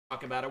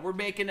talk about it. We're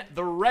making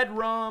the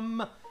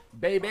Redrum,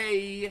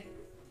 baby.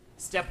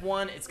 Step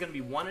 1, it's going to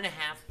be 1.5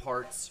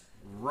 parts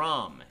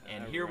rum.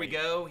 And here we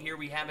go. Here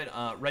we have it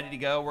ready to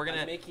go. We're going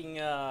to... I'm making,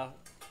 I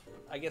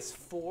guess,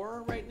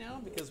 4 right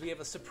now because we have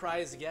a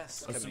surprise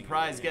guest. A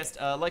surprise guest.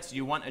 Lex, do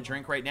you want a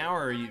drink right now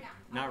or are you...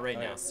 Not right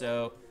now.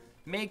 So,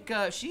 make...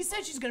 she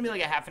said she's going to be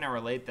like a half an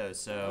hour late, though.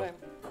 So,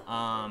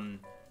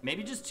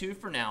 maybe just 2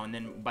 for now. And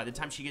then by the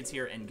time she gets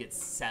here and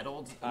gets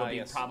settled, it'll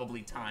be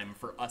probably time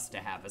for us to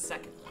have a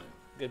second one.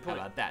 Good point.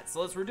 How about that?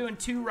 So, we're doing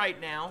 2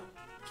 right now.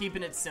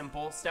 Keeping it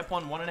simple. Step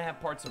 1, 1.5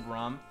 parts of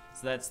rum.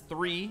 So that's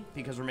 3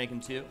 because we're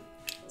making 2.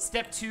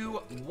 Step 2,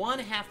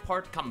 1/2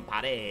 part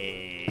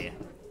Campari.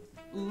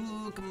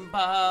 Ooh,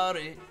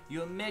 Campari,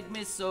 you make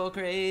me so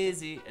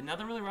crazy. And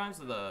nothing really rhymes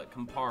with a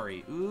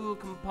Campari. Ooh,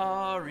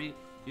 Campari,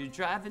 you're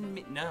driving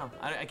me. No,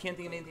 I can't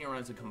think of anything that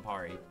rhymes with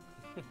Campari.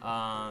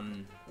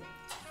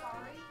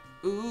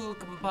 Ooh,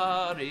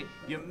 Campari,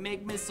 you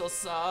make me so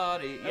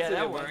sorry. That's yeah,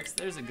 that works.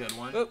 There's a good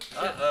one.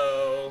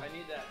 Uh-oh. I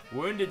need that.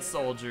 Wounded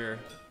soldier.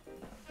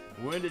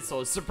 Wounded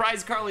soldier.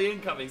 Surprise Carly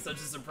incoming. Such a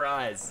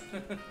surprise.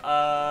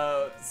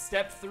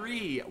 Step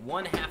 3,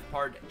 1/2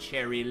 part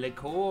cherry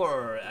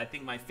liqueur. I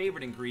think my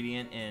favorite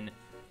ingredient in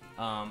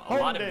a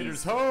lot of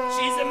these. She's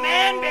a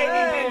man,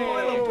 baby. Big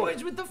boy, little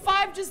boys with the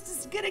 5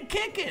 just to get it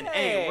kicking.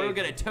 Hey, we're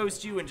going to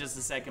toast you in just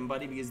a second,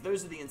 buddy, because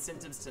those are the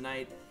incentives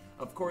tonight.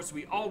 Of course,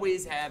 we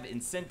always have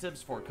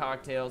incentives for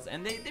cocktails,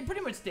 and they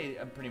pretty much stay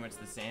pretty much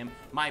the same.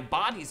 My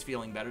body's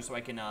feeling better, so I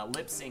can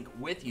lip sync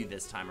with you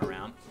this time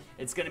around.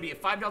 It's going to be a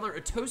 $5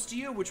 a toast to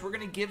you, which we're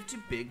going to give to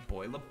Big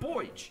Boy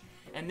LaBoyge.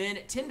 And then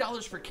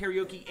 $10 for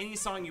karaoke, any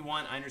song you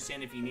want. I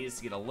understand if you need us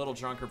to get a little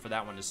drunker for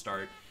that one to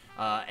start,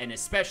 and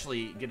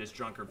especially get us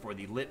drunker for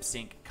the lip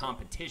sync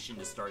competition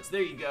to start. So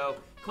there you go.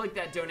 Click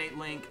that donate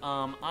link.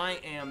 I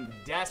am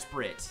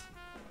desperate.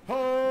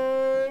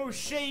 Oh,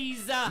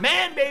 she's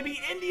man,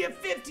 baby, India,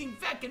 15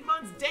 fucking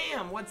months.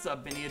 Damn, what's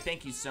up, India?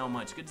 Thank you so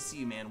much. Good to see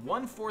you, man.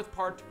 1/4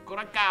 part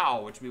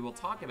curacao, which we will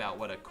talk about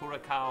what a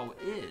curacao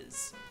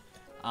is,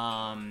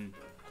 and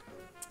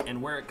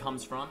where it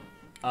comes from.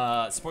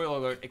 Spoiler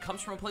alert: it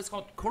comes from a place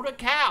called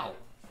Curacao.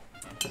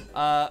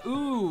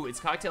 Ooh, it's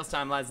cocktails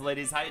time, lads and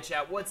ladies. Hi,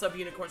 chat. What's up,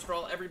 unicorns for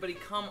all? Everybody,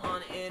 come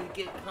on in,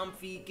 get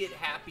comfy, get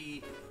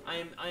happy.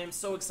 I am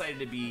so excited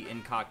to be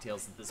in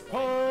cocktails at this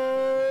point.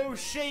 Oh,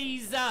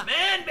 she's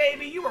man,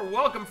 baby, you were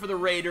welcome for the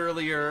raid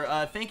earlier.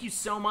 Thank you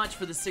so much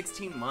for the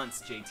 16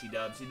 months, JT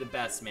Dubs. You're the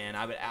best, man.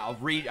 I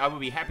would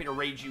be happy to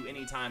raid you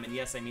anytime, and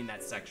yes, I mean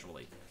that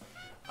sexually.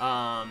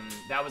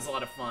 That was a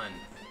lot of fun.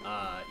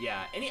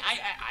 Yeah.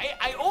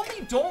 I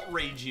only don't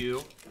raid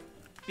you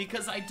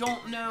because I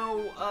don't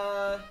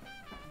know,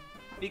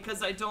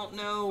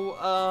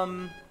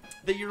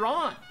 that you're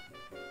on.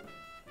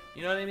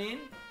 You know what I mean?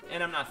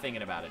 And I'm not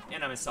thinking about it.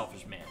 And I'm a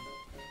selfish man.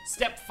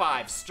 Step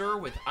 5, stir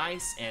with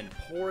ice and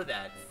pour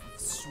that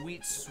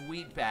sweet,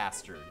 sweet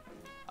bastard.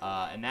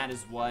 And that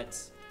is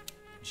what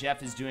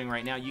Jeff is doing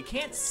right now. You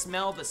can't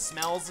smell the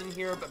smells in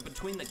here, but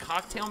between the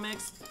cocktail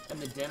mix and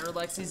the dinner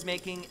Lexi's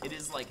making, it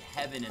is like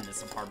heaven in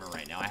this apartment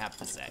right now, I have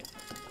to say.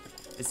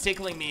 It's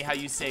tickling me how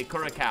you say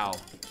curacao.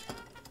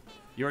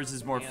 Yours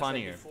is more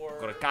funnier.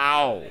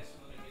 Curacao.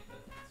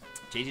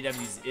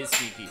 JTW is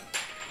sneaky.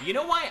 You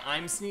know why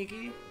I'm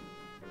sneaky?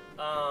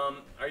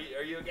 Are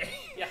you okay?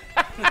 Yeah.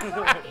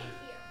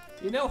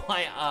 You know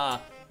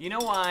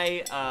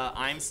why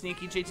I'm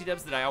sneaky, JT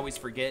Dubs, that I always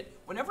forget?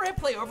 Whenever I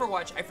play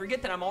Overwatch, I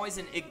forget that I'm always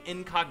in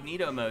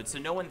incognito mode, so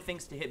no one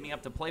thinks to hit me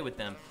up to play with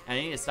them, and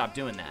I need to stop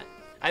doing that.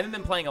 I haven't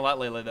been playing a lot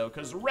lately, though,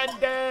 because Red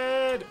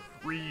Dead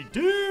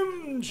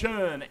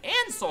Redemption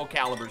and Soul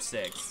Calibur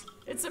 6.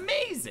 It's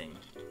amazing.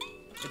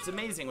 It's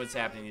amazing what's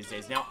happening these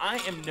days. Now, I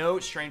am no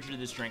stranger to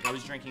this drink. I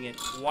was drinking it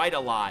quite a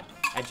lot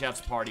at Jeff's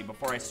party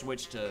before I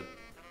switched to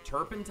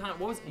turpentine.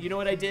 You know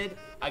what I did?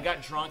 I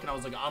got drunk and I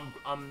was like,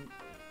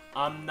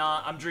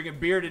 I'm drinking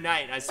beer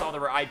tonight. And I saw there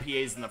were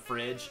IPAs in the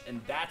fridge,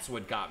 and that's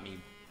what got me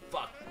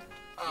fucked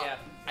up. Yeah.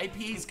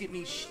 IPAs get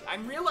me,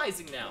 I'm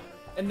realizing now.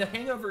 And the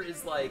hangover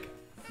is like,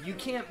 you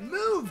can't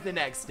move the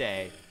next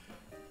day.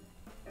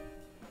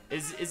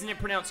 Isn't it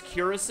pronounced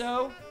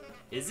curacao?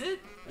 Is it?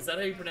 Is that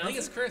how you pronounce it? I think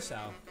it's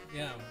curacao.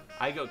 Yeah.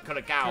 I go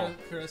curacao.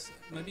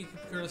 Maybe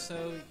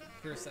curacao.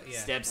 Yeah.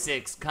 Step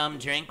 6, come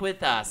drink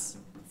with us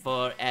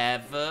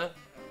forever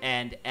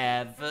and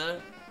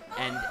ever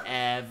and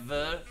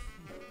ever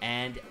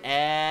and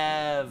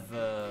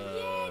ever.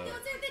 Yay,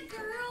 those are the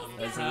girls.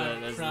 Those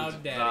are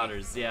the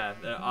daughters. Yeah,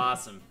 they're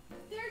awesome.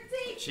 They're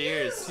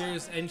cheers.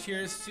 Cheers, and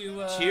cheers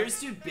to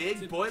cheers to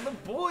Big Boy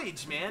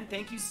LaBoyge, man.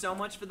 Thank you so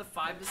much for the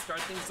 5 to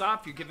start things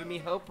off. You're giving me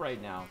hope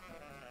right now.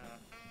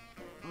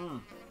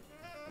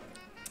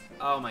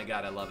 Oh my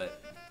god, I love it.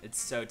 It's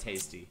so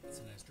tasty. It's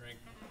a nice drink.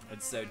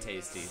 It's so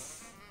tasty.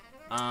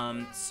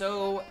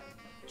 So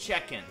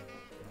check-in.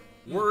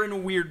 We're in a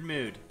weird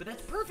mood, but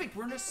that's perfect.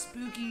 We're in a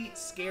spooky,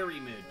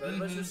 scary mood. Both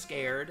of us are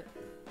scared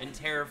and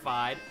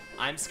terrified.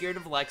 I'm scared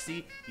of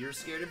Lexi. You're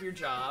scared of your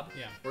job.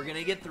 Yeah. We're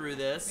gonna get through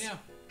this. Yeah.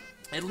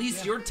 At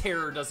least your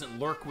terror doesn't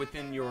lurk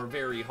within your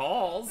very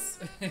halls.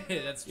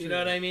 That's true. You know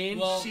what I mean?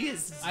 Well, She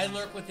is. I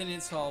lurk within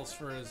its halls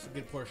for a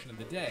good portion of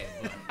the day.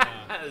 But,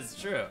 That is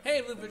true.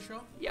 hey, Blue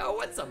Vitriol. Yo,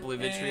 what's up, Blue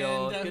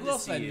Vitriol? And, Good who to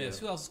else see I you. miss?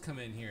 Who else has come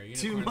in here?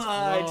 Too Unicorns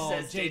much, Crawl,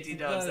 says JT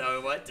Dubs. Butts,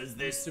 Oh, what does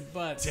this Mr.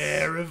 Butts.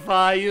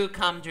 terrify you?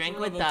 Come drink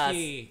with us.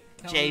 Key,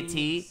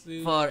 JT,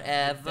 Sue,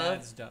 forever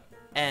Dad's duck.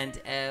 and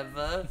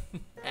ever.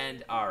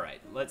 And all right,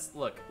 let's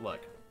look.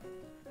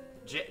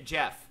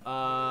 Jeff,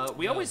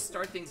 we always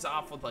start things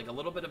off with like a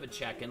little bit of a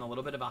check-in, a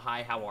little bit of a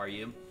hi, how are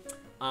you?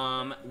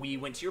 We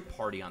went to your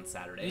party on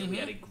Saturday. We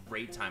had a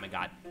great time. I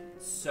got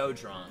so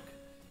drunk,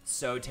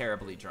 so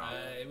terribly drunk.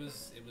 It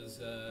was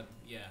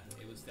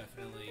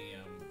definitely.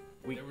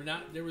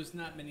 There was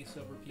not many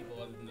sober people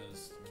other than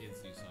those kids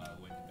you saw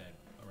who went to bed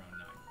around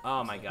 9.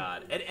 Oh my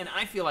God. And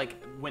I feel like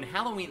when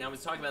Halloween, I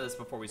was talking about this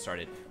before we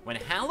started, when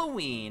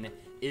Halloween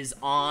is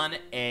on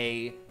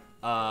a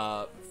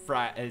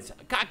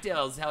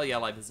CockTails, hell yeah,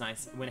 life is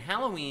nice. When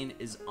Halloween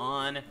is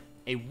on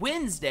a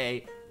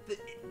Wednesday,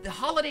 the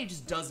holiday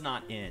just does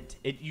not end.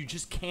 You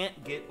just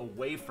can't get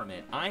away from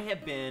it. I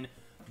have been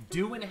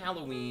doing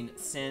Halloween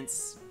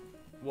since,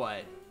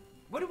 what?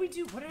 What did we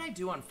do? What did I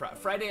do on Friday?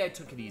 Friday I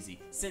took it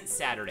easy. Since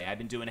Saturday, I've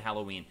been doing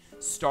Halloween.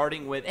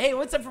 Starting with, hey,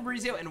 what's up,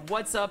 Fabrizio? And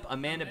what's up,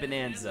 Amanda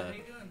Bonanza? How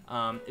you doing?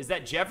 Is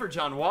that Jeff or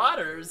John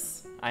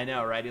Waters? I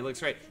know, right? He looks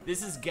great.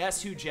 This is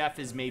Guess Who Jeff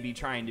is maybe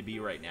trying to be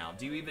right now.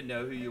 Do you even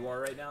know who you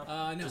are right now?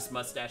 No. Just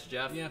Mustache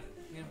Jeff? Yeah.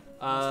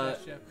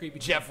 Mustache, creepy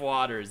Jeff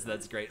Waters,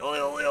 that's great.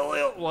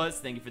 Was,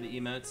 thank you for the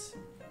emotes.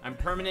 I'm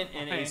permanent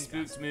in a Ryan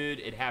spooked Gosling. mood.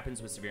 It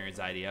happens with severe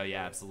anxiety. Oh,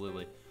 yeah,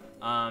 absolutely.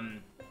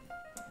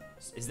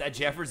 Is that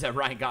Jeff or is that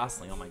Ryan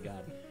Gosling? Oh, my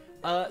God.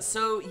 I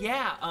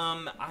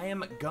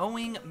am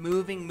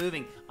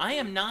moving. I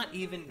am not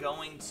even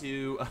going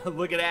to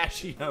look at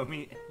Ashy,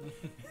 homie.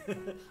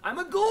 I'm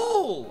a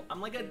ghoul.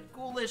 I'm like a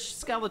ghoulish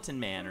skeleton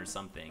man or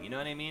something. You know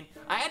what I mean?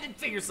 I had to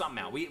figure something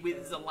out.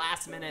 This is a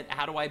last minute.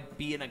 How do I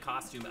be in a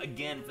costume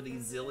again for the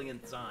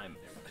zillionth time?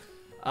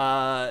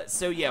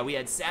 We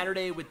had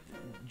Saturday with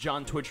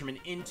John Twitcherman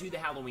into the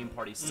Halloween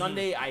party.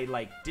 Sunday, I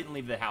didn't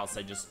leave the house.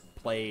 I just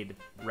played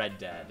Red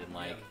Dead and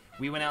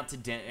we went out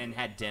to and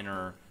had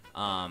dinner.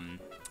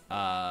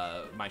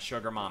 My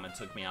sugar mama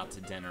took me out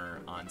to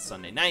dinner on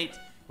Sunday night,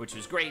 which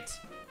was great.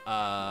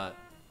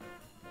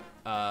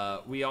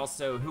 We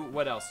also,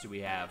 what else do we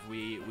have?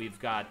 We've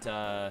got,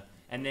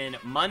 and then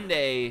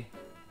Monday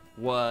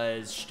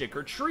was Shtick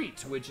or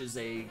Treat, which is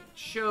a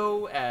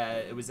show.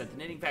 It was at the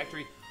Knitting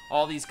Factory.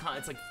 All these,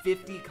 it's like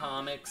 50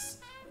 comics.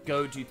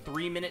 Go do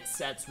 3-minute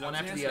sets, one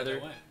after the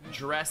other,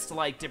 dressed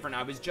like different.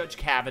 I was Judge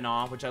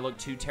Kavanaugh, which I look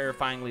too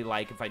terrifyingly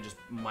like if I just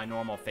my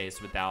normal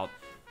face without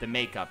the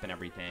makeup and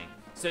everything.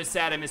 So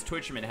sad I missed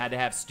Twitcherman. Had to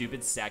have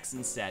stupid sex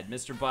instead.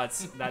 Mr.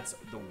 Butts, that's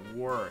the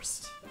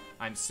worst.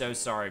 I'm so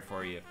sorry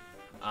for you.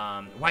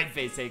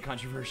 Whiteface,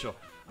 controversial.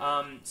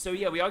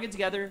 We all get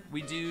together.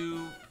 We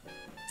do,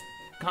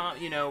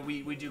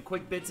 we do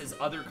quick bits as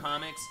other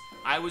comics.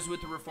 I was with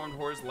the Reformed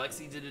Horrors.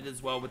 Lexi did it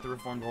as well with the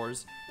Reformed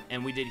Horrors.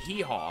 And we did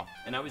Hee Haw.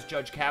 And I was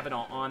Judge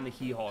Kavanaugh on the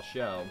Hee Haw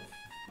show.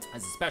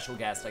 As a special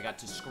guest, I got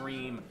to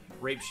scream,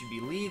 rape should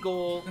be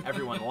legal.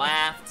 Everyone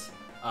laughed.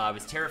 I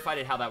was terrified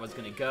at how that was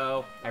going to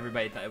go.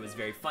 Everybody thought it was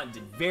very fun.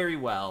 Did very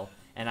well.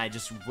 And I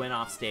just went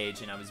off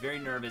stage. And I was very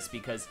nervous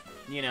because,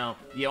 you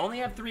only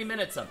have 3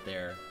 minutes up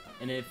there.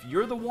 And if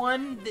you're the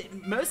one,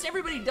 most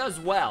everybody does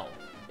well.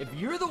 If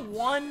you're the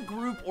one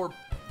group or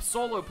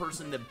solo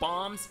person that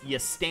bombs, you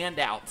stand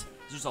out.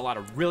 There's a lot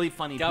of really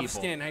funny people.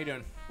 Galveston, how you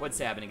doing? What's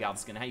happening,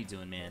 Galveston? How you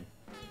doing, man?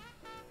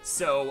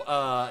 So,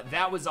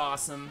 that was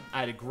awesome. I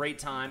had a great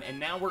time. And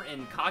now we're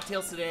in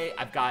CockTails today.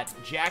 I've got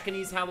Jack and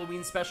E's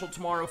Halloween special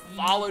tomorrow,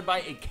 followed by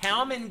a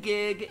Cowman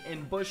gig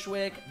in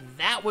Bushwick.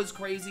 That was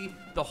crazy.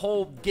 The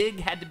whole gig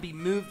had to be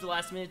moved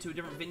last minute to a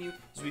different venue.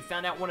 So we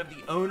found out one of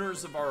the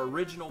owners of our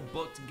original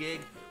booked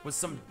gig was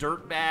some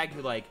dirtbag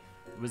who,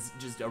 was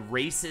just a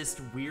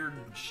racist, weird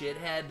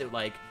shithead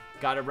that,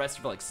 got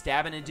arrested for,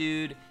 stabbing a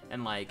dude.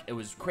 And, it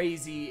was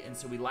crazy. And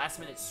so we last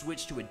minute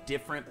switched to a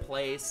different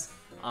place.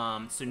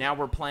 So now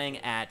we're playing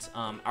at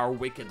Our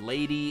Wicked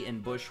Lady in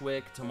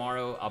Bushwick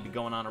tomorrow. I'll be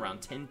going on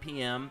around 10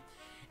 p.m.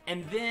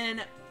 And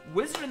then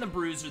Wizard and the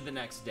Bruiser the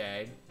next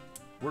day.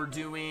 We're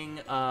doing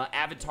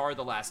Avatar: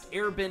 The Last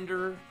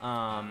Airbender,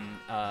 and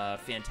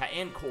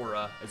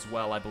Korra as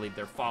well. I believe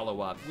their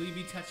follow-up. Will you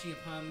be touching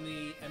upon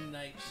the M.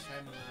 Night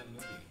Shyamalan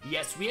movie?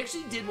 Yes, we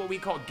actually did what we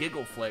call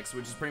Giggle Flicks,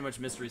 which is pretty much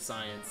Mystery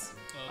Science,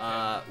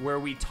 Okay. where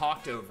we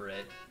talked over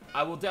it.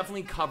 I will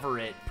definitely cover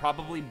it,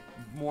 probably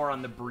more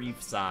on the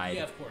brief side.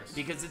 Yeah, of course.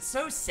 Because it's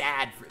so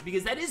sad.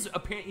 Because that is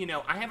apparent.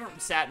 I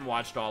haven't sat and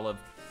watched all of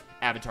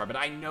Avatar, but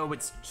I know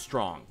it's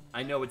strong.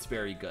 I know it's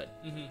very good.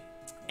 Mm-hmm.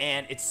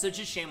 And it's such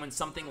a shame when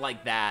something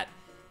like that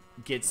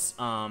gets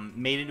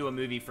made into a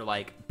movie for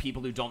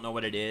people who don't know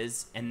what it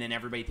is, and then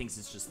everybody thinks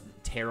it's just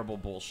terrible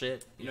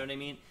bullshit. You know what I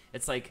mean?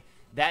 It's like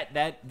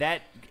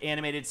that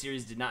animated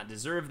series did not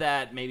deserve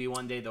that. Maybe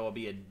one day there will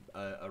be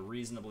a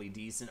reasonably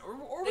decent,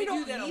 or we They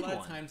don't do that need a lot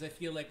one. of times. I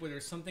feel like where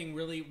there's something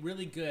really,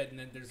 really good, and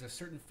then there's a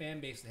certain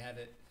fan base that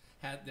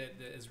that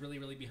is really,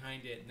 really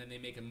behind it, and then they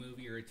make a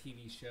movie or a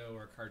TV show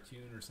or a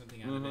cartoon or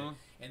something out of it,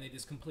 and they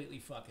just completely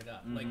fuck it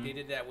up. Like they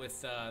did that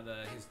with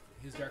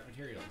his Dark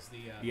Materials,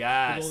 the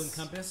Golden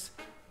Compass.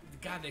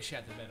 God, they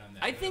shat the bed on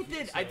that. I think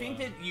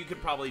that you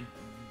could probably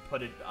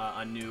put it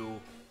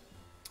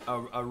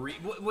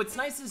what's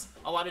nice is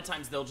a lot of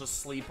times they'll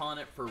just sleep on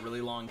it for a really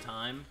long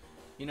time.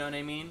 You know what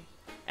I mean?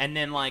 And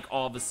then like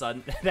all of a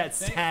sudden, that's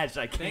sad.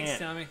 I can't. Thanks,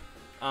 Tommy.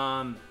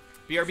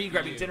 BRB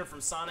grabbing dinner from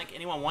Sonic.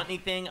 Anyone want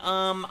anything?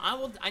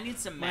 I need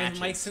some matches.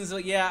 Mike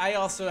Sinzel. Yeah,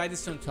 I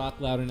just don't talk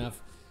loud enough.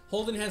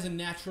 Holden has a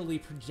naturally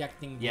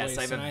projecting voice. Yes,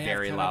 I have a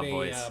very loud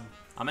voice.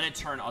 I'm gonna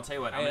turn. I'll tell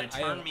you what. I'm gonna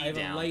turn me down.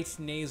 I have a light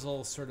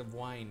nasal sort of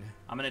whine.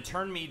 I'm gonna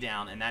turn me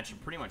down, and that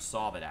should pretty much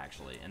solve it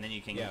actually. And then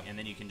you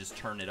can, just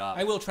turn it up.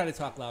 I will try to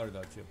talk louder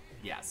though too.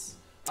 Yes.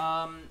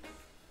 What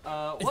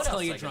else?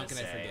 Until you get drunk and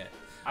I forget.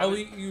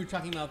 You were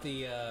talking about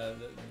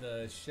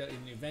the show,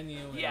 new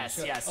venue. Yes.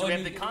 So we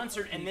have the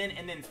concert, and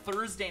then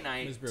Thursday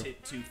night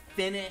to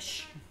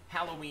finish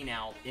Halloween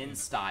out in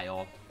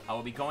style. I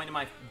will be going to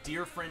my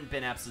dear friend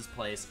Ben Epps'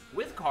 place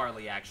with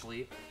Carly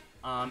actually,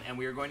 and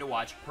we are going to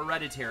watch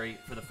Hereditary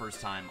for the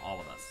first time, all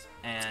of us.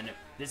 And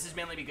this is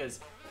mainly because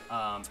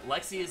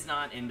Lexi is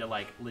not into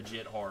like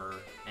legit horror,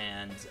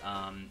 and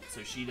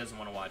so she doesn't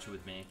want to watch it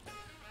with me.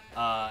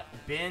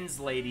 Ben's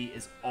lady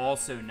is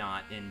also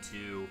not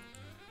into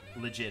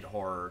legit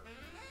horror.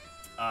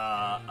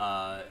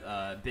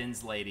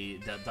 Ben's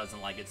lady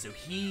doesn't like it, so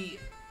he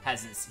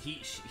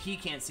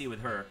can't see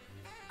with her.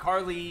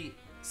 Carly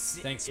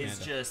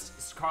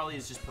Carly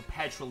is just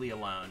perpetually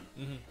alone,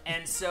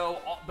 and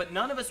so but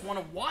none of us want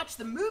to watch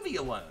the movie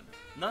alone.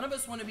 None of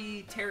us want to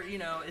be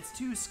it's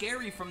too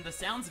scary from the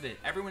sounds of it.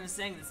 Everyone is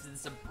saying this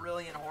is a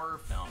brilliant horror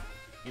film.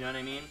 You know what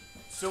I mean?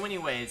 So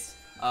anyways,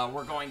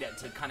 we're going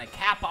to kind of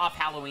cap off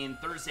Halloween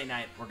Thursday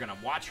night. We're going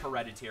to watch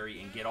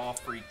Hereditary and get all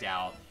freaked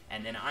out,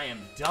 and then I am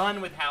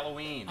done with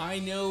Halloween. I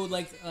know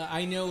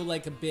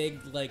a big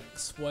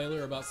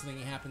spoiler about something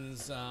that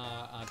happens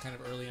kind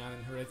of early on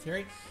in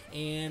Hereditary,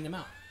 and I'm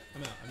out.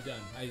 I'm done.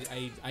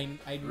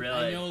 I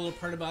know a little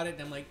part about it,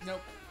 and I'm like,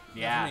 nope.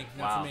 Yeah,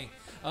 not for me.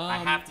 I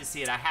have to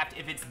see it.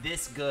 If it's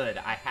this good,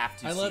 I have to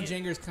see it. I love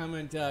Jenger's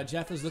comment.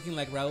 Jeff is looking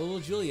like Raul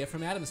Julia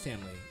from Addams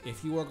Family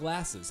if he wore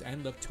glasses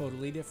and looked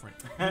totally different.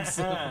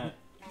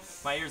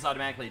 My ears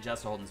automatically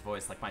adjust to Holden's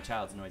voice like my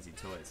child's noisy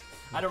toys.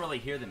 I don't really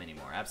hear them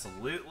anymore.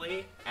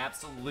 Absolutely,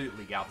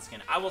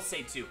 Galveston. I will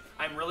say too,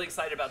 I'm really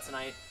excited about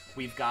tonight.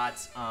 We've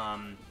got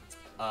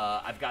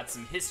I've got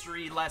some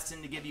history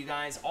lesson to give you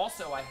guys.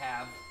 Also, I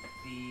have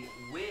the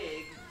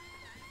wig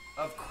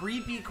of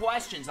creepy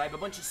questions. I have a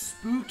bunch of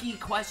spooky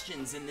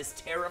questions in this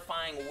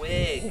terrifying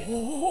wig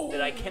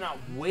that I cannot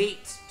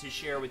wait to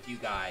share with you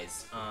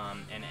guys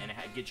and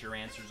get your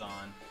answers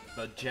on.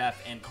 Both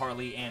Jeff and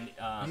Carly and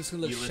I'm just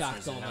gonna look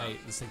shocked all night.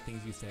 It's like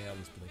things you say. I'll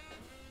just be like,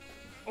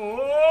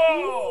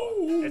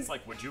 oh! It's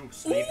like, would you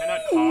sleep in a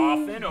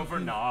coffin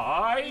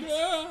overnight?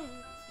 Yeah.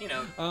 You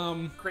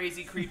know,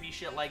 crazy, creepy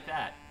shit like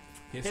that.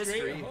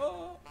 History.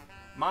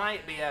 My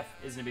BF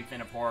isn't a big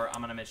fan of horror.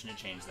 I'm on a mission to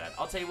change that.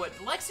 I'll tell you what,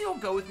 Lexi will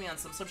go with me on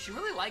some stuff. She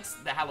really likes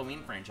the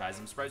Halloween franchise.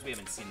 I'm surprised we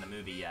haven't seen the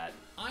movie yet.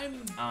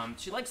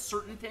 She likes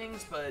certain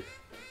things, but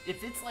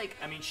if it's like,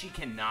 I mean, she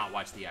cannot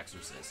watch The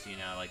Exorcist, you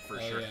know, like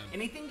for sure. Yeah.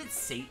 Anything that's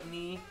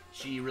Satan-y,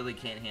 she really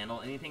can't handle.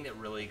 Anything that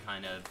really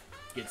kind of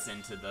gets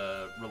into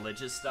the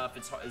religious stuff,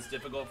 it's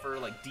difficult for her.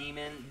 Like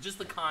just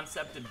the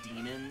concept of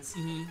demons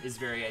is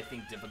very, I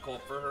think,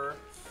 difficult for her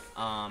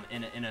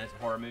in a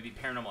horror movie.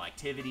 Paranormal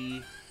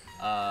Activity.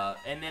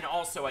 And then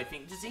also, I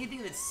think, just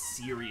anything that's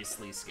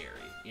seriously scary,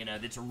 you know,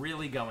 that's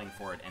really going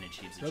for it and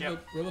achieves it.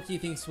 Robo-Key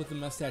thinks with the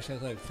mustache I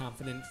look like a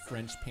confident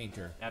French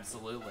painter.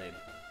 Absolutely.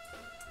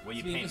 Will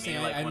you paint me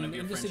like one of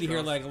your French girls? I'm interested to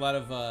hear like a lot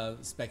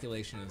of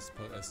speculation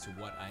as to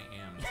what I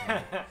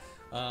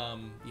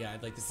am. Yeah,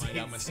 I'd like to find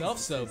out myself,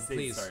 so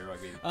please. Sorry,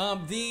 Rugby.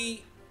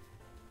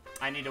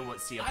 I need to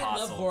see Apostle. I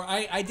love horror.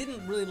 I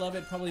didn't really love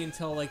it probably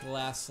until like the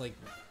last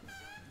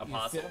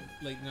Apostle?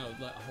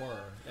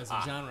 Horror as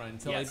a genre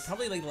until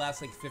probably the last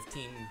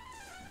 15,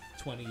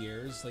 20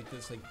 years. Like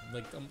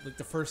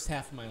the first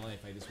half of my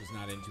life, I just was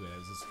not into it. I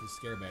was just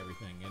scared by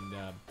everything, and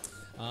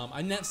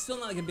I'm still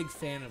not a big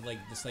fan of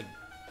this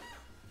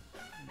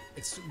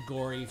it's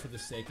gory for the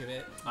sake of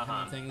it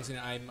kind of things. You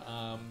know,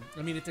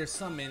 I mean, if there's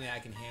some in it, I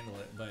can handle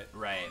it, but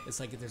it's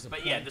like if there's a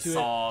point the to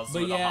Saws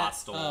it. or the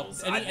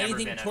Hostels.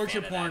 Anything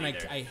torture porn,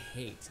 I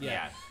hate.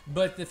 Yeah.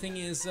 But the thing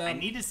is, I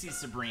need to see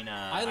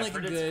Sabrina. I've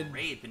heard it's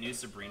great. The new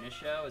Sabrina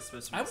show is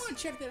supposed to be. I want to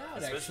check that out.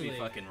 It's supposed to be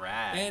fucking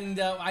rad. And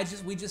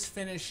we just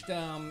finished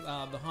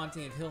The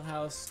Haunting of Hill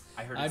House.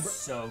 I heard it's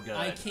so good.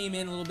 I came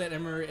in a little bit. I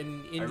remember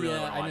in India. really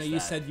I know you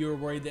said you were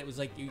worried that it was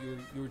like you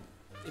were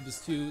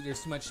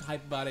there's too much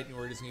hype about it,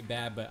 or it's gonna be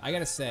bad. But I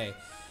gotta say,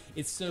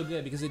 it's so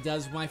good because it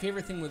does. My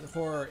favorite thing with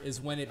horror is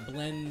when it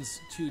blends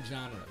two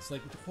genres.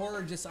 Like with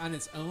horror just on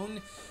its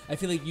own, I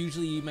feel like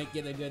usually you might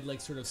get a good like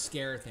sort of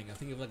scare thing. I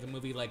think of like a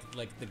movie like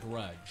The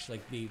Grudge,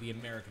 like the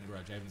American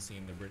Grudge. I haven't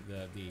seen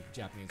the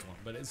Japanese one,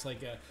 but it's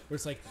like where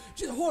it's like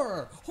just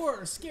horror,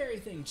 scary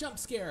thing, jump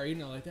scare, you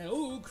know, like that.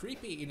 Oh,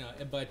 creepy, you know.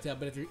 But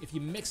if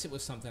you mix it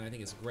with something, I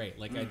think it's great.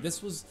 Like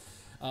this was.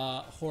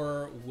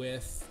 Horror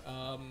with,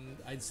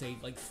 I'd say,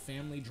 like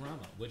family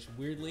drama, which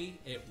weirdly,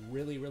 it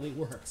really, really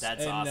works.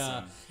 That's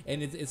awesome.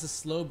 And it's a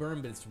slow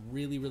burn, but it's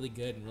really, really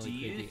good and really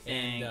creepy.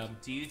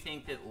 Do you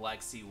think that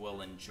Lexi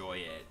will enjoy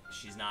it?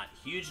 She's not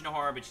huge into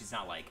horror, but she's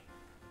not like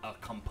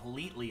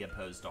completely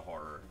opposed to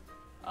horror.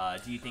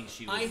 Do you think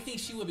she would? I think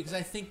she would, because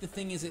I think the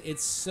thing is,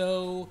 it's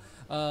so.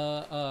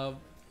 Because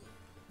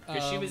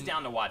she was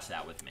down to watch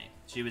that with me.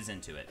 She was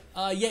into it.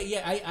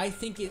 I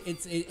think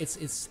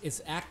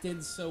it's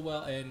acted so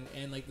well,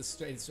 and like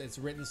it's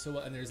written so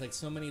well, and there's like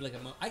so many like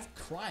I've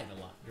cried a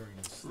lot during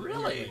this.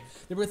 Really?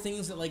 There were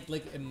things that like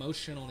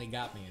emotionally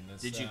got me in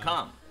this. Did you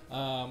come?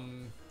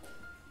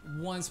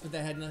 Once, but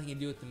that had nothing to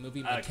do with the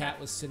movie. My cat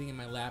was sitting in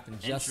my lap in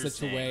just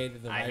such a way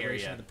that the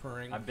vibration of the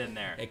purring. I've been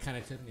there. It kind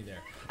of took me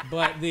there.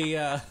 But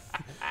the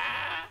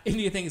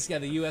India things,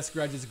 the U.S.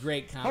 Grudge is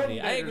great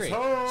comedy. I agree. She's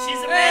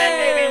a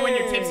man, baby. When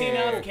you're tipsy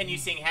enough, can you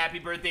sing Happy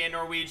Birthday in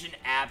Norwegian?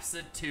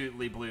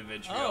 Absolutely, Blue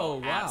Vitriol. Oh,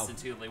 wow.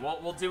 Absolutely.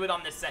 We'll do it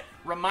on this set.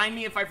 Remind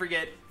me if I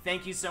forget.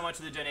 Thank you so much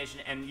for the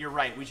donation. And you're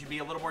right. We should be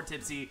a little more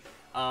tipsy.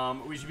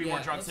 We should be more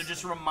drunk. So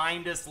just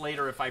remind us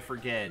later if I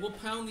forget. We'll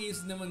pound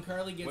these, and then when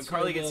Carly gets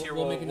here,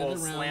 we'll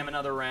slam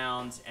another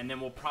round, and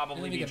then we'll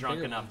probably be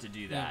drunk enough to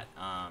do that.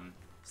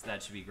 So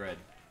that should be good.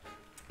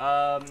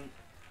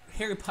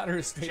 Harry Potter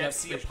is straight up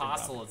Jesse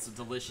Apostle. It's a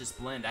delicious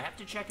blend. I have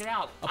to check it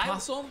out.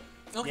 Apostle?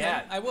 Okay,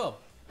 yeah. I will.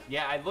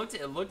 Yeah, I looked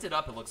it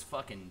up. It looks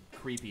fucking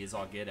creepy as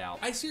all get out.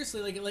 I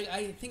seriously like.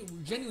 I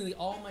think genuinely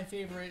all my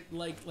favorite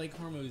like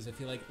horror movies, I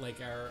feel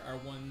like are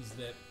ones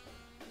that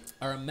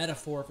are a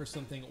metaphor for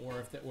something,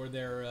 or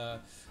they're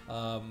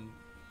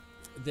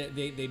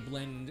they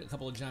blend a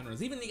couple of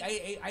genres. Even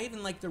I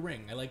even like The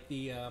Ring. I like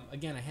the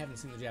again, I haven't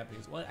seen the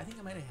Japanese. Well, I think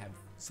I might have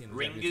seen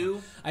the Japanese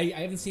one. I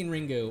haven't seen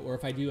Ringu, or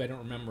if I do, I don't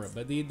remember it.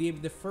 But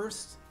the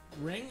first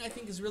Ring, I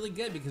think, is really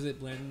good because it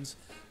blends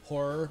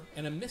horror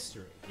and a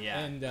mystery. Yeah.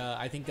 And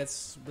I think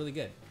that's really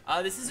good.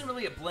 This isn't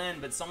really a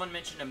blend, but someone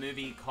mentioned a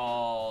movie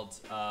called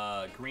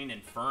Green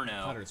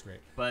Inferno. Potter's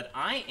great. But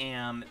I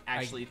am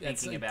actually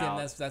thinking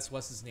about... That's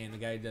what's his name? The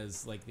guy who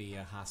does like the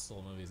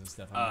Hostel movies and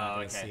stuff. I'm not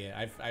going to see it.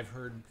 I've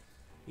heard...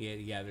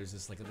 Yeah, there's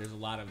this there's a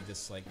lot of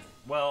just like.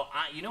 Well,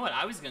 you know what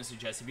I was gonna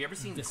suggest. Have you ever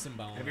seen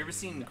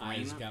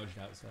eyes gouged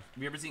out stuff?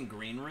 Have you ever seen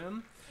Green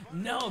Room?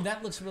 No,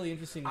 that looks really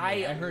interesting.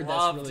 I heard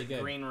that's really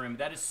good. Green Room.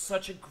 That is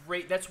such a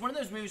great. That's one of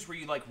those movies where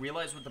you like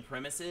realize what the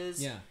premise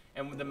is. Yeah.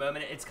 And with the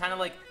moment, it's kind of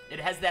like it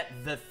has that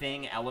The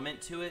Thing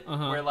element to it,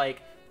 where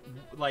like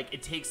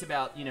it takes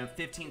about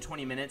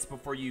 15-20 minutes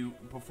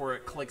before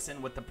it clicks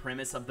in what the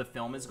premise of the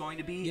film is going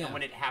to be. Yeah. And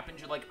when it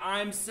happens, you're like,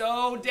 I'm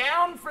so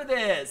down for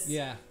this.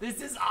 Yeah.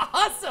 This is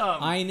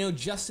awesome. I know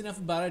just enough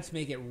about it to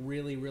make it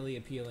really, really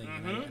appealing.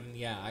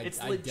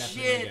 It's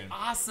legit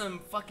awesome,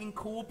 fucking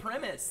cool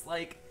premise.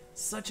 Like,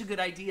 such a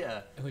good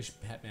idea. I wish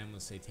Batman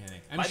was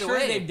satanic. I'm sure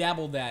they've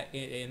dabbled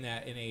in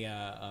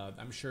a.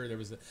 I'm sure there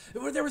was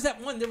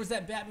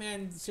that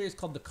Batman series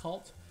called The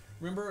Cult.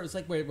 Remember, it was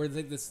like where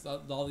like this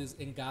all these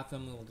in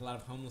Gotham, like a lot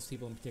of homeless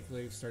people in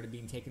particular started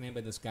being taken in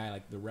by this guy,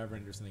 like the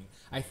Reverend or something.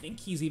 I think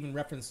he's even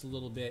referenced a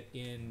little bit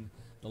in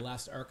the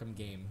last Arkham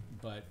game.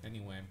 But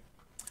anyway,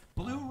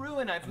 Blue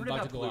Ruin. I've heard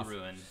about Blue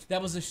Ruin.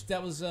 That was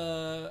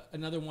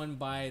another one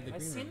by the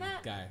Green Room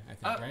guy. I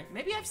think right.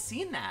 Maybe I've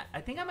seen that.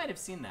 I think I might have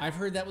seen that. I've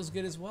heard that was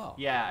good as well.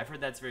 Yeah, I've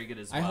heard that's very good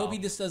as well. I hope he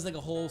just does like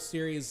a whole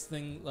series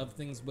of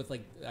things with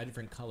like a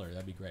different color.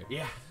 That'd be great.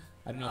 Yeah.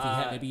 I don't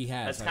know if maybe he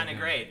has. That's kind of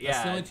great. Yeah.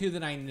 That's the only two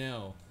that I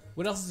know.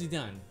 What else has he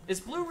done? Is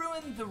Blue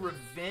Ruin the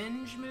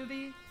revenge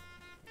movie?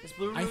 Is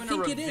Blue Ruin I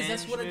think it is.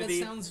 That's what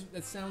movie?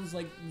 That sounds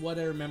like what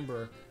I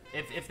remember.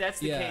 If that's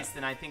the case,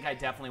 then I think I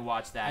definitely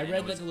watched that. I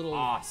read like a little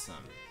awesome.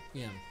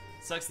 Yeah.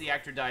 Sucks the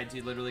actor died.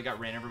 Dude literally got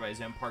ran over by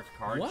his own parked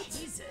car. What?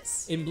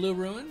 Jesus. In Blue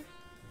Ruin?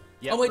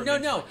 Yeah. Oh wait,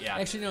 no. Yeah.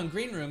 Actually, no. In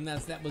Green Room,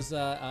 that was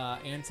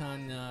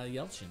Anton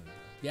Yelchin.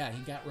 Yeah,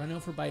 he got run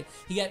over by.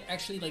 He got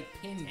actually like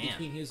pinned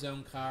between his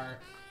own car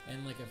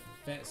and like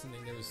something.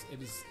 It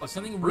was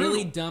something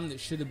really dumb that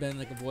should have been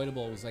like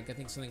avoidable. It was like I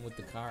think something with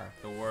the car.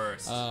 The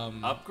worst.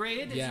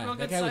 Upgrade? Yeah,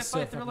 that guy was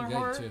so fucking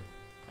good too.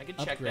 I could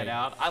check that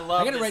out. I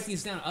gotta write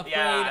these down. Upgrade.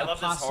 Yeah, I love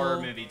Apostle. this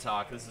horror movie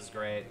talk. This is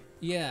great.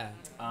 Yeah.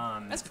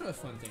 That's kind of a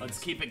fun thing. Let's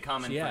keep it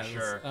coming for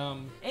sure.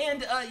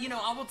 And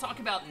I will talk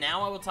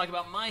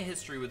about my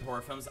history with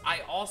horror films.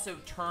 I also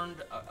turned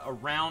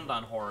around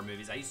on horror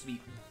movies. I used to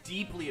be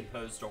deeply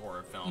opposed to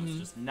horror films,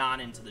 just not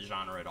into the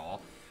genre at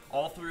all.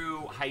 All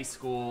through high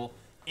school,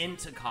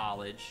 into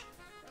college.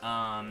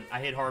 I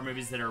hate horror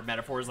movies that are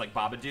metaphors like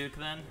Babadook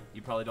then.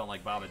 You probably don't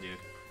like Babadook.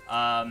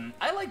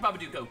 I like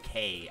Babadook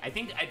okay. I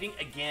think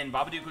again,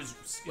 Babadook was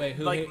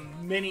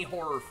many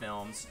horror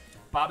films.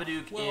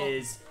 Babadook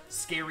is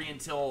scary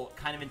until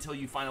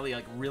you finally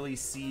like really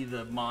see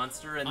the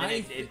monster, and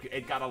then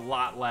it got a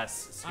lot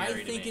less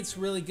scary. I think it's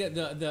really good.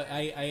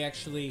 I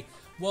actually.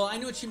 Well, I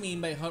know what you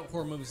mean by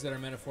horror movies that are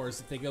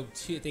metaphors. If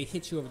they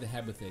hit you over the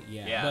head with it,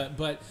 yeah.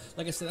 But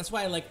like I said, that's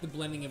why I like the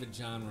blending of a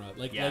genre.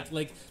 Like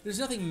there's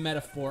nothing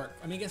metaphoric.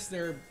 I mean, I guess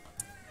there.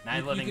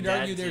 You could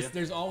argue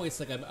there's always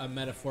like a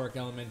metaphoric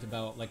element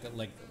about like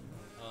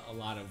a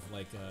lot of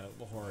like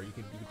horror. You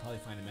could probably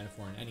find a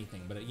metaphor in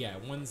anything. But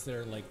ones that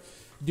are like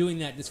doing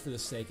that just for the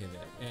sake of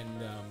it.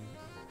 And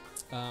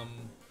can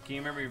you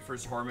remember your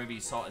first horror movie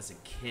you saw as a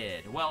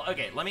kid? Well,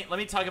 okay, let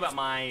me talk about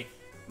my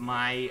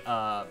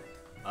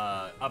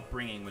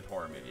upbringing with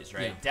horror movies,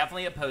 right? Yeah.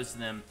 Definitely opposed to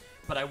them,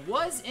 but I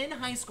was in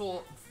high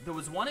school. There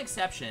was one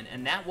exception,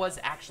 and that was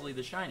actually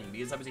The Shining,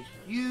 because I was a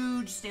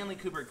huge Stanley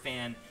Kubrick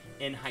fan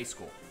in high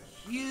school.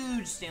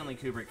 Huge Stanley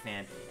Kubrick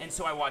fan. And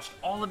so I watched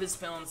all of his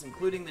films,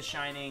 including The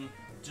Shining.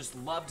 Just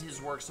loved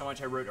his work so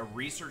much. I wrote a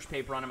research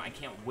paper on him. I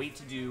can't wait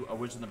to do a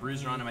Witch and the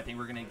Bruiser on him. I think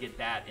we're going to get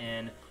that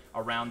in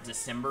around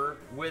December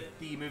with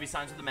the movie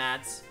Signs of the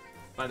Mads.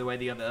 By the way,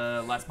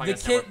 the last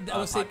podcast. The kid, I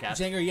would say,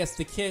 Django, yes,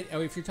 the kid.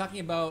 Oh, if you're talking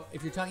about the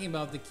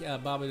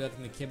Babadook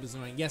and the kid was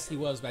annoying, yes, he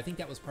was. But I think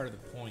that was part of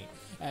the point.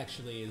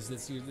 Actually, is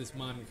this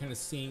mom? You're kind of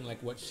seeing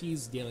like what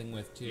she's dealing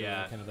with too.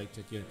 Yeah. Kind of like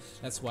took you.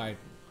 That's why.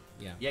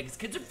 Yeah. Yeah, because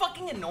kids are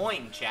fucking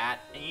annoying, chat,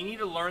 and you need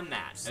to learn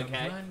that.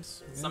 Okay.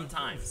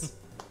 Sometimes.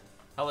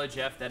 Hello,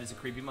 Jeff. That is a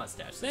creepy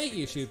mustache. Thank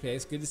you,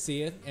 Shoepace. Good to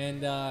see you.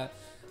 And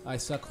I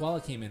saw Koala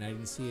came in. I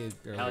didn't see it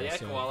earlier. Hell yeah,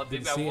 Koala.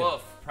 Big Bad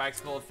Wolf.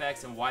 Practical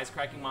effects and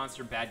wisecracking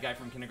monster. Bad guy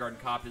from Kindergarten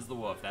Cop is the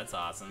wolf. That's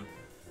awesome.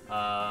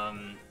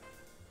 Carblot,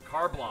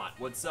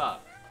 what's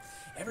up?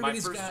 My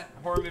first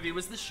horror movie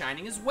was The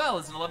Shining as well.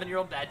 As an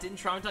 11-year-old, that didn't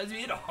traumatize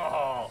me at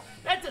all.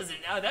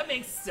 That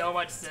makes so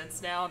much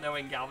sense now,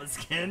 knowing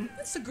Galveston.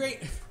 That's a great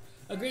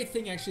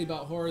thing actually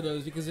about horror, though,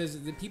 is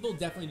because the people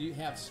definitely do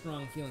have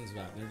strong feelings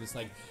about it. They're just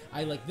like,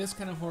 I like this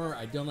kind of horror,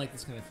 I don't like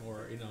this kind of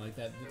horror, like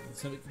that.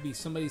 So it could be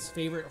somebody's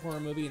favorite horror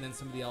movie, and then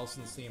somebody else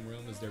in the same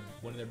room is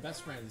one of their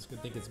best friends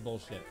could think it's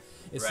bullshit.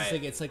 It's just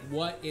like it's like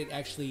what it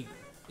actually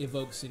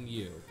evokes in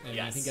you, and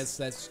I think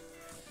that's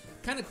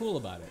kind of cool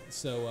about it.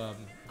 So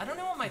I don't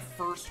know what my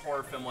first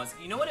horror film was.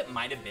 You know what it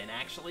might have been,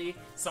 actually?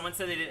 Someone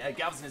said they did.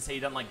 Gal's gonna say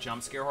he doesn't like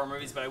jump scare horror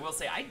movies, but I will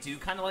say I do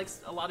kind of like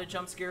a lot of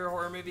jump scare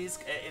horror movies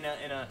in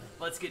a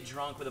let's get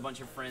drunk with a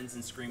bunch of friends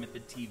and scream at the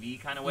TV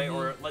kind of way,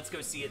 or let's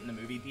go see it in the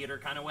movie theater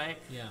kind of way.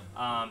 Yeah.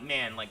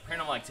 Man, like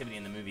Paranormal Activity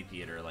in the movie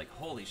theater, like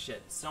holy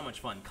shit, so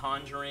much fun.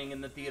 Conjuring in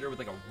the theater with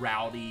like a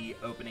rowdy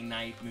opening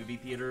night movie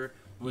theater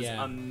was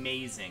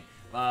amazing.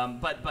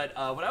 But what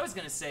I was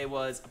going to say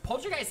was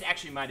Poltergeist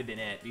actually might have been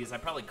it, because I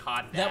probably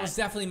caught that. That was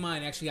definitely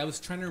mine, actually. I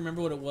was trying to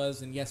remember what it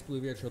was, and yes, Blue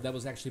Beard Trail, that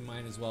was actually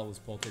mine as well, was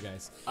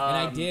Poltergeist. And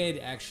I did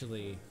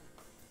actually...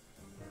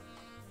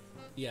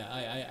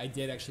 Yeah, I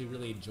did actually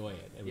really enjoy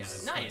it. It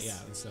was nice. Yeah,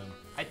 so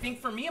I think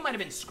for me it might have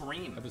been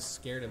Scream. I was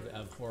scared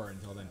of horror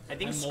until then. I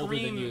think I'm Scream, older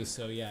than you,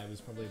 so yeah, it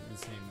was probably the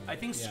same. I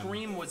think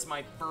Scream was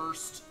my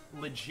first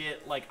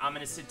legit, like, I'm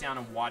going to sit down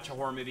and watch a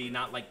horror movie,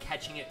 not like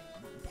catching it,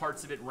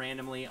 parts of it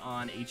randomly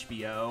on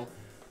HBO.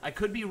 I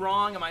could be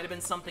wrong. It might have been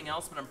something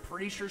else, but I'm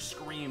pretty sure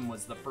Scream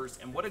was the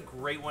first. And what a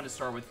great one to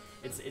start with.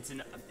 It's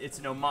an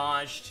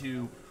homage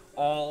to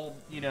all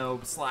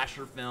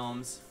slasher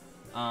films.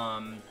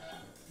 My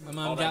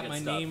mom got my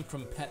name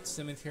from Pet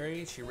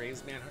Cemetery. She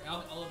raised me on her.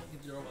 I'll open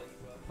the door while you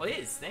go.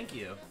 Please, thank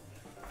you.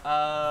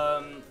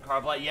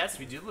 Carblight, yes,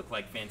 we do look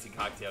like fancy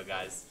cocktail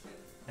guys.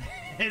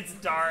 It's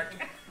dark.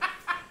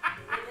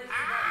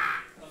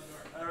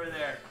 Over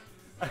there.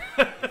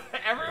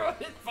 Everyone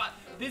is fun.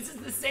 This is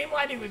the same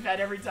lighting we've had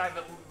every time,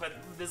 but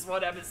this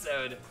one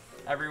episode,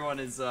 everyone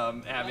is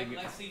having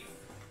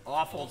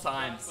awful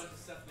times. A bunch of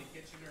stuff in the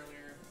kitchen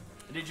earlier.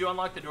 Did you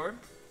unlock the door?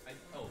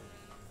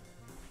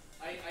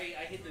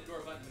 I hit the door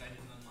button, but I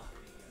didn't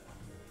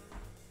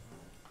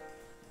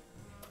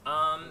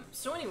unlock the...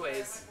 So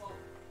anyways,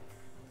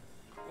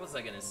 what was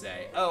I gonna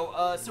say?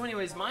 So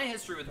anyways, my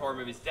history with horror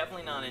movies,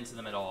 definitely not into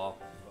them at all.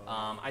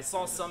 I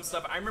saw some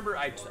stuff. I remember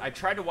I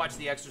tried to watch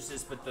The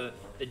Exorcist, but the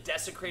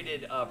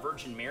desecrated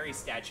Virgin Mary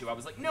statue, I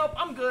was like, nope,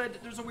 I'm good.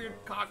 There's a weird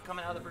cock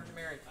coming out of the Virgin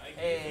Mary.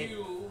 Hey.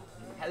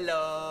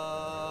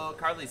 Hello.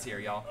 Carly's here,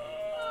 y'all.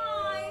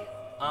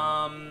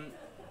 Hi.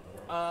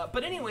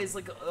 But anyways,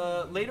 like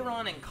later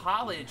on in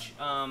college,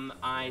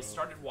 I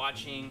started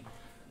watching.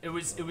 It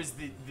was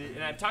the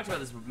and I've talked about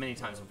this many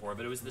times before,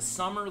 but it was the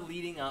summer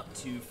leading up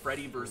to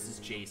Freddy vs.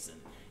 Jason,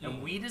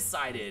 and we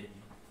decided,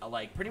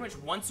 like pretty much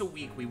once a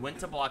week, we went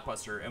to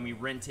Blockbuster and we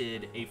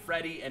rented a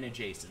Freddy and a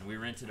Jason. We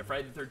rented a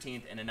Friday the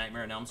 13th and a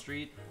Nightmare on Elm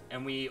Street,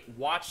 and we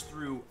watched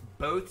through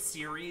both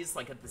series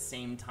like at the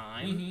same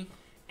time.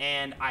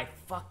 And I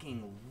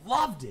fucking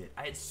loved it.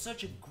 I had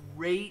such a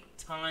great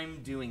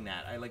time doing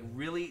that. I like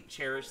really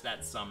cherished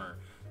that summer.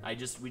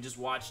 We just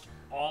watched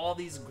all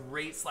these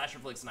great slasher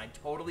flicks, and I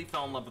totally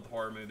fell in love with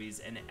horror movies.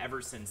 And ever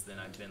since then,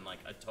 I've been like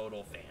a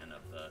total fan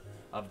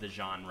of the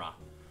genre.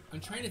 I'm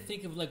trying to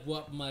think of like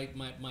what my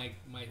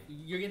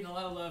you're getting a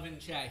lot of love in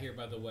chat here,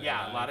 by the way.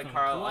 Yeah, a lot of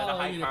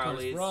hi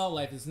Carly's. Brawl,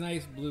 Life is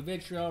Nice, Blue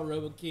Vitriol,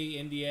 RoboKey,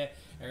 India.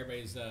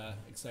 Everybody's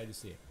excited to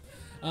see it.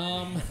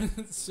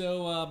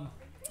 So Are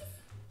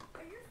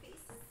your faces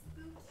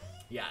spooky?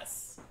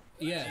 Yes.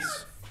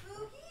 yes.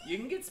 Spooky? You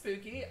can get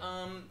spooky.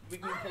 We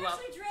can I'm pull out.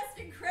 actually dressed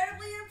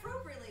incredibly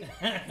inappropriately.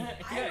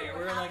 Yeah, you're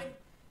wearing like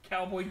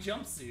cowboy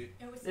jumpsuit.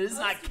 was It is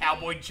not supposed to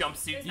cowboy be-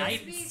 jumpsuit it's night.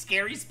 supposed to be-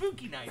 Scary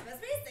spooky night. It's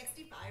supposed to be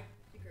 65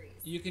 degrees.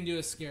 You can do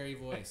a scary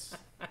voice.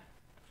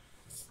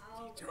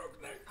 I'll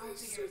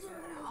figure it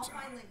out. I'll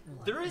find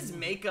like There is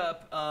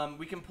makeup.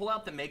 We can pull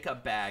out the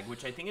makeup bag,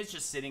 which I think is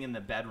just sitting in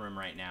the bedroom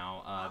right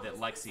now that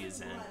Lexi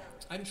is in.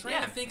 I'm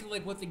trying to think of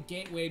like what the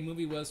gateway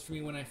movie was for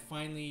me when I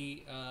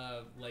finally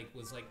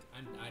was like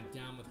I'm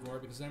down with gore,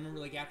 because I remember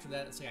like after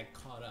that it's like I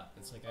caught up.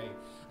 It's like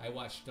I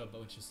watched a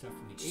bunch of stuff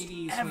from the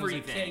 80s. Everything. When I was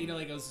a kid, you know,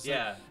 like I was just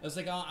Yeah. like, I was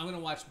like, oh, I'm gonna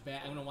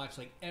watch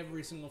like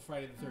every single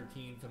Friday the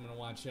 13th. I'm gonna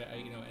watch you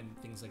know, and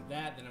things like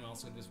that. Then I'm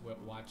also gonna just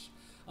watch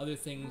other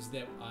things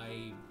that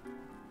I,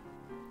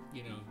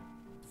 you know,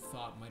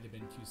 thought might have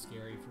been too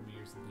scary for me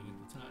or something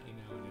at the time, you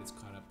know, and it's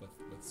caught up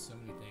with so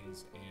many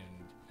things,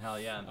 and Hell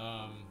yeah.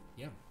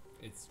 yeah,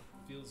 it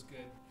feels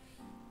good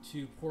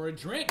to pour a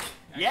drink.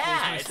 Actually,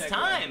 Yeah, is it's my segue.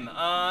 time.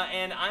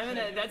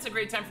 And that's a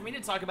great time for me to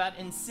talk about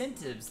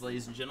incentives,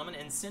 ladies and gentlemen.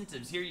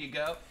 Incentives. Here you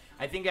go.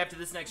 I think after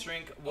this next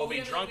drink, we'll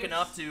be drunk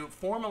enough to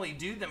formally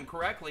do them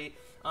correctly.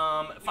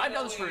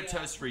 $5 for a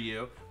toast for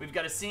you. We've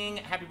got to sing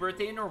Happy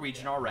Birthday in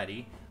Norwegian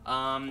already.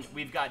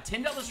 We've got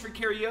 $10 for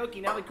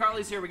karaoke. Now that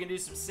Carly's here, we can do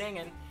some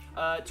singing.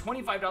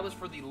 $25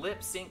 for the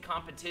lip sync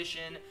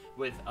competition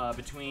with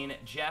between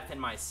Jeff and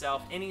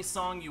myself. Any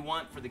song you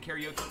want for the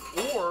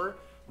karaoke or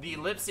the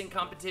lip sync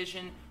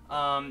competition.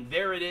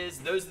 There it is.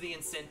 Those are the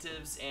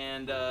incentives,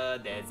 and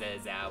this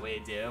is how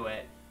we do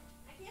it.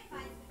 I can't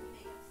find some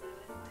makeup, so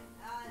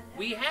it's fine.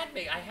 We had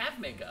I have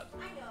makeup.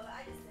 I know, but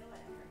I just know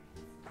whatever.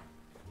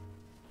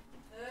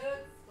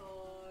 It's fine.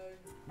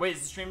 Wait,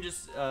 is the stream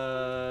just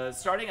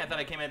starting? I thought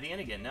I came at the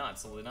end again. No,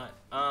 absolutely not.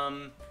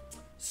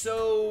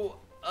 So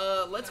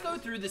let's go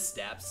through the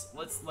steps.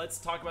 Let's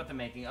talk about the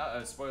making.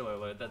 Uh-oh, spoiler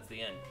alert, that's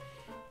the end.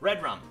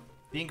 Red rum.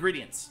 The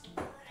ingredients.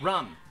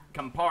 Rum,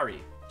 Campari,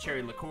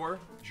 cherry liqueur,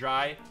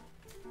 dry,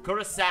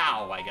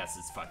 curacao, I guess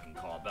it's fucking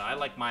called, but I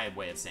like my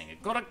way of saying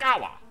it.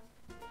 Curacao.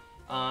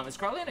 Is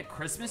Carly in a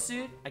Christmas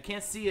suit? I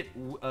can't see it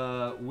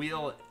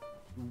well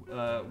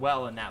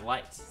in that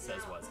light,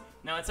 says was.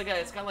 No, it's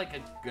got like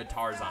a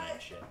guitars on it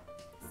and shit.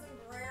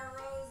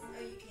 Sombreros.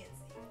 Oh, you can't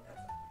see.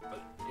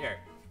 But here.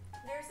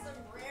 There's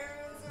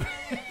sombreros on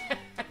it.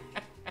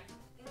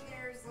 And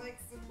there's like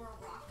some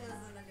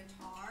maracas and a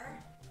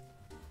guitar.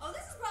 Oh,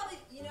 this is probably,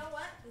 you know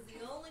what? This is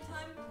the only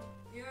time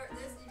you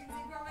can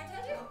see from my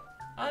tattoo.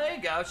 Oh, there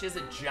you go. She has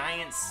a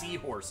giant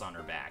seahorse on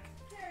her back.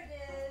 There it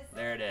is.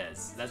 There it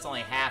is. That's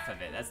only half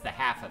of it. That's the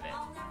half of it.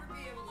 I'll never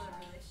be able to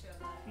really show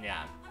that.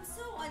 Yeah.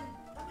 I'm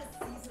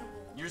unseasonable.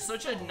 You're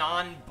such a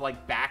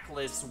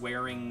backless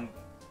wearing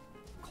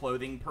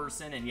clothing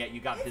person, and yet you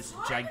got this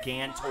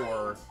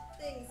gigantor.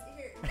 Things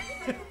here. If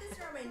I put this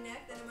around my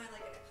neck, then am I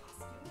like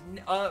in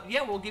a costume?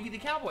 Yeah, we'll give you the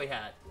cowboy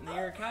hat. And then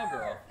you're a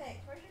cowgirl.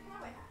 Perfect. Where's your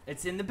cowboy hat?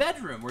 It's in the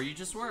bedroom where you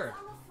just were. It's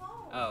on the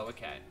phone. Oh,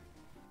 okay.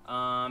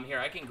 Here,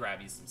 I can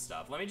grab you some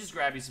stuff. Let me just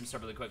grab you some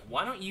stuff really quick.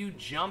 Why don't you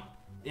jump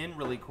in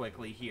really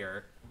quickly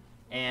here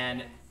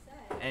and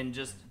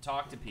just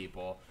talk to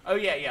people. Oh,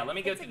 yeah. Let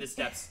me go through the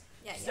steps.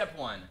 Yeah, Step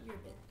 1. You're a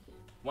bit.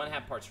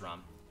 1/2 parts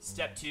rum.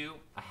 Step 2,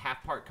 a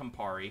 1/2 part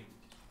Campari.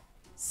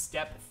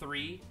 Step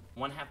 3,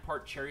 1/2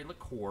 part cherry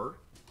liqueur.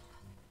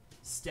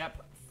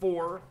 Step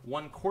 4,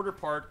 1/4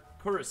 part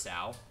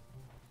curacao.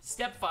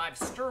 Step 5,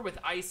 stir with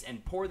ice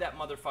and pour that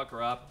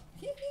motherfucker up.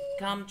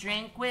 Come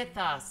drink with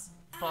us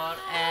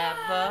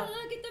forever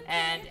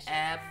and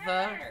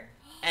ever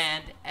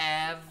and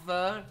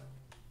ever.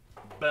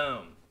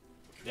 Boom.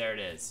 There it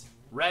is.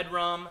 Red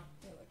rum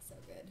It looks so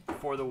good.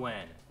 for the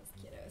win. Those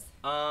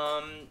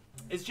kiddos.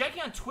 Is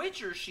Jackie on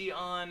Twitch or is she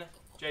on?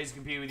 Jackie's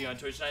competing with you on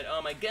Twitch tonight.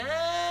 Oh my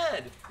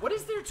god! What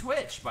is their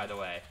Twitch, by the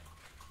way?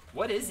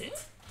 What is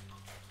it?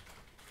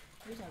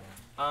 What are you talking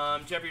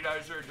about? Jeff, your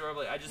daughters are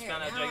adorable. I just Here,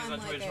 found out now Jackie's I'm on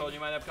like Twitch. a Told you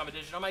might have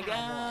competition. Oh my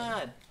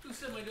god! Who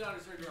said my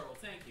daughters are adorable?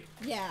 Thank you.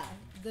 Yeah,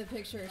 the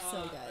picture is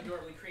so good.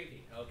 Adorably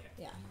creepy. Okay.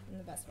 Yeah, in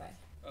the best way.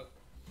 Oh,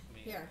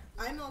 Here,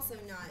 I'm also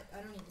not.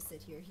 I don't need to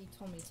sit here. He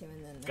told me to,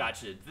 and then.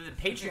 Gotcha. The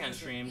Patreon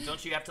stream.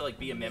 Don't you have to like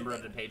be a member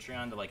of the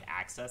Patreon to like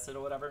access it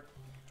or whatever?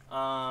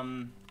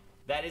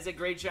 That is a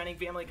great Shining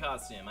Family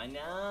costume. I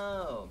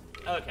know.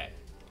 Okay,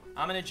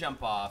 I'm gonna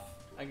jump off.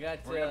 We're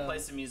gonna play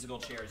some musical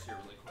chairs here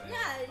really quick.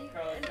 Yeah, you.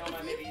 Carla, and if you don't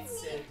mind, if maybe you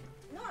sit.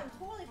 No, I'm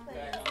totally Okay,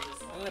 playing.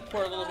 I'll I'm gonna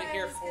pour a little bit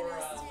here I was for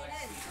gonna stand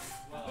Lexi.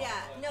 in. Well,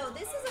 Yeah, no,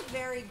 this is a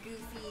very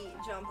goofy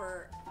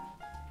jumper.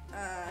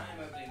 I'm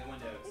opening the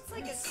windows. It's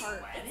like a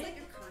cart. It's like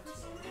a cartoon.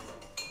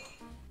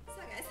 What's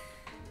up, guys?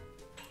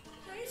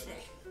 How are you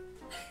today?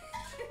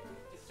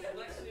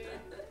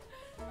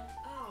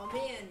 Oh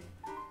man,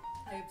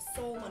 I have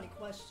so many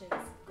questions.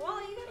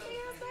 Koala, you gonna get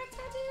your back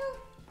tattoo?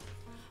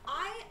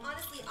 I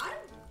honestly,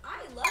 I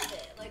love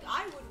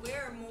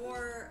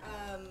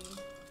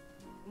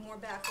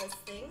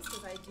things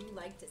because I do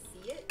like to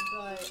see it,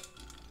 but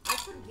I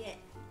forget.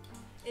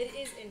 It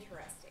is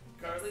interesting.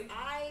 Carly?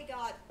 I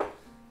got.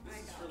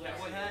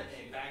 Cowboy hat,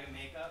 a bag of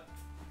makeup.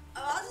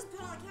 Oh, I'll just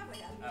put on a cowboy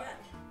hat and be done.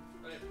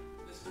 Right.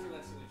 This is for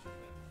that solution.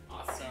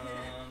 Awesome.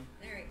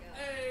 There we go.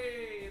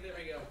 Hey, there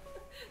we go.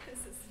 This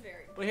is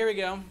very. Well, here we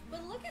go.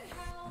 But look at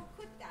how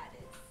quick that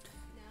is.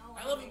 Now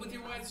I love it with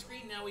your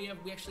widescreen. Now we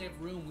actually have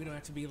room. We don't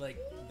have to be like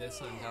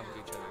this on top of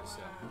each other. So.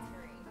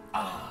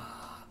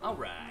 All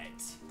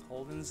right.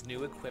 Holden's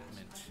new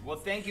equipment. Well,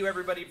 thank you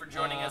everybody for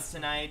joining us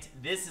tonight.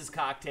 This is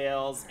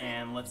CockTails,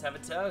 and let's have a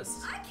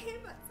toast. I came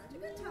at such a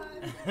good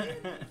time. Thank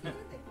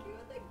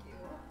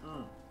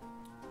you.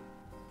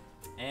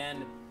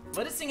 And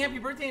let us sing happy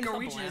birthday in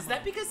Norwegian. Is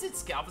that because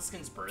it's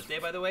Galveston's birthday,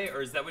 by the way,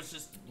 or is that was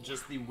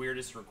just the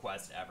weirdest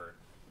request ever?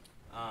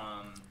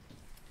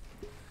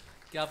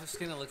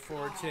 Galveston, I look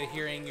forward to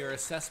hearing your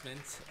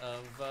assessment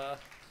of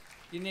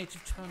your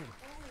native tongue.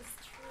 That is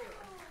true.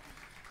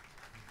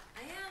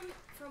 I am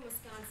from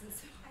Wisconsin,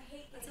 so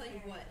I'll tell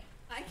you what.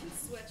 I can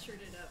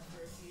sweatshirt it up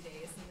for a few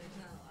days, and there's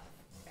not a lot of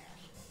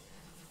fashion in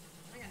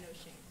that. I got no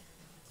shame.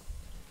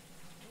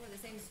 I wore the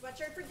same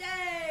sweatshirt for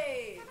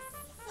days.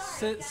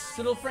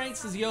 Siddle Frank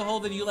says, yo,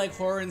 Holden, you like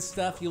horror and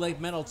stuff. You like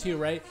metal too,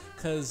 right?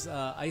 Because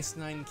Ice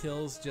 9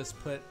 Kills just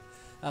put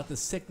out the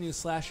sick new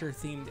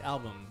slasher-themed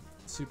album.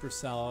 Super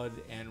solid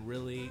and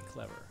really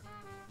clever.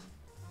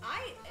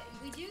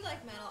 We do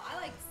like metal. I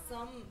like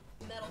some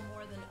metal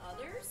more than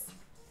others.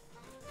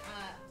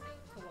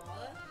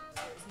 Koala.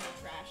 There's no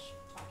trash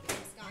talking in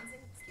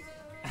Wisconsin. Excuse me.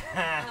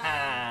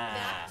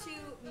 Back to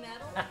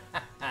metal.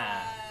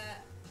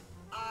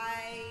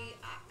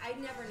 I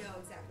never know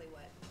exactly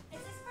what. Is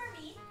this for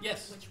me?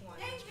 Yes. Which one?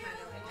 Thank Which kind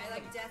you. I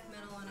like death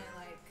metal and I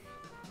like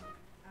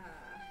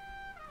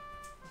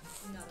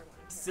another one.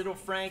 Siddle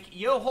Frank,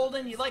 yo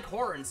Holden, you like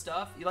horror and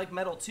stuff. You like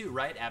metal too,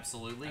 right?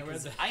 Absolutely. I read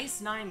Because that.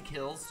 Ice 9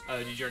 Kills. Oh,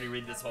 did you already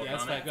read this whole Yeah,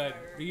 that's comment? fine. Go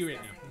ahead. You read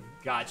it now.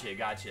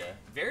 Gotcha.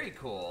 Very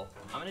cool.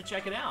 I'm gonna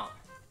check it out.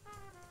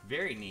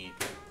 Very neat.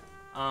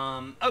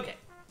 Okay.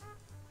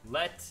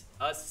 Let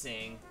us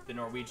sing the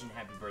Norwegian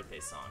happy birthday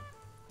song.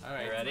 All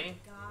right. You ready?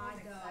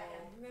 God, though.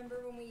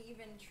 Remember when we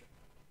even...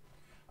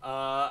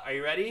 Are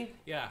you ready?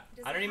 Yeah.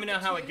 I don't even know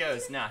how it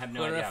goes. No, I have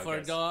no idea how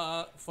it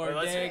goes. For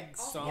let's deg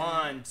do song.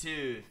 1,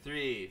 2,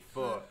 3,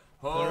 4.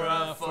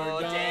 Hurra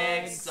for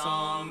deg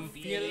som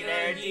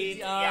firer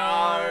ditt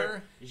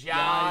år.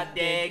 Ja,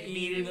 deg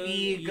vil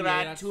vi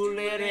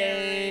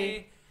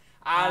gratulere.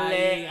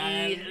 Alle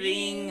i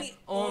ring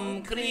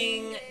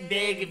omkring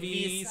deg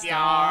vi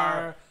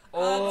skar.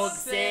 Og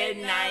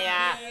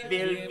senere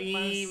vil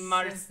vi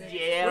We're just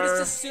marsjere.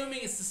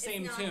 assuming it's the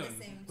same not the tune,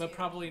 same but tune.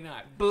 probably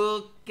not.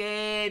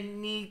 Bukke,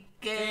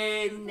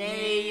 nikke,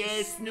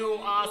 neie, snu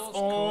oss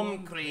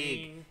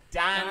omkring.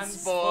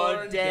 Dans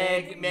for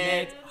deg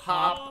med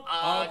hopp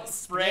og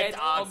sprett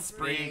og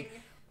spring.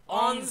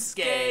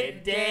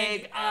 Ønske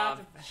deg av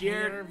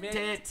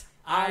hjertet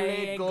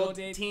alle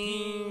gode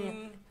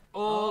ting.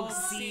 Og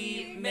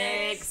si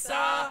meg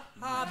så,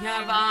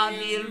 ja, hva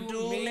vil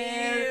du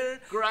mer?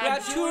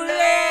 Gratulerer!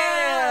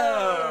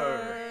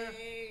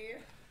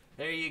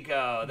 There you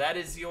go. That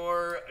is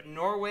your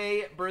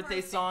Norway birthday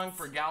song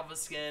for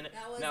Galveston.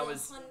 That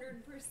was 100%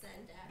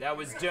 That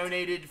was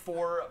donated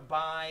for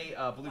by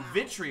Blue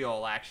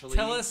Vitriol, actually.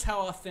 Tell us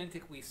how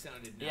authentic we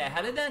sounded. Now. Yeah,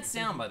 how did that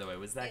sound, by the way?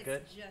 Was that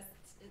good? It's just.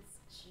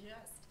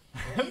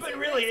 But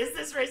really, is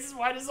this racist?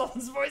 Why does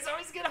Olden's voice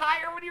always get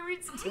higher when he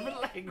reads in different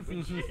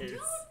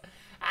languages?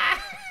 I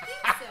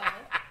think so.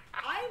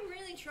 I'm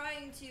really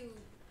trying to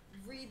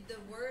read the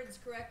words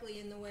correctly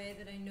in the way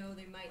that I know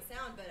they might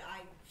sound, but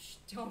I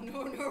don't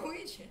know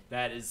Norwegian.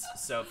 That is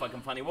so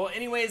fucking funny. Well,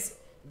 anyways,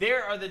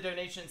 there are the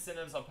donation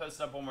incentives. I'll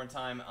post it up one more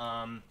time.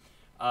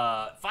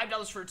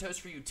 $5 for a toast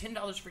for you,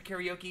 $10 for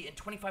karaoke, and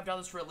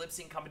 $25 for a lip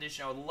sync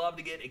competition. I would love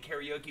to get a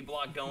karaoke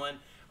block going.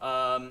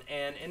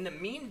 And in the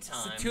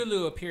meantime,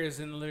 Tulu appears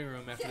in the living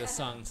room after the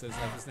song, says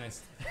life is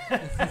nice.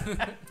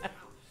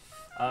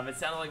 it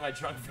sounded like my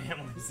drunk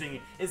family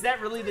singing. Is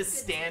that really the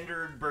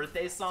standard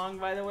birthday song,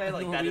 by the way?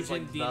 Like that is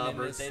like the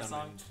birthday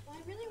song. Well,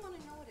 I really want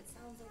to know what it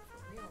sounds like for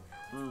real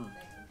now.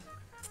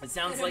 It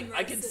sounds An like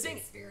I can immersive sing.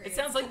 It experience.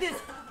 sounds like this.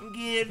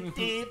 Give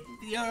tip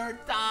your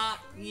thought,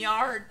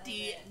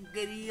 yarty,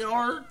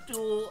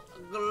 glortu,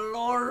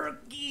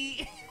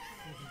 glorky.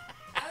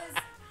 I was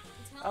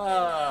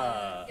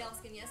telling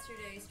Gelskin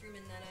yesterday,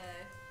 streaming that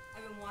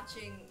I've been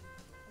watching,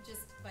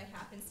 just by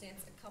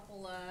happenstance, a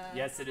couple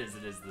Yes, it is.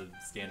 It is the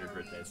standard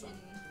birthday song.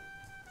 Norwegian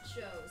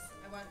shows.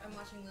 I'm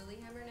watching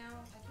Lilyhammer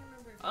now. I can't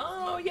remember if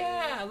Oh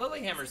yeah,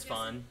 Lilyhammer's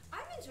fun. I'm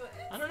enjoying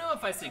it. I don't know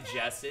if I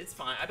suggest it. It's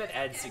fine. I bet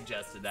Ed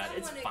suggested that.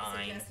 It's Someone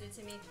fine. suggested it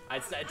to me.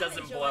 It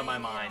doesn't blow my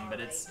mind, but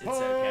it's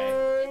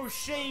okay. Oh,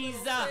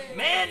 she's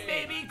Man,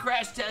 baby,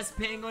 Crash Test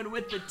Penguin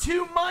with the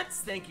 2 months.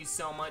 Thank you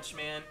so much,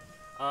 man.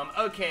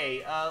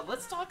 Okay,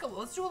 let's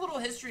do a little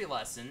history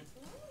lesson.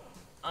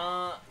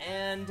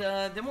 And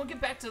then we'll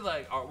get back to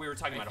we were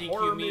talking about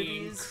horror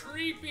movies.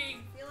 Creepy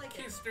feel like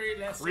it's- history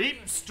lesson.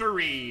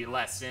 Creepstery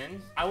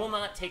lesson. I will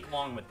not take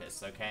long with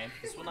this, okay?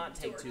 This will not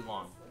take too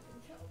long.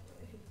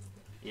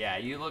 Yeah,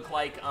 you look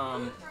like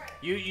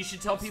you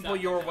should tell people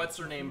you're what's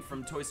her name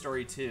from Toy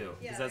Story 2,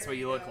 because that's what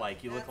you look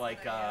like. You look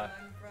like I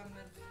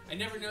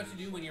never know what to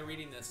do when you're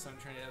reading this, so I'm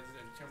trying to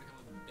come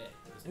up with a bit.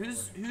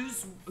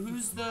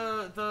 Who's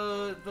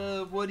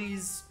the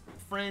Woody's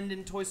friend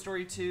in Toy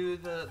Story 2?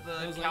 The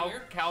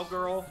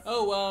cowgirl.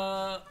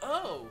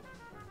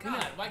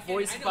 God, why can't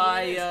voiced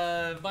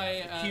by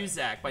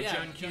Cusack, by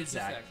Joan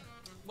Cusack.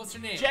 What's her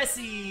name?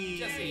 Jessie.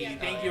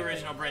 Thank you,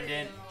 original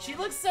Brendan. She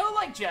looks so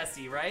like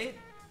Jessie, right?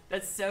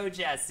 That's so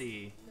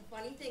Jessie. The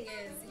funny thing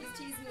is, he's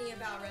teasing me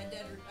about Red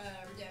Dead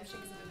Redemption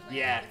because I've been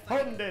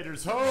playing Yeah. it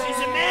Daters home. She's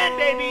a man,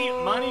 baby.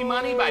 Money,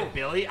 Money by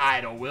Billy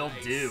Idol. Will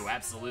do.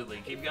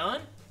 Absolutely. Keep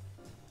going.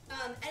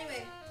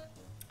 Anyway,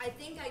 I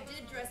think I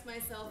did dress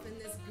myself in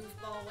this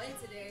goofball way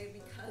today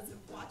because of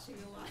watching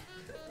a lot.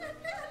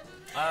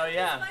 Oh,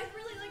 yeah. My wife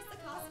really likes the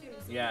costumes.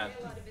 So Yeah. I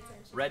pay a lot of attention.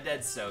 Red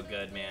Dead's so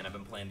good, man. I've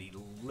been playing the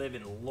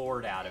living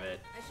lord out of it.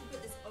 I should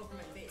put this over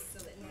my face so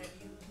that none of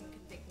you can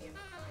pick me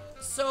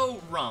up.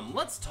 So, Rum,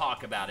 let's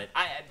talk about it.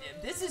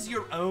 This is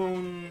your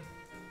own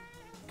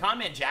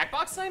Conman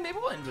Jackbox time. Maybe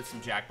we'll end with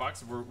some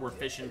Jackbox. We're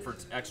fishing for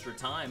extra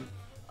time.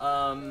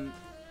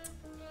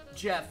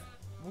 Jeff,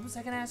 what was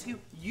I gonna ask you?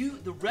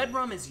 The Red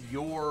Rum is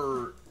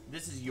your.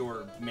 This is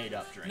your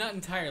made-up drink. Not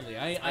entirely.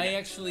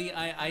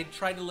 I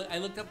tried to. I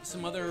looked up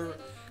some other,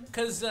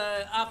 because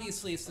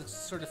obviously it's the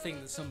sort of thing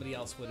that somebody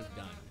else would have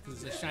done.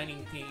 Because it's a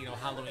Shining thing,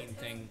 Halloween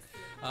thing.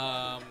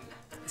 Yeah,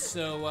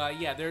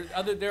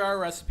 there are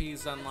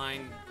recipes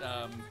online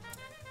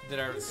that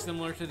are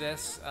similar to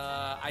this.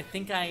 I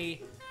think I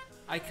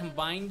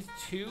combined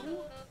two.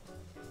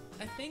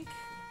 I think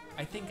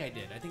I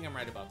did. I think I'm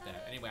right about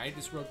that. Anyway, I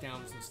just wrote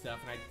down some stuff,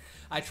 and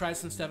I tried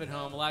some stuff at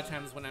home. A lot of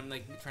times when I'm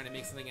trying to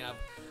make something up,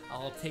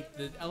 I'll take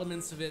the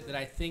elements of it that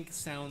I think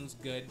sounds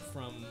good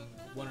from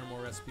one or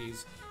more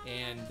recipes,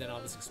 and then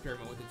I'll just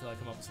experiment with it until I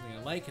come up with something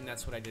I like, and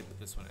that's what I did with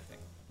this one, I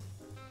think.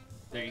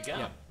 There you go.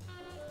 Yeah.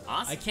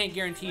 Awesome. I can't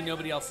guarantee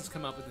nobody else has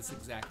come up with this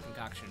exact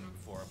concoction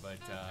before, but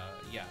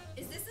yeah.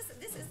 Is this the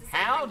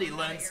Howdy,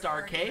 Lone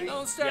Star Cake.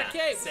 Lone Star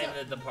Cake. Same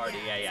at the party.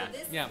 Yeah. So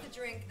this is the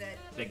drink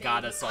that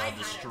got us all I had a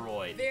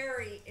destroyed.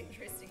 very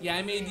interesting. Yeah,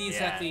 I made these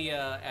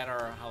Yeah. at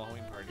our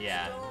Halloween party.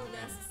 Yeah. I don't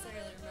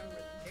necessarily remember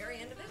the very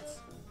end of it,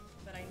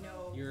 but I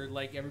know You're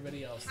like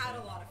everybody else. had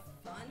a lot of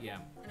fun. Yeah.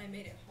 And I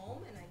made it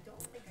home, and I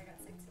don't think I got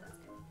sick, so that's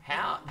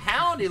good.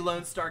 Howdy,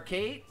 Lone Star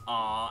Kate.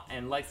 Aw,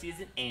 and Lexi is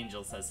an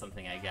angel says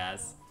something, I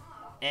guess.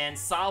 And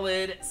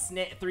Solid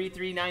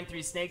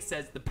 3393 Snake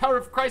says, the power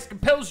of Christ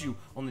compels you.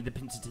 Only the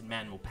penitent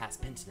man will pass.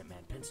 Penitent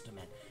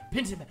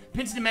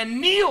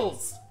man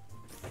kneels.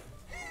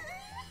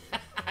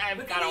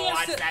 I've got to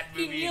watch that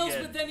movie He kneels,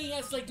 again. but then he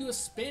has to do a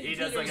spin. He too.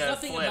 does There like was a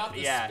nothing flip. about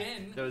the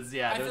spin.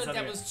 I feel like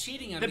that was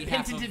cheating on the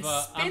behalf penitent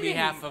of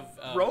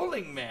spinning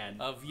rolling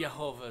man of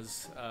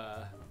Jehovah's.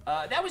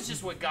 That was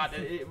just what got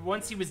it.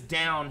 Once he was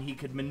down, he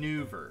could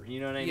maneuver. You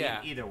know what I mean?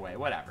 Yeah. Either way,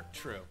 whatever.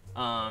 True.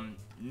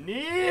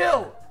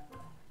 Kneel.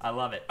 I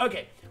love it.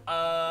 Okay,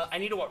 I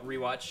need to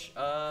rewatch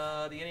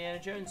the Indiana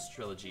Jones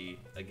trilogy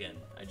again.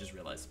 I just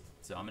realized,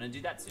 so I'm gonna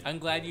do that soon. I'm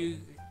glad to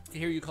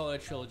hear you call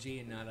it a trilogy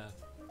and not a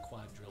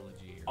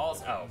quadrilogy.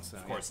 Also,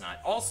 of course not.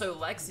 Also,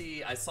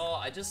 Lexi,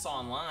 I just saw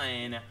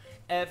online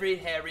every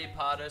Harry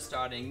Potter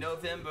starting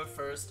November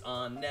 1st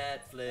on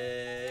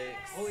Netflix.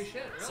 Holy shit!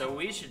 Really? So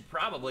we should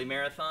probably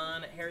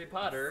marathon Harry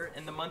Potter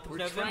in the month of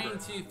November. We're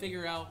trying to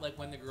figure out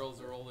when the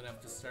girls are old enough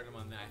to start them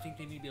on that. I think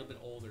they need to be a little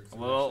bit older. A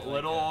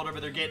little older,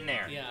 but they're getting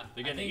there. Yeah,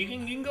 they're getting there. You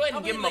can go ahead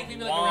and give them a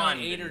maybe wand.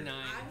 Like 8 or 9.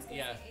 I was gonna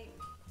Yeah, say 8.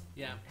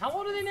 yeah. How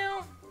old are they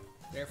now?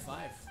 They're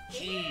 5.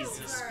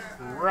 Jesus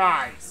Ew.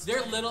 Christ.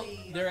 They're little.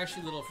 They're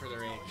actually little for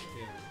their age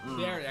too.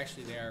 They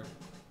are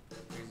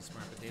crazy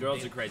smart, but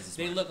Girls are crazy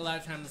smart. They look a lot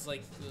of times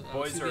like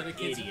Boys the are other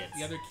kids, idiots.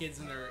 The other kids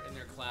in their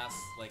class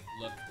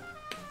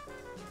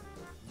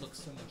look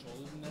so much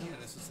older than them,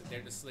 and it's just they're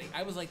just like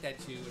I was like that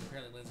too, and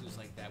apparently Lindsay was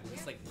like that. We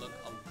just look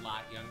a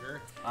lot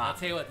younger. I'll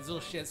tell you what, these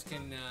little shits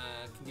can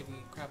give them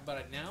crap about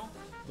it now,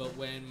 but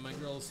when my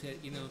girls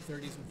hit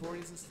 30s and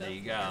 40s and stuff, There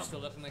you go. they're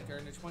still looking like they're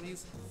in their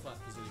 20s. Fuck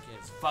these other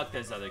kids. Fuck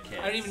those other kids.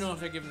 I don't even know if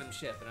they're giving them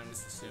shit, but I'm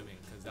just assuming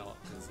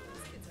because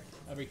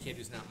every kid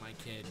who's not my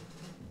kid,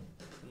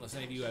 unless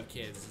any of you have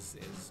kids, is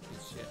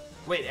shit.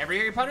 Wait, every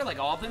Harry Potter, like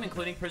all of them,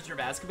 including Prisoner of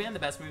Azkaban, the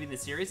best movie in the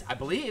series? I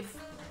believe.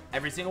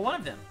 Every single one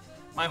of them.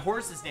 My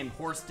horse is named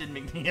Horston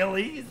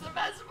McNeely. He's the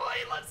best boy.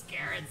 He loves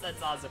carrots.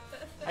 That's awesome.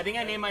 I think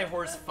I named my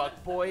horse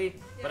Fuckboy,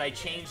 but I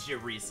changed it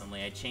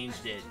recently. I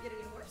changed it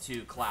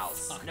to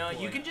Klaus. No,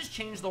 you can just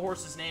change the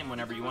horse's name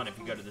whenever you want if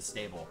you go to the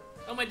stable.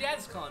 Oh, my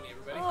dad's calling me,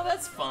 everybody. Oh,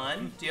 that's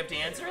fun. Do you have to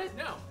answer it?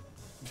 No.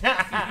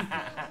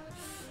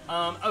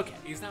 Okay.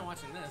 He's not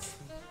watching this.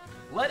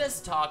 Let us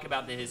talk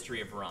about the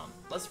history of rum.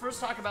 Let's first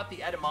talk about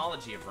the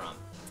etymology of rum.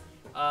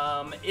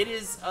 It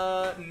is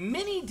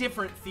many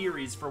different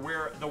theories for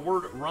where the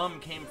word rum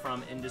came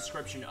from in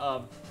description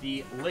of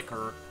the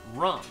liquor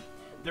rum.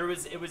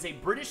 It was a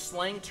British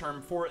slang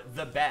term for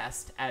the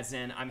best, as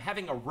in I'm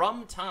having a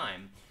rum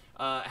time.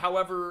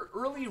 However,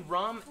 early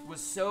rum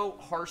was so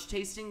harsh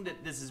tasting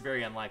that this is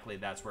very unlikely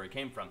that's where it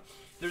came from.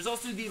 There's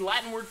also the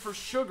Latin word for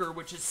sugar,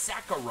 which is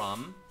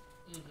saccharum.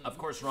 Of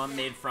course, rum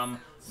made from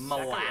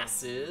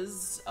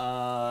molasses,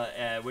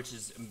 which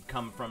has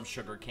come from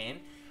sugar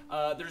cane.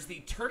 There's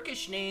the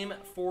Turkish name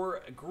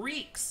for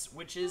Greeks,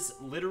 which is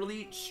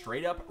literally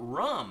straight up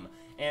rum.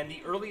 And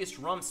the earliest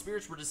rum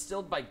spirits were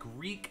distilled by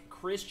Greek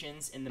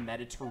Christians in the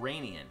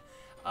Mediterranean.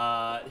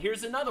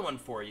 Here's another one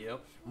for you.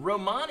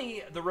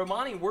 Romani, the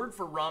Romani word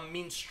for rum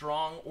means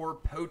strong or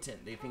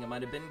potent. They think it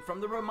might have been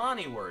from the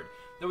Romani word.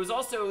 There was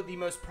also the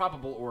most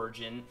probable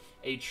origin,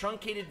 a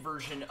truncated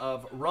version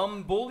of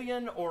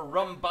rumbullion or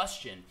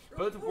rumbustion.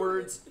 Both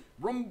words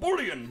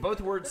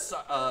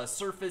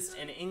surfaced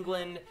in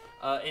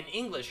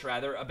English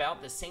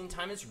about the same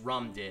time as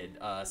rum did.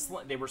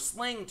 They were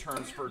slang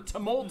terms for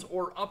tumult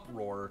or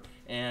uproar,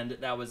 and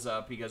that was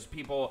because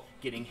people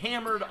getting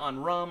hammered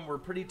on rum were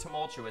pretty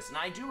tumultuous. And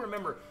I do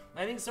remember,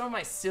 I think some of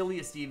my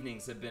silliest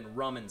evenings have been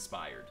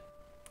rum-inspired,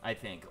 I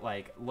think,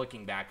 like,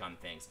 looking back on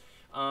things.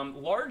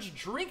 Large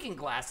drinking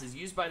glasses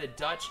used by the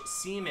Dutch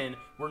seamen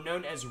were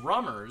known as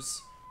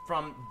rummers,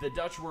 from the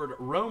Dutch word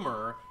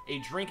romer, a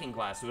drinking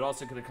glass. So it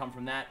also could have come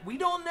from that. We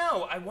don't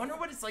know. I wonder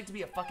what it's like to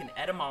be a fucking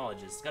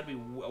etymologist. It's got to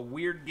be a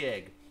weird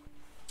gig.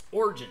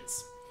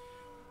 Origins.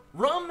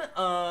 Rum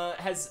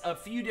has a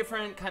few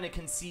different kind of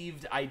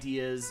conceived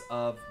ideas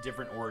of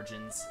different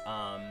origins.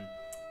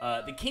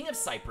 The king of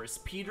Cyprus,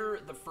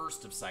 Peter I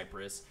of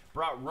Cyprus,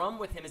 brought rum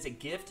with him as a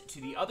gift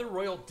to the other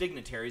royal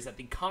dignitaries at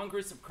the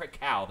Congress of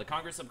Krakow. The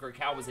Congress of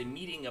Krakow was a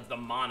meeting of the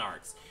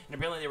monarchs, and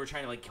apparently they were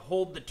trying to like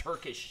hold the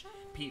Turkish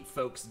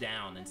folks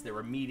down, and so they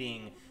were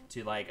meeting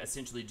to like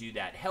essentially do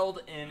that.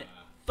 Held in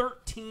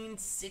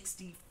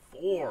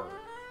 1364.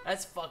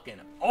 That's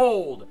fucking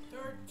old,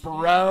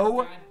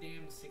 bro.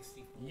 Goddamn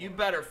 64. You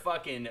better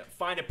fucking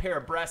find a pair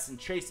of breasts and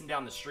chase them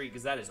down the street,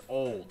 because that is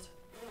old.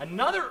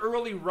 Another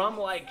early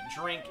rum-like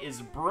drink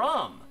is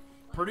brum,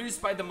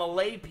 produced by the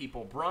Malay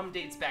people. Brum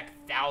dates back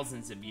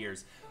thousands of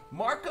years.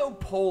 Marco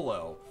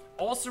Polo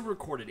also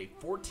recorded a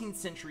 14th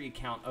century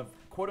account of,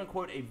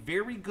 quote-unquote, a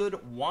very good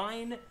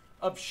wine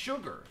of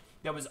sugar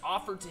that was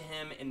offered to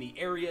him in the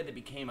area that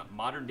became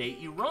modern-day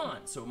Iran,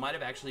 so it might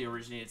have actually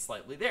originated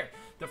slightly there.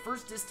 The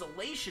first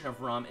distillation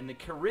of rum in the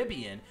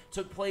Caribbean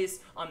took place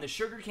on the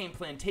sugarcane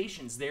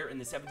plantations there in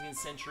the 17th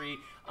century.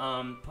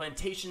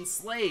 Plantation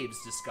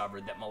slaves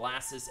discovered that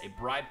molasses, a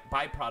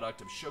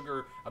byproduct of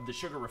the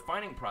sugar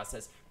refining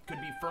process,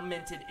 could be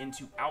fermented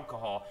into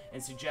alcohol,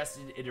 and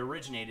suggested it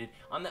originated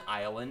on the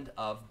island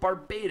of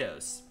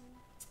Barbados.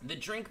 The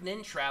drink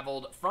then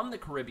traveled from the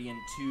Caribbean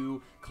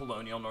to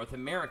colonial North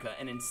America,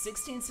 and in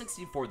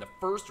 1664, the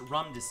first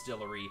rum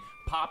distillery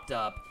popped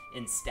up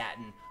in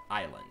Staten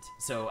Island.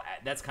 So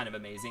that's kind of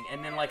amazing.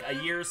 And then like a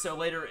year or so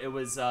later, it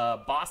was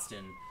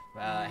Boston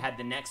had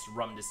the next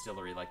rum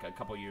distillery, like a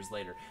couple years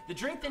later. The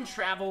drink then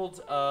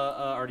traveled,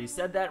 already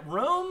said that,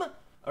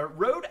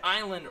 Rhode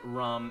Island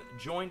rum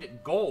joined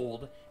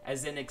gold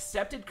as an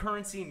accepted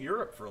currency in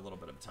Europe for a little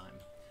bit of time.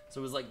 So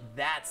it was like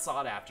that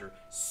sought after.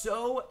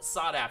 So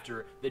sought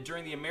after that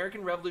during the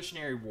American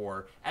Revolutionary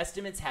War,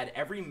 estimates had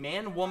every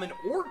man, woman,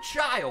 or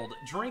child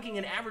drinking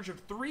an average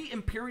of 3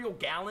 imperial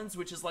gallons,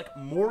 which is like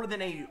more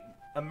than a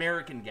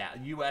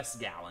U.S.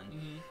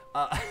 gallon,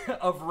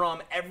 of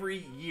rum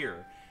every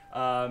year.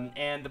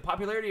 And the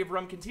popularity of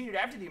rum continued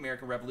after the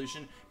American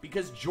Revolution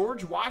because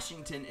George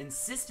Washington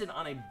insisted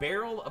on a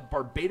barrel of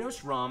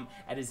Barbados rum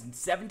at his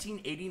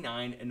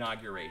 1789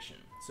 inauguration.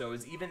 So it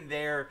was even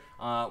there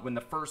when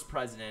the first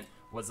president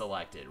was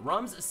elected.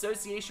 Rum's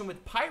association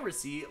with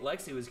piracy,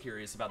 Lexi was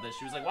curious about this.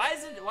 She was like, why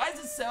is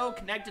it so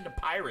connected to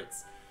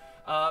pirates?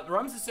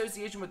 Rum's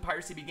association with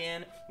piracy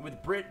began with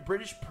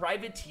British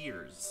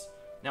privateers.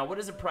 Now, what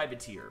is a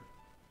privateer?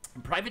 A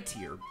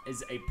privateer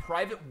is a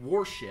private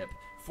warship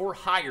for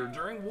hire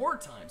during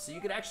wartime. So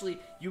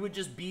you would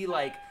just be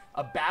like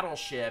a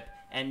battleship,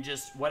 and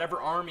just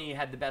whatever army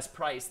had the best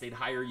price, they'd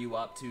hire you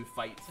up to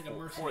fight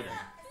for them,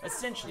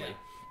 essentially. Yeah.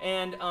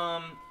 And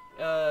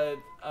the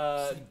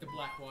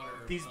Blackwater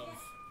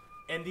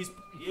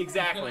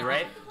exactly,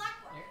 right?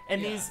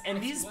 And well,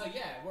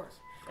 yeah, it works.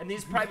 And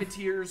these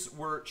privateers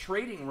were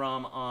trading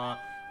rum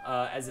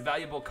as a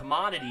valuable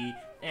commodity,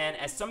 and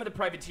as some of the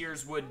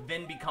privateers would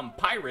then become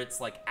pirates,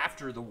 like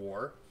after the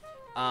war,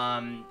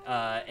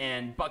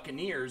 and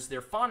buccaneers,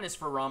 their fondness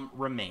for rum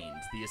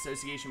remained. The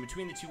association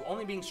between the two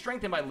only being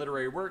strengthened by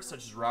literary works such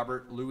as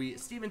Robert Louis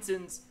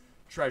Stevenson's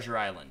Treasure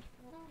Island.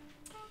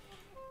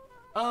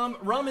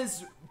 Rum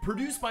is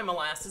produced by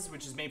molasses,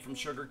 which is made from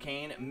sugar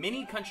cane.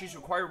 Many countries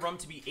require rum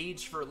to be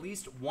aged for at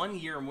least 1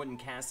 year in wooden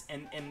casks,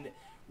 and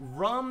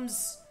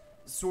rum's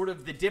sort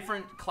of the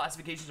different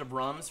classifications of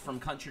rums from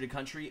country to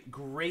country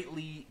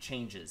greatly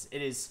changes.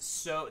 It is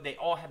so, they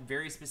all have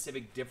very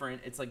specific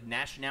different, it's like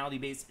nationality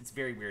based. It's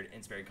very weird and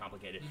it's very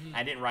complicated.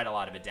 I didn't write a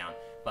lot of it down,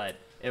 but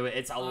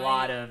it's a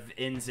lot of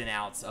ins and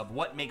outs of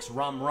what makes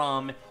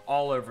rum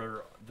all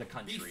over the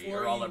country,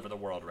 or all over the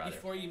world, rather.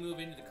 Before you move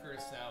into the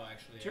Curacao,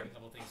 actually, I have a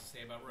couple things to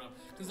say about rum.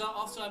 Because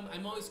also,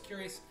 I'm always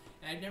curious,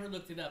 And I've never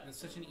looked it up. It's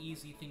such an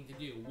easy thing to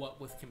do. What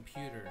with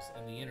computers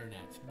and the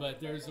internet. But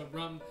there's a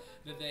rum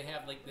that they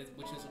have like this,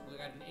 which has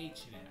got an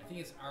H in it. I think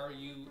it's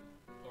RU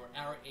or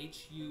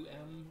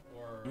RHUM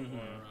or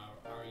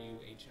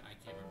RUH. I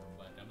can't remember,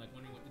 but I'm like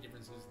wondering what the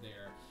difference is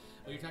there.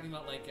 But you're talking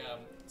about like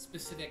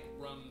specific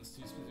rums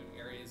to specific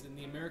areas in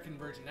the American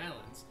Virgin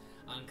Islands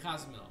on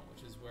Cozumel,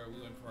 which is where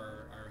we went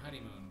for our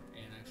honeymoon,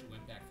 and actually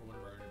went back for one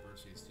of our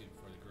anniversaries too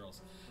for the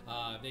girls.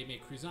 They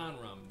make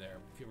Cruzan rum there,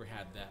 if you ever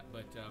had that.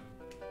 But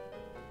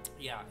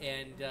yeah,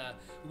 and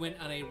we went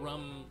on a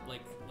rum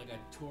like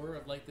a tour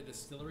of like the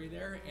distillery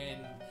there,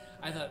 and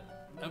I thought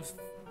I was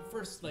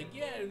first like,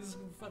 yeah, let's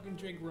fucking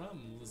drink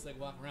rum, let's like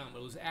walk around.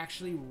 But it was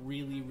actually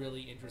really,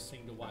 really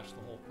interesting to watch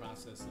the whole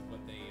process of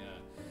what they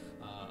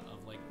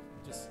of like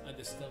just a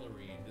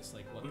distillery and just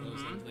like what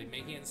goes into like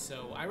making it.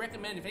 So I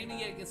recommend if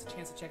anybody gets a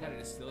chance to check out a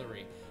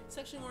distillery, it's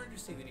actually more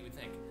interesting than you would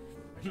think.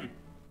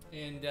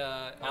 And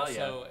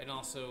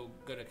also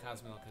go to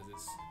Cozumel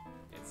because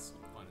it's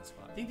fun as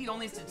fuck. I think the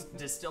only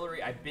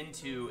distillery I've been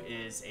to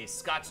is a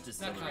Scotch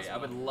distillery. I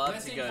would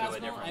love to go to a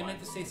different one. I meant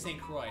to say St.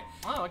 Croix.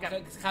 Oh,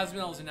 okay.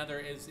 Cozumel is another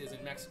is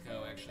in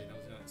Mexico actually.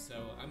 So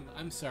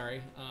I'm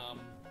sorry.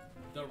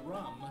 The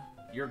rum.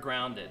 You're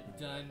grounded.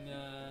 Done.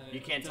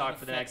 You can't talk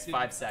for the next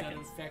 5 seconds. Done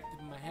infected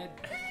my head.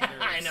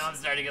 I know I'm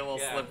starting to get a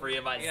little slippery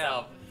of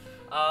myself.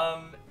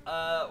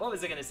 What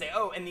was I gonna say?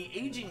 Oh, and the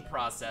aging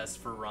process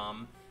for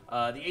rum.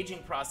 The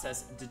aging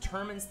process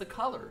determines the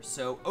color.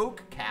 So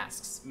oak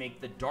casks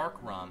make the dark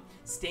rum.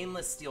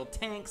 Stainless steel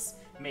tanks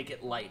make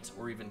it light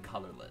or even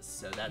colorless.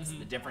 So that's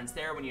the difference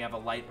there when you have a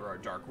light or a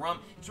dark rum.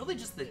 It's really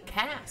just the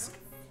cask.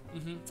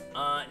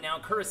 Now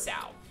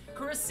Curacao.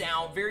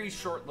 Curacao, very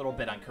short little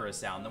bit on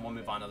Curacao, and then we'll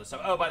move on to other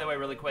stuff. Oh, by the way,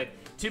 really quick,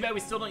 too bad we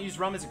still don't use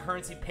rum as a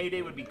currency.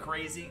 Payday would be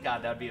crazy.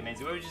 God, that would be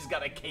amazing. We just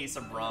got a case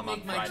of rum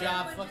on Friday. Make my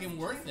job fucking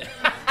worth it,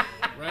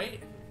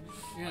 right?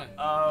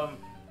 Yeah.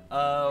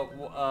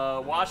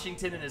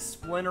 Washington and his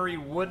splintery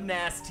wooden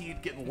ass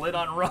teeth getting lit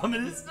on rum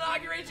in his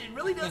inauguration. It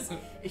really does.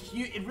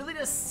 It really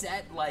does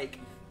set like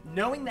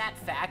knowing that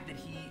fact that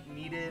he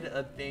needed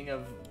a thing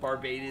of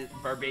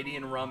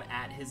Barbadian rum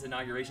at his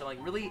inauguration.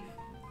 Like really,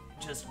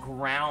 just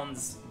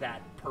grounds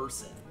that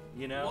person.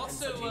 You know.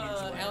 Also,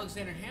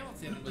 Alexander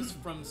Hamilton was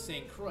from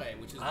St. Croix,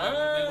 which is when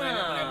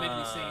I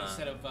meant to say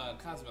instead of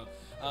Cosmo.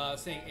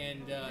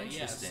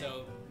 Yeah,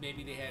 so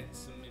maybe they had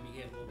some. Maybe he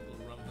had a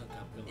little rum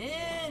hookup.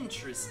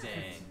 Interesting.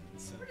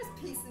 So we're just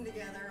piecing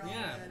together all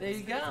there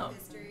you go.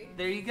 History.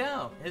 There you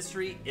go.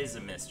 History is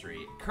a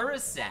mystery.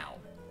 Curacao.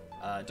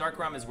 Dark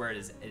rum is where it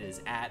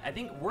is at. I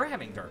think we're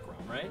having dark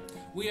rum, right?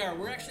 We are.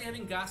 We're actually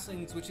having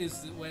Goslings, which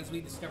is, as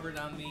we discovered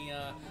on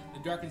the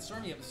Dark and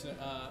Stormy episode,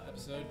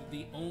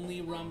 the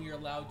only rum you're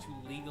allowed to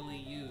legally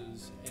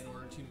use in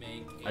order to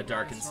make a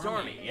Dark and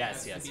Stormy.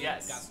 Yes.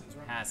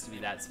 Has to be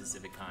that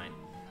specific kind.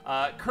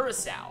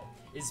 Curacao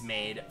is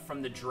made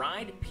from the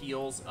dried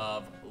peels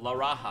of La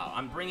Raja.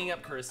 I'm bringing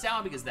up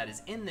Curacao because that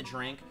is in the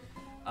drink.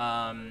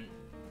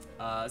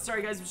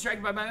 Sorry guys, I'm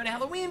distracted by my own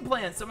Halloween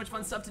plans. So much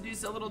fun stuff to do,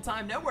 so little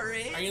time. No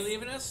worries. Are you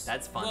leaving us?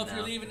 That's fun. Well, if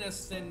you're leaving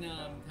us, then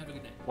have a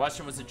good night.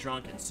 Washington was a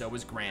drunk, and so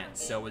was Grant.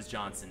 So was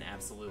Johnson.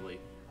 Absolutely.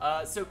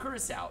 So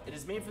Curacao, it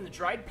is made from the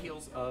dried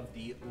peels of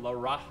the La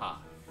Raja,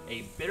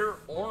 a bitter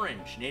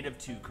orange native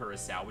to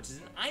Curacao, which is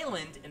an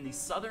island in the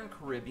southern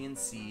Caribbean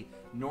Sea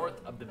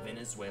north of the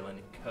Venezuelan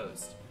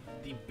coast.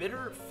 The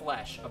bitter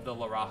flesh of the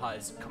La Raja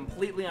is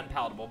completely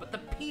unpalatable, but the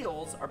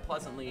peels are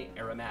pleasantly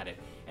aromatic.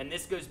 And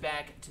this goes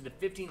back to the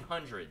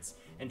 1500s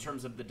in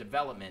terms of the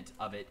development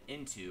of it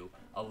into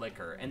a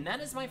liquor. And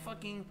that is my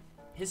fucking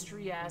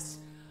history.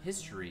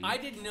 I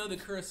didn't know the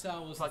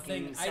Curacao was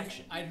fucking a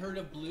thing. I'd heard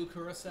of blue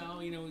Curacao,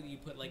 you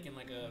put like in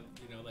like a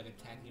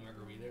tacky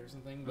margarita or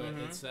something, but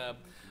it's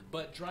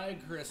but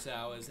dried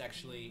Curacao is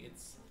actually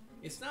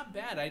it's not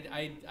bad.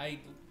 It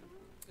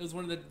was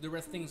one of the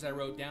rest things I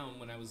wrote down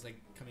when I was like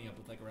coming up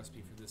with like a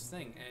recipe for this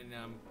thing, and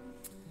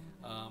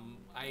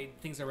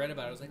things I read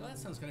about it, I was like, oh, that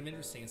sounds kind of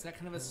interesting. It's got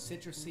kind of a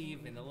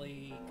citrusy,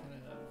 vanilla-y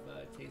kind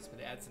of taste,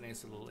 but it adds a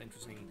nice little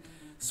interesting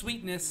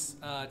sweetness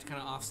to kind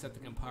of offset the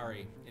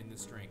Campari in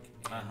this drink.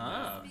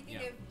 And, Speaking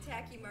of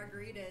tacky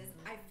margaritas,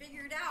 I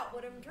figured out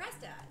what I'm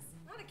dressed as.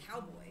 Not a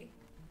cowboy.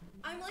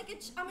 I'm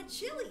a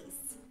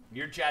Chili's.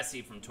 You're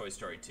Jessie from Toy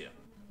Story 2.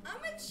 I'm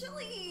a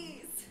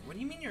Chili's. What do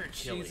you mean you're a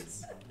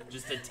Chili's?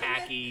 Just a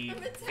tacky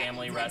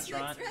family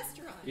restaurant?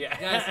 Yeah.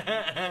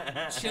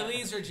 Guys,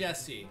 Chili's or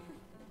Jessie?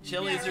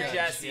 Chili's or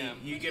Jessie? Yeah.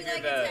 You Would give you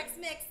your like a vote.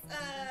 Tex-Mex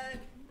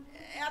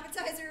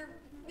appetizer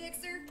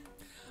mixer?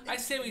 I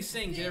say we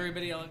sing. Get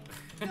everybody on.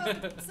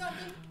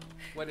 Something.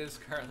 What is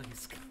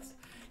Carly's?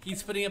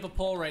 He's putting up a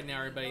poll right now.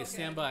 Everybody, okay.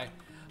 Stand by.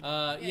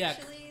 Chili's.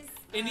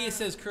 India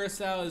says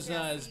Curacao is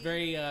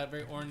very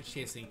very orange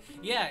chasing.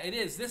 Yeah, it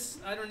is. This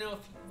I don't know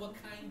what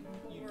kind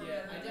you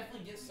get. I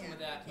definitely get some of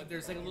that, but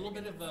there's like a little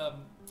bit of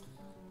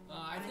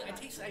I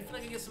feel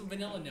like I get some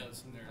vanilla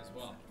notes in there as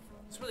well.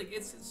 It's really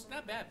it's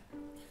not bad.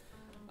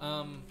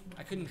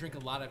 I couldn't drink a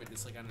lot of it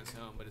just like on its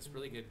own, but it's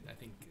really good. I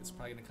think it's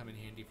probably gonna come in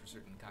handy for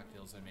certain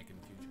cocktails I make in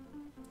the future.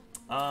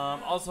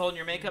 Also, holding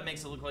your makeup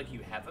makes it look like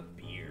you have a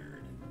beard.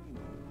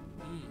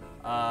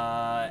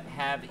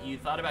 Have you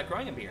thought about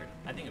growing a beard?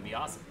 I think it'd be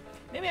awesome.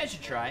 Maybe I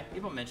should try.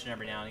 People mention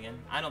every now and again.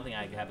 I don't think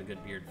I have a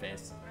good beard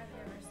face.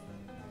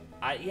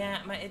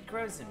 It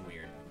grows in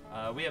weird.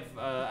 We have,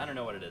 I don't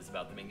know what it is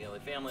about the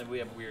McNeely family. We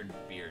have weird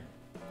beard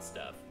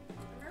stuff.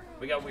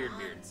 We got weird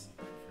beards.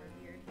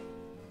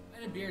 I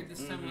had a beard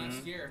this time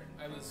last year.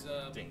 I was,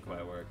 Didn't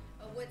quite work.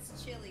 Oh,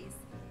 what's Chili's?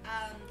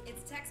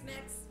 It's a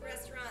Tex-Mex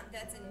restaurant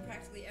that's in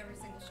practically every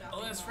single shop.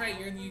 oh, that's right.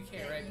 You're in the UK,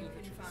 right? You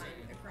can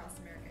find across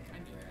America. I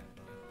knew that.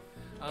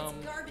 It's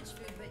garbage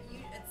food, but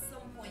at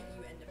some point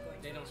you end up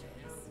going to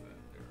Chili's.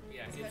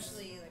 Yeah,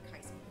 especially like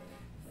high school.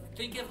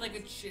 Think of like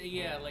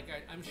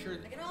I'm sure.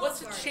 Like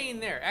What's a chain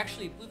there?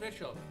 Actually, Blue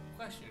Mitchell,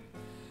 question.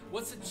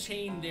 What's a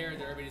chain there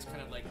that everybody's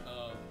kind of like,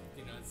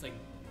 it's like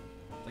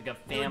a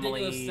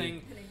family ridiculous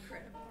thing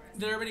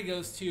that everybody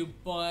goes to,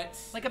 but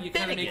like a you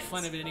kind of make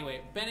fun of it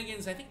anyway.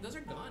 Bennigan's, I think those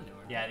are gone now.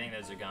 Yeah, I think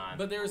those are gone.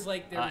 But there was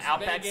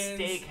Outback Bennigan's,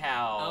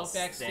 Steakhouse.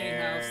 Outback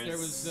Steakhouse. There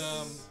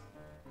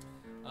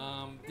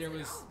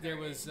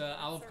was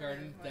Olive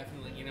Garden.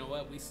 Definitely. You know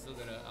what? We still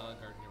go to Olive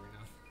Garden every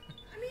now.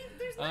 I mean,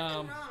 there's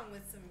nothing wrong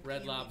with some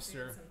Red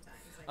Lobster.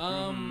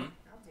 I'll do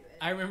it.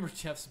 I remember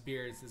Jeff's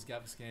beard. His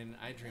Gufskin.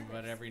 I dream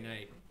about it every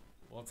night.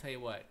 Well, I'll tell you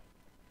what.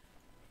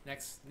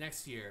 Next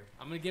year,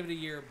 I'm gonna give it a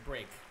year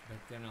break, but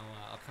then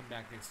I'll come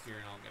back next year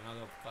and I'll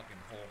go fucking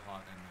whole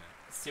hog on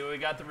that. See what we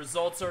got. The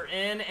results are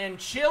in, and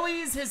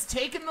Chili's has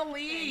taken the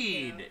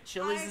lead.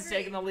 Chili's has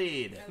taken the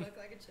lead. I look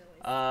like a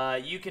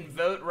Chili's. You can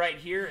vote right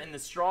here in the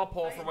straw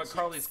poll for what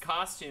Carly's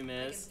costume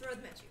is. I can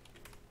throw them at you.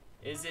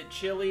 Is it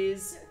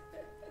Chili's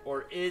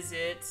or is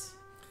it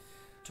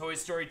Toy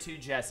Story 2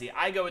 Jessie?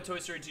 I go with Toy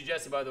Story 2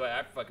 Jessie, by the way.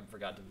 I fucking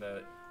forgot to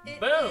vote. It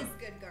Boom! is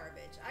good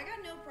garbage. I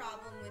got no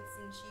problem with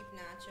some cheap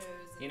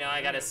nachos. You know,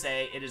 I gotta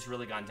say, it has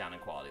really gone down in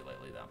quality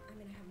lately, though. I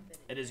mean, I haven't been.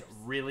 It is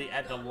really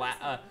at the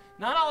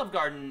not Olive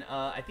Garden.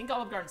 I think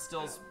Olive Garden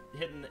still's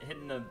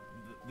hitting the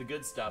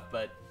good stuff,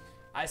 but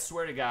I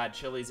swear to God,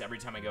 Chili's every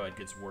time I go, it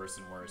gets worse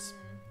and worse.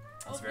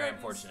 It's very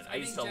unfortunate. I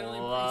used to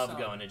love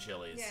going to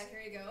Chili's. Yeah,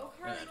 here you go.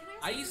 Carly, can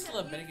I used to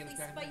love Bennigan's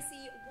back then.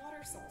 spicy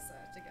water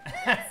salsa to go.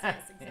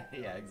 Yes,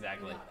 exactly. Yeah,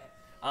 exactly. Got it.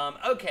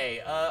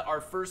 Okay, our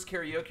first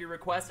karaoke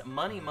request,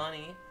 Money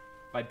Money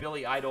by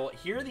Billy Idol.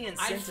 Here are the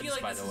incentives, I feel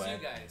like by this the way.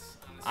 is you guys.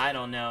 I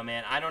don't know,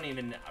 man. I don't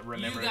even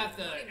remember. You got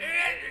the.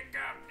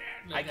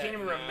 I can't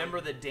even remember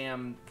the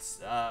damn.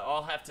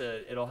 It'll have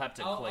to click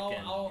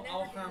in. I'll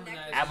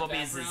harmonize.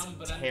 Applebee's is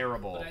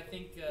terrible. But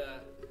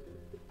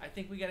I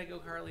think we gotta go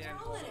Carly on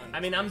Hold On. I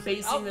mean, I'm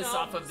basing this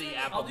off of the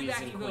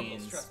Applebee's in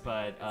Queens,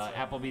 but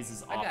Applebee's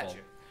is awful. I got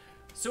you.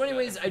 So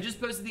anyways, I just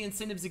posted the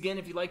incentives again.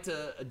 If you'd like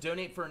to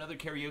donate for another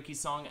karaoke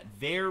song,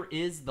 there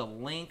is the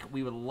link.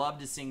 We would love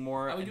to sing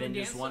more than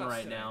just one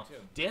right now.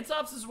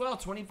 Dance-offs as well,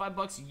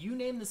 $25. You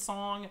name the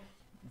song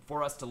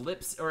for us to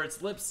it's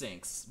lip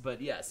syncs.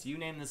 But yes, you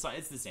name the song.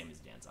 It's the same as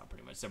dance-off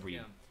pretty much, except for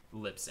you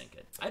lip sync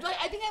it. I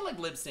think I like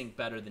lip sync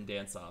better than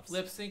dance-offs.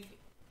 Lip sync?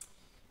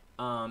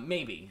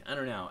 Maybe. I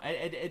don't know.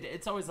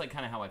 It's always like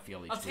kind of how I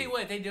feel each I'll tell you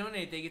what, they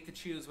donate, they get to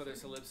choose whether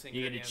it's a lip sync or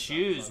a dance-off. You get to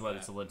choose whether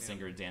it's a lip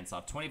sync or a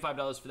dance-off.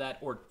 $25 for that,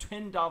 or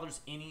 $10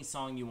 any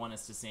song you want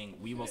us to sing.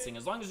 We will sing,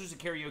 as long as there's a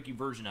karaoke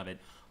version of it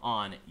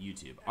on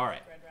YouTube. All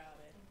right.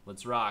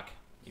 Let's rock.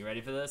 You ready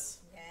for this?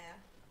 Yeah.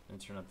 I'm going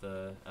to turn up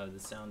the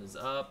sound is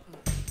up.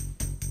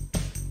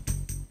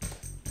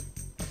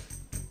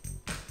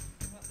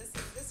 Well, this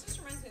just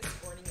reminds me of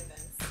sporting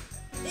events.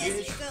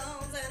 Here she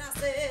comes and I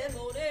said,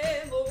 Monet.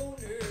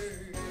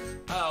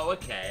 Oh,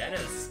 okay. I know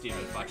this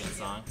stupid fucking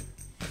song.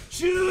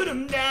 Shoot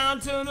 'em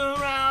down, turn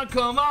around,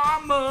 come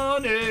on,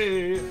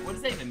 money. What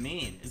does that even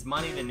mean? Is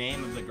money the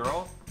name of the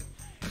girl?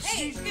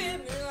 Hey, give me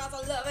lots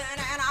of loving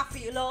and I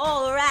feel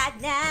alright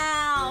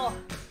now.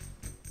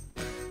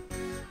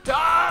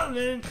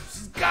 Darling,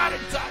 she's got it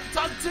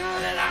talk to it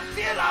and I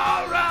feel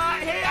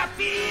alright. Hey, I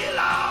feel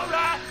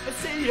alright. I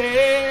say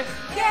yeah.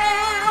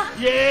 Yeah.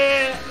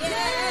 Yeah.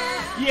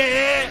 Yeah. Yeah.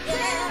 Yeah.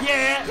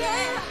 Yeah.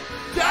 Yeah.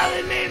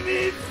 Darling, make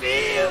me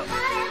feel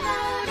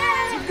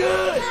so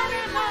good.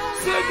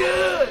 So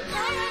good.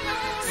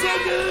 So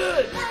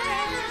good.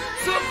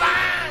 So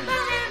fine.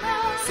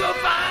 So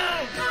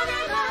fine.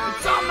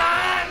 It's all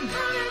mine.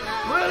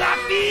 Well, I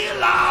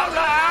feel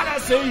alright. I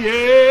say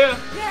yeah.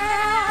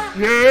 Yeah.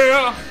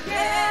 Yeah.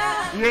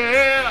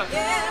 Yeah.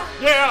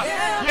 Yeah.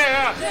 Yeah.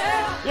 Yeah.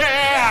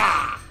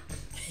 Yeah.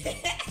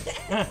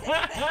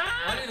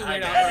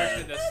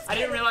 I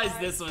didn't realize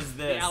this was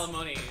this. The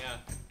alimony, yeah.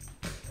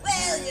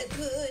 Well, you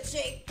could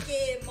shake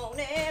it,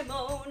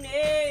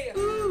 Monet. Ooh.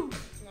 You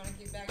want to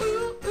keep back?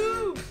 Ooh,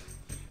 ooh.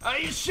 Are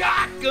you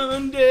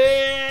shotgun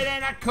dead?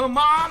 And I come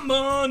on,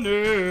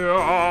 money.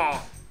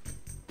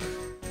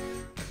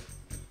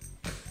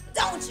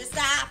 Don't you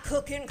stop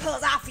cooking,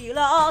 cause I feel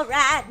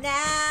alright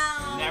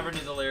now. Never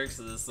knew the lyrics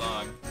to this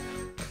song.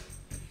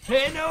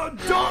 Hey, no,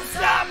 don't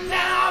stop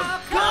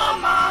now.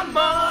 Come on,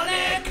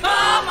 money.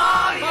 Come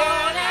on,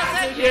 yeah.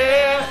 said,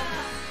 yeah,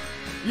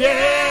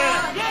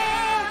 yeah,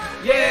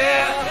 yeah,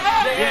 yeah,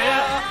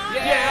 yeah,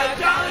 yeah.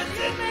 Darling,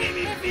 it made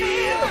me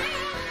feel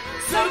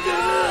so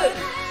good,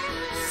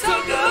 so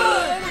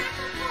good.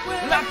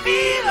 Well, I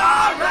feel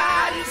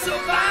alright, it's so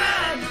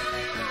fine,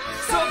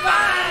 so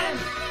fine,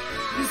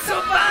 it's so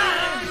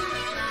fine.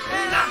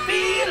 And I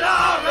feel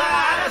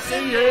alright, I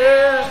say,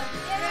 yeah,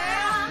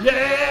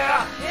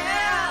 yeah, yeah,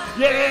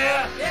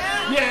 yeah,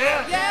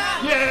 yeah, yeah,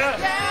 yeah,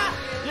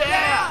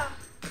 yeah.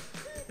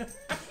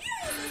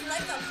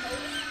 Like a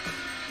pony?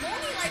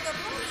 Pony like a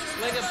pony.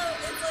 It's Like like a-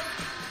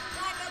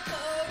 a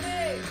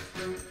pony.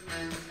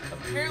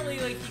 Apparently,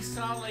 like he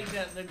saw like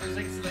that. There's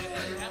like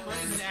that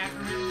might be an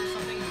acronym or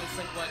something. And it's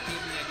like what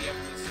gave me the idea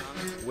for this song.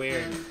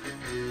 Weird.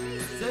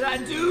 Said I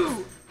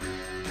do.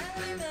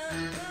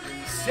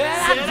 Said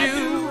I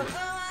do.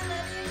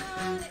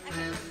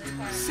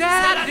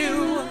 Said I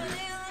do.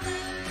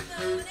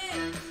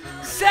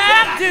 Said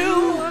I do.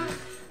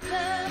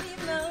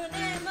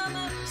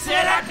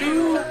 Said I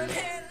do.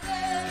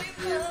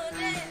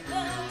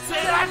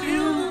 Said I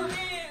do.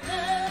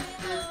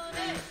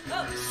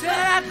 Said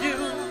I do.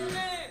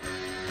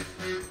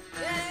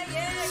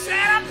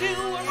 Said I do.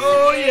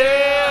 Oh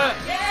yeah.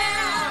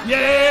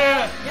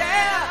 Yeah.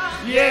 Yeah.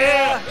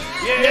 Yeah.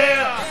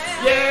 Yeah.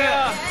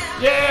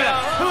 Yeah. Yeah.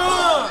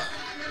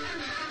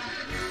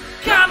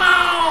 Come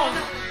on.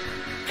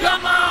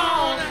 Come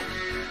on.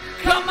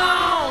 Come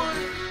on.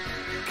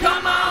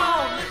 Come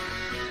on.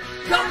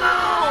 Come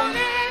on.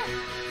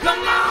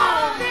 Come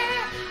on.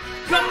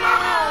 Come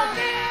on.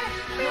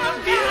 I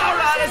feel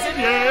alright. I said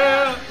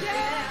yeah.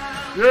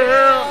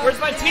 Yeah. Where's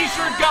my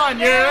t-shirt gone?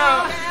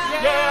 Yeah.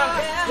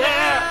 Yeah.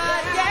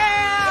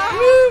 Yeah.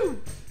 Woo.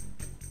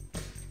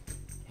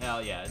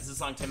 Hell yeah. Is this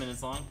song 10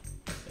 minutes long?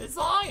 It's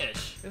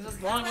longish.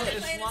 It's longer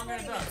than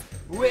that.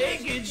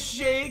 Wicked,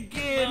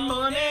 shaking,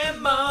 money,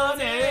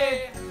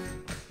 money.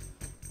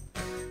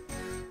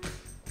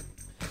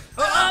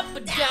 Up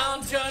and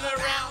down, turn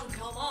around,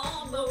 come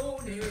on,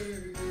 Moni.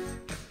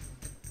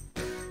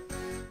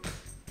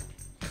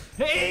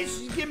 Hey,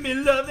 she's giving me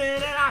loving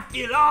and I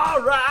feel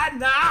alright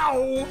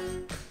now.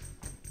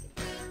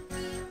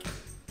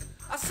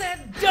 I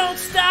said, don't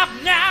stop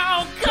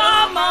now,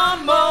 come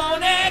on,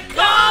 Moni,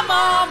 come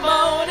on,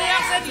 Moni.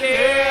 I said,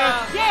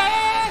 yeah,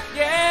 yeah,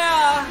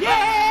 yeah,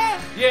 yeah,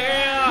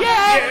 yeah,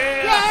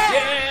 yeah,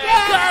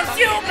 yeah, cause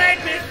you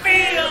make me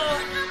feel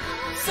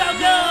so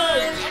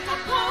good,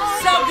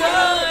 so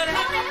good,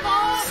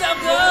 so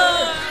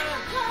good.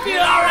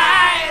 Feel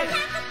alright,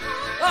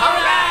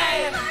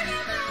 alright,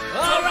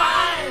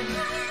 alright.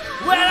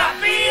 When I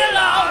feel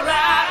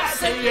alright, I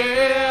say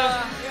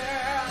yeah,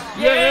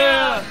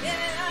 yeah,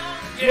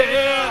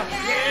 yeah,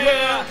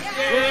 yeah,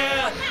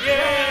 yeah,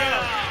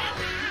 yeah.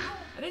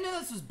 I didn't know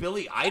this was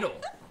Billy Idol.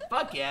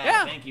 Fuck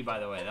yeah. Thank you, by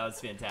the way. That was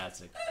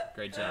fantastic.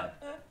 Great job.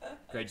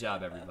 Great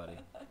job, everybody.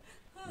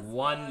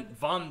 One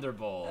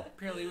wonderful.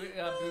 Apparently,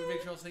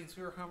 Rachel thinks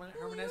we were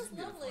harmonizing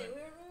beautifully.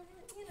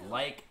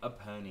 Like a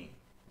pony.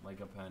 Like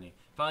a pony.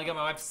 Finally got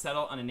my wife to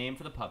settle on a name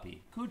for the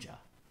puppy. Kuja.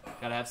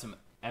 Gotta have some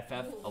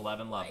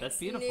FF11 love. That's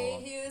beautiful.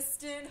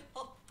 Houston.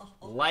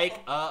 Like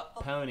a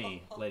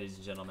pony, ladies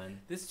and gentlemen.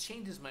 This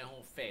changes my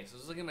whole face. I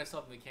was looking at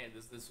myself in the can.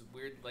 This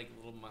weird like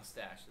little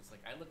mustache. It's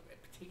like I look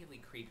particularly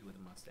creepy with a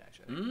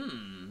mustache.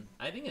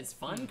 I think it's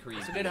fun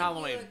creepy. It's a good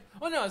Halloween.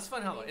 Oh no, it's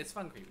fun Halloween. It's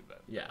fun creepy,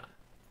 but yeah.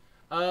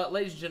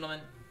 Ladies and gentlemen,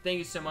 thank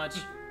you so much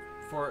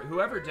for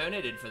whoever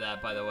donated for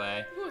that. By the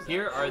way,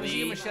 here are give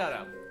him a shout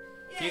out.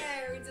 Yeah,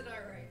 we did all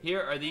right.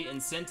 Here are the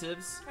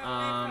incentives.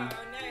 Boom.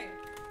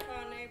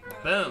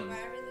 Boom.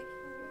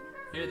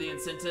 Here are the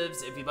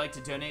incentives if you'd like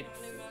to donate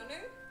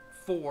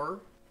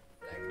for.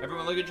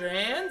 Everyone look at your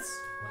hands.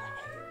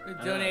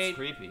 Donate. That's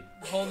creepy.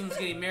 Holden's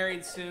getting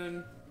married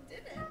soon.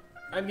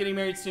 I'm getting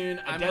married soon.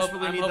 I I'm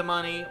desperately hope- need the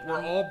money.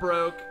 We're all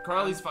broke.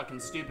 Carly's fucking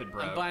stupid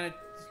broke. I'm buying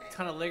a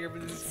ton of liquor for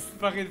this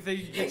fucking thing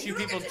to get you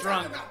people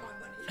drunk.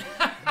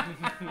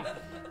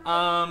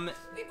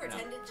 We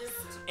pretended just.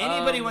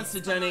 Anybody wants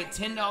to donate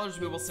 $10,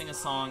 we will sing a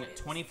song.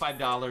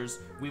 $25,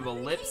 we will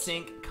lip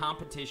sync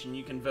competition.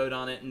 You can vote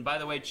on it. And by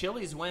the way,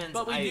 Chili's wins.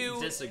 But I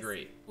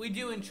disagree. We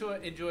do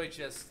enjoy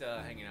just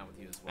hanging out with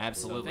you as well.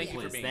 Absolutely,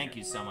 so thank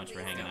you so much for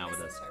hanging out with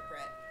us.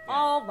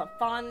 All the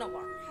fun we're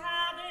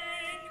having.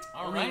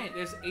 All right.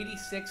 There's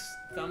 86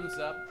 thumbs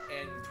up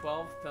and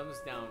 12 thumbs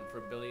down for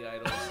Billy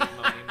Idol's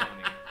Money Money.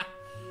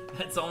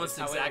 That's almost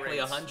That's how it exactly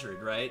rates.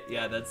 100, right?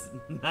 Yeah, that's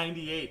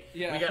 98.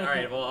 Yeah. We got. All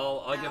right.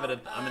 Well, I'll give it a.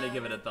 I'm gonna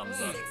give it a thumbs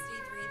up.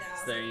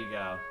 63,000. So there you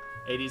go.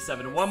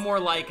 87. One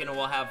more like, and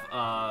we'll have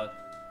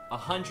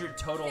 100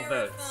 total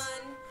votes,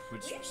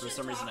 which for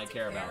some reason I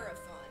care about.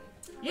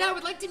 Yeah, I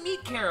would like to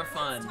meet Cara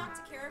Fun. Let's talk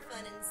to Cara Fun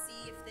and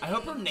see if they. I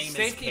hope her name is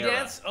Safety Cara.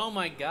 dance? Oh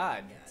my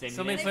god. Safety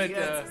Somebody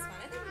dance? put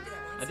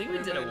I think we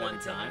did it one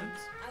time.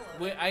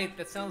 I love it.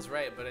 that sounds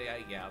right, but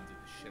yeah, I'll do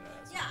the shit out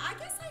of it. Yeah, I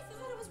guess I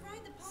thought it was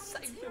Ride the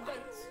Pony too. I don't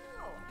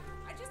know.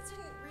 I just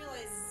didn't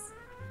realize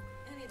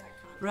any of that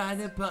context. Ride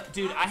the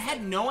Dude, I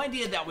had no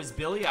idea that was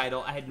Billy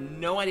Idol. I had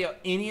no idea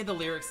any of the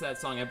lyrics to that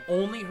song. I've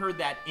only heard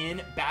that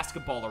in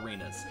basketball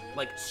arenas.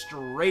 Like,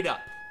 straight up.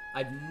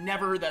 I've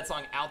never heard that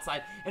song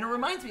outside. And it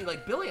reminds me,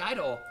 like, Billy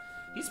Idol,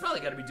 he's probably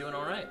got to be doing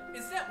all right.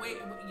 Is that,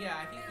 yeah,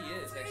 I think he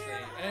is, actually.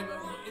 And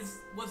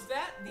was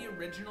that the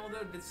original,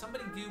 though? Did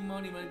somebody do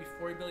Money Money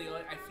before Billy Idol?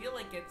 I feel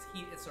like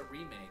it's a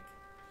remake.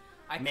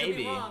 I could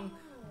be wrong,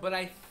 but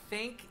I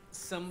think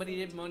somebody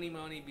did Money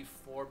Money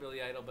before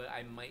Billy Idol, but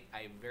I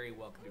very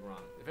well could be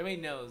wrong. If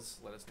anybody knows,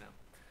 let us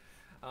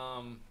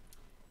know.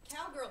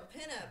 Cowgirl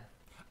pinup.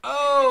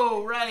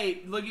 Oh,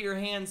 right. Look at Your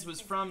Hands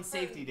was from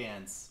Safety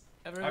Dance.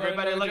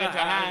 Everybody look at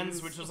your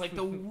hands, which was like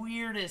the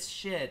weirdest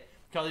shit.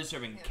 Carly's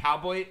serving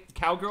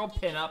cowgirl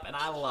pinup, and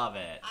I love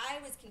it. I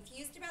was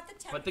confused about the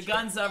temperature. Put the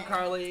guns up,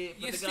 Carly.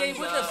 You stayed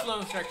with us,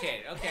 Lone Star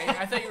Kate. Okay,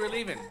 I thought you were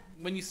leaving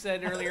when you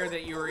said earlier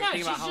that you were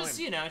thinking about Halloween.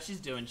 She's just, she's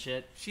doing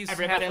shit.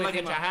 Everybody look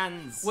at your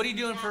hands. What are you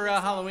doing for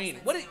Halloween?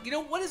 What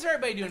is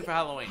everybody doing for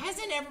Halloween?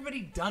 Hasn't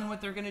everybody done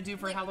what they're gonna do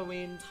for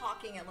Halloween?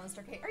 Talking at Lone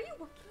Star Kate. Are you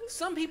working?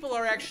 Some people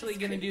are actually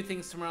gonna do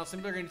things tomorrow. Some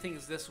people are gonna do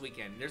things this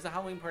weekend. There's a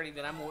Halloween party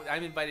that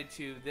I'm invited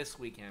to this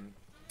weekend.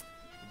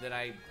 That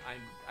I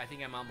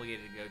think I'm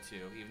obligated to go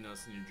to, even though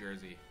it's in New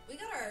Jersey. We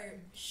got our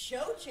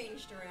show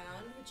changed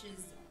around, which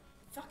is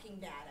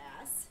fucking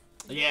badass.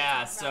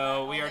 Yeah,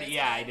 so we already,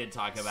 I did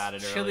talk about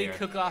it Chili earlier.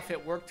 cook-off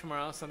at work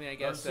tomorrow, something I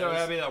guess. I'm so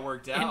happy that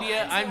worked out.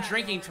 India, I'm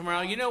drinking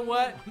tomorrow. You know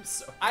what?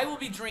 I will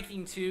be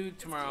drinking too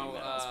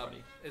tomorrow.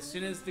 As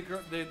soon as the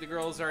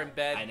girls are in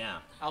bed, I know.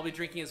 I'll be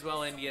drinking as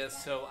well, India.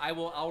 So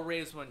I'll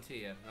raise one to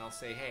you, and I'll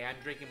say, hey, I'm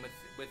drinking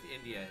with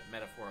India,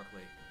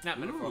 metaphorically. Not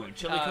metaphorically.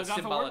 Chili cook-off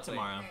at work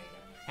tomorrow.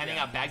 Handing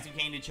Yeah. out bags of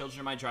candy to children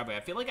in my driveway. I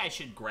feel like I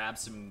should grab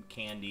some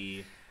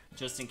candy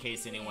just in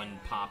case anyone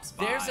pops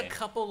by. There's a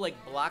couple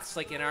blocks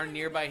in our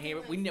nearby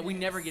neighborhood. We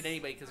never get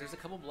anybody because there's a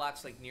couple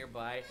blocks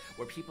nearby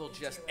where people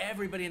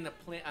everybody in the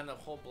on the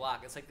whole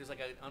block. It's like there's an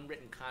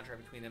unwritten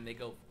contract between them. They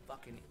go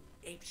fucking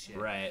ape shit.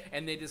 Right.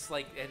 And they just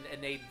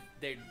and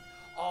they're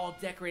all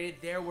decorated.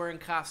 They're wearing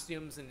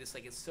costumes and just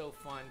it's so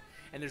fun.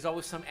 And there's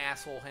always some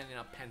asshole handing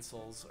out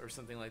pencils or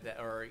something like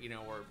that, or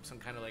or some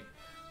kind of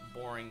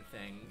boring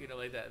thing,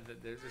 like that.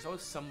 There's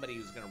always somebody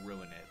who's gonna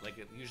ruin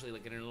it, usually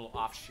in a little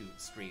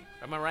offshoot street.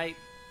 Am I right?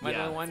 Am I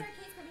the only one?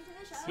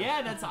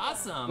 Yeah, that's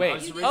awesome.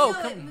 Wait, it moved,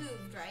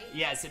 right?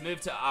 Yes, it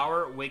moved to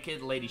our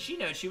Wicked Lady. She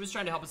knows. She was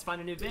trying to help us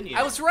find a new venue.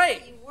 I was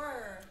right. You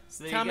were.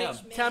 So there you go.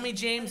 Tommy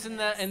James and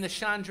the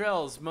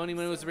Chandrells. Money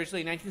Money was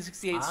originally a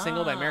 1968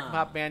 single by American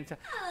pop band.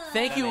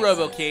 Thank you,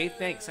 RoboKay.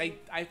 Thanks. I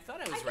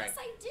thought I was right. I guess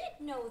I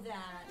did know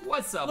that.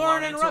 What's up,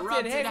 Lauren Lauren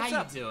Interrupted? Hey, How what's you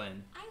up?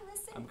 doing? I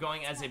listened. I'm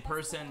going as a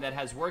person that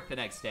has work the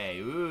next day.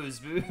 Ooh,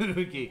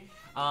 spooky.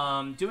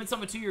 Doing some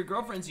with 2 of your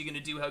girlfriends. You gonna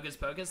do Hocus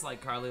Pocus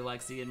like Carly,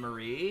 Lexi, and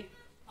Marie?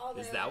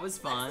 Because that was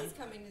fun. Lexi's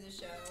coming to the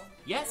show.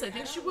 Yes, I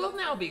think she will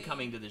now be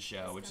coming to the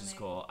show, which is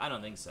cool. I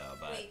don't think so,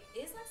 but Wait,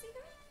 is Lexi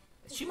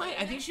coming? she might.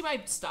 I think she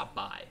might stop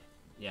by.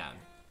 Yeah.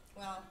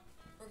 Well,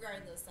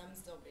 regardless, I'm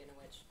still being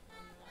a witch.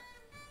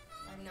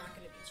 I'm not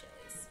gonna be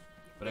Chili's.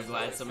 But I'm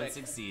glad someone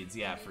succeeds.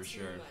 Yeah, for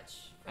sure.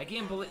 I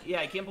can't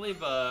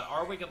believe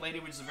our Wicked Lady,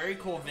 which is a very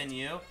cool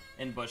venue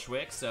in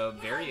Bushwick. So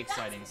very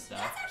exciting stuff.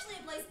 That's actually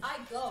a place I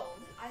go.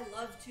 I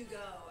love to go,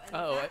 and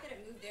the fact that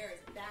it moved there is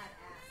badass.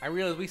 I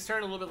realized we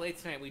started a little bit late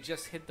tonight. We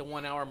just hit the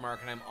 1 hour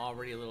mark, and I'm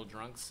already a little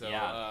drunk.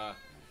 So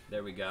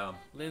there we go.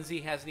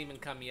 Lindsay hasn't even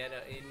come yet.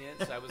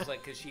 So I was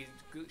like, because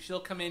she'll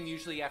come in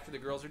usually after the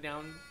girls are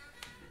down,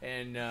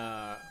 and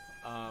I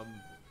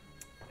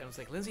was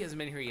like, Lindsay hasn't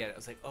been here yet. I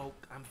was like, oh,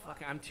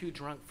 I'm too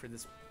drunk for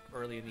this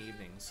early in the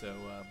evening. So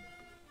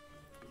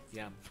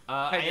yeah,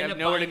 I have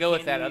nowhere to go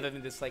with that other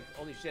than just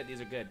holy shit,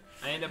 these are good.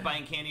 I end up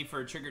buying candy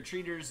for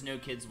trick-or-treaters. No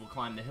kids will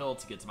climb the hill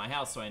to get to my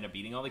house, so I end up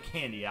eating all the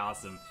candy.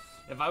 Awesome.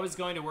 If I was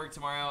going to work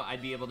tomorrow,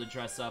 I'd be able to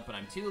dress up, but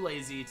I'm too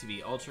lazy to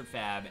be ultra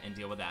fab and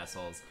deal with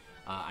assholes.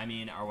 I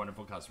mean, our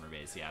wonderful customer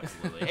base. Yeah,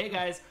 absolutely. Hey,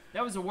 guys,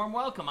 that was a warm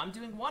welcome. I'm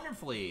doing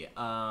wonderfully.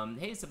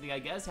 Hey, something I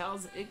guess.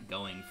 How's it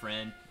going,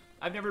 friend?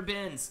 I've never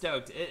been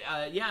stoked.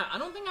 Yeah, I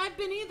don't think I've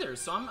been either,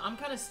 so I'm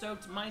kind of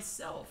stoked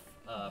myself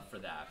for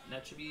that. And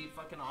that should be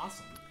fucking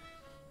awesome.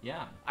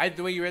 Yeah.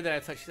 The way you read that, I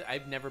thought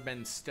I've never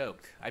been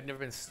stoked. I've never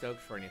been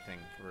stoked for anything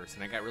first,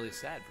 and I got really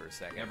sad for a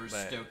second. Never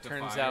stoked.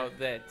 Turns out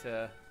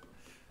that.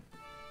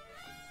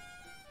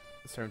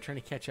 Sorry, I'm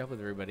trying to catch up with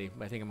everybody,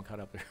 but I think I'm caught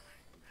up there.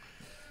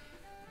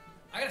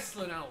 I gotta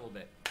slow down a little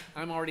bit.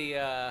 I'm already.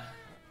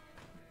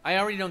 I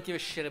already don't give a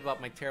shit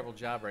about my terrible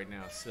job right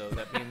now, so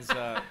that means,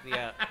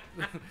 yeah.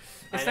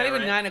 It's not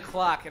even 9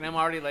 o'clock, and I'm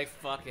already like,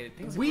 fuck it.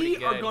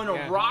 We are going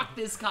to rock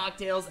this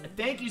CockTails.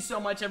 Thank you so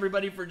much,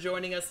 everybody, for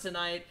joining us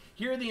tonight.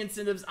 Here are the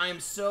incentives. I am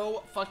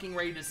so fucking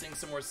ready to sing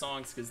some more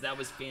songs because that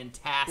was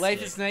fantastic.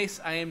 Life is nice.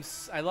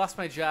 I lost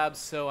my job,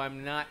 so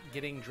I'm not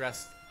getting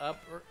dressed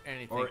up or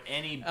anything. Or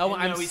any. Oh,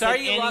 I'm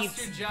sorry you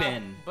lost your job,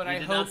 Ben. but you I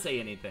did hope. not say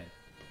anything.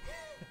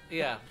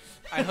 Yeah,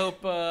 I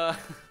hope.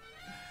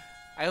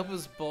 I hope it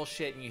was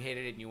bullshit and you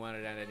hated it and you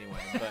wanted it out anyway.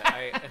 But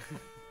I.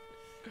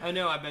 Oh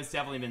no, I've most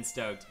definitely been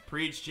stoked.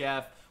 Preach,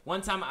 Jeff.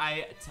 One time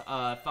I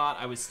thought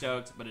I was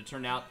stoked, but it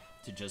turned out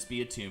to just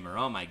be a tumor.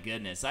 Oh my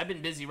goodness. I've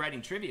been busy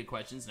writing trivia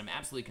questions and I'm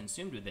absolutely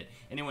consumed with it.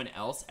 Anyone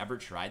else ever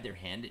tried their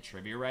hand at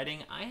trivia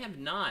writing? I have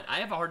not. I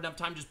have a hard enough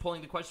time just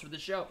pulling the questions for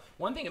the show.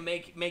 One thing to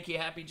make you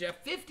happy,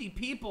 Jeff, 50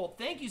 people.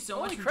 Thank you so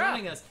much for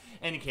joining us.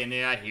 And can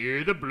I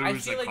hear the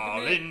blues are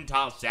calling,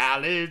 tossed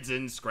salads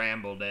and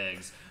scrambled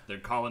eggs. They're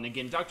calling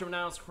again. Dr.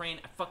 Niles Crane,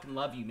 I fucking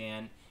love you,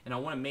 man. And I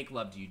want to make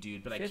love to you,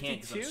 dude, but I can't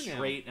because I'm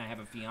straight and I have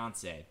a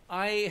fiance.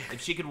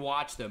 If she could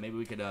watch, though, maybe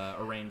we could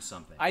arrange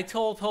something. I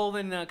told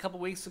Holden a couple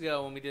weeks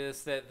ago when we did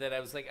this that I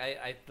was like,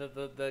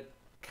 the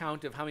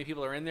count of how many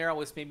people are in there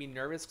always made me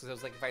nervous because I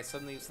was like, if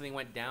something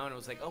went down, I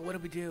was like, oh, what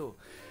did we do?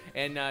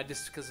 And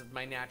just because of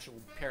my natural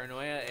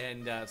paranoia,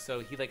 and so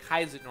he like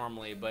hides it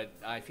normally, but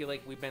I feel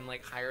like we've been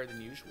like higher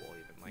than usual,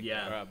 even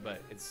like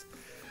but it's.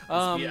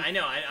 I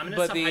know. I'm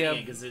gonna stop hiding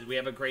it because we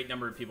have a great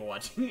number of people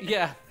watching.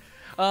 Yeah.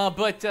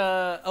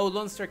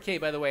 Lone Star K,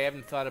 by the way, I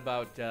haven't thought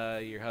about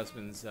your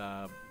husband's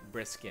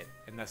brisket,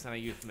 and that's not a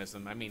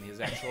euphemism. I mean his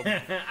actual.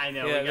 I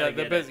know. Yeah,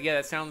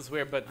 that sounds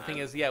weird, but the thing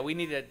is, we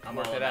need to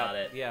work that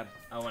out. Yeah,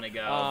 I want to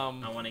go.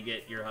 I want to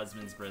get your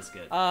husband's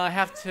brisket. I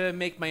have to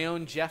make my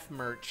own Jeff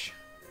merch.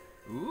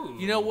 Ooh.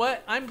 You know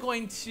what? I'm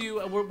going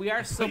to. We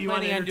are still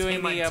planning on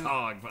doing the.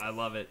 Dog. I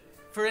love it.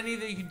 For any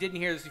of you who didn't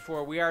hear this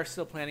before, we are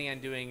still planning on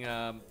doing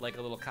like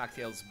a little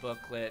CockTails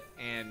booklet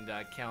and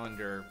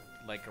calendar.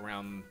 Like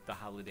around the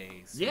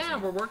holidays. Yeah,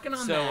 we're working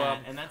on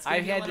that, and that's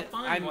gonna be a lot of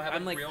fun. We'll have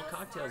I'm a like real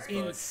CockTails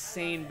book.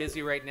 Insane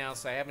busy right now,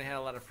 so I haven't had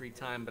a lot of free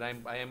time, but I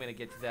am gonna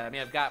get to that. I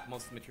mean, I've got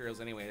most of the materials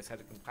anyway. I just had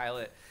to compile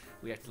it.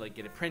 We have to like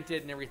get it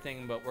printed and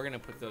everything, but we're gonna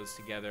put those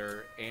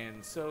together,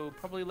 and so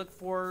probably look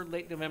for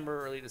late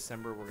November, early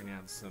December. We're gonna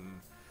have some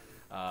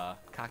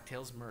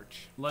CockTails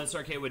merch. Lone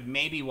Star K would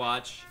maybe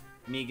watch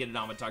me get it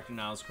on with Dr.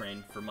 Niles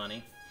Crane for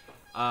money.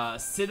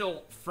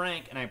 Siddle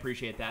Frank, and I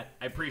appreciate that.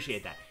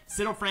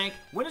 Siddle Frank,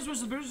 when is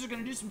Whistle Boozers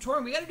going to do some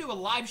touring? We got to do a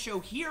live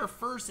show here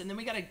first, and then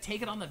we got to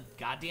take it on the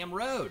goddamn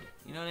road.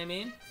 You know what I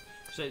mean?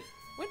 So,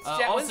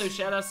 also,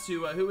 shout outs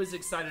to who was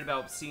excited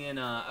about seeing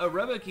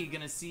Robokey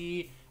going to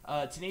see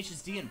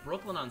Tenacious D in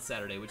Brooklyn on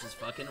Saturday, which is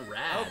fucking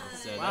rad.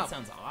 So that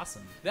sounds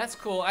awesome. That's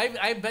cool.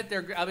 I bet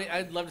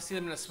I'd love to see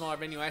them in a smaller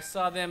venue. I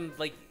saw them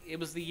like it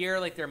was the year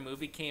like their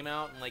movie came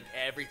out and like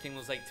everything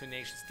was like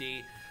Tenacious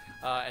D.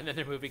 And then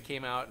their movie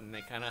came out, and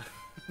they kind of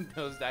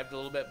nosedived a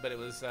little bit. But it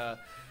was,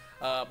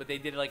 but they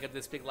did like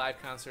this big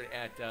live concert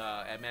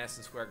at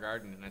Madison Square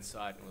Garden, and I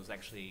saw it. And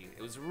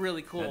it was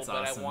really cool. That's but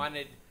awesome.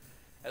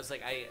 I was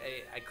like,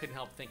 I couldn't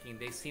help thinking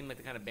they seemed like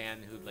the kind of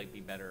band who'd like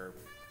be better,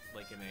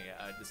 like in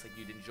a just like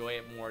you'd enjoy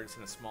it more just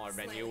in a smaller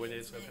venue where they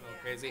just go kind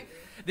of crazy.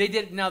 They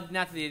did not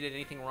that they did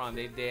anything wrong.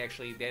 They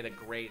had a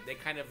great. They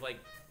kind of like.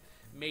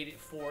 Made it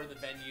for the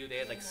venue. They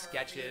had like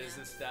sketches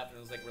and stuff, and it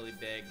was like really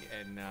big.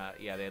 And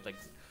they had like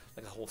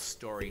a whole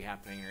story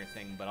happening and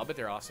everything. But I'll bet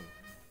they're awesome.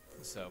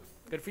 So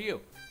good for you.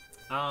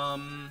 What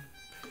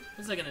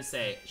was I gonna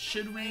say?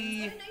 Should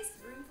we? What a nice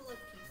room full of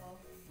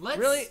people.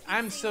 Really,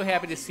 I'm so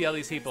happy to see all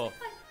these people.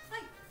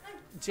 Hi.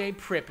 Jay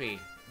Prippy.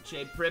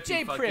 Jay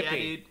Prippy. Fuck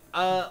Prippy.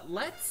 Yeah, dude.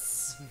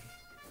 Let's.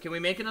 Can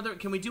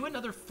we do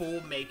another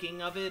full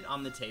making of it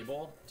on the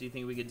table? Do you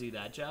think we could do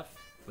that, Jeff?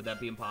 Would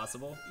that be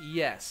impossible?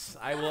 Yes,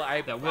 I will.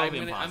 That will be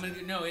impossible.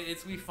 No,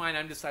 it's be fine.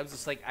 I was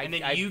just like, and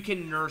then you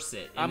can nurse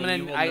it. You will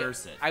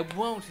nurse it. I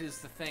won't is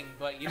the thing,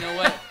 but you know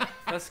what?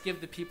 Let's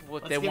give the people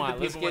what they want.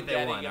 Let's give what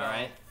they want. All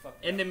right.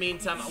 In the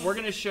meantime, we're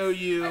gonna show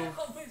you. I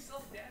call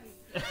myself Daddy.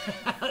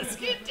 Let's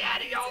get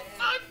Daddy all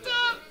fucked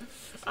up.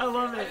 I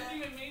love it. I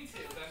didn't even mean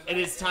to. It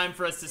is time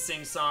for us to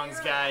sing songs,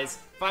 guys.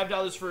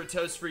 $5 for a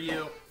toast for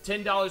you.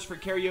 $10 for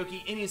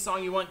karaoke, any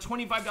song you want.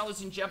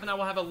 $25 and Jeff and I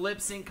will have a lip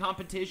sync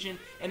competition.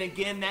 And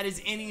again, that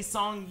is any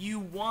song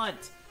you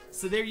want.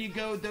 So there you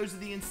go. Those are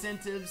the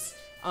incentives.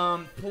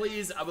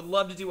 Please, I would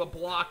love to do a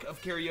block of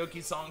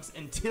karaoke songs.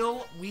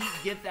 Until we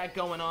get that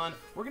going on,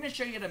 we're going to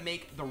show you how to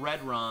make the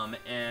Redrum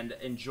and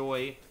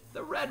enjoy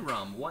the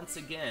Redrum once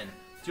again.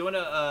 Do you want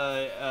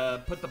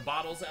to put the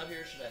bottles out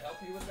here? Should I help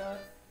you with that?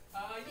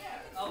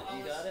 Yeah.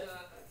 You got it?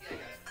 Yeah, I got it.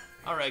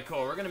 All right, cool.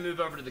 We're going to move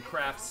over to the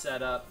craft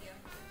setup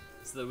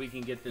so that we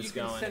can get this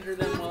going. You can center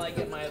them while I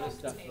get my other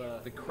stuff.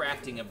 The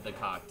crafting of the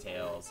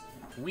cocktails.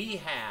 We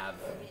have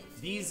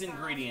these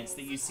ingredients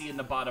that you see in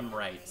the bottom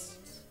right.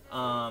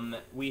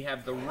 We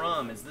have the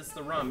rum. Is this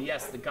the rum?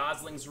 Yes, the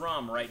Gosling's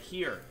rum right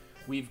here.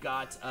 We've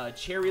got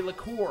cherry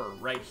liqueur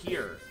right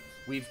here.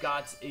 We've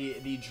got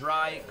the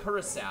dry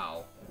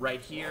curacao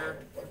right here.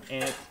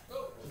 And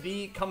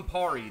the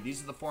Campari.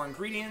 These are the 4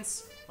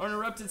 ingredients.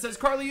 Uninterrupted says,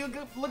 Carly, you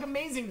look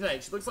amazing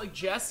tonight. She looks like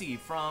Jessie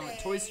from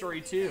Toy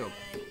Story 2.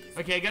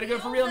 Okay, gotta go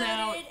for real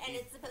now. And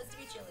it's supposed to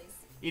be Chili's.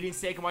 Eating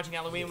steak and watching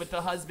Halloween with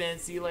the husband.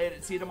 See you later.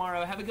 See you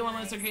tomorrow. Have a good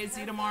one. It's okay.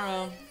 See you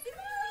tomorrow.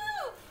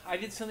 I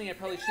did something I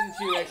probably shouldn't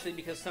do, actually,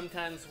 because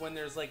sometimes when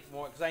there's like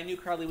more, because I knew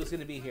Carly was going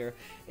to be here,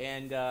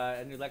 and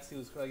I knew Lexi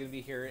was probably going to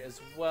be here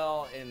as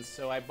well, and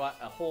so I bought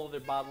a whole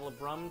other bottle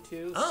of rum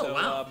too. Oh, so,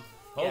 wow.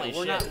 Holy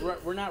shit.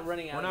 We're not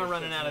running out. We're not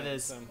running out of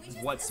this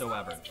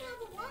whatsoever. We'll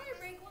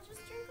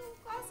just drink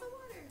a glass of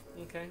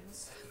water. Okay.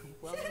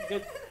 Well,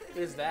 good.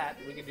 There's that.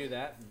 We could do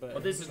that. But Well,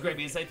 this is great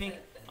because I think,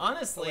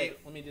 honestly, wait,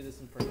 let me do this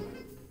in front of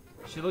you.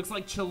 she looks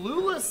like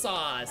Cholula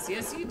sauce.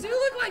 Yes, you do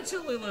look like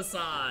Cholula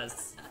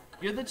sauce.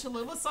 You're the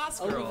Cholula sauce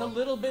girl. With a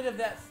little bit of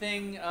that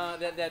thing,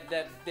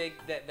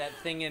 that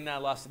thing in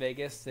Las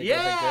Vegas. That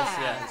Yeah. goes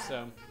like this. Yeah.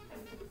 So,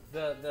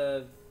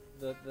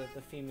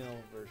 the female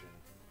version.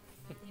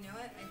 You know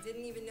what? I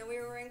didn't even know we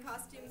were wearing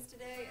costumes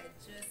today. I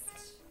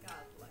just got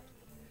lucky.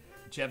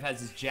 Jeff has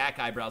his Jack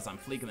eyebrows on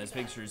fleek in those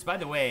pictures. By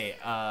the way,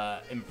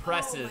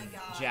 impressive Oh my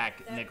God.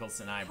 Jack That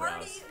Nicholson Party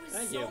eyebrows. was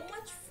Thank so you.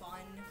 much fun.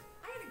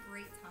 I had a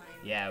great time.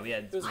 Yeah, we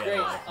had. It was we great. had-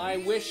 got I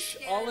really wish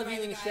all scared of you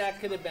by in the guy Shack in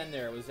could have the- been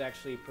there. It was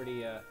actually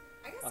pretty. I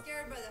got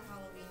scared by the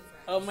Halloween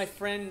friends. Oh, my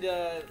friend,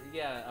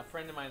 a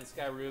friend of mine,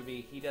 Sky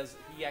Ruby. He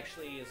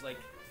actually is like.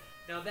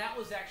 Now that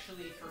was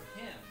actually for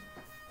him.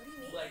 What do you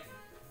mean? Like,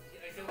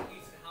 I don't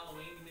use in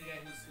Halloween. The guy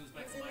who's It was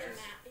Michael in the Myers.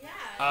 Yeah.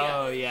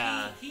 Oh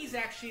yeah. He's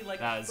actually like,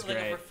 That was like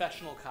great. a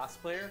professional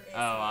cosplayer. Oh,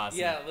 awesome.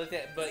 Yeah, look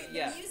at, but The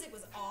yeah, music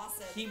was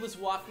awesome. he was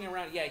walking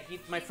around. Yeah,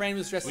 my friend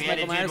was dressed We as had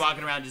a Michael dude Myers.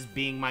 walking around just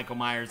being Michael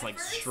Myers, At like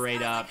first, straight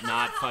I was up, like,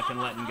 not ha, ha, fucking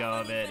ha, letting ha, go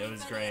of funny, it. funny, It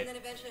was funny, great. And then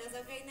eventually I was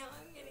like, okay, no,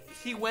 I'm gonna.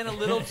 He went a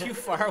little too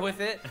far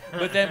with it,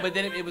 but then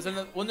it was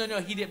well,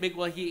 no, he did big.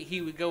 Well,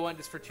 he would go on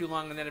just for too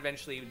long, and then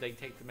eventually they'd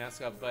take the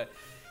mask off. But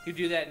he'd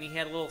do that, and he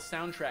had a little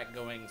soundtrack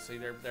going, so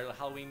their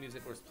Halloween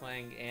music was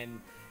playing,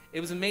 and it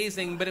was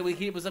amazing. But it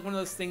was like one of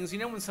those things, you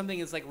know, when something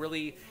is like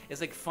really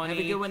is like funny,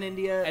 Have a good one,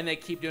 India. and they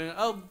keep doing it.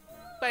 Oh,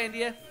 bye,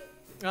 India.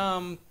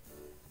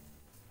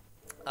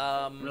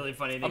 Really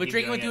funny. they I'll be keep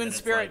drinking doing with you it, in and it's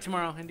spirit like,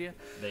 tomorrow, India.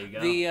 There you go.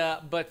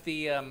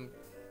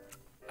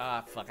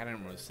 Fuck, I don't know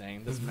what I was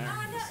saying. Doesn't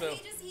matter. No, So-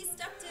 he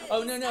stuck to.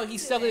 Oh no, he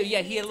stuck it.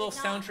 Yeah, he had a little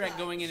did not soundtrack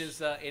going in budge.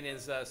 his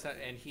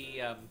and he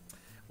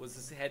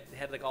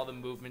had like all the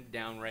movement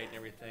down right and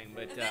everything.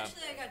 But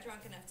Eventually, I got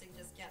drunk enough to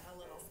just get a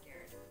little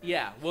scared.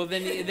 yeah, well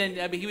then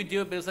I mean, he would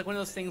do it, but it was like one of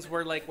those things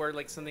where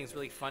something's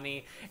really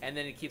funny and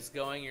then it keeps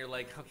going. You're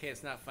like, okay,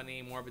 it's not funny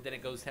anymore, but then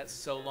it goes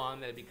so long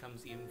that it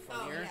becomes even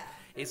funnier. Oh, yeah.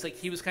 It's like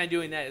he was kind of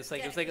doing that. It's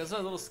like Yeah. it's a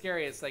little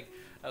scary. It's like,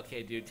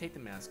 okay, dude, take the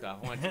mask off.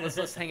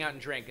 Let's hang out and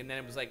drink. And then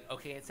it was like,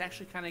 okay, it's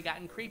actually kind of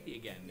gotten creepy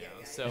again now.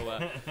 Yeah.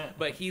 So,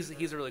 but he's a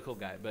really cool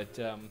guy. But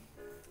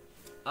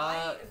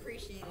I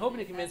appreciate it. I'm hoping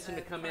to convince as him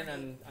to a come in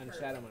party on perk.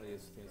 Shadow one of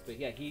these things. But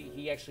yeah,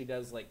 he actually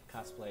does like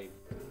cosplay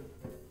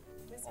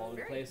This all was over the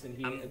very- place,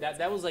 and I'm-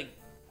 that was like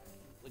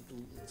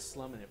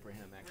slumming it for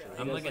him actually. Really?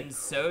 I'm He does, looking like,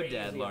 so crazy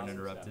dead. Lauren awesome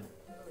interrupted. stuff.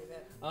 I believe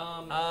it.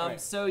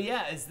 Alright. So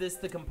yeah, is this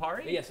the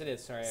Campari? Yes, it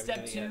is. Sorry. I Step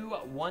haven't done it 2,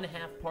 yet.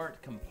 1/2 part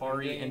I'm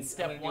Campari, doing- and I'm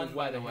step gonna do 1,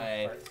 by the 1.5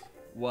 way, parts.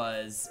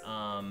 was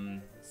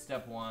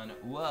step 1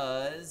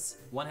 was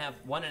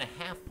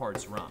 1.5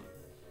 parts rum.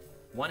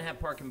 1/2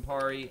 part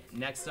Campari.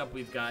 Next up,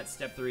 we've got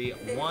step 3,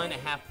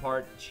 1/2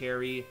 part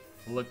cherry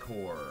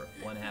liqueur.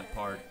 1/2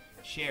 part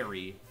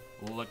cherry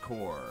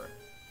liqueur.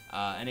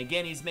 And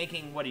again, he's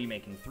making. What are you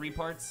making? 3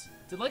 parts?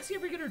 Did Lexi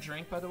ever get her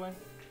drink, by the way?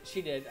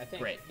 She did, I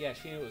think. Great. Yeah,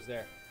 she knew it was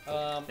there. So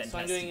I'm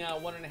Fantastic. doing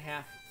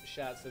 1.5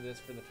 shots of this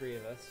for the 3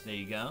 of us. There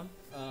you go.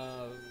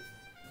 There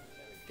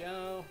we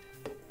go.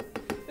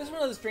 This is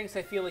one of those drinks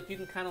I feel like you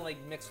can kind of like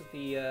mess with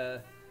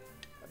the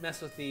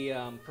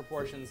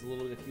proportions a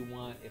little bit if you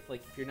want. If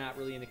you're not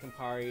really into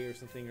Campari or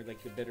something, or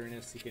like the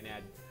bitterness, you can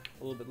add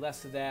a little bit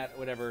less of that.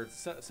 Whatever.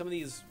 Some of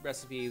these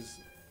recipes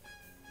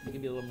you can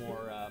be a little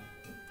more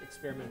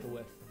experimental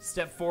with.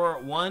 Step 4,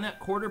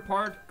 1/4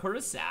 part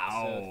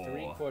curacao. So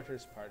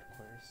 3/4 part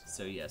course.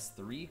 So yes,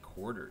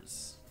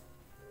 3/4.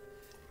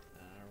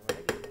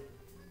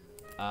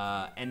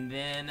 Alright. And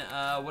then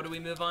what do we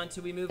move on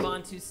to? We move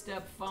on to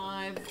step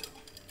 5.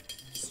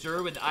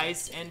 Stir with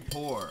ice and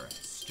pour.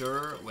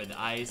 Stir with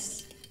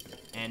ice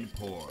and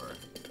pour.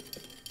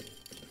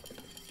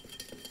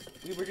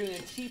 We were doing a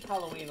cheap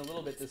Halloween a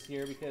little bit this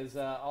year because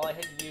all I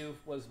had to do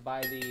was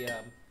buy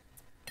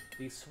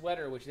the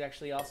sweater, which is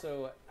actually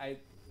also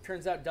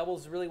turns out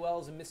doubles really well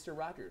as a Mr.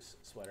 Rogers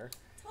sweater.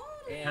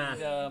 Totally.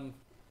 And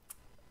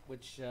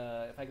which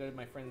if I go to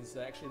my friend's,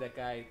 actually that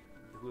guy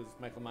who was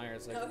Michael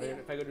Myers, like Oh, yeah.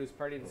 if I go to his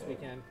party this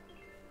weekend,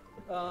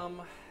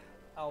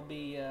 I'll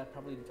be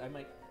I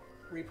might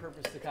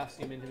repurpose the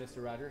costume into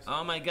Mr. Rogers.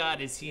 Oh my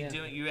God, is he Yeah.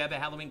 doing? You have a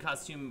Halloween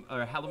costume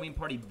or a Halloween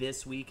party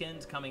this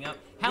weekend coming up?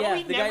 Yeah,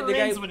 Halloween the guy- never the guy-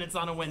 ends when it's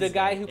on a Wednesday. The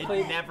guy who it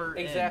played never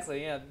ends.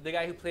 exactly, yeah. The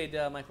guy who played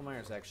Michael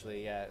Myers,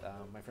 actually, yeah.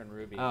 My friend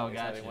Ruby. Oh, is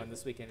having gotcha. one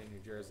this weekend in New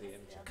Jersey.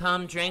 And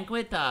Come drink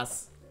with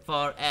us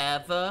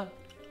forever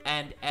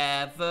and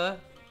ever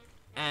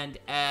and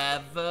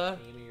ever.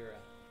 Amy, you're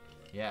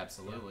Yeah,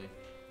 absolutely.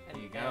 and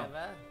There you go.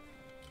 Eva.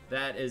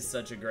 That is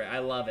such a great. I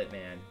love it,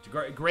 man.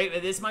 Great.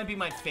 This might be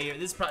my favorite.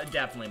 This is probably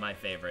definitely my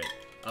favorite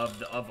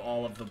of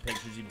all of the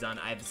pictures you've done.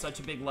 I have such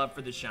a big love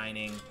for The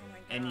Shining, my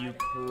and you God.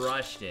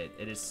 crushed it.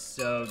 It is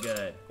so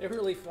good. They're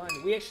really fun.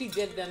 We actually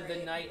did them the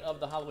night of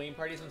the Halloween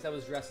party since I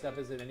was dressed up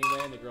as it anyway,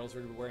 and the girls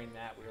were wearing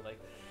that. We were like,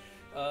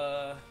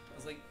 I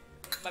was like,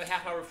 about a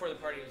half hour before the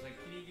party, I was like,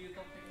 can you do a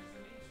couple pictures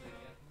of me? She's like,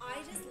 yeah.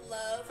 I just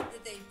love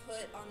that they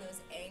put on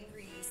those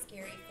angry,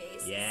 scary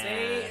faces. Yeah.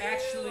 They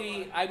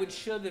actually, I would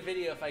show the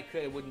video if I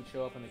could. It wouldn't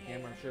show up on the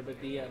camera, I'm sure. But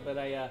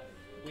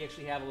we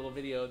actually have a little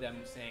video of them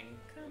saying,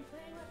 "Come play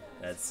with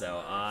us." That's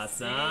so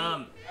awesome. They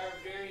are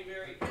very,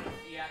 very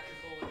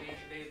theatrical.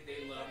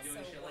 They love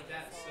doing shit like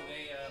that. So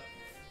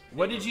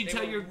what did you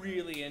tell your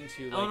really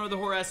into? Like, Eleanor the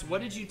Whoreass,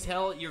 what did you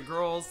tell your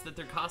girls that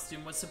their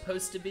costume was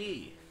supposed to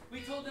be? We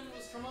told them it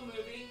was from a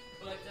movie,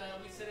 but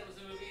we said it was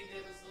a movie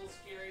that was a little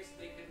scary, so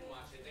they couldn't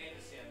watch it. They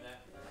understand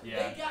that.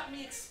 Yeah. They got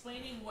me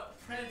explaining what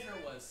Predator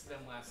was to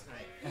them last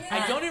night.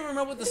 Yeah. I don't even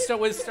remember what the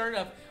started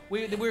up.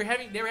 They were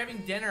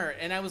having dinner,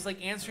 and I was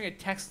like answering a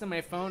text on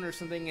my phone or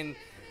something, and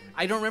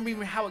I don't remember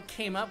even how it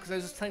came up because I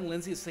was just telling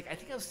Lindsay. It's like I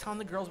think I was telling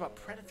the girls about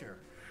Predator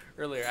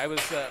earlier. I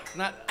was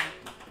not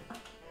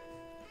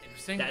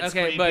interesting. That's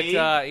okay, creepy.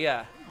 but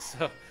yeah.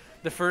 So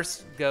the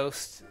first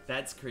ghost.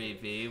 That's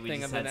creepy. We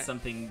just had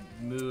something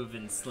move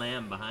and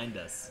slam behind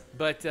us.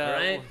 But all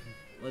right,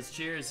 let's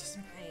cheers.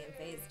 I am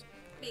phased.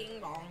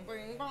 Bing bong,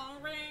 bing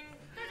bong, ring.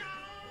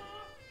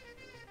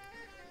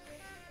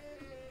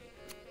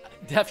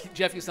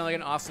 Jeff, you sound like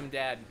an awesome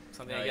dad.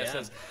 Something I guess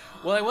says.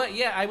 Well,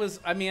 I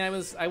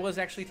was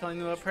actually telling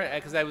them about Predator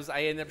because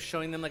I ended up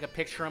showing them like a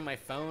picture on my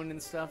phone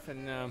and stuff,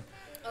 and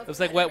it was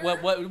like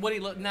what he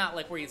looked, not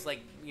like where he's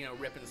like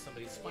ripping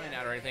somebody's spine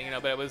out or anything,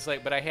 but it was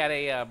like, but I had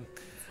a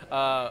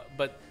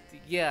but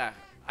yeah,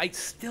 I've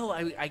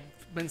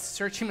been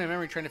searching my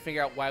memory trying to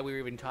figure out why we were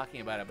even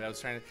talking about it, but I was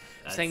trying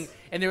to saying,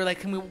 and they were like,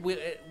 can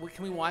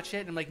we watch it?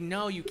 And I'm like,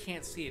 no, you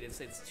can't see it.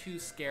 It's too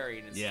scary,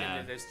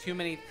 and there's too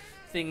many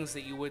things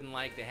that you wouldn't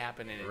like to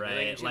happen in it.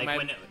 Right, like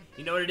when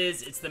you know what it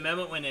is? It's the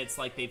moment when it's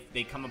like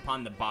they come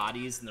upon the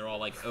bodies and they're all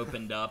like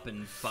opened up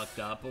and fucked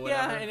up or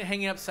whatever. Yeah, and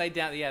hanging upside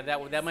down. Yeah,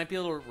 that might be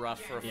a little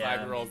rough for a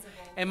 5-year-old.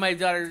 And my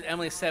daughter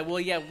Emily said, "Well,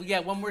 yeah,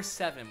 when we're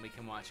 7, we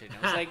can watch it." And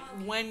I was like,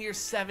 "When you're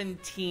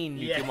 17,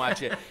 you can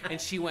watch it."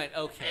 And she went,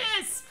 "Okay."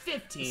 It's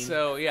 15.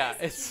 So yeah,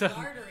 it's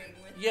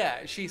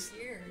she's.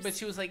 But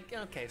she was like,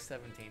 "Okay,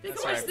 17." They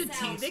can watch the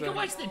TV. They can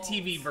watch the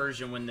TV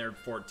version when they're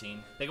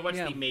 14. They can watch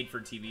the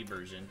made-for-TV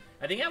version.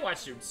 I think I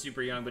watched it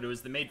super young, but it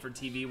was the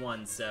made-for-TV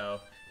one, so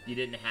you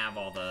didn't have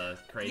all the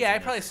crazy. Yeah, I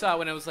probably saw it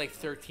when I was like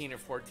 13 or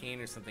 14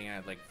 or something. And I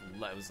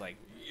was like,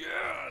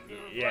 "Yeah, dude,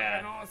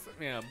 fucking awesome."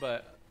 Yeah,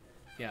 but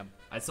yeah.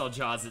 I saw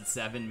Jaws at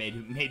 7,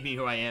 made me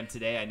who I am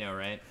today. I know,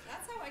 right?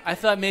 That's how I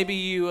thought maybe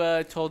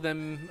you told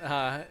them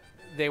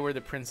they were the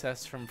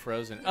princess from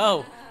Frozen.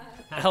 Oh.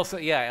 Also,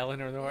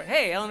 Eleanor the Whore.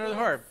 Hey, Eleanor the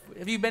Whore.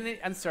 Have you been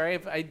I'm sorry,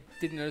 I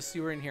didn't notice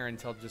you were in here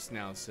until just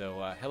now,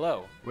 so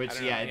hello.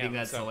 Which, I think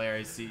that's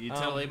hilarious. You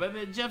totally,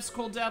 but Jeff's a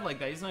cool dad like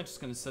that. He's not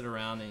just going to sit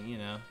around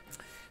and,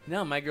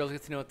 No, my girls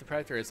get to know what the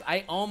Predator is.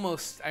 I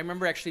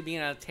remember actually being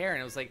on a tear,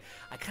 and it was like,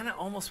 I kind of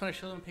almost want to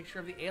show them a picture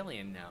of the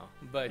alien now.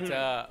 But.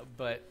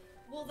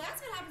 Well,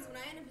 that's what happens when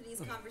I end up in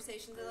these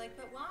conversations. They're like,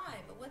 but why?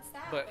 But what's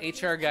that? But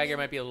H.R. Geiger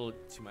might be a little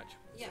too much.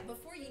 Yeah,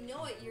 before you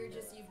know it,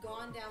 you've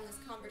gone down this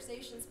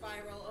conversation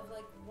spiral of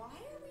like, how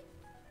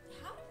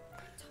do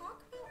we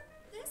talk about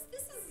this?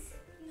 This is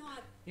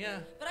not... Yeah.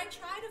 But I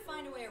try to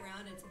find a way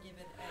around it to give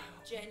it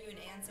a genuine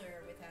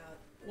answer without...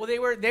 Well, they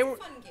were It's a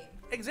fun game.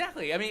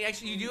 Exactly. I mean,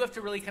 actually, you do have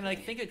to really kind of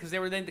like think it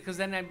because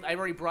then I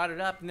already brought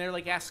it up, and they're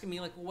like asking me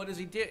like, well, what does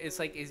he do? It's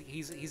like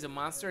he's a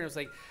monster, and it was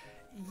like,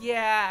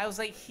 yeah. I was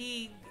like,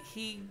 he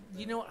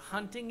you know what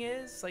hunting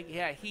is? Like,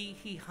 yeah,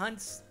 he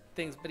hunts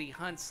things, but he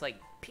hunts like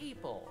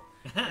people.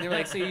 And they were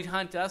like, so you'd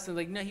hunt us? And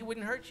like, no, he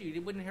wouldn't hurt you. He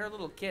wouldn't hurt a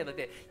little kid like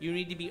that. You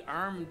need to be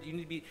armed. You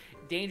need to be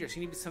dangerous. You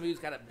need to be somebody who's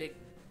got a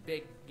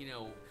big,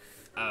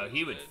 Oh,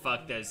 he would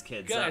fuck those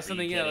kids up. Are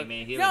you kidding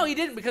me? He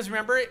didn't, because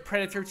remember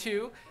Predator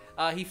 2?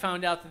 He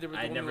found out that there was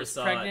a woman who was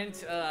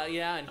pregnant. And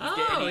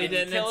he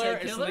didn't kill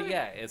her.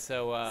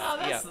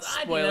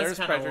 Spoilers,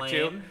 Predator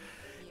 2.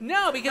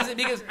 No, because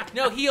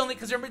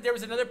remember there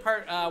was another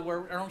part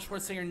where Arnold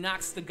Schwarzenegger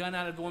knocks the gun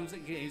out of the woman's.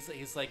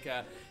 He's like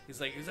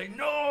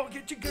no,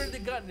 get your gun, the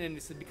gun, and he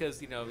said because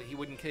he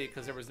wouldn't kill you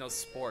because there was no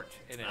sport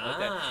in it.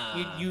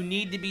 You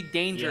need to be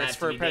dangerous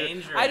for a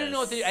predator. I don't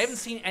know. I haven't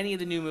seen any of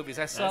the new movies.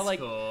 I saw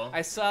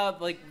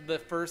the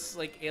first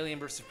Alien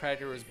vs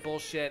Predator was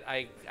bullshit.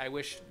 I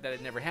wish that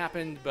it never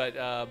happened, but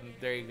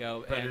there you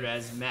go. Predator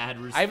has mad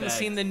respect. I haven't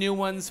seen the new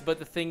ones, but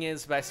the thing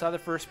is, I saw the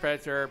first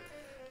Predator.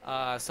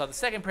 Saw the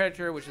second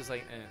Predator, which is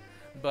like,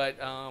 but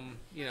It's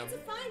a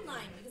fine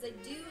line because I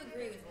do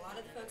agree with a lot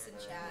of the folks in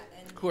chat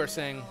and who are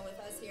saying with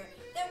us here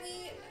that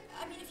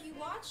if you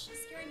watch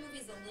scary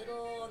movies a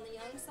little on the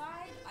young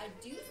side, I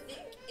do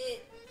think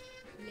it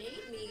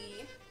made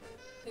me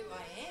who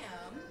I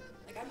am.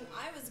 Like I'm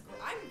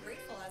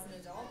grateful as an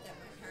adult that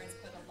my parents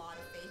put a lot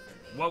of faith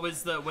in me.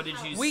 What did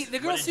you see? The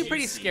girls do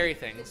pretty scary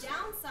things. The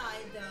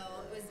downside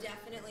though was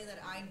definitely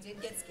that I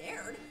did get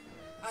scared.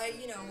 I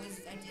did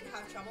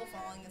have trouble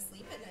falling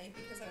asleep at night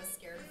because I was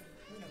scared of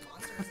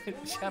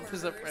monsters. Jeff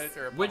is a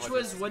predator. What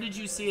did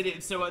you see?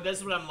 So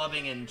that's what I'm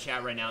loving in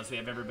chat right now. So we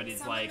have everybody's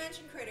Someone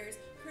mentioned Critters.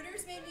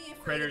 Critters made me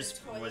afraid Critters of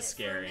the toilet was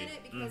scary. for a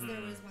minute because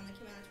there was one that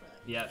came out of the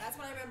toilet. Yeah. That's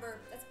what I remember.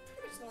 That's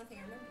pretty much the only thing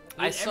I remember.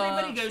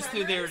 Everybody goes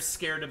through their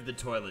scared of the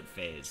toilet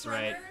phase,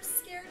 right? Tremors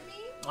scared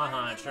me.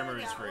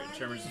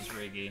 Tremors is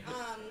freaky.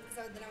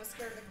 So then I was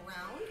scared of the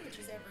ground, which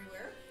is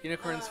everywhere.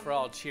 Unicorns for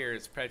all,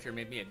 cheers. Predator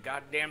made me a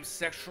goddamn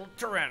sexual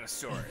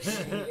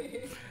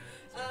Tyrannosaurus.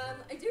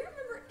 I do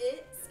remember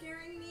it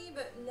scaring me,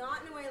 but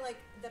not in a way like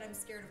that I'm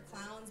scared of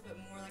clowns, but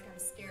more like I'm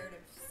scared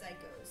of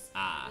psychos.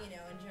 You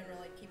know, in general,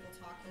 like people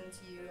talking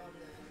to you on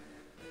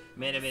the...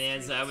 Man of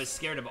Bonanza, I was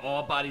scared of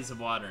all bodies of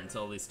water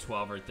until at least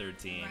 12 or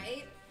 13.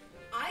 Right?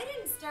 I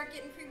didn't start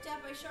getting creeped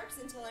out by sharks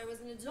until I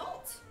was an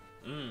adult.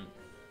 And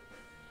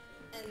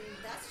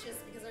that's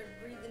just because I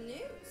read the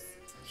news.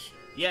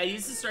 Yeah, I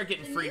used to start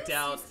getting freaked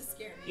out. Used to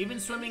scare me. Even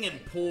swimming in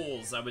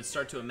pools, I would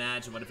start to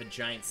imagine what if a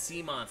giant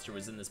sea monster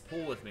was in this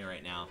pool with me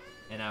right now,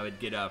 and I would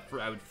get I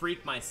would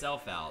freak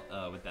myself out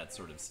with that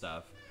sort of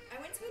stuff. I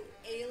went to an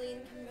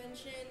alien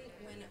convention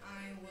when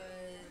I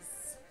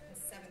was in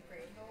 7th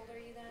grade. How old are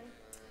you then?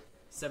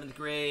 7th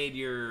grade,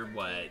 you're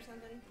what? Or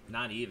something?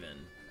 Not even.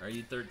 Are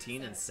you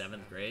 13 in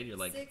 7th grade? You're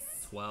like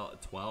 12,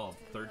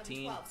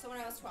 13? 12. So when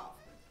I was 12,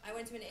 I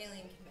went to an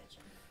alien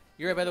convention.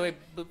 You're right, by the way,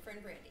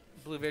 Friend Brandy.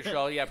 Blue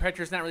Visual. Yeah,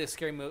 Predator's not really a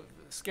scary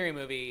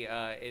movie.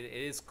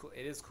 It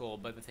is cool,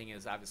 but the thing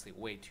is obviously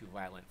way too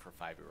violent for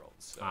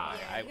 5-year-olds. So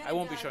I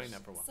won't be showing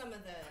them for a while. Some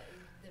of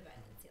the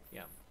violence, yes.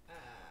 Yeah.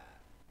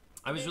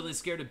 I was really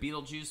scared of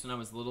Beetlejuice when I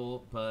was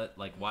little, but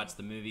like watched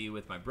the movie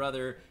with my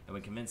brother and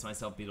would convince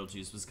myself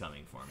Beetlejuice was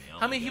coming for me.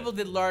 How many people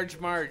did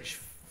Large Marge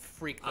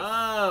freak the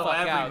fuck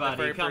everybody, out the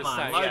very come first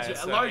on.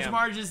 time? Large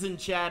Marges in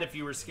chat if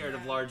you were scared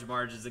of Large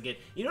Marges again.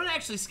 You know what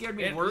actually scared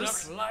me worse?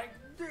 Looks like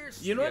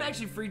this. You know what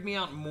actually freaked me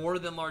out more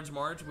than Large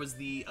Marge was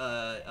the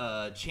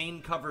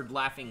chain-covered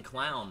laughing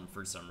clown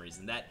for some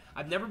reason. That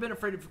I've never been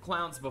afraid of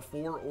clowns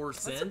before or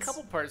since. That's a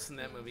couple parts in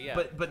that movie, yeah.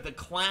 But the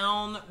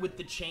clown with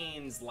the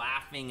chains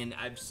laughing, and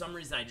for some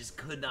reason I just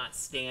could not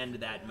stand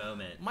that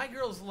moment. My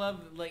girls love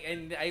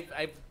and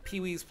I've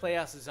Pee-wee's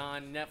Playhouse is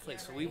on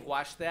Netflix, so we've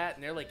watched that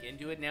and they're like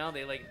into it now.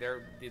 They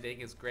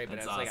think it's great, but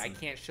That's I was awesome. like, I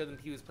can't show them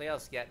Pee-wee's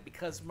Playhouse yet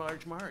because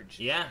Large Marge.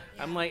 Yeah.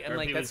 I'm like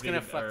that's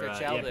gonna fuck their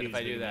childhood if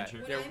I do that.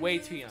 Adventure. They're way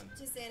too young.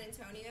 To San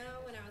Antonio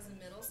when I was in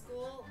middle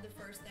school, the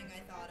first thing I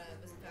thought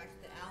of was the fact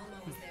that the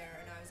Alamo was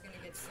there, and I was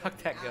gonna get to Fuck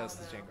the that Alamo.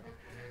 ghost, Janko.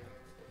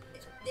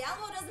 The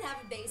Alamo doesn't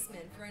have a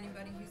basement for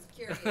anybody who's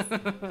curious.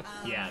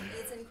 Yeah.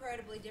 It's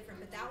incredibly different,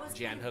 but that was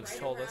Jan kind of Hooks right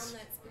told around us.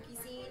 that spooky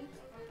scene,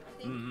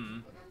 I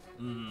think.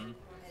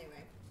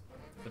 Anyway.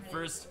 The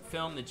first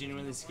film that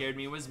genuinely scared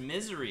me was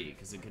Misery,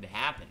 because it could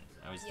happen.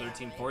 I was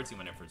 13, 14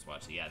 when I first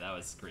watched it. Yeah, that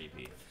was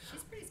creepy.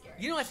 She's pretty scary.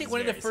 You know, I think She's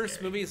one of the very first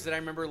scary. movies that I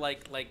remember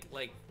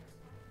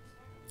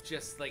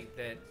just like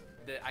that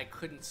I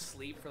couldn't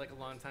sleep for like a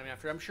long time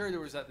after. I'm sure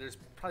there's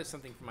probably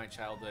something from my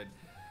childhood.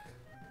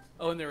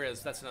 Oh, and there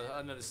is. That's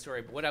another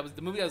story. But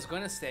the movie I was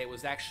going to say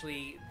was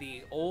actually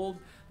the old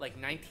like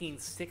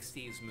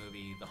 1960s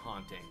movie, The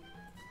Haunting.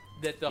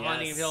 That The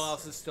Haunting of Hill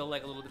House is still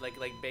like a little bit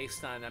like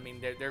based on. I mean,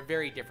 they're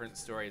very different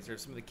stories.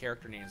 There's some of the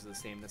character names are the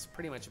same. That's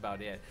pretty much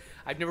about it.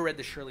 I've never read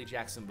the Shirley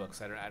Jackson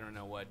books. I don't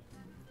know what,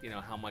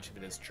 how much of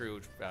it is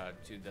true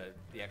to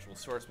the actual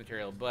source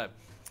material. But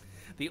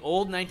the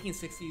old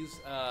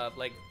 1960s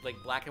like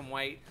black and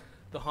white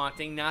The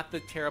Haunting, not the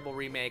terrible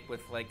remake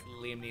with like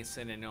Liam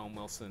Neeson and Owen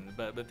Wilson,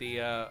 but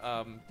the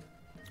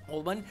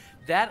old one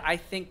that I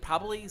think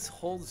probably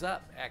holds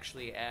up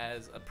actually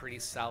as a pretty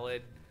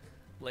solid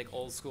like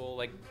old school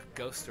like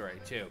ghost story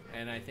too.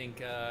 And I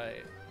think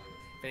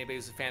if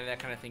anybody's a fan of that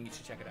kind of thing, you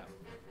should check it out.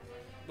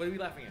 What are we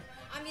laughing at?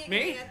 I'm getting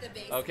Me? at the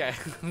basement. Okay.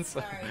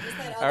 Sorry, just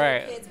that All other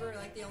right. kids were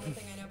like the only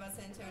thing I know about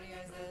San Antonio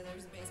is that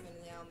there's a basement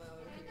in the Alamo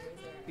and people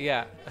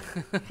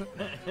was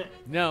there.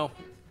 Yeah. No.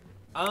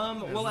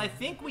 Well, I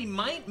think we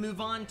might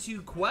move on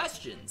to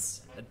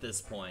questions at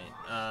this point,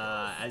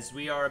 as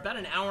we are about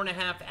an hour and a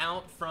half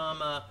out from,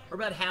 we're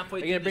about halfway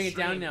Are through you the gonna bring it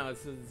stream. down now?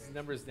 It's the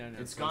number's down now.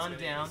 It's So gone gonna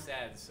be down,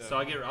 sad, so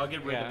I'll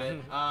get rid of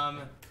it.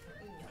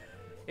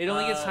 It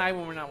only gets high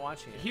when we're not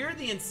watching it. Here are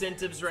the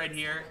incentives right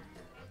here.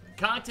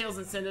 CockTails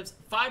incentives: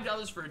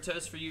 $5 for a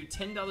toast for you,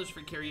 $10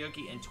 for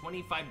karaoke, and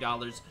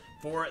 $25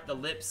 for the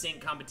lip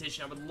sync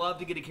competition. I would love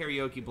to get a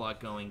karaoke block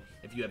going.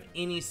 If you have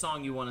any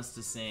song you want us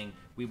to sing,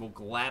 we will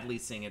gladly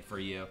sing it for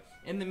you.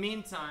 In the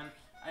meantime,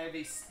 I have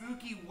a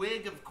spooky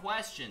wig of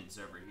questions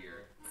over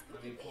here.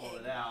 Let me pull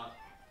it out.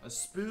 A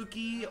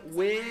spooky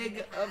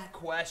wig of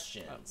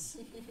questions.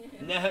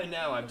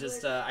 No, I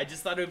just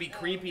thought it would be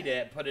creepy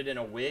to put it in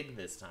a wig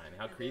this time.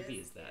 How creepy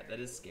is that?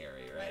 That is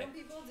scary, Why right? don't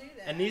people do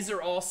that? And these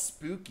are all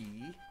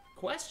spooky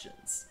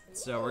questions.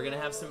 So we're gonna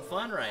have some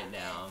fun right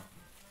now.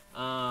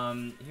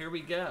 Here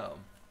we go.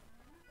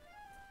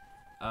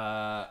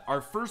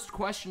 Our first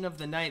question of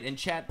the night, and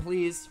chat,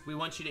 please, we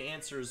want you to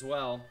answer as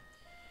well.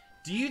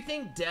 Do you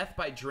think death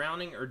by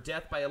drowning or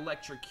death by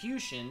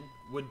electrocution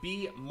would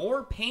be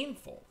more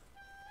painful?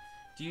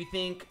 Do you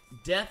think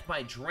death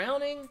by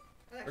drowning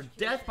or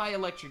death by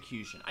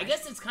electrocution? I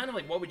guess it's kind of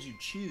like, what would you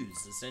choose,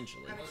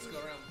 essentially? Let's go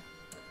around.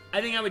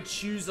 I think I would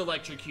choose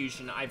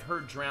electrocution. I've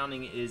heard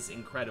drowning is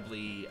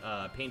incredibly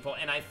painful,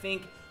 and I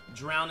think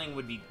drowning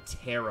would be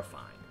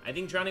terrifying. I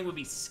think drowning would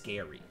be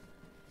scary.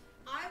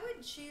 I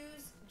would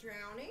choose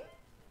drowning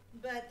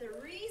But the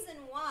reason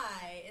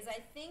why is I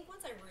think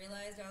once I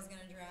realized I was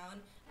going to drown,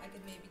 I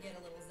could maybe get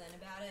a little zen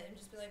about it and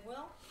just be like,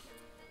 well...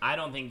 I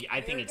think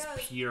it's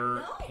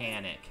pure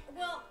panic.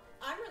 Well,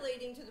 I'm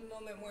relating to the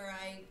moment where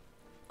I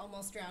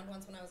almost drowned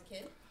once when I was a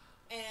kid.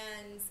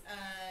 And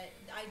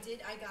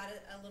I got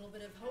a little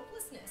bit of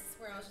hopelessness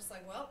where I was just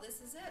like, well, this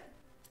is it.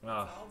 It's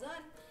all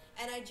done.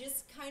 And I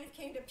just kind of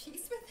came to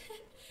peace with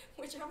it,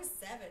 which I was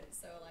 7.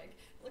 So, like,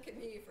 look at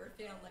me for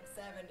feeling like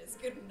 7 is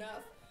good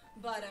enough.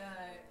 But,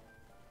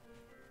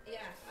 yeah,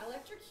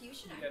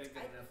 electrocution, you got a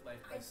good enough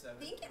life by 7. I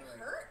think it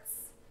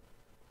hurts.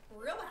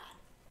 Real bad.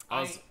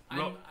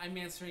 I'm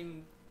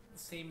answering the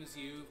same as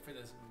you for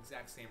the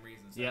exact same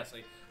reasons. Yeah.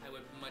 Actually, I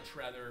would much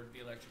rather be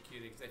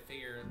electrocuted because I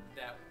figure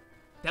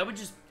that would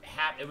just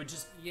happen. It would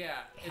just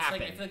it's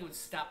happen. like I feel like it would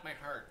stop my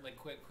heart like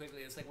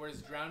quickly. It's like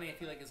whereas drowning, I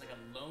feel like it's like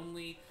a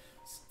lonely,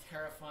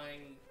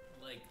 terrifying,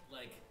 like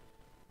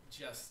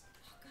just.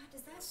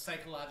 Does that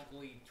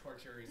psychologically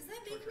torture? Does that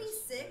make me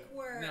sick?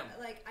 Where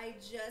like I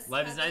just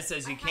Life is Nice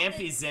says you can't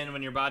be zen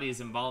when your body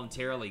is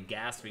involuntarily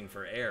gasping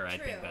for air. True. I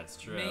think that's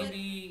true.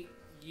 Maybe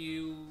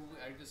you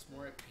are just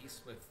more at peace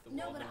with the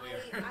world than we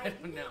are. I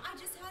don't know. I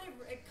just had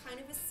a kind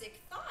of a sick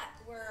thought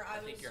where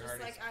I was just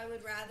like, I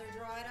would rather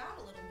draw it out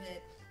a little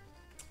bit.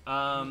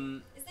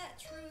 Is that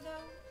true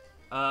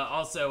though?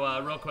 Also,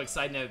 real quick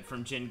side note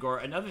from Jen Gore.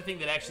 Another thing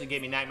that actually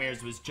gave me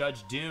nightmares was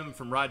Judge Doom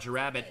from Roger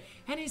Rabbit,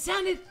 and he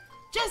sounded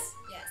just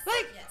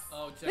like.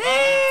 Oh,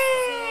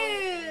 yes!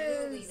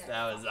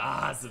 That was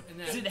awesome.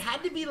 So it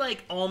had to be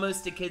like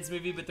almost a kids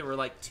movie, but there were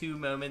like 2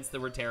 moments that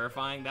were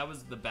terrifying. That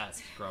was the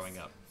best growing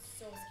up.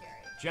 So scary.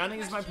 Drowning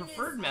is my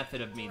preferred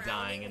method of me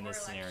dying in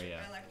this scenario.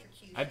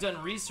 I've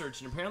done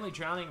research, and apparently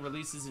drowning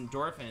releases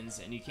endorphins,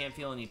 and you can't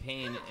feel any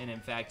pain, and in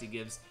fact, it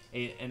gives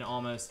an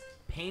almost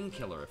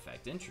painkiller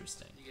effect.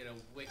 Interesting. You get a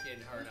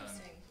wicked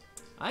hard-on.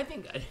 I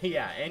think,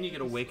 yeah, and you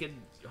get a wicked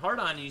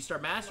hard-on, and you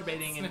start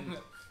masturbating, and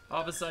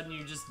all of a sudden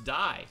you just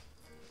die.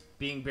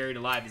 Being buried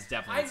alive is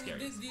definitely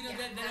scary. You know,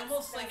 that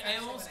almost like I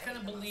almost kind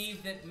of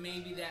believe that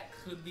maybe that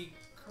could be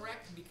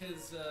correct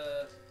because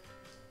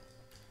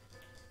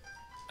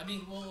I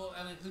mean,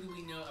 who do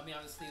we know? I mean,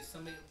 obviously, if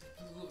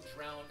people who have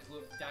drowned, who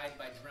have died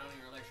by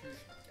drowning or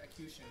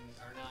electrocution,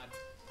 are not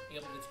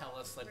able to tell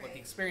us like what the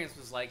experience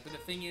was like. But the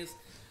thing is,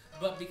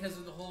 because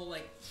of the whole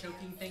like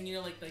choking thing, you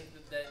know, like the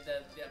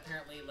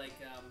apparently like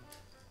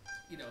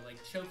you know, like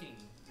choking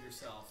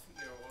yourself,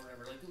 you know, or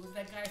whatever. Like it was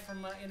that guy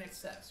from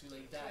NXS who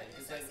like died.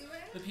 Because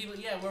like the people,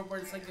 where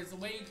it's like there's a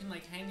way you can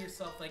like hang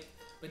yourself, like,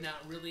 but not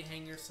really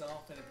hang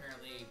yourself, and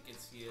apparently it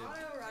gets you.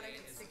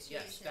 Autoerotic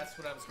asphyxiation. Yes, that's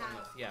what I was going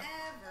with. Yeah.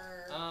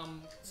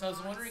 So I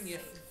was wondering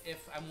if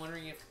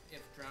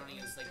drowning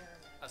is like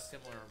a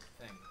similar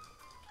thing.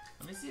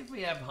 Let me see if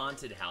we have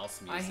haunted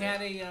house music. I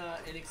had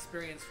an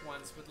experience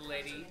once with a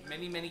lady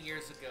many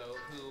years ago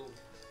who,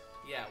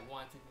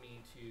 wanted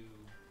me to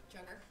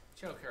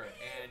choke her,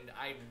 and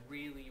I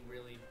really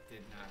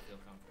did not feel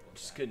comfortable with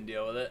Just that. couldn't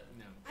deal with it.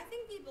 No. I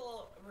think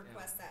people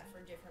request that for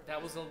different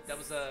reasons. That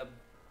was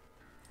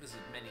this is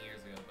many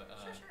years ago, but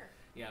sure.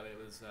 Yeah, but it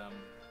was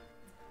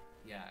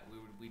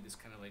we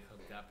just kind of like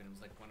hooked up, and it was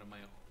like one of my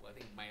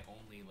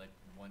only like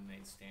one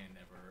night stand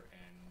ever,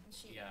 and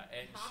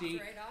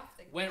she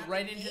went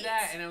right into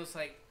that, and I was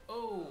like,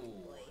 oh,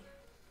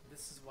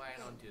 this is why I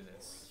don't do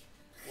this.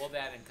 Well,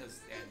 that and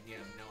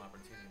no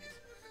opportunities,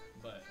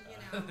 but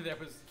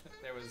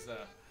there was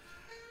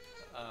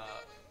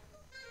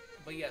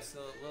but yes,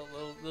 the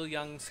little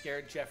young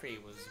scared Jeffrey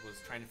was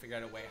trying to figure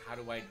out a way. How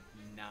do I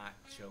not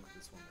choke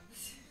this woman?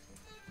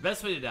 The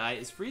best way to die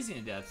is freezing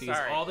to death because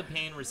all the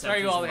pain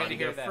receptors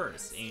go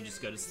first, and you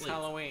just go to sleep. It's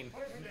Halloween.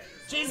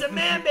 She's a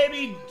man,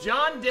 baby.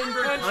 John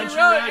Denver, Country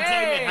Road,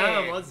 take me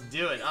home. Let's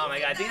do it. Oh my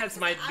god, I think that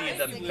might be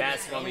the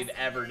best one we've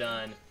ever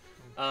done.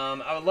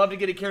 I would love to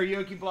get a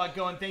karaoke block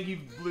going. Thank you,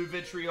 Blue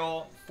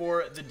Vitriol,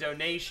 for the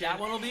donation. That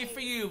one will be for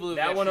you, Blue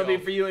Vitriol. That one will be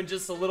for you in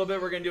just a little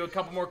bit. We're going to do a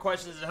couple more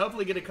questions and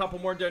hopefully get a couple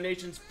more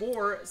donations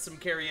for some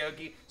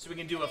karaoke so we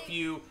can do a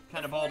few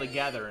kind of all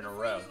together in a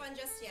row. One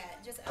just yet.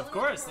 Of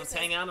course, let's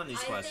hang out on these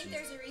questions. I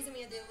think there's a reason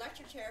we have the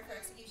electric chair for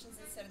executions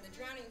instead of the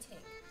drowning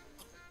tank.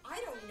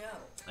 I don't know.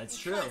 That's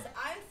true. Because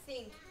I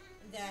think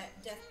that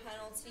death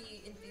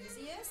penalty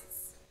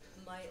enthusiasts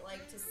might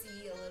like to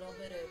see a little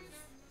bit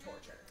of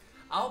torture.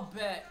 I'll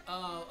bet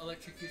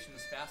electrocution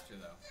is faster,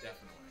 though.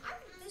 Definitely.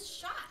 The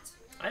shot.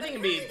 I think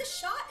it'd be. The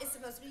shot is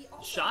supposed to be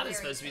also shot is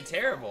supposed to be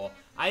terrible.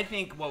 I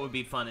think what would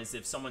be fun is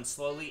if someone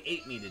slowly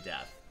ate me to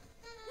death.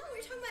 No,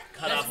 we're talking about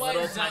cut off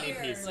little tiny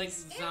pieces. Like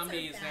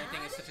zombies and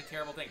everything is such a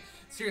terrible thing.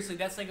 Seriously,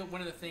 that's like one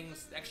of the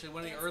things. Actually,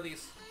 one of the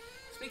earliest.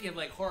 Speaking of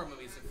like horror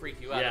movies that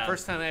freak you out, the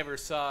first time I ever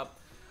saw.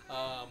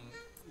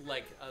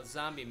 Like a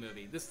zombie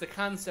movie. The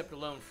concept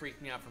alone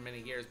freaked me out for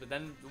many years, but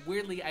then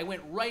weirdly I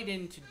went right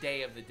into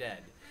Day of the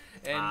Dead.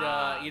 And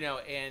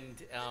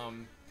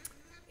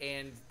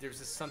and there's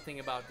just something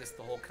about just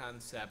the whole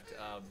concept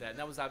of that. And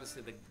that was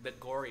obviously the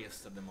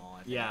goriest of them all,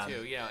 I think,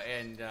 too. You know,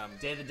 and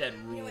Day of the Dead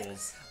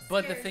rules.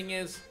 But the thing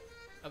is,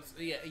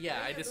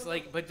 I just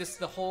like, but just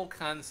the whole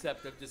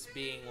concept of just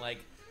being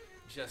like,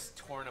 just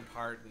torn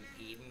apart and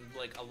eaten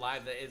like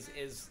alive.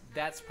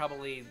 That's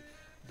probably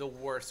the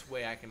worst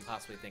way I can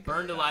possibly think of it.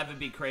 Burned alive would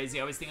be crazy.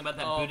 I always think about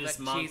that Buddhist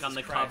monk Jesus on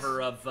the Christ.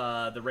 cover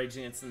of the Rage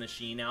Against the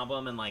Machine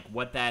album, and like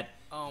what that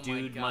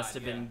dude must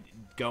have been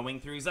going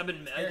through. Because I've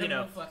been,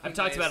 I've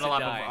talked about it a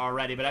lot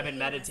already, but I've been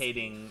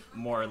meditating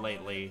more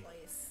lately.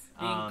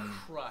 Being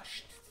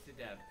crushed to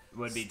death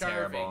would be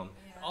starving. terrible.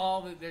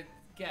 All the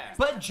gas.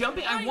 But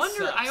jumping, I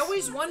wonder. Sucks. I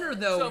always wonder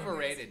though. It's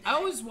overrated. I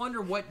always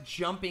wonder what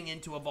jumping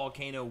into a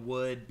volcano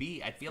would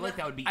be. I feel like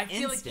that would be instant. I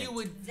feel like you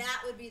would.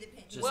 That would be the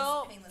pain. Just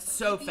painless.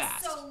 so It'd be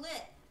fast. So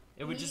lit.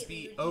 It would just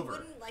be You over.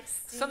 wouldn't, like,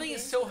 Something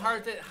is so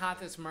hot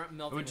that's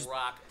melting just-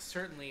 rock.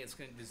 Certainly, it's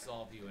going to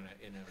dissolve you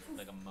in a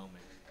like a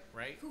moment,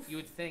 right? You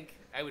would think.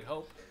 I would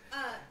hope.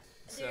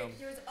 There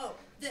was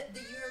you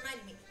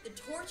reminded me the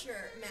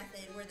torture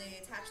method where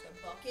they attach the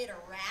bucket of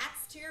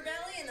rats to your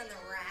belly and then the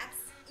rats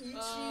eat you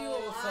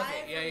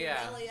alive from your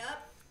belly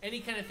up.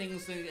 Any kind of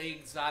things, the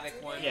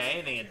exotic ones. Yeah,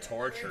 anything in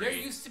torture. There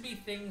used to be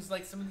things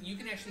like you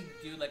can actually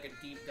do like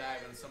a deep dive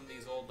on some of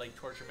these old like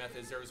torture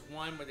methods. There was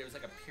one where there was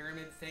like a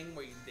pyramid thing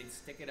where they'd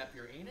stick it up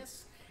your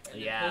anus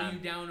and then pull you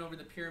down over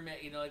the pyramid,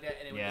 like that,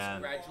 and it would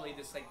just gradually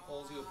just like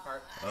pulls you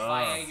apart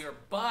via your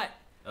butt.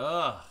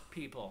 Ugh.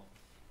 People.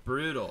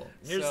 Brutal.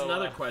 Here's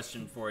another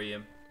question for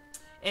you.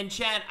 And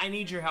Chad, I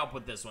need your help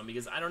with this one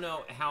because I don't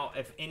know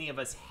if any of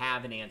us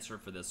have an answer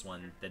for this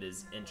one that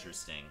is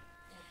interesting.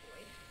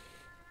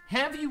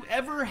 Have you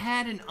ever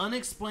had an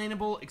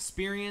unexplainable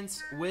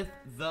experience with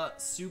the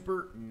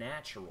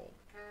supernatural?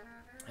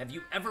 Have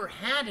you ever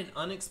had an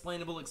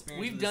unexplainable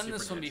experience We've with the done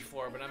this one supernatural?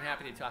 before, but I'm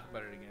happy to talk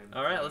about it again.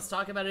 All right, let's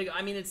talk about it.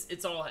 I mean,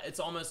 it's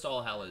almost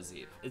all Hallows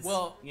Eve.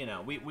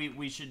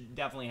 We should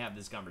definitely have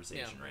this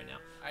conversation right now.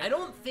 I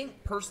don't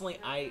think personally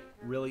I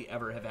really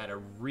ever have had a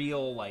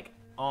real like,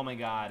 oh my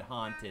god,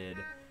 haunted,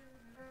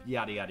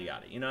 yada yada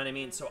yada. You know what I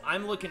mean? So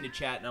I'm looking to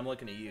chat and I'm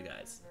looking at you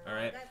guys. All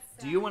right.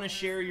 Do you want to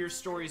share your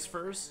stories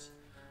first?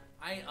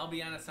 I'll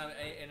be honest.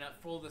 In a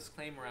full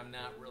disclaimer, I'm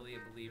not really a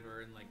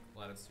believer in like a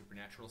lot of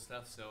supernatural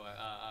stuff. So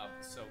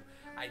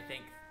I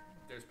think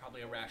there's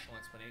probably a rational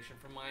explanation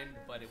for mine,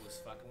 but it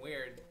was fucking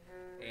weird,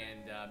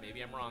 and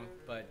maybe I'm wrong.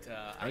 But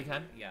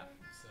okay. Yeah.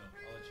 So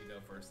I'll let you go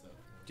first, though.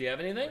 Do you have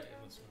anything?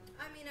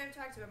 I mean, I've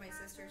talked about my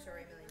sister's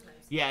story a million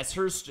times. Yeah, it's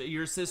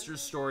your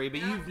sister's story,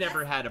 but you've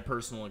never had a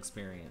personal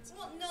experience.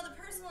 Well, no, the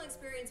personal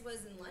experience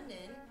was in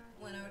London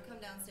when I would come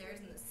downstairs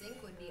and the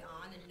sink would be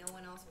on and no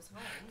one else was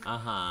home.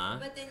 Uh-huh.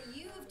 But then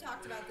you've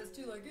talked about this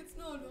too, like, it's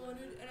not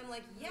haunted. And I'm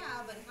like,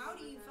 yeah, but how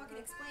do you fucking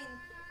explain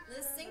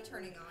this sink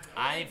turning on?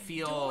 I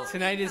feel...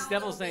 Tonight is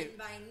Devil's Night.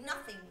 By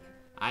nothing.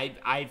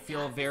 I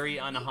feel very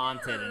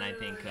unhaunted, and I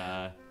think...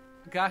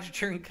 Gosh,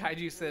 Churn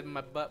Kaiju said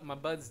my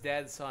bud's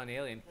dad saw an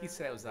alien. He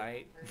said it was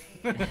aight.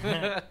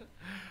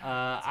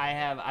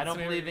 I don't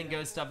believe in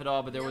ghost stuff at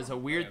all, but there was a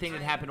weird thing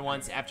that happened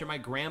once after my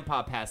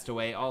grandpa passed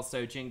away.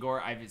 Also,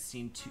 Jingor, I've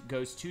seen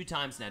ghosts 2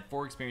 times and had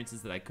 4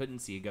 experiences that I couldn't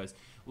see a ghost.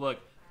 Look,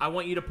 I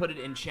want you to put it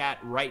in chat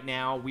right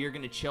now. We are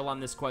going to chill on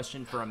this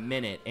question for a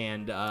minute,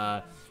 and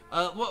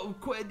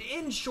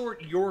in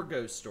short, your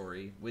ghost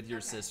story with your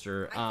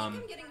sister. I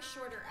think I'm getting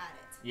shorter at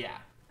it. Yeah.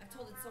 I've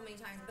told it so many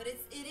times, but it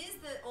is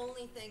the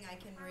only thing I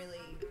can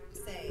really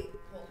say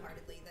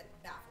wholeheartedly that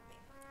baffled me.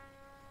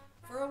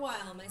 For a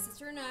while, my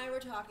sister and I were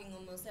talking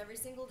almost every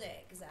single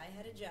day because I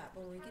had a job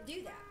where we could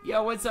do that.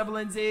 Yo, what's up,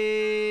 Lindsay?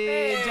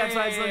 Hey. Jeff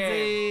Sides,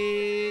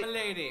 Lindsay. My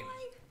lady.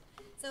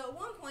 So at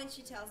one point,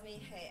 she tells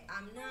me, hey,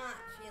 I'm not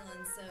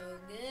feeling so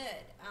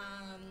good.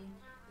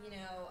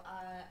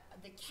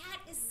 The cat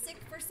is sick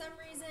for some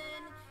reason,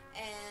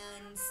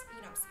 and,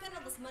 I'm spending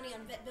all this money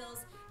on vet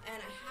bills, and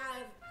I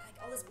have,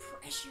 like, all this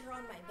pressure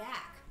on my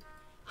back.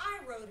 I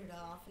wrote it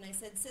off, and I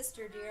said,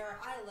 sister dear,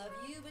 I love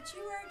you, but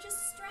you are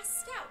just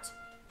stressed out.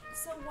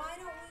 So why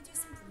don't we do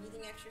some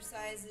breathing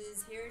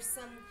exercises? Here's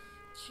some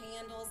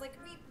candles. Like,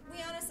 we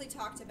honestly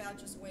talked about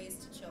just ways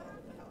to chill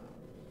the hell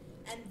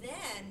out. And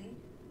then,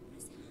 what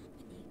is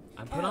happening?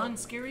 I put on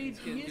scary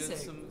music.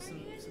 Some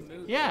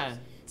mood. Yeah,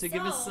 to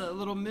give us a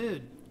little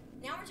mood.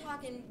 Now we're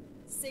talking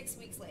 6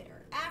 weeks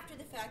later, after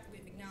the fact that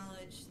we've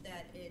acknowledged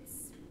that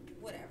it's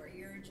whatever,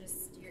 you're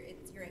anxious.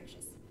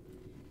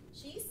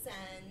 She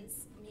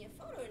sends me a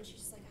photo and she's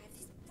just like, I have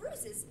these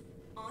bruises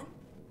on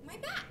my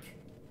back.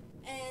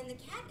 And the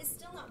cat is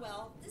still not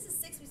well. This is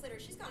 6 weeks later.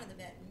 She's gone to the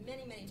vet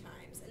many, many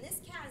times. And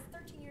this cat is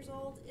 13 years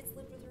old. It's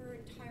lived with her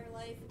entire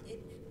life.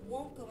 It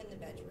won't go in the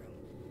bedroom.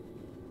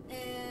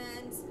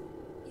 And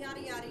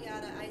yada, yada,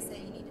 yada. I say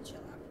you need to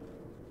chill out.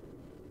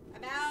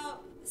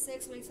 About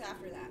 6 weeks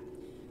after that,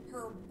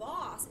 her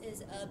boss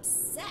is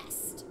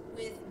obsessed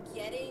with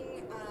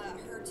getting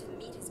her to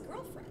meet his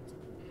girlfriend.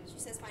 She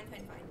says, fine.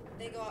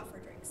 They go out for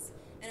drinks.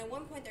 And at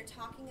one point, they're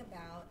talking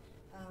about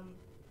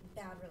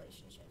bad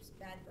relationships,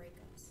 bad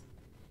breakups.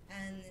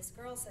 And this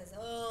girl says,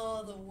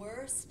 oh, the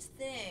worst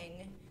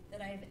thing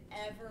that I've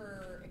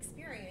ever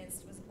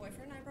experienced was a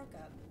boyfriend and I broke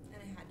up,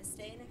 and I had to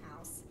stay in a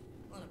house,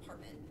 an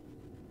apartment,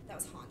 that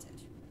was haunted.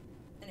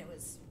 And it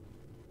was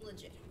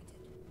legit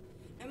haunted.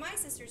 And my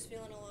sister's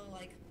feeling a little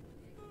like,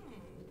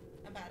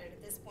 about it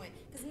at this point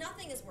because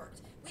nothing has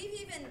worked.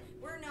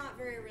 We're not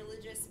very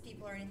religious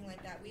people or anything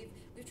like that. We've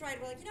tried.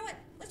 We're like, you know what?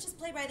 Let's just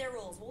play by their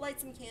rules. We'll light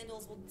some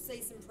candles. We'll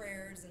say some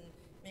prayers, and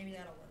maybe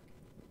that'll work.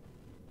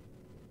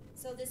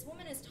 So this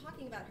woman is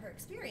talking about her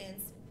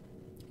experience.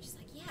 She's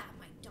like, yeah,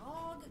 my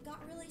dog got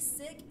really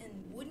sick and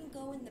wouldn't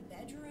go in the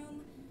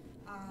bedroom.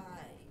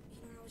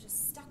 I was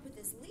just stuck with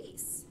this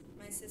lease.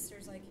 My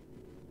sister's like,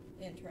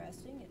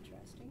 interesting.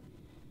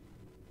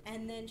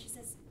 And then she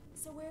says,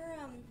 so where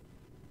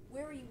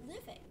are you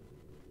living?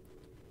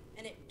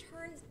 And it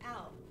turns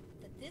out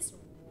that this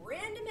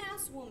random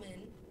ass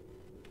woman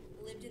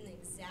lived in the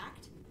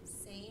exact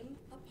same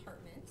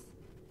apartment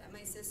that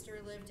my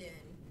sister lived in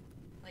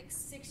like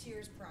 6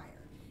 years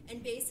prior,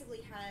 and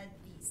basically had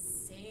the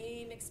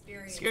same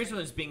experience. Scares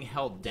when it's being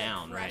held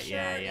down, pressure,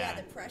 right? Yeah. Yeah,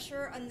 the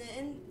pressure on the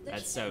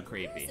That's so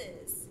creepy.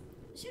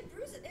 She had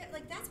bruises.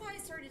 Like that's why I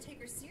started to take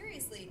her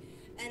seriously.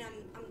 And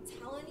I'm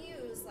telling you,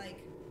 it was like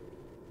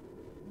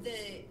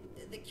the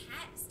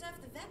cat stuff.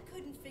 The vet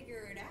couldn't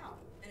figure it out,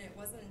 and it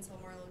wasn't until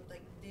Marlo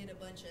like did a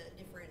bunch of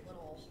different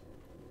little,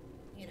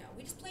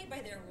 we just played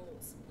by their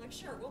rules. I'm like,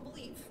 sure, we'll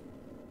believe.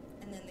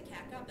 And then the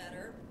cat got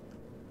better,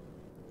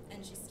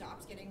 and she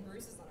stopped getting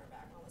bruises on her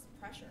back, all this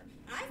pressure.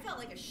 And I felt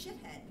like a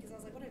shithead because I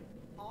was like, what an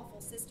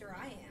awful sister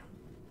I am.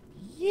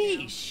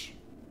 Yeesh.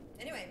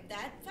 Anyway,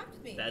 that fucked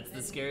with me. That's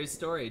the scariest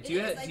story. Do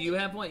you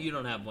have one? You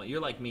don't have one.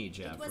 You're like me,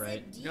 Jeff,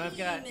 right? No,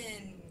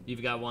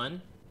 You've got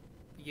one?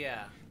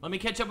 Yeah. Let me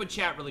catch up with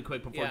chat really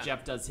quick before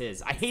Jeff does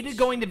his. I hated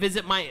going to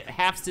visit my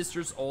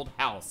half-sister's old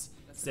house,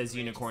 says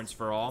Unicorns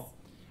for All.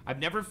 I've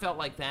never felt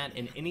like that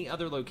in any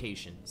other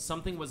location.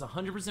 Something was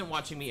 100%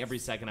 watching me every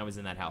second I was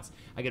in that house.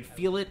 I could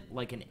feel it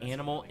like an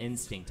animal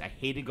instinct. I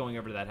hated going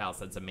over to that house.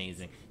 That's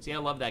amazing. See, I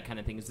love that kind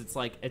of thing. It's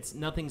like, it's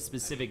nothing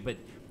specific, but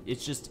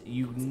it's just,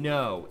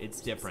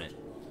 it's different.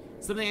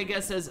 Something I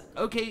guess says,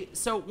 okay,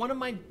 so one of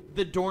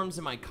the dorms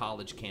in my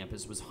college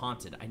campus was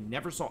haunted. I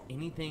never saw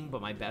anything,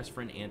 but my best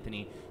friend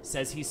Anthony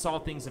says he saw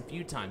things a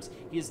few times.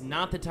 He is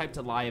not the type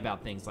to lie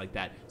about things like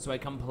that, so I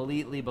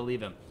completely believe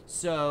him.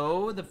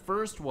 So the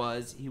first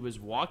was he was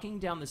walking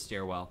down the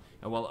stairwell,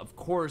 and well, of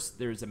course,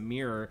 there's a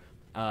mirror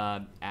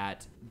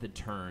at the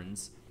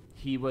turns.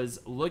 He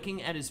was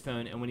looking at his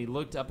phone, and when he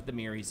looked up at the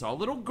mirror, he saw a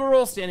little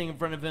girl standing in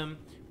front of him.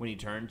 When he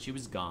turned, she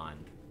was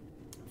gone.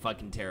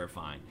 Fucking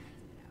terrifying.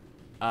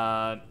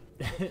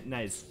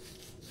 Nice.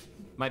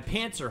 My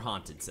pants are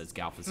haunted, says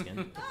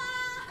Galfiskin.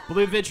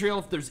 Blue Vitriol,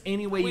 if there's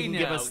any way you can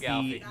give us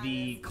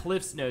the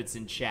Cliff's Notes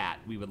in chat,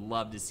 we would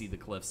love to see the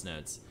Cliff's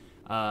Notes.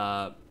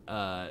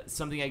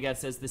 Something I guess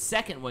says the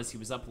second was he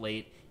was up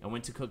late and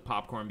went to cook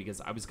popcorn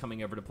because I was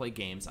coming over to play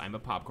games. I'm a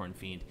popcorn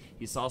fiend.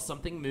 He saw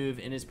something move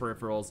in his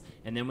peripherals,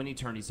 and then when he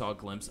turned, he saw a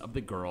glimpse of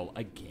the girl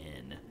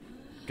again.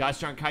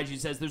 Gosh darn Kaiju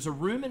says, there's a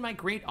room in my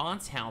great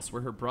aunt's house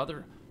where her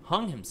brother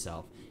hung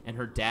himself and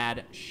her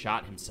dad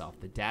shot himself.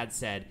 The dad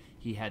said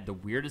he had the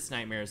weirdest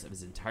nightmares of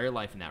his entire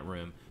life in that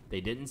room. They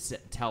didn't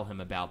tell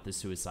him about the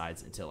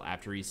suicides until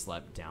after he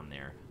slept down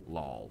there.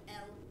 Lol.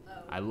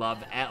 I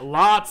love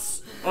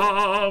lots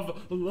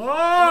of loves.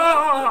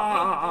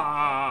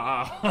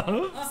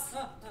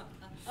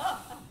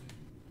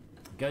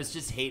 Ghosts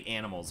just hate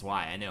animals.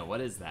 Why? I know.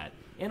 What is that?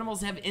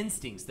 Animals have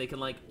instincts. They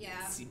can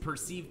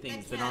perceive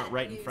things that aren't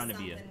right in front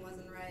of you.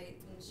 Wasn't right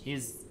and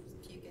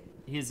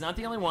he is not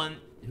the only one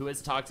who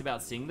has talked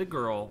about seeing the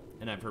girl,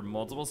 and I've heard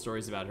multiple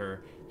stories about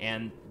her,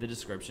 and the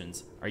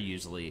descriptions are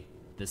usually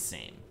the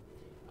same.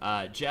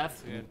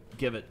 Jeff,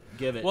 give it.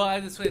 Well, I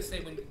just want to say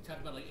when you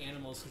talk about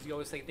animals, because you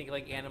always think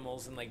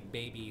animals and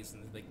babies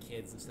and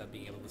kids and stuff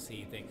being able to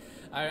see things.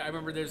 I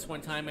remember there's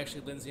one time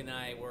actually Lindsay and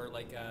I were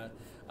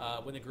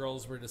when the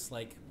girls were just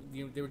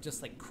they were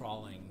just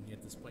crawling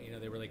at this point.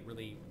 They were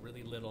really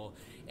really little,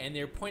 and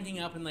they're pointing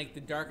up in the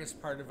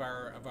darkest part of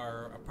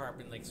our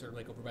apartment, sort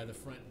of over by the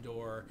front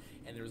door,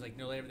 and there was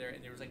no light over there,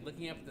 and they were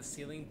looking up at the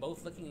ceiling,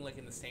 both looking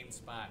in the same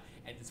spot,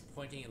 and just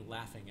pointing and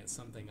laughing at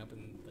something up,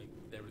 and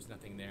there was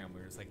nothing there, and we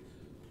were just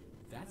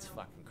that's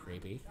fucking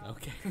creepy.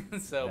 Okay,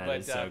 so that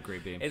is so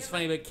creepy. It's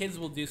funny, but kids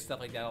will do stuff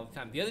like that all the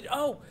time.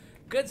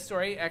 Good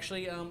story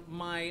actually.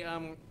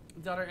 My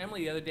daughter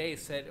Emily the other day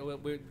said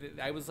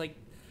I was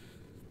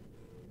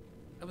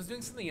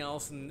doing something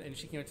else, and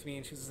she came up to me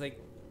and she was like,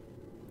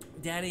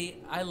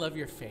 "Daddy, I love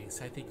your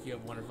face. I think you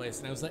have a wonderful face."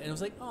 And I was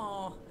like,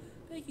 "Oh,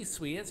 thank you,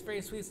 sweet. That's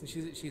very sweet." And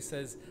she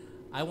says,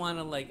 "I want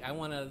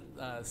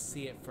to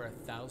see it for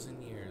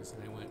 1,000 years."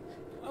 And I went,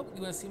 "Oh,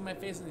 you want to see my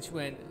face?" And she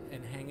went,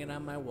 "And hang it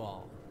on my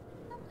wall."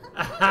 And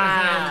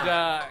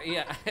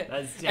yeah,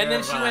 that's terrifying. And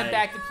then she went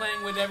back to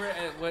playing whatever,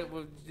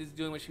 just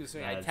doing what she was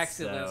doing. That's I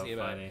texted so Lindsay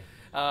about funny. it.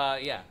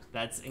 Yeah.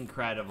 That's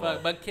incredible.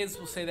 But kids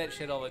will say that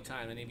shit all the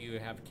time. Any of you who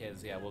have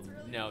kids,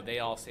 no, they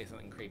all say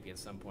something creepy at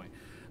some point.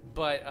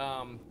 But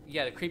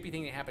the creepy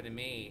thing that happened to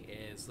me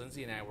is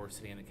Lindsay and I were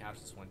sitting on the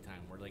couch this one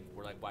time.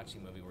 We're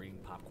watching a movie, we're eating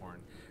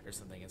popcorn or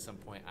something. At some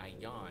point, I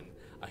yawn.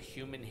 A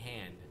human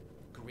hand,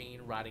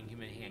 green rotting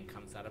human hand,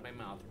 comes out of my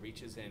mouth,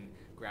 reaches in,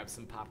 grabs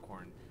some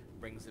popcorn,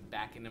 brings it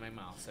back into my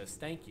mouth, says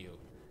thank you,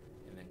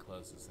 and then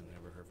closes, and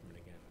never heard from it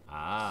again.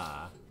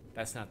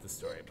 That's not the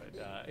story, but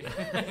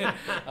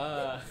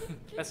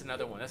that's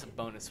another one. That's a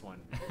bonus one.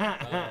 Were you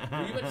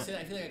about to say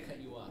that? I feel like I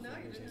cut you off. No,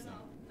 you didn't know.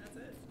 That's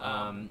it.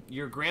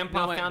 Your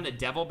grandpa found a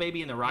devil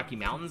baby in the Rocky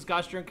Mountains,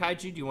 Gosher and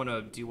Kaiju. Do you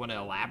want to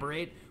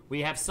elaborate?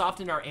 We have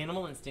softened our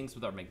animal instincts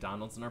with our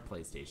McDonald's and our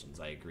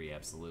PlayStations. I agree,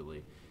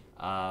 absolutely.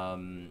 I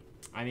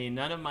mean,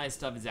 none of my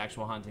stuff is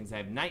actual hauntings. I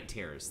have night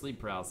terrors, sleep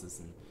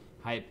paralysis, and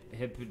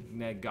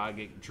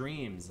hypnagogic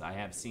dreams. I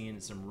have seen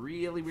some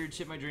really weird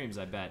shit in my dreams,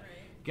 I bet.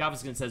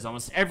 Galveston says,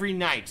 almost every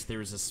night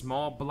there is a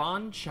small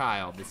blonde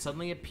child that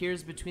suddenly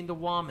appears between the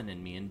woman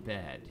and me in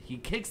bed. He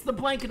kicks the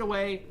blanket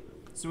away,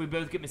 so we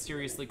both get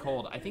mysteriously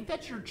cold. I think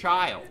that's your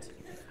child.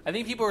 I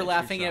think people were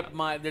laughing at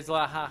my. There's a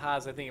lot of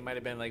ha-has. I think it might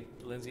have been like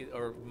Lindsay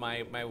or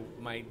my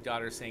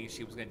daughter saying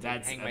she was going to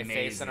hang my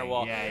face on her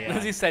wall. Yeah.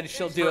 Lindsay said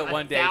she'll do it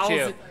one day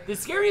too. The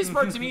scariest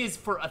part to me is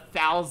for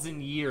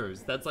 1,000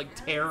 years. That's like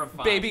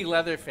terrifying. Baby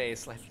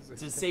Leatherface.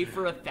 To say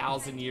for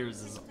 1,000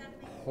 years is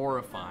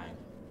horrifying.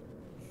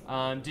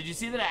 Did you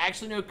see that I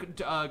actually know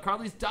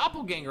Carly's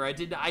doppelganger? I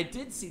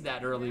did see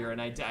that earlier,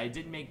 and I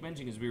didn't make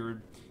mention because we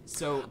were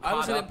so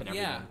caught up and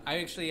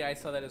everything. Yeah, I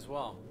saw that as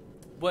well.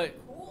 What?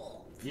 Cool.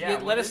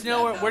 Yeah, let us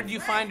know where did you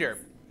find her,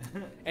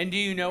 and do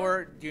you know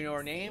her? Do you know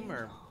her name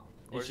or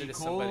is she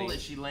cool? Is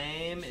she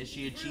lame? Is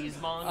she a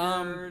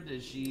cheesemonger?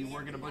 Does she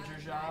work in a butcher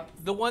shop?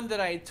 The one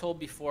that I told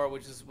before,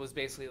 which was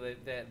basically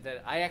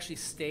that I actually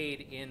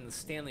stayed in the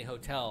Stanley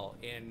Hotel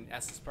in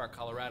Estes Park,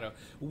 Colorado,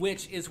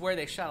 which is where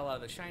they shot a lot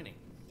of The Shining.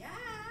 Yeah.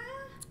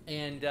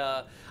 And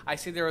I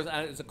see there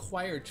was a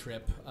choir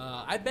trip.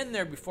 I've been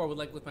there before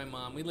with my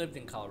mom. We lived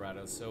in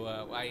Colorado,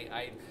 so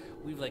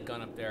we've like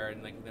gone up there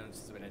and like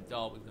since I've been an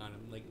adult, we've gone to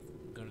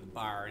the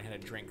bar and had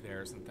a drink there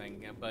or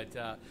something.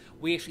 But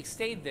we actually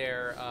stayed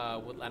there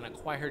on a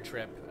choir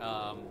trip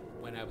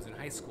when I was in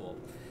high school.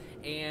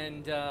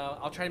 And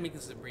I'll try to make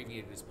this as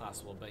abbreviated as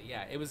possible. But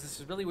yeah, it was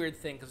this really weird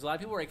thing because a lot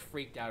of people were like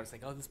freaked out. It's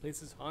like, oh, this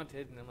place is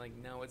haunted, and I'm like,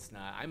 no, it's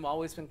not. I've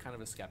always been kind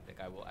of a skeptic.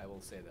 I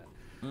will say that.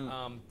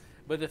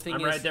 But the thing I'm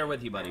is, right there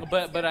with you, buddy.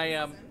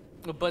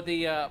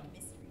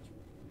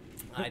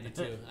 I do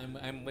too.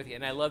 I'm with you,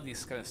 and I love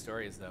these kind of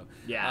stories though.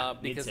 Yeah,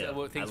 because me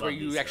too. Things where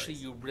you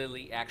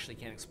really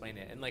can't explain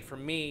it. And like for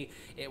me,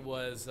 it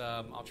was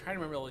I'll try to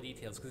remember all the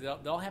details because they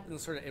all happened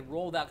sort of. It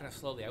rolled out kind of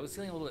slowly. I was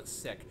feeling a little bit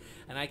sick,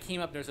 and I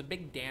came up. There's a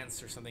big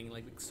dance or something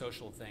like a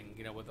social thing,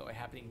 with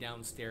happening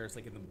downstairs,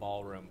 like in the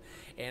ballroom.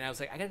 And I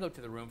was like, I gotta go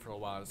to the room for a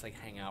while. Just like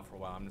hang out for a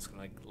while. I'm just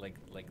gonna like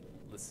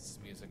listen to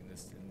some music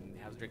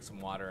and drink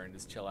some water and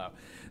just chill out.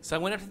 So I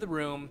went up to the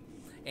room.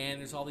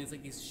 And there's all these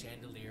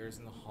chandeliers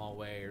in the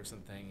hallway or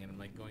something, and I'm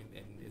like going,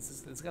 and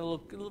it's got a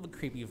little bit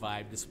creepy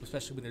vibe,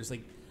 especially when there's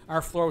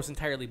our floor was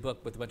entirely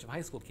booked with a bunch of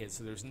high school kids,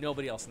 so there's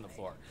nobody else on the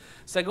floor.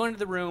 So I go into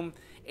the room,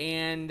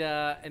 and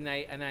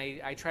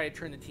I try to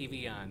turn the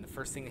TV on. The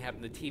first thing that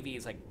happened, the TV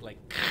is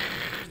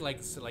like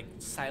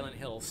Silent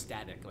Hill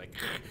static, it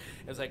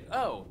was like,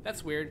 oh,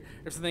 that's weird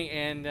or something,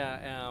 and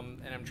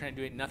I'm trying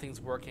to do it,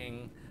 nothing's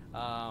working.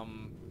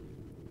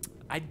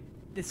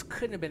 This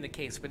couldn't have been the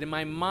case, but in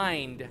my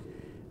mind.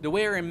 The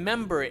way I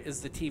remember it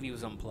is the TV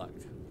was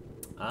unplugged.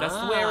 That's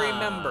the way I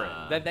remember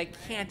it. That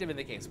can't have been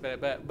the case. But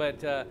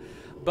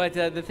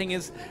the thing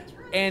is,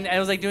 and I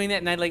was doing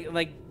that, and I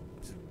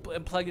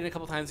plugged it a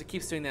couple times. It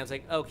keeps doing that. I was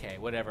like, okay,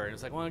 whatever. And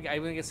it's like, well, I'm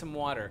gonna get some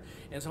water,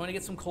 and so I want to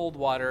get some cold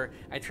water.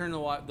 I turn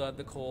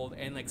the cold,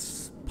 and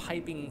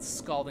piping,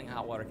 scalding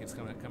hot water keeps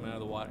coming out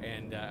of the water,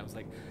 and I was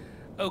like,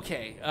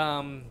 okay.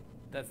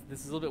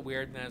 This is a little bit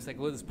weird. And I was like,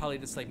 well, this is probably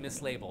just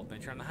mislabeled. And I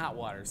turn on the hot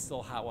water. It's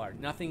still hot water.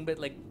 Nothing but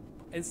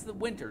it's the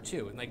winter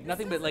too, and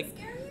nothing but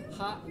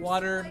hot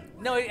water.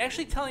 No,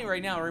 actually telling you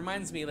right now, it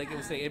reminds me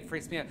it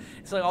freaks me out.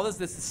 It's all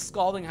this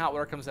scalding hot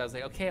water comes out. I was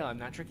like, okay, I'm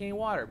not drinking any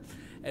water.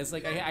 And it's I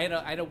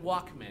had a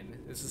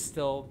Walkman. This is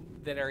still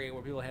that area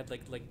where people had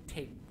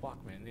tape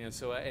Walkman,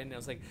 So and I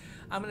was like,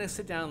 I'm gonna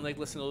sit down and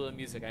listen to a little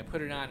music. I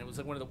put it on. It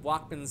was one of the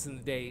Walkmans in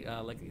the day,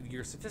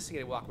 your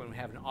sophisticated Walkman would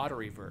have an auto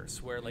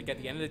reverse, where at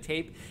the end of the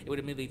tape, it would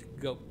immediately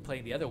go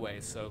playing the other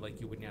way, so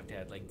you wouldn't have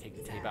to take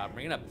the tape out and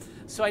bring it up.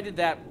 So I did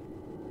that.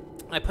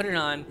 I put it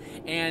on,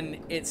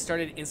 and it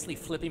started instantly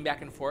flipping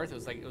back and forth. It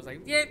was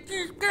yeah.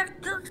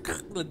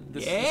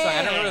 This song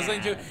I don't know what I was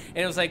listening to, and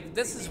it was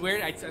this is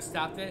weird. I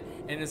stopped it,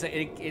 and it was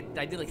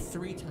I did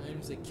 3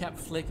 times. It kept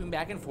flipping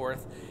back and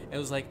forth. It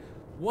was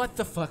what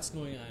the fuck's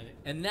going on?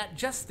 And that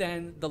just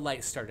then the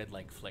light started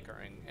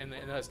flickering, and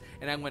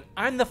I went,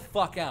 I'm the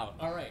fuck out.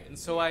 All right, and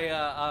so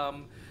I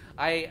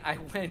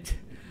went.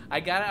 I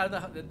got out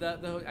of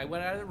I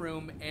went out of the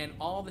room, and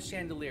all the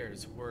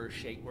chandeliers were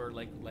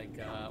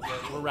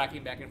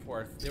rocking back and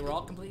forth. They were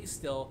all completely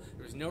still.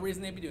 There was no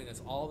reason they'd be doing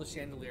this. All the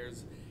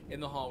chandeliers in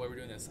the hallway were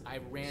doing this. I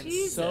ran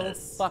so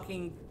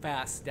fucking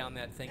fast down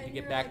that thing to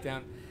get back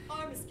down.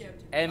 I'm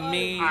skeptical. And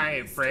me, I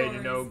ain't afraid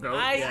of no goat.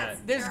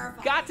 There's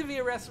got to be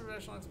a rational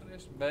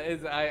explanation, but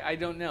I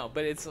don't know.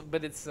 But it's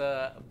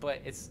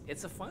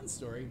a fun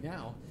story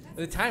now. At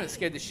the time, it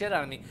scared the shit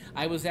out of me.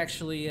 I was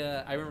actually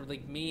I remember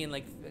me and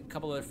a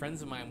couple other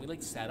friends of mine.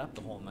 We sat up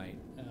the whole night.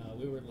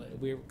 We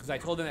were because I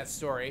told them that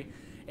story,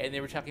 and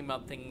they were talking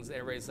about things.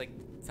 Everybody's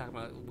talking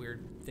about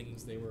weird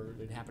things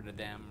that happened to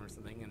them or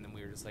something, and then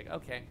we were just like,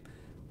 okay,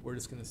 we're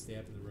just gonna stay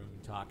up in the room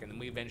and talk, and then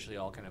we eventually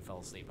all kind of fell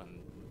asleep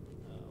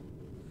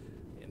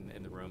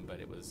in the room, but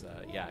it was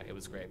it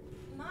was great.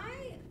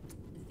 My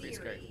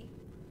theory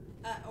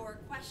or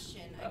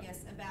question, I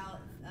guess, about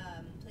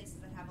places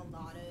that have a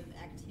lot of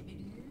activity.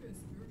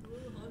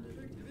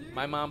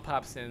 My mom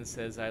pops in and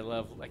says, I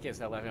love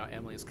how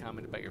Emily's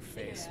comment about your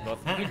face. Yeah.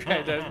 Both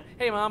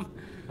hey, Mom.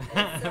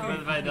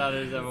 Both my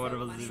daughters have a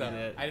wonderful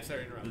season. I just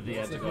started interrupting. The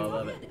theatrical, I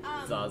love it.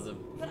 It's awesome.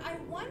 But I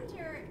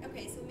wonder,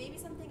 okay, so maybe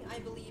something I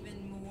believe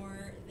in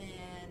more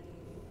than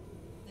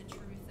the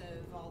truth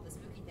of all the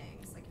spooky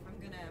things. Like, if I'm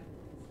going to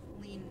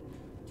lean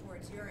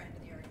towards your end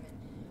of the argument,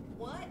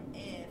 what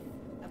if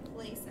a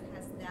place that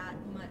has that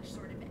much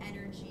sort of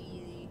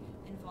energy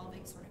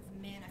involving sort of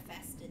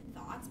manifested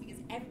thoughts, because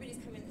everybody's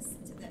coming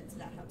to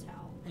that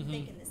hotel and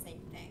thinking the same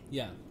thing.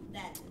 Yeah.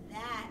 That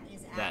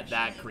is actually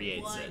that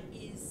creates what it.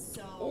 Is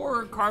so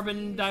or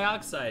carbon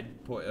dioxide,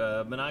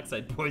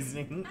 monoxide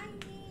poisoning. I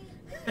mean,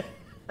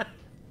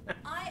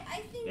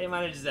 I think they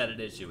might have just had an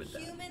issue with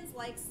that. Humans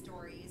like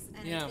stories,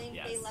 and I think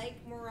they like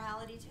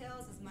morality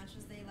tales as much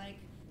as they like.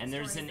 And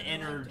there's an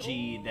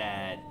energy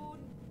die.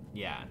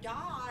 Yeah,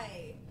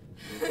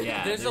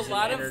 there's a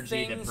lot of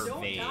things. That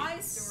pervades. Don't die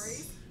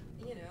stories.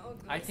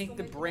 I think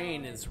the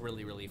brain is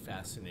really, really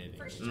fascinating.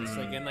 For sure. Just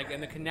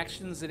and the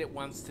connections that it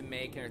wants to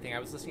make and everything. I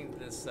was listening to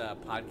this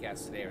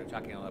podcast today. We were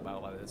talking about a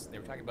lot of this. They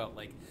were talking about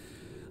the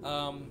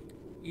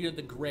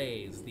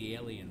Greys, the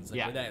aliens,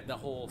 where that the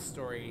whole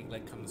story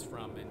comes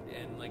from,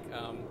 and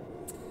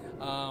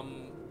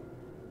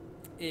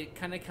it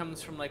kind of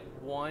comes from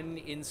one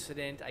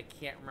incident. I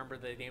can't remember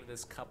the name of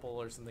this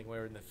couple or something.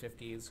 Where in the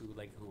 50s who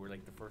were the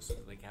first to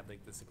have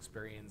this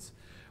experience,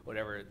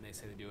 whatever. And they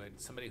say they do it.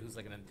 Somebody who's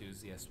an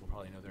enthusiast will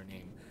probably know their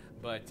name.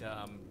 But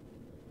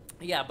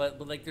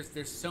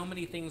there's so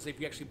many things if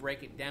you actually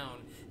break it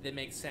down that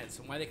make sense.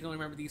 And why they can only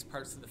remember these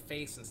parts of the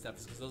face and stuff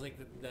is because those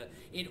the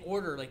in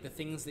order the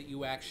things that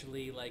you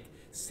actually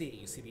see.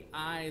 You see the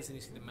eyes and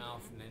you see the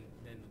mouth and then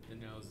the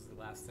nose is the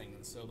last thing.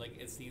 And so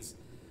it's these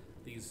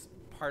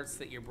parts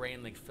that your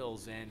brain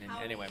fills in, and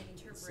anyway.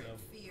 So.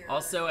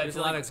 Also, there's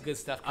a lot of good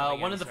stuff.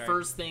 One of the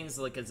first things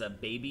as a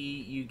baby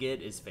you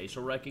get is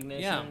facial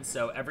recognition. Yeah.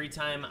 So every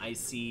time I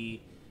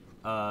see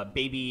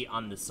baby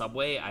on the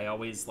subway, I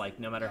always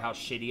no matter how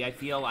shitty I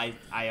feel, I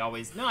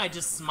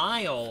just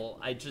smile.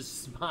 I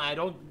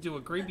don't do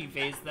a creepy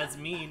face. That's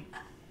mean.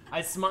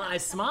 I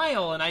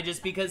smile,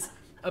 and because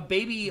a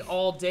baby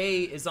all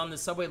day is on the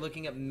subway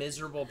looking at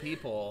miserable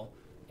people.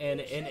 And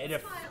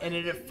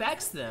it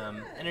affects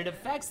them,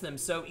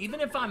 So even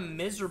if I'm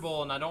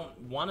miserable and I don't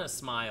want to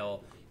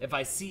smile, if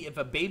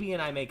a baby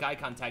and I make eye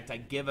contact, I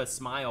give a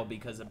smile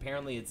because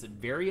apparently it's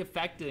very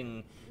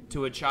affecting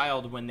to a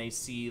child when they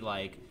see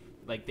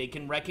they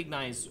can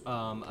recognize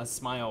a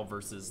smile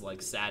versus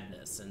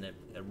sadness, and it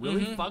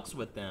really fucks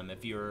with them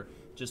if you're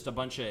just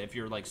if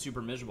you're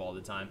super miserable all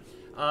the time.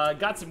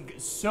 Got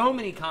so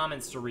many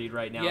comments to read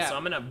right now, so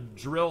I'm gonna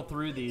drill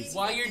through these.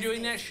 While you're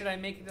doing that, should I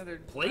make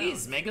another?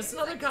 Please make us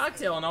another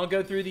cocktail, and I'll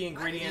go through the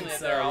ingredients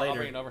later. I'll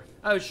bring it over.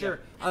 Oh sure.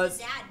 As a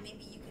dad,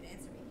 maybe you could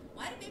answer me.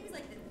 Why do babies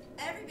like this?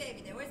 Every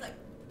baby, they always the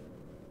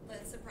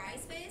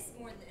surprise face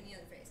more than any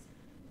other face.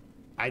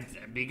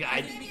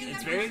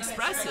 It's very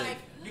expressive.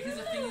 Because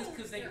the thing is,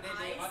 because they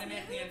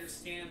automatically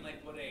understand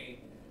what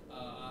a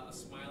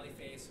smiley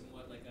face and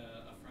what a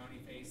frowny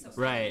face.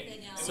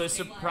 Right. So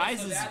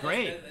surprise is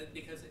great.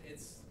 Because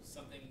it's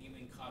something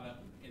even caught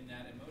up in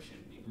that emotion.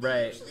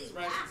 Right. So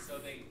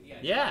they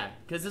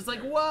because it's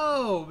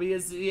whoa,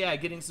 because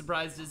getting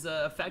surprised is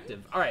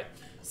effective. All right.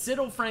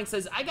 Siddle Frank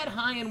says, I got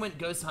high and went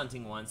ghost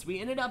hunting once. We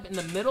ended up in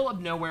the middle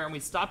of nowhere and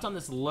we stopped on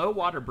this low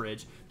water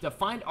bridge to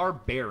find our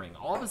bearing.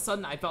 All of a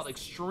sudden, I felt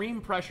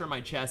extreme pressure in my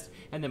chest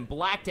and then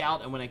blacked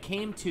out. And when I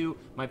came to,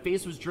 my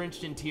face was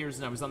drenched in tears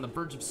and I was on the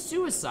verge of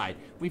suicide.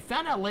 We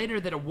found out later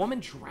that a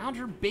woman drowned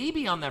her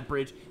baby on that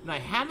bridge, and I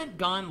haven't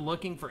gone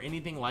looking for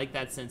anything like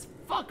that since.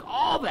 Fuck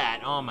all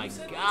that. Oh my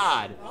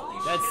God.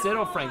 That's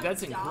Siddle Frank.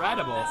 That's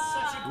incredible.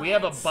 We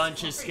have a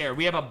bunch of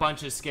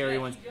scary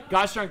ones.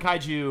 Gosh darn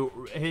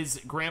Kaiju, his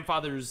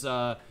grandfather's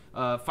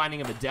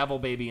finding of a devil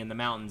baby in the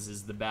mountains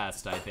is the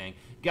best, I think.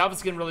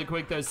 Galveston, really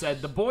quick though,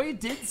 said, the boy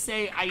did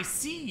say, I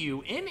see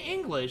you, in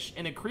English,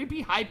 in a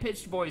creepy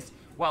high-pitched voice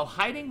while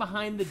hiding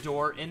behind the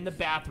door in the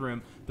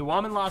bathroom. The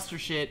woman lost her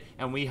shit,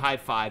 and we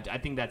high-fived. I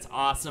think that's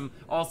awesome.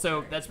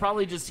 Also, that's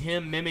probably just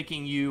him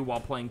mimicking you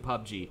while playing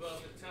PUBG.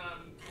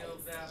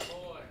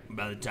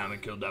 By the time I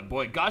killed that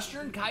boy. Gosh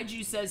darn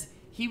Kaiju says,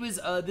 he was,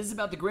 this is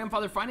about the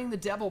grandfather finding the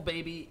devil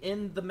baby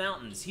in the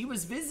mountains. He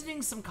was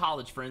visiting some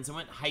college friends and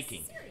went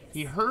hiking.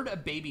 He heard a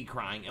baby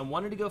crying and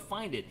wanted to go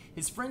find it.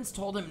 His friends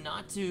told him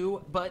not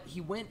to, but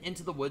he went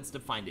into the woods to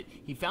find it.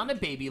 He found a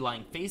baby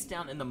lying face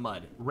down in the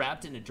mud,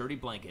 wrapped in a dirty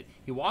blanket.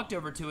 He walked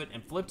over to it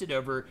and flipped it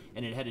over,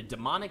 and it had a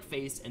demonic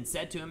face and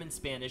said to him in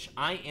Spanish,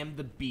 I am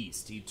the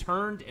beast. He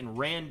turned and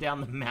ran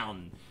down the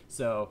mountain.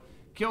 So,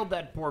 killed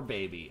that poor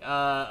baby.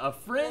 A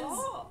friend's...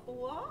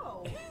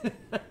 Whoa.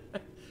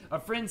 A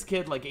friend's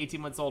kid, like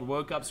 18 months old,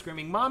 woke up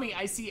screaming, "Mommy,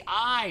 I see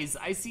eyes!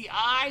 I see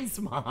eyes,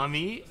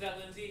 Mommy!" Was that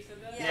Lindsay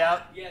said that?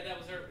 Yeah. Yeah, that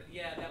was her.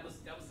 Yeah, that was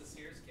the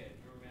Sears kid.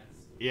 Remember Matt's?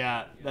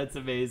 Yeah, that's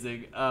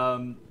amazing.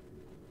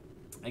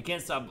 I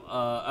can't stop.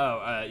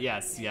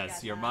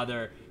 Yes, your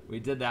mother. We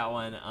did that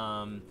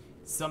one.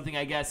 Something,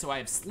 I guess. So I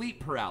have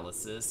sleep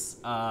paralysis.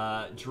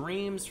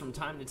 Dreams from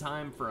time to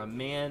time for a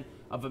man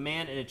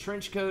in a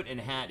trench coat and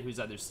hat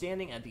who's either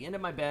standing at the end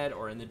of my bed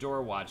or in the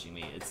door watching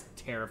me. It's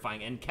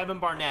terrifying. And Kevin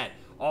Barnett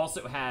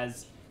also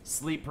has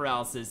sleep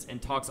paralysis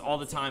and talks all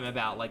the time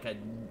about like a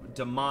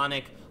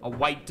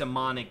white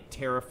demonic,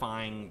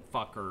 terrifying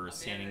fucker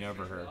standing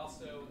over her.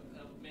 Also,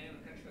 a man in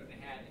a trench coat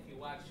and a hat. If you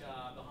watch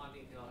The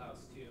Haunting Hill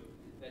House 2,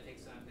 that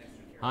takes on an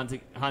extra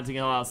character. Haunting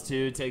Hill House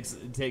 2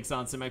 takes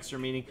on some extra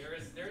meaning. There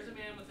is a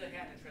man with a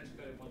hat and a trench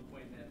coat at one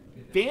point in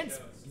that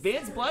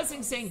Vance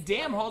Blessing saying,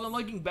 "Damn, Holden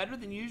looking better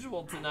than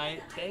usual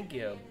tonight." Thank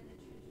you.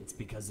 It's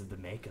because of the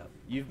makeup.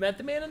 You've met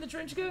the man in the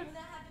trench coat?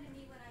 That happened to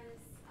me when I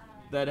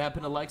was. That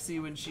happened to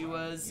Lexi when she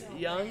was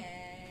young? In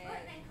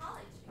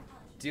college.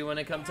 Do you want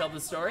to come tell the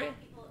story? No.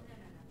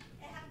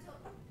 It happened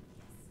to.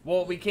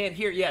 Well, we can't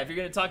hear. Yeah, if you're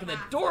going to talk in the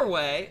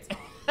doorway.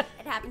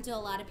 It happened to a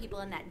lot of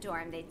people in that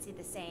dorm. They'd see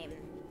the same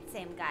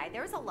guy.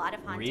 There was a lot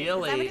of haunting.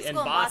 Really? 'Cause I went to In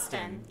school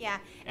Boston? Yeah.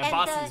 And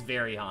Boston's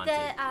very haunted.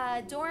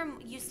 The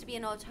dorm used to be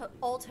an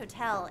old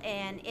hotel,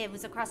 and it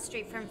was across the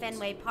street from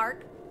Fenway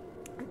Park.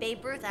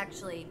 Babe Ruth,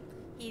 actually,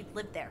 he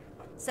lived there.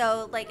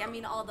 So, like, I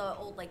mean, all the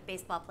old, like,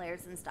 baseball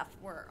players and stuff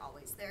were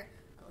always there.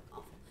 I look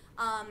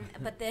awful.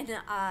 But then,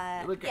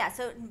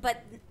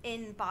 but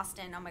in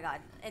Boston, oh my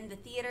God, in the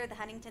theater, the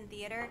Huntington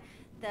Theater,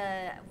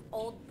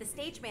 the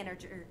stage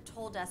manager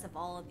told us of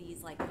all of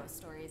these like ghost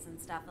stories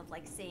and stuff of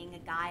like seeing a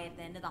guy at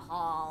the end of the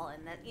hall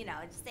and that, you know,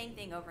 it's the same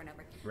thing over and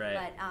over. Right.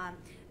 But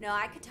no,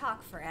 I could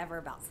talk forever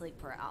about sleep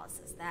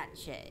paralysis. That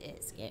shit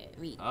is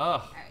scary. Oh. All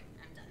right,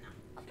 I'm done now.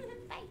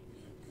 Bye.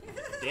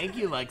 Thank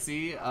you,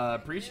 Lexi.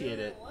 Appreciate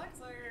it. Lexi.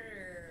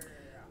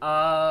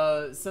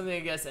 Something, I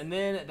guess. And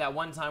then that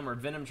one time where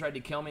Venom tried to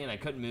kill me and I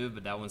couldn't move,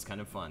 but that one's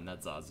kind of fun.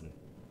 That's awesome.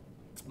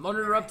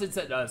 Uninterrupted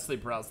said,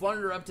 sleep paralysis.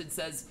 Uninterrupted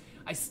says,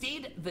 I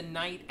stayed the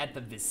night at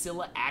the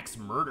Vasilla Axe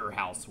murder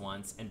house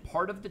once, and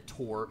part of the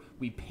tour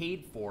we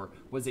paid for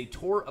was a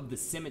tour of the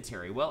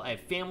cemetery. Well, I have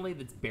family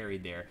that's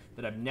buried there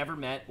that I've never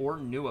met or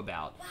knew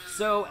about. Wow.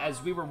 So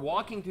as we were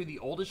walking through, the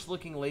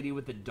oldish-looking lady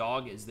with the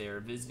dog is there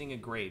visiting a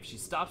grave. She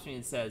stops me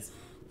and says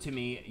to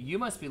me, "You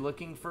must be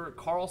looking for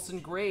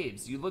Carlson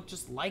graves. You look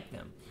just like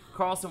them."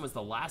 Carlson was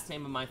the last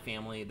name of my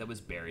family that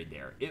was buried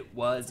there. It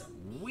was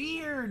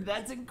weird.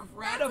 That's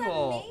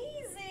incredible.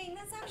 That's amazing.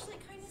 That's actually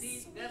kind of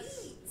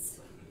sweet.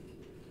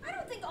 I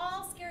don't think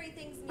all scary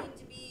things need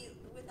to be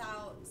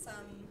without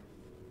some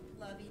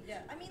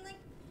lovey-dovey. I mean, like,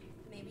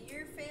 maybe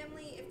your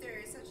family, if there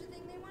is such a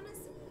thing, they want to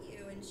see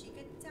you, and she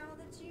could tell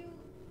that you,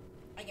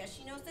 I guess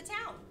she knows the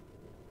town.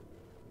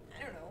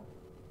 I don't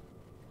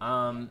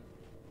know.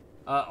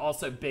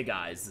 Also, big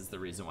eyes is the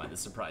reason why the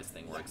surprise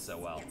thing works so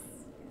well. Yes.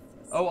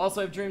 Oh,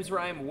 also I have dreams where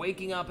I am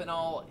waking up and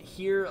I'll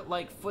hear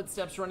like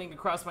footsteps running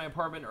across my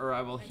apartment, or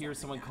I will hear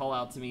someone call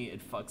out to me.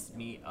 It fucks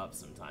me up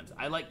sometimes.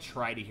 I like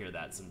try to hear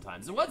that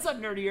sometimes. And what's up,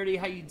 Nerdy Yerdy?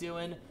 How you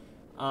doing?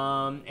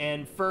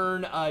 And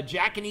Fern,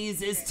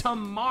 Jackanese is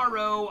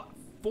tomorrow,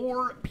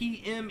 4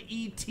 p.m.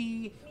 ET.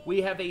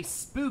 We have a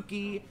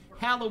spooky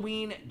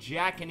Halloween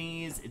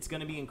Jackanese. It's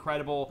going to be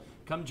incredible.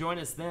 Come join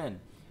us then.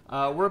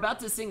 We're about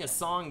to sing a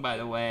song, by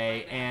the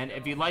way, and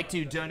if you'd like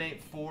to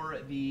donate for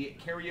the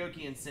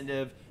karaoke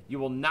incentive, you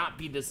will not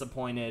be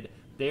disappointed.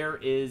 There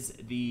is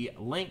the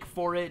link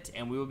for it,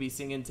 and we will be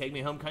singing Take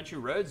Me Home Country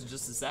Roads in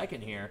just a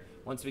second here,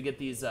 once we get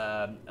these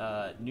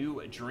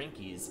new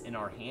drinkies in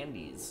our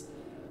handies.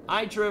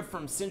 I drove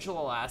from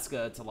Central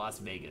Alaska to Las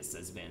Vegas,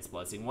 says Vance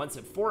Blessing, once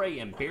at 4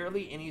 a.m.,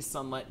 barely any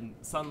sunlight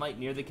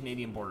near the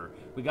Canadian border.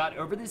 We got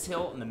over this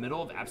hill in the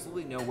middle of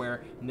absolutely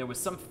nowhere, and there was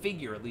some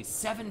figure at least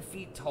 7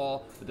 feet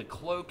tall with a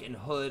cloak and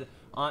hood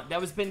on, that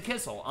was Ben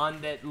Kissel,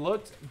 that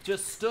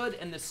just stood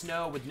in the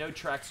snow with no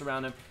tracks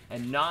around him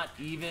and not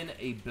even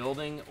a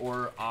building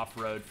or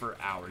off-road for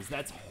hours.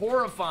 That's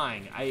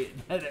horrifying.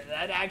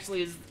 That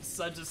actually is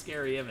such a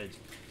scary image.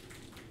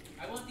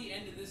 I want the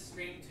end of this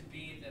stream to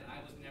be that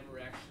I was never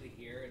actually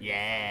here. And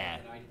Yeah.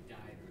 that I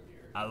died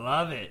earlier. I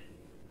love it.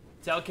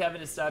 Tell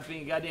Kevin to stop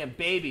being a goddamn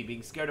baby.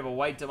 Being scared of a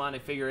white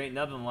demonic figure ain't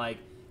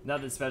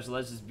nothing special.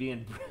 That's just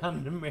being brown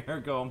in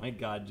America. Oh my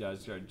God, Josh,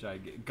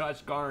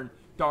 gosh darn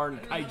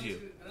kaiju. I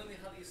don't know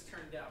how these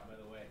turned out, by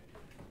the way.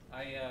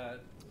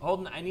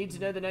 Holden, I need to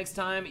know the next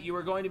time you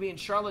are going to be in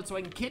Charlotte so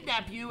I can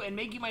kidnap you and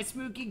make you my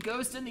spooky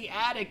ghost in the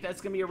attic.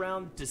 That's going to be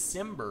around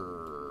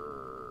December.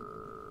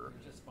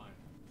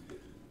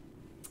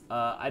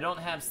 I don't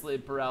have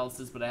sleep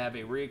paralysis, but I have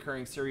a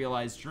reoccurring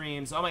serialized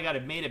dreams. Oh my God,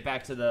 I've made it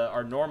back to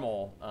our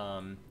normal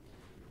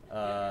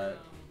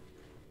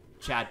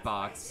chat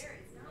box.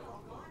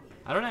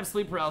 I don't have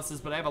sleep paralysis,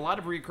 but I have a lot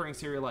of reoccurring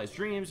serialized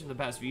dreams. For the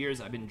past few years,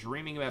 I've been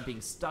dreaming about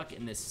being stuck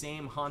in this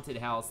same haunted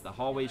house. The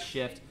hallways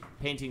shift,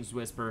 paintings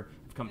whisper.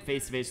 I've come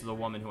face to face with a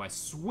woman who I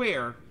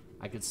swear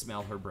I could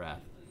smell her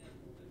breath.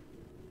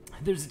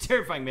 There's a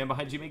terrifying man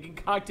behind you making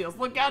cocktails.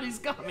 Look out, he's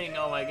coming.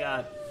 Oh my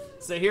god.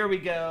 So here we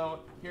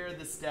go. Here are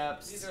the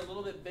steps. These are a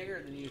little bit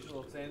bigger than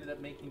usual because I ended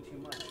up making too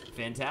much.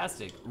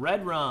 Fantastic.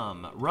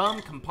 Redrum.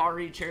 Rum,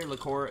 Campari, cherry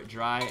liqueur,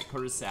 dry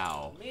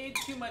curacao. Made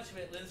too much of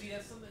it, Lindsay.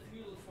 That's something for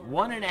you to look for.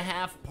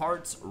 1.5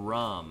 parts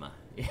rum.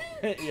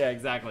 Yeah,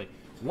 exactly.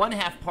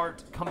 1/2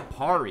 part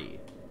Campari.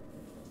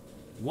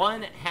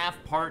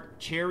 1/2 part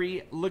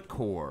cherry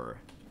liqueur.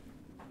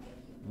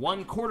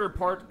 1/4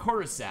 part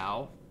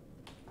curacao.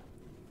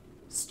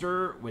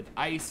 Stir with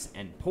ice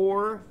and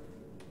pour.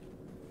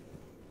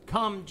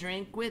 Come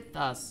drink with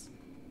us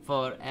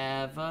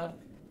forever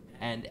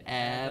and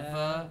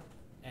ever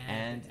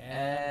and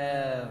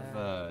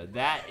ever.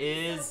 That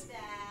is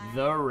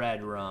the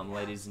Red Rum,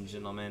 ladies and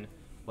gentlemen.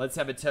 Let's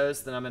have a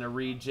toast, then I'm going to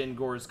read Jen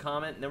Gore's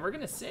comment, and then we're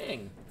going to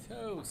sing.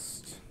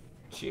 Toast.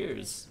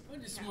 Cheers. We'll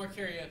do some more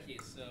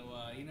karaoke, so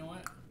you know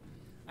what?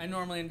 I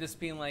normally am just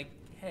being like,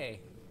 hey,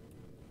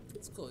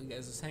 it's cool, you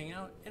guys just hang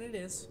out, and it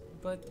is.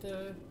 But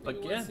yeah,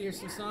 let's hear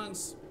some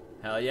songs.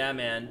 Hell yeah,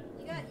 man.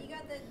 You got the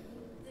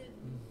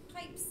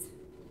pipes.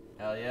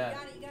 Hell yeah.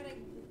 You gotta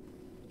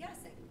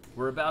sing.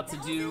 We're about to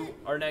do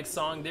our next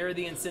song. There are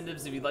the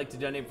incentives if you'd like to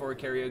donate for a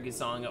karaoke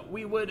song.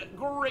 We would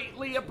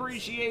greatly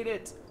appreciate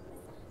it.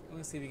 I'm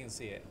gonna see if you can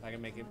see it. I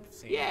can make it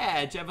see.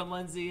 Yeah, Jeff and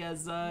Lindsay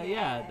has,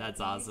 yeah, that's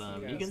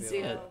awesome. You can see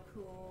it. Oh,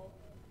 cool.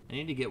 I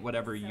need to get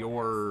whatever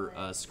your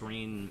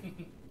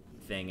screen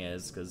thing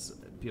is, because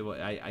people,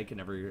 I can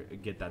never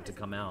get that to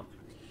come out.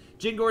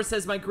 Jen Gore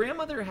says, my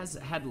grandmother has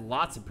had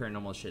lots of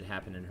paranormal shit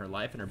happen in her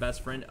life, and her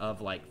best friend of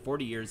like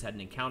 40 years had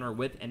an encounter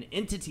with an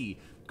entity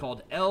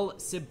called El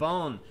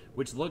Cibon,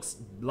 which looks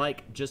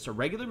like just a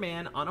regular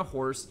man on a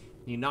horse.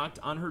 He knocked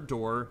on her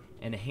door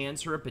and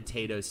hands her a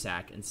potato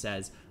sack and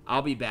says,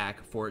 I'll be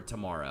back for it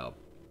tomorrow.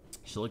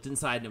 She looked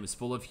inside and it was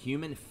full of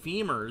human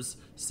femurs,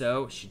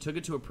 so she took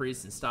it to a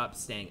priest and stopped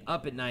staying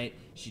up at night.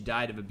 She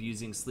died of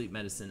abusing sleep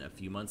medicine a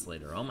few months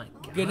later. Oh my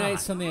god. Good night,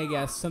 something I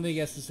guess. Something I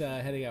guess is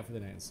heading out for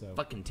the night, so.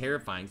 Fucking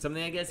terrifying.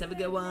 Something I guess. Have a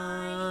good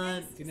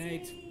one. Good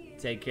night.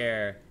 Take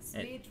care.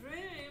 Sweet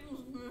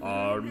dreams.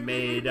 Are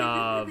made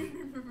of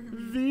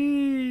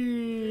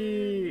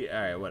the.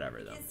 Alright,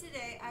 whatever though. Because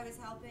today I was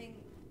helping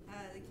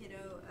the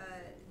kiddo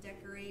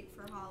decorate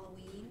for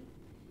Halloween.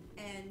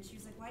 And she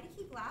was like, why do you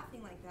keep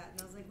laughing like that?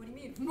 And I was like, what do you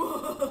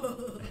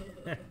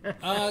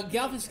mean?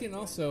 Galveston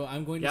also,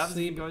 I'm going to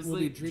sleep. We'll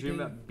be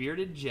Dream about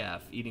bearded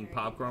Jeff eating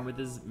popcorn with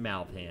his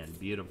mouth hand.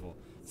 Beautiful.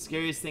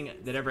 Scariest thing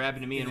that ever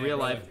happened to me in real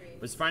life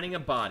was finding a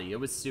body. It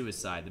was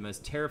suicide. The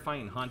most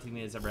terrifying and haunting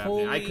thing that's ever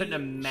happened to me. I couldn't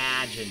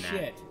imagine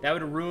that. That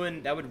would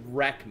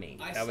wreck me.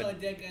 I saw a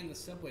dead guy in the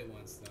subway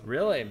once, though.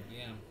 Really?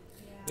 Yeah.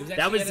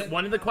 That was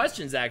one of the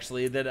questions,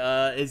 actually, that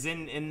is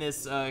in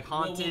this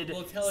haunted,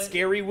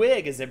 scary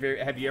wig. Is have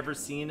you ever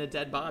seen a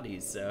dead body?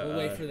 So we'll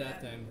wait for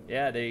that then.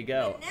 Yeah, there you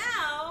go. But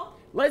now,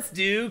 let's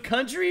do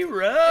Country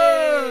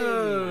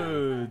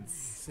Roads.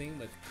 Sing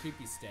with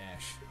Creepy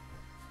Stash.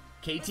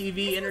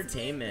 KTV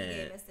Entertainment. You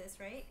gave us this,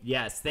 right?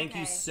 Yes, thank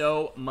you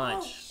so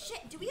much. Oh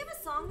shit! Do we have a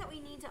song that we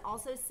need to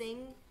also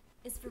sing?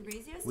 Is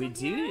Fabrizio still We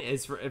do. here?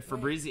 Is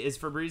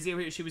Fabrizio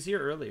here? She was here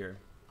earlier.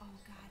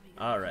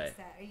 All right.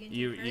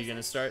 You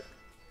gonna start?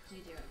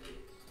 You do it.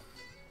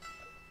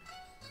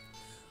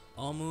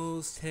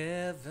 Almost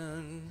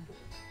heaven,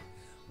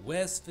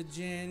 West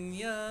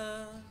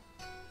Virginia,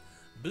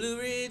 Blue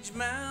Ridge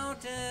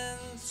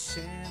Mountains,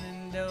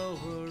 Shenandoah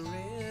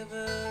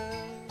River.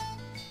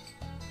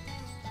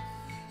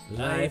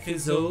 Life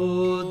is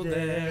old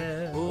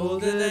there,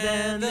 older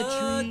than the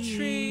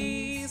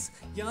trees,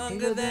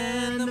 younger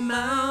than the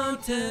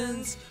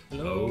mountains,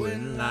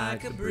 blowing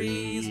like a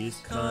breeze.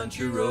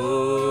 Country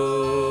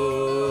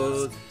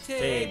roads,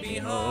 take me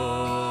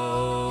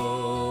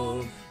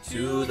home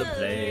to the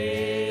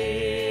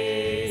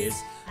place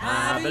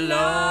I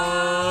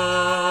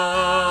belong.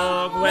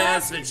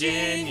 West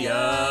Virginia,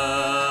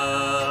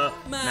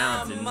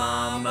 Mountain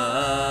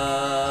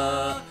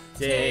Mama,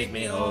 take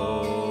me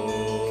home.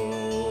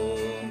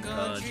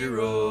 Country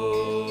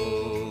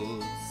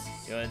roads.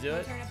 You wanna do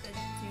it? Turn up the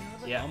tune a little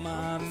bit. Yeah. All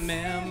my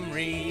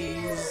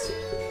memories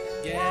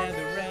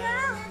gather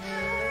round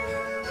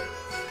her.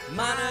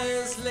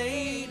 Miner's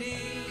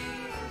lady,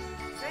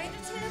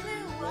 Stranger to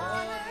blue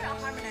water. I'll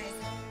harmonize.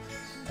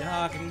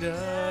 dark and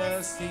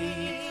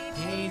dusty,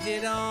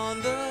 painted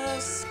on the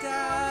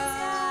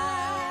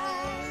sky.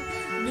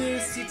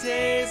 Misty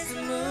taste of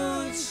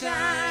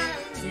moonshine,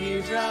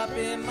 teardrop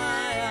in my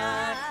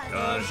eye.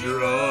 Country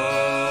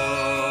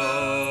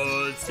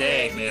roads,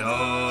 take me home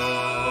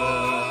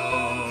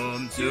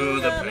to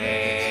the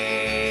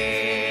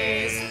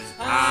place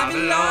I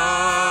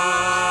belong.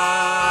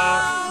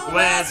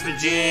 West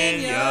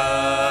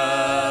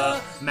Virginia,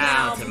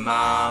 Mountain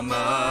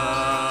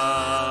Mama,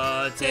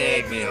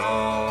 take me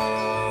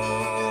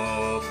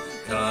home.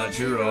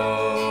 Country roads.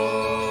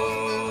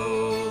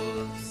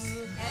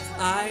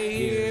 I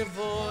hear a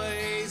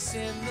voice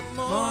in the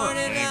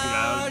morning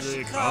hour,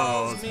 she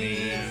calls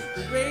me.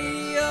 The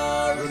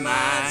radio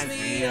reminds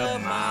me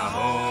of my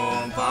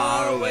home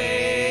far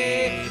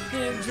away.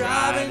 And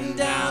driving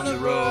down the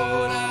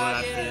road, I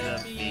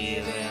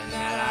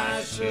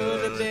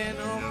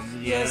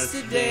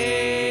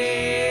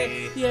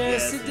yesterday,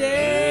 yesterday.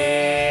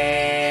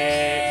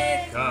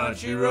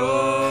 Country roads,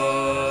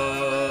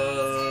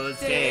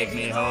 take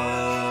me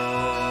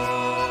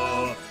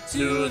home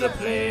to the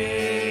place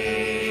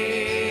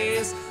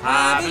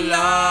I belong.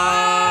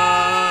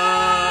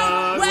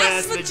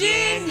 West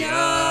Virginia,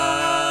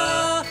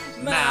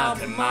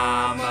 Mountain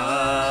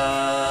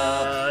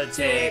Mama,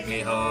 take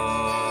me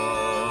home.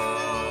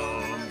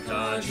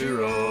 Country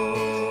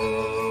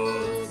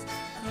roads,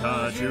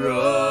 country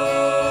roads,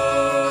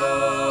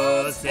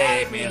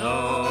 take me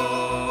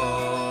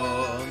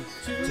home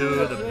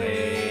to the place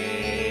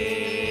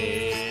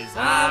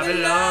I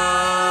belong.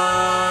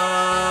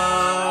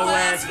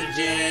 West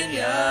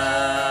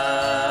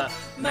Virginia,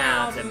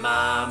 Mountain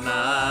Mama,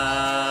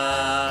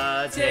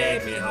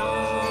 take me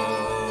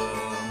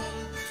home.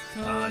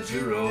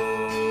 Country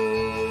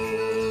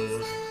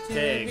roads,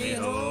 take me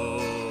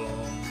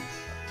home.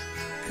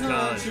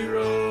 Country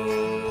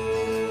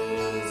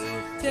roads,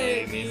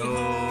 take me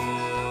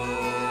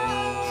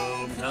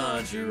home.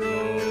 Country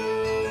roads.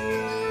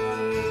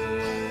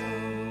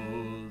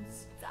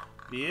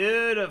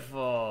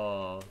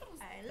 Beautiful.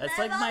 That's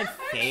like my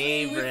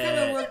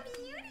favorite.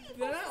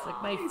 It's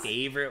like my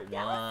favorite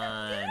one.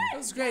 That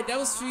was great. That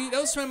was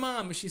for my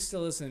mom, but she's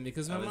still listening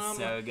because my That was mom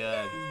so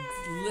good.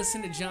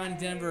 listened to John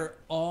Denver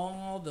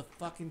all the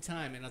fucking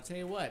time, and I'll tell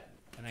you what.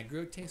 And I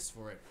grew a taste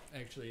for it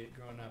actually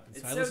growing up, and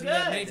so It's I so listened to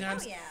that many good.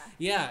 times. Oh, yeah.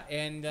 Yeah,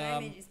 and I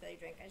made you spill your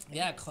drink. I just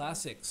yeah,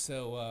 classic.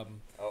 So I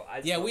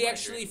yeah, still we like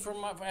actually it.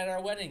 at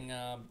our wedding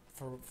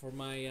for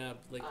my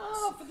like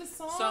for the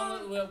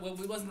song.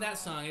 Well, it wasn't that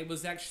song. It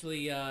was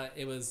actually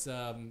it was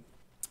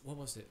what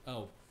was it?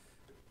 Oh,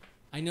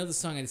 I know the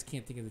song. I just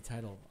can't think of the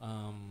title.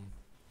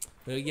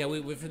 But yeah,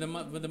 we for the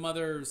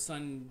mother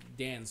son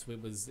dance.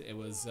 It was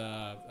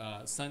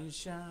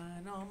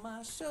sunshine on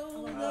my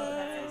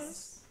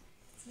shoulders.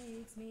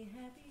 Makes me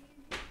happy.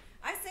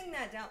 I sing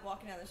that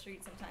walking down the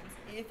street sometimes.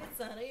 If it's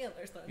sunny and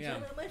there's sunshine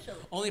on my shoulder.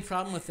 Only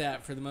problem with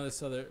that for the mother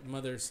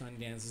son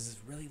dance is it's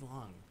really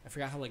long. I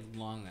forgot how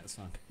long that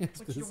song is.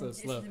 Which It's so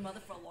slow.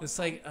 It's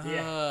like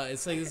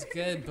it's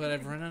good, but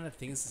I've run out of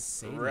things to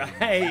say. Right?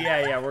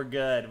 Yeah, we're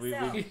good. We've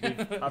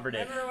covered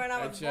it. Remember when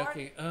I was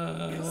Joking.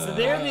 So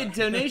there are the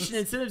donation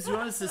incentives. You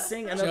want us to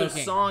sing another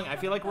Joking. song? I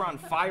feel like we're on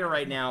fire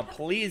right now.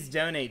 Please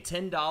donate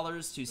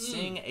 $10 to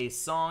sing a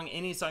song,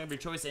 any song of your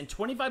choice, and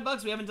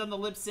 $25. We haven't done the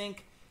lip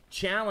sync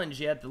challenge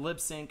yet. The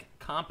lip sync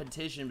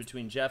competition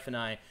between Jeff and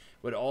I.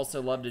 Would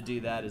also love to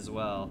do that as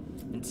well.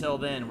 Until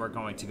then, we're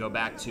going to go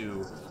back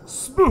to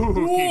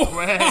spooky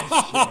questions.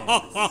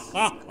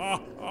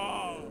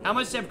 How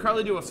much to have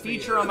Carly do a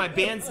feature on my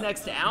band's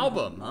next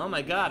album? Oh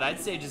my God, I'd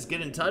say just get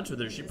in touch with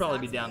her. She'd probably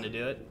be down to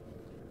do it.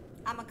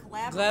 I'm a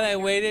collaborator. Glad I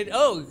waited.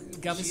 Oh,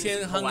 got me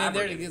She's hung in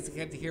there to collaborative.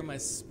 get to hear my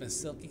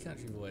silky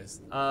country voice.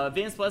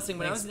 Vance Blessing,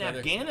 when Thanks, I was in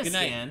brother. Good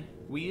Afghanistan,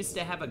 we used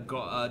to have to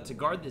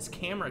guard this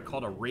camera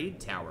called a raid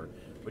tower,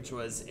 which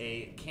was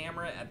a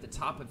camera at the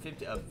top of a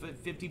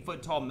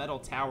 50-foot tall metal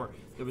tower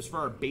that was for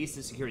our base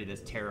of security.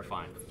 That's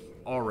terrifying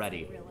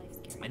already.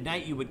 At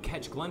night, you would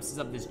catch glimpses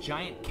of this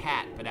giant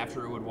cat, but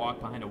after it would walk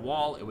behind a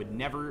wall, it would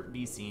never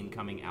be seen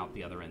coming out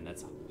the other end.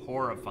 That's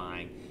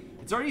horrifying.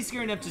 It's already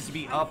scary enough just to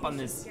be up on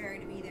this. Scary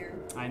to be there.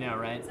 I know,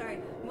 right? Sorry,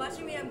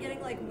 watching me, I'm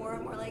getting like more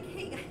and more like,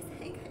 hey guys.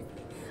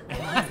 I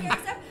love scary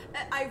stuff.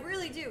 I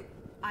really do.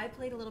 I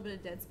played a little bit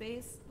of Dead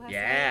Space last night.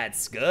 Yeah,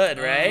 it's good,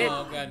 right?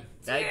 Oh God.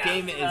 That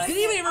game is Did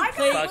you ever I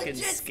play? got fucking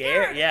legit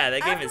scary. scared. Yeah,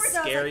 that game is Afterwards, I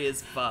was scary like-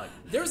 as fuck.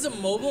 There was a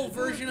mobile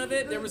version of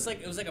it. It was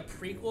like a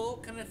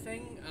prequel kind of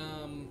thing.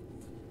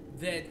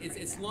 That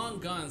it's long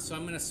gone, so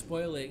I'm gonna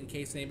spoil it in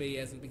case anybody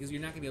hasn't, because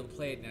you're not gonna be able to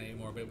play it now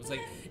anymore. But it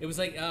was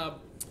like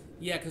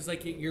yeah, because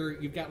like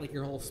you've got like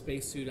your whole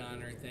spacesuit on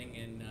and everything,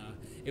 and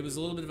it was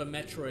a little bit of a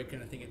Metroid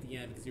kind of thing at the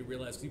end, because you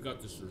realize you got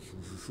this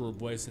short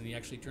voice, and it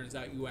actually turns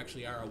out you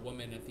actually are a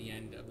woman at the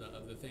end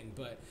of the thing.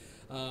 But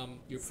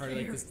you're part of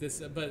like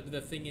this. But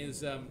the thing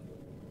is.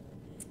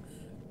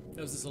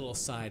 That was this little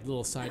side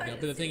note.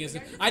 But the thing is,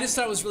 I just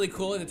thought it was really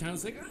cool at the time. I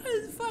was like,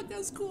 oh, fuck, that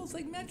was cool. It's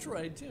like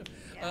Metroid too.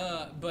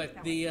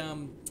 But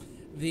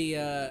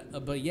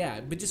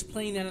just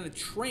playing that on a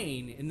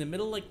train in the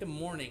middle of like the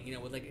morning,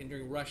 with like and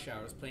during rush hour,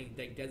 I was playing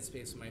like Dead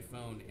Space on my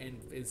phone,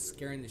 and it's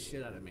scaring the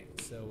shit out of me.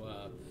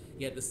 So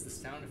the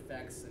sound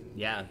effects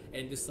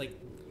and just like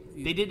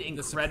They did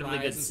incredibly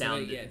good surprise and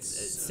sound. stuff. Yeah, it's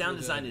so sound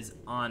design good. is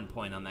on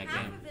point on that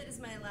Half game. of it is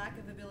my lack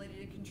of ability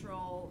to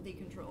control the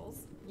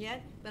controls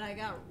yet, but I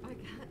got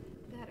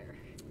better.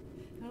 It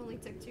only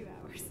took 2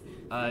 hours.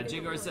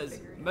 Jigor says,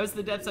 most of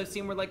the deaths I've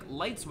seen were like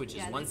light switches.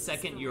 Yeah, 1 this is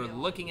second for you're real.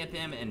 looking at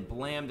them and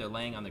blam, they're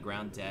laying on the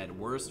ground dead.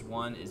 Worst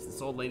one is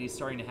this old lady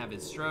starting to have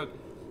his stroke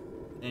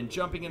and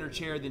jumping in her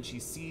chair, then she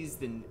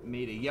seized, then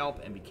made a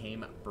yelp and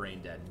became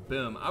brain dead.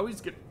 Boom. I always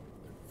get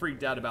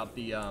freaked out about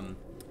the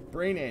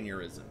brain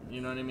aneurysm.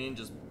 You know what I mean?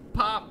 Just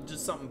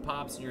something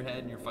pops in your head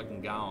and you're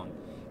fucking gone.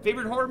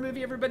 Favorite horror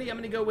movie, everybody? I'm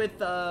going to go with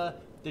The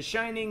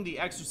Shining, The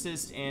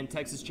Exorcist, and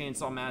Texas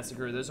Chainsaw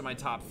Massacre. Those are my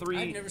top 3.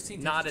 I've never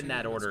seen Not Texas in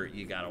that Chainsaw order.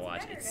 You got to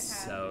watch it. Better to It's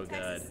have. so good.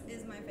 Texas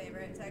is my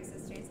favorite.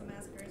 Texas Chainsaw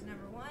Massacre is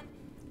number 1.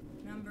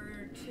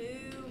 Number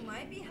 2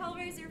 might be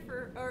Hellraiser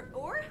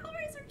or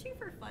Hellraiser 2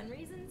 for fun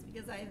reasons,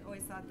 because I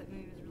always thought that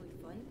movie was really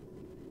fun.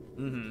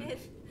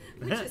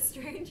 Which is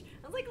strange.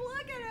 I was like,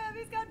 look at him,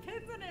 he's got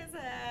pins in his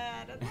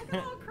head, and look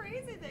at how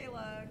crazy they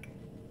look.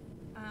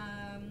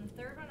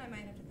 Third one I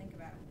might have to think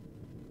about.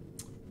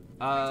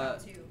 I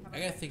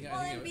gotta think. Well,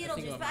 and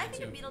Beetlejuice, but I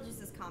think of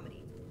Beetlejuice is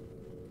comedy.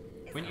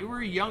 When you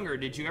were younger,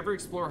 did you ever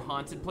explore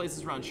haunted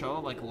places around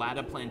Charlotte, like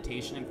Latta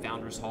Plantation and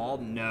Founders Hall?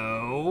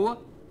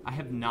 No, I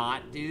have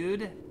not,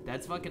 dude.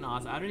 That's fucking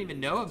awesome. I don't even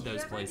know of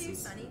those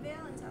places. Did you ever do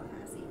Sunnyvale in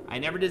Tallahassee? I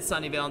never did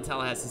Sunnyvale in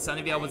Tallahassee.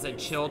 Sunnyvale was a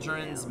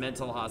children's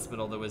mental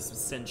hospital that was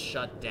since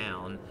shut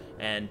down,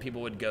 and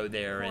people would go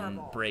there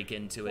and break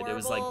into it. It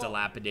was like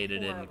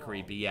dilapidated and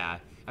creepy. Yeah.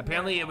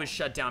 Apparently it was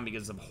shut down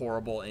because of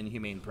horrible,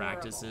 inhumane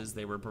practices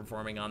they were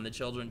performing on the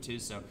children too.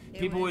 So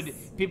people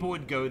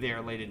would go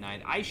there late at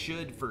night. I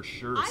should for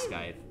sure,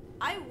 Skype.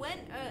 I went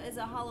as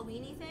a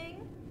Halloweeny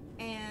thing,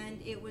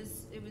 and it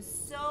was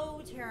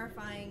so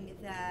terrifying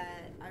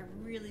that I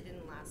really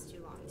didn't last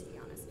too long, to be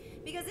honest,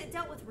 because it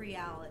dealt with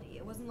reality.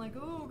 It wasn't like,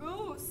 oh,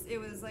 ghosts. It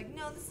was like,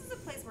 no, this is a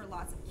place where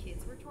lots of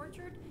kids were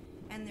tortured,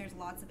 and there's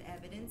lots of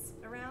evidence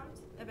around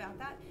about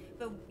that.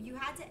 But you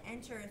had to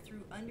enter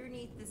through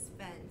underneath this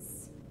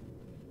fence,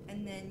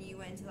 and then you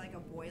went to like a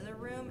boiler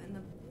room, and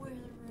the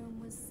boiler room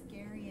was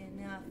scary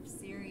enough.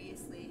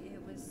 Seriously,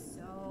 it was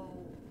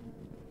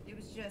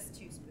just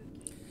too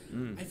spooky.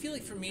 I feel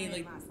like for me,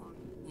 like last long.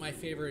 my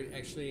favorite,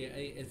 actually,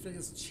 I feel like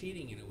it's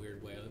cheating in a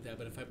weird way like that.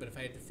 But if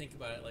I had to think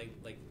about it,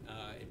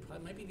 it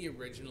probably might be the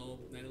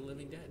original Night of the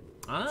Living Dead.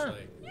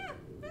 Actually. Yeah,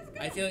 that's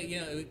good. I feel like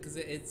because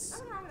it's.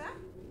 Nothing wrong with that.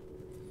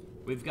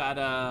 We've got,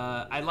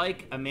 I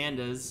like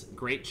Amanda's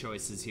great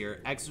choices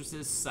here.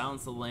 Exorcist,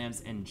 Silence of the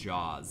Lambs, and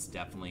Jaws.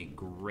 Definitely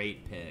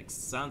great picks.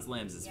 Silence of the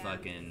Lambs is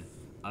fucking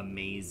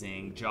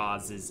amazing.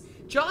 Jaws,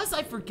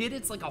 I forget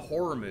it's like a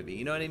horror movie.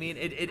 You know what I mean?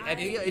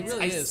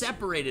 I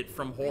separate it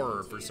from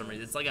horror for some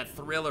reason. It's like a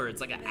thriller.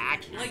 It's like an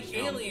action. Like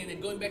Alien,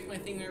 and going back to my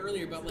thing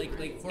earlier about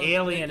like horror.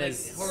 Alien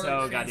is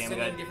so goddamn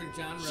good.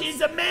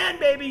 She's a man,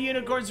 baby.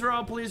 Unicorns for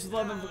all, police with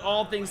love of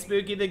all things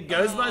spooky. The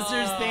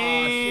Ghostbusters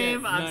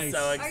theme. I'm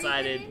so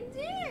excited.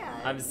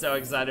 I'm so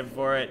excited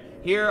for it.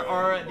 Here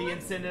are the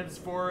incentives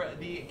for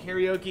the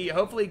karaoke,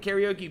 hopefully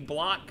karaoke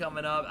block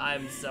coming up.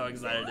 I'm so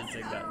excited to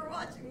sing that. We were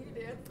watching you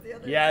dance the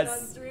other night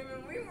on stream,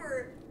 and we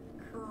were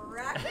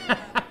cracking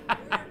up.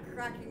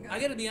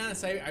 I gotta be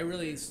honest, I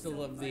really still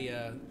love the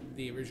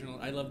original.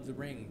 I love The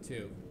Ring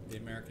too, the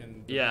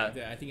American. I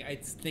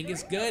think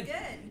it's good.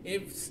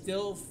 It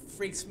still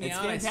freaks me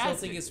out. Fantastic. I still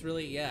think it's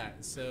really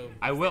So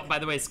I will. By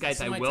the way,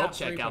 Skype, I will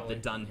check out the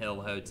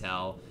Dunhill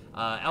Hotel.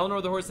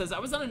 Eleanor the Horse says, I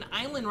was on an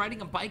island riding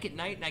a bike at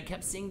night, and I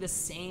kept seeing the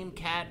same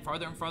cat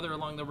farther and farther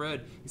along the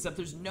road, except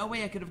there's no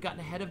way I could have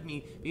gotten ahead of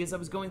me because I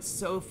was going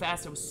so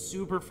fast. I was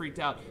super freaked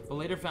out, but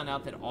later found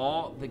out that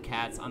all the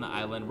cats on the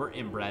island were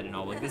inbred and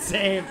all look the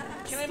same.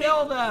 Can I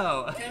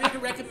make a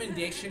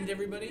recommendation to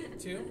everybody,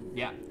 too?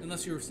 Yeah.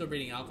 Unless you were still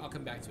reading, I'll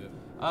come back to it.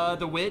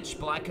 The Witch,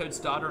 Blackcoat's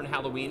Daughter, and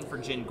Halloween for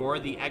Jen Gore.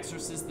 The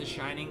Exorcist, The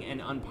Shining,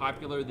 and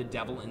Unpopular, The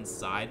Devil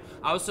Inside.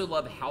 I also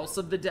love House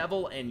of the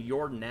Devil and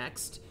You're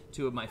Next.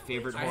 Two of my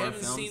favorite horror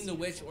films. I haven't seen The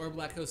Witch or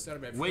Blackcoat's Daughter,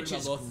 but I've Witch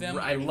heard about both of them.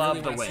 I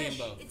love The Witch.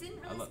 It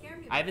didn't really scare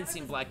me. I haven't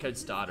seen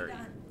Blackcoat's Daughter.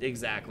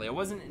 Exactly. It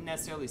wasn't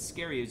necessarily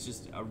scary. It was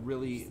just a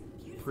really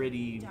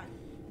pretty,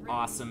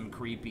 awesome,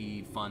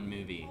 creepy, fun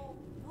movie.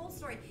 The whole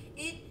story.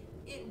 It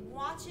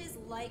watches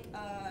like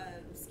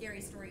a scary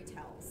story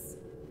tells.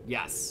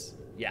 Yes.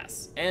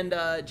 And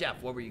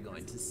Jeff, what were you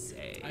going to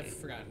say? I've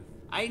forgotten.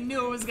 I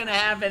knew it was gonna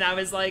happen. I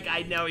was like,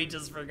 I know he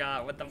just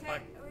forgot. What the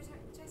fuck?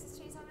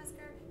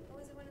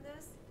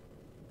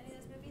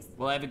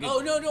 Well, I have a good. Oh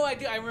no, I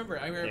do. I remember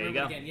there you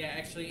go. Again. Yeah,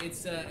 actually,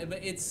 it's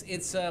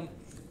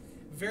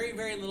very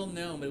very little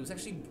known, but it was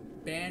actually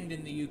banned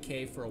in the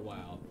UK for a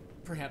while.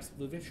 Perhaps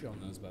Blue Vitriol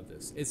knows about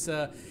this.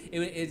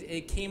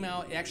 It came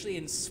out. It actually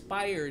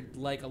inspired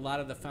like a lot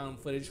of the found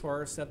footage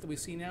horror stuff that we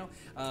see now.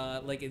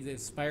 Like it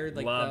inspired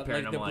like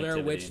the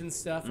Blair Witch and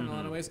stuff in a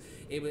lot of ways.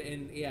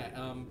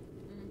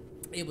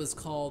 It was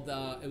called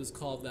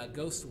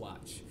Ghost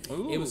Watch.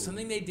 Ooh. It was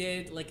something they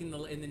did like in the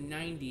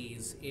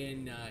 90s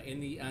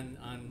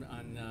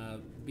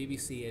on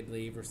BBC, I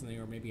believe, or something,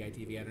 or maybe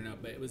ITV, I don't know.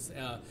 But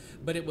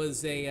it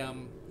was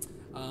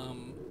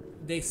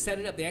they set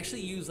it up. They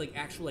actually used like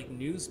actual like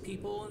news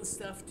people and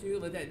stuff too,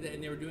 like that.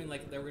 And they were gonna do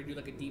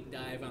like a deep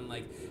dive on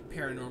like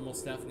paranormal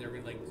stuff, and they were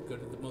gonna like go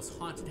to the most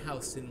haunted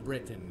house in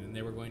Britain, and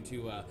they were going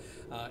to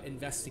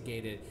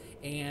investigate it.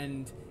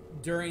 And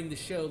during the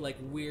show, like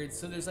weird.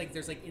 So there's like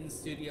in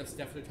studio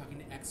stuff. They're talking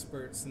to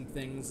experts and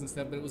things and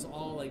stuff, but it was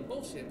all like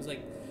bullshit. It was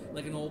like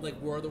an old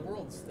like War of the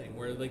Worlds thing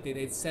where like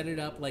they'd set it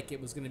up like it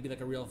was going to be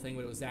like a real thing,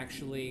 but it was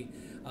actually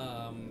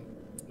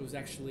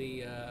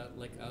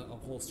like a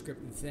whole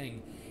scripted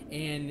thing,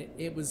 and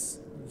it was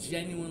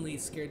genuinely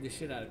scared the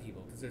shit out of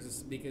people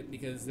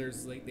because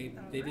there's like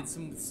they did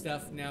some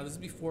stuff. Now this is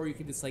before you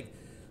could just like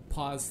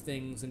pause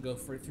things and go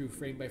through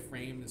frame by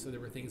frame, and so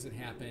there were things that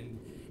happened,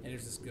 and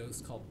there's this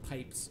ghost called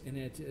Pipes in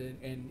it,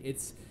 and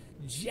it's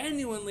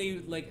genuinely,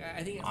 like,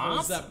 I think it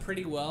holds up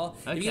pretty well.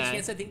 Okay. If you get a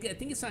chance, I think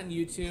it's on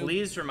YouTube.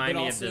 Please remind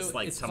me of this,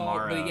 like,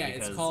 tomorrow.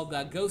 It's called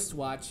Ghost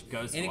Watch.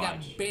 Ghost and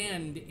Watch. It got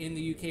banned in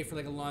the UK for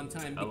like a long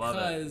time I love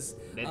because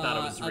it. They thought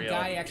it was real. A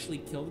guy actually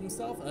killed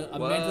himself. A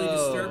Whoa. mentally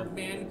disturbed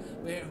man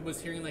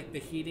was hearing like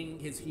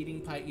his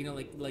heating pipe, you know,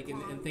 like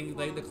in things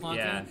like the clonking,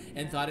 Yeah.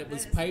 and thought it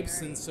was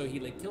pipes, and so he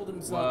like killed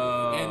himself.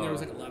 Whoa. And there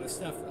was like a lot of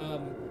stuff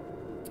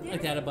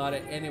like that about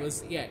it, and it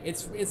was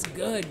it's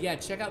good. Yeah,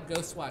 check out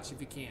Ghost Watch if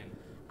you can.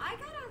 I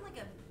got on like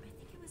I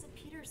think it was a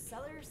Peter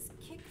Sellers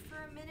kick for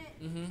a minute,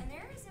 Mm-hmm. and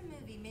there is a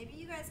movie. Maybe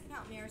you guys can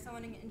help me or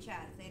someone in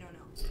chat if they don't know.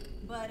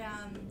 But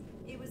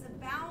it was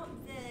about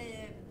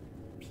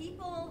the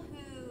people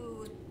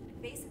who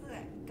basically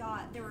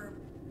there were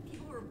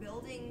people who were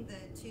building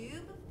the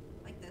tube,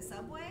 like the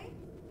subway,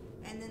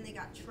 and then they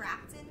got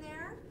trapped in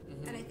there.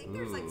 Mm-hmm. And I think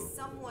there's like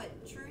somewhat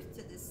truth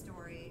to this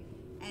story.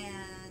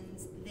 And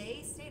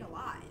they stayed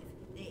alive.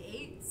 They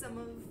ate some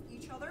of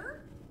each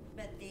other,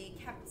 but they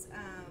kept,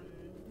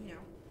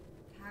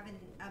 having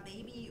a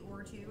baby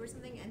or two or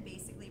something, and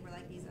basically were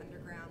like these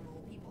underground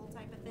mole people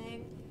type of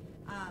thing.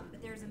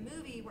 But there's a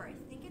movie where I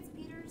think it's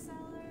Peter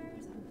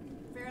Sellers.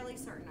 I'm fairly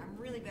certain. I'm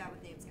really bad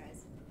with names,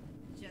 guys.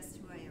 Just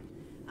who I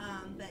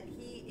am. But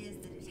he is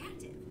the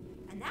detective,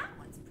 and that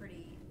one's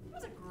it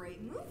was a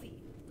great movie.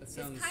 It's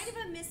kind of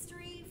a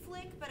mystery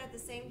flick, but at the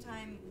same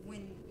time,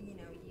 when you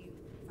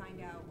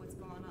find out what's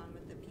going on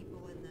with the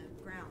people in the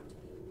ground,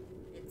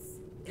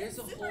 There's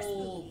a super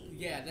whole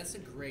spooky. that's a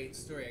great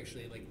story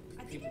actually. Like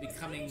I think people it was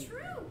becoming really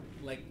true.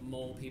 like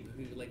mole people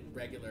who like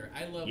regular.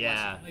 I love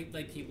Yeah. watching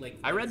like people like.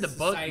 I read the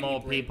book society Mole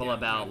People breakdown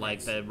about kind of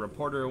like things. the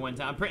reporter who went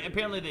down.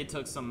 Apparently they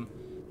took some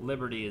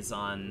liberties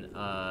on.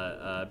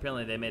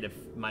 Apparently they might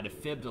have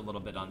fibbed a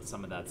little bit on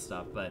some of that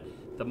stuff, but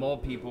the Mole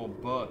People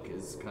book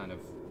is kind of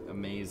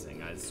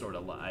amazing.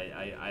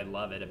 I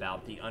love it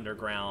about the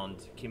underground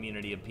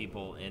community of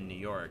people in New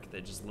York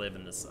that just live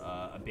in this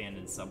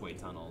abandoned subway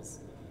tunnels.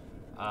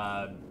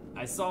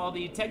 I saw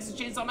the Texas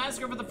Chainsaw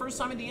Massacre for the first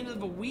time at the end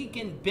of a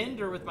weekend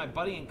bender with my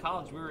buddy in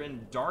college. We were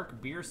in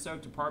dark,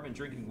 beer-soaked apartment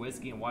drinking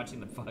whiskey and watching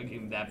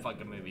that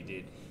fucking movie,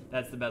 dude.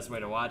 That's the best way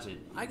to watch it.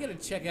 I gotta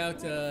check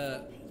out.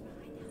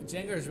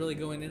 Jenga is really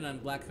going in on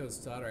Black Coat's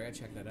Daughter. I gotta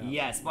check that out.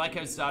 Yes, Black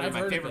Coat's Daughter, I've my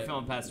heard of favorite it.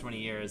 film in the past 20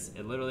 years.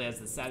 It literally has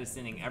the saddest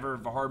ending ever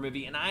of a horror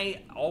movie. And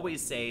I always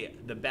say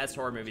the best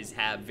horror movies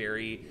have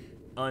very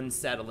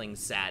unsettling,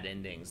 sad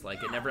endings.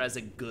 Like, it never has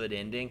a good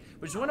ending,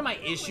 which is one of my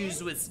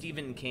issues with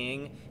Stephen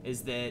King,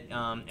 is that,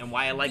 and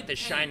why I like The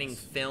Shining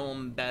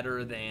film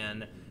better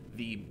than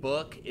the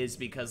book, is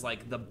because,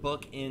 like, the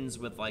book ends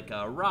with, like,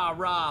 a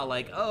rah-rah,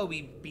 like, oh,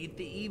 we beat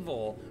the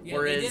evil. Yeah,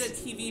 Whereas, they did a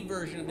TV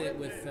version of it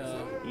with.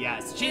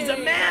 yes, she's a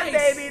Hey, man,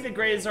 nice. baby, the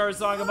greatest horror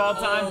song of all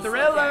time, Oh,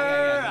 Thriller.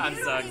 yeah. I'm You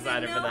so don't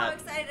excited even for know how that.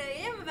 excited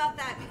I am about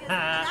that because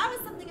that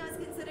was something I was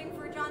considering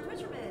for John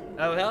Twitcherman.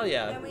 Oh, hell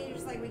yeah. And we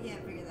just we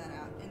can't figure that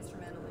out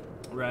instrumentally.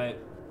 Right.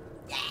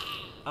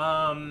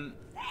 I'm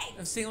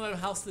seeing a lot of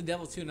House of the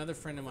Devil too. Another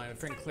friend of mine, my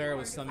friend Clara,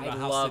 was telling me I about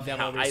House of the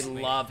Devil I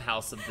recently. love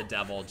House of the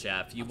Devil,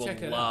 Jeff. You will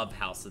check it love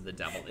House of the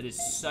Devil. It is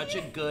such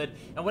a good.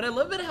 And what I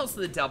love about House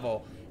of the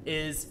Devil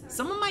is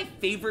some of my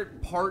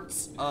favorite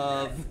parts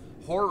of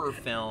horror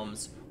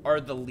films are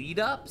the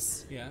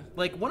lead-ups. Yeah.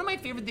 Like, one of my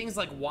favorite things,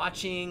 like,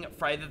 watching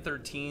Friday the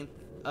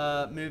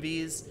 13th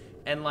movies,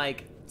 and,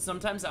 like,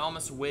 sometimes I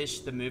almost wish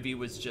the movie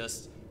was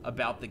just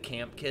about the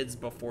camp kids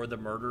before the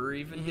murderer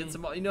even gets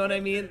involved. You know what I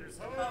mean?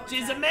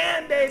 She's a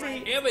man,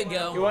 baby! Here we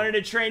go. You wanted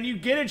a train, you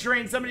get a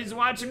train. Somebody's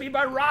watching me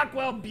by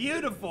Rockwell.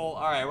 Beautiful.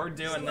 All right, we're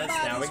doing this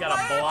now. We got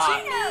a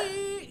block.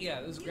 Yeah,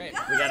 it was great.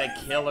 We got a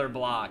killer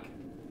block.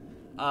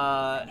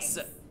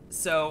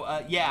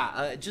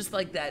 Just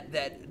like that,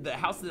 the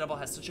House of the Devil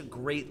has such a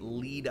great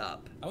lead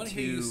up. I want to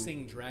hear you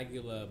sing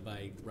Dragula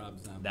by Rob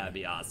Zombie. That'd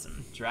be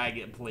awesome. Drag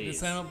it, please.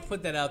 Just, I don't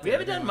put that out We there.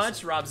 haven't done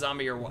much Rob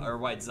Zombie or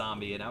White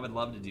Zombie, and I would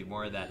love to do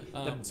more of that.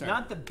 Sorry.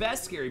 Not the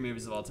best scary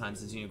movies of all time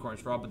since Unicorns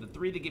for All, but the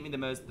three that get me the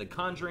most: The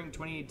Conjuring,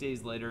 28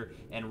 Days Later,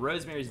 and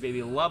Rosemary's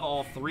Baby. Love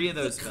all three of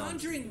those The films.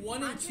 Conjuring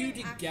 1 and 2 Conjuring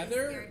actually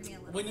together, scared me a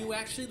little when you bit.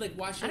 actually like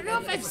watch it. I don't know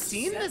if as I've a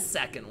seen set- the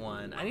second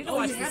one. I need to Oh,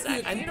 watch you the have to.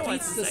 second. I need to watch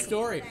Completes the the second.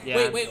 story.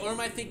 Yeah. Wait, or am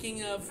I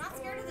thinking of? Not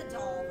scared of the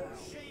doll though.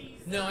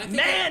 No, I think.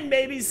 Man,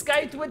 baby,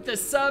 Skype with the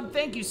sub.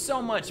 Thank you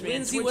so much, man.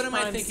 Lindsay, Twitch what am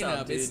I Prime thinking sub,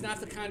 of? dude. It's not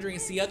The Conjuring.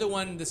 It's the other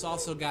one. This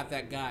also got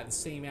that guy, the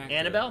same actor.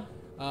 Annabelle?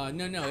 No,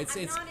 it's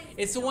I'm it's not into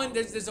it's the one.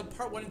 There's a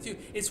part 1 and 2.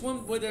 It's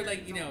one where they're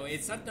like,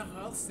 it's not the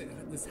house.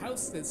 This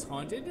house that's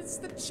haunted. It's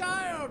the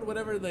child.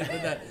 Whatever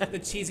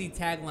the cheesy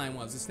tagline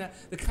was. It's not.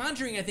 The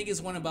Conjuring, I think,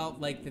 is one about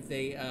like that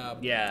they.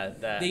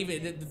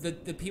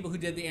 The people who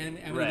did the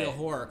Amityville Right.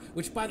 Horror,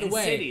 which by the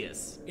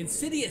Insidious. way,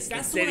 Insidious.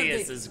 That's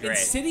Insidious the one. is great.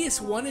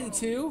 Insidious 1 and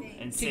 2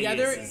 Insidious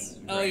together. is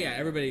Oh great. yeah,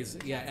 everybody's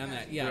on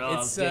that. Yeah,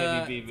 Real it's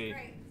Davey BB.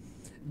 Right.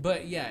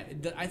 but yeah,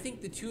 I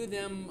think the two of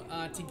them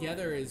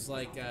together is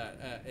like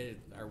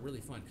are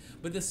really fun.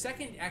 But the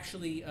second,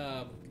 actually,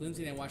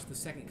 Lindsay and I watched the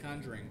second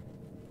Conjuring.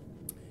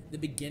 The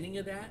beginning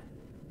of that,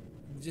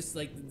 just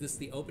like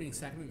the opening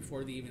segment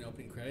before the even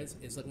opening credits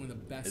is like one of the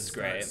best It's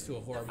great. starts to a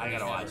horror movie. I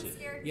gotta watch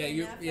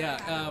it. Yeah,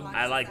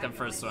 I like the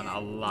first one a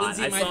lot.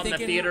 Lindsay, I am I saw it in the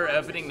thinking theater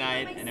opening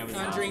night, and it was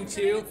Conjuring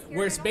awesome. 2,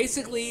 where it's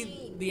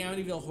basically the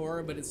Amityville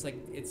horror, but it's like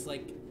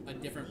a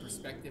different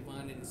perspective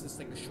on it. It's just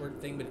like a short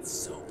thing, but it's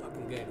so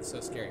fucking good. It's so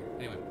scary.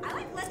 Anyway, I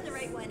like Let the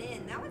Right One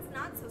In. That one's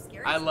not so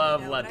scary. I to me,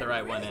 love though, Let but the Right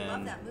I One really In.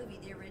 love that movie,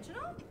 the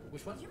original.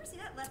 which one? Did you ever see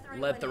that? Let the Right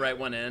Let One the In. Right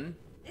One In.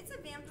 It's a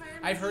vampire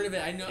movie. I've heard of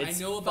it. I It's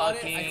know about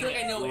it. I feel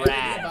like I know everything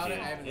rad, about it.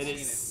 dude. I haven't It seen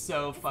is it.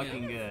 so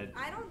fucking good.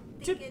 I don't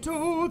think it's...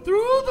 Tiptoe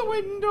through the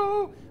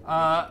window.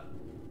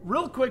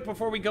 Real quick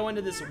before we go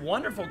into this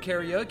wonderful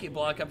karaoke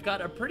block, I've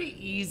got a pretty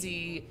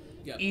easy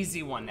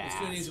one to Let's ask.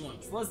 do an easy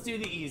one. So let's do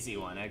the easy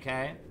one,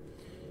 okay?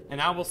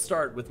 And I will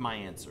start with my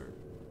answer.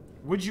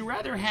 Would you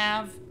rather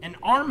have an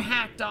arm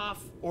hacked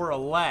off or a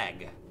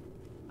leg?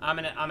 I'm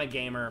a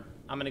gamer.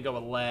 I'm gonna go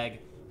with leg.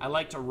 I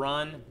like to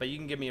run, but you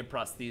can give me a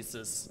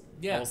prosthesis.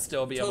 Yeah, I'll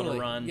still be able totally.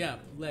 to run. Yeah,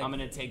 leg. I'm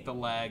gonna take the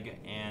leg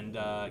and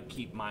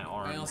keep my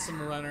arm. I also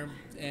am a runner,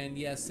 and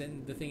yes,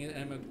 and the thing is,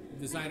 I'm a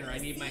designer. I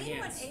need my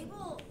hands.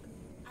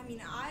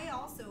 I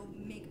also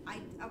make...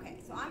 Okay,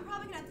 so I'm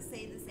probably going to have to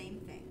say the same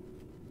thing.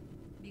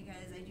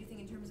 Because I do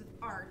think in terms of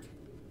art,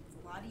 it's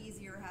a lot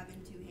easier having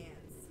two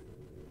hands.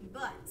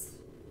 But,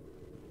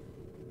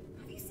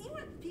 have you seen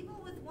what people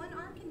with one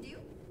arm can do?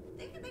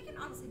 They can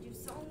honestly do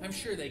so much. I'm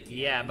sure they can.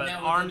 Yeah, but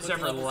Now, arms with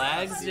over the-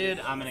 legs, dude.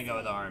 I'm gonna go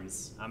with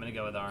arms. I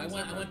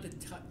want the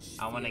touch.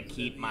 I want to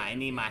keep I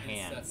need my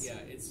hands. Yeah,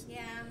 it's. Yeah.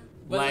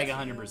 Leg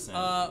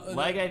 100%.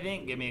 Leg, I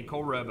think. Give me a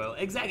cool robo.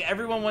 Exactly.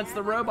 Everyone wants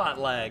the robot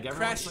leg.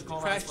 Everyone wants the cool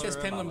Crash robot Test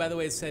Penguin, by the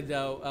way, said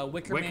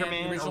Wicker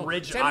Man, original,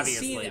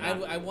 obviously. obviously.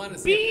 I want to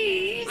say.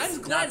 Bees! I'm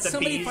Not glad the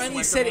somebody bees, finally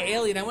Wicker said Man.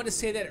 Alien. I wanted to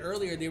say that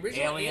earlier. The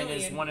original Alien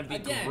is one of the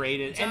again,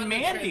 greatest. genre And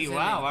Mandy, transcending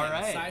wow, all thing,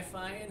 right.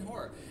 Sci-fi and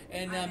horror.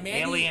 And Mandy.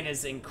 Alien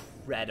is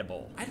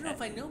incredible. I don't know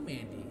if I know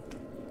Mandy.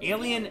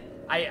 Alien,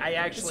 I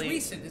actually. It's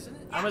recent, isn't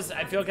it?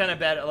 I feel kind of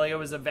bad. Like, it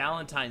was a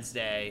Valentine's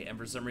Day, and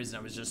for some reason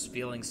I was just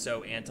feeling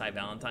so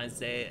anti-Valentine's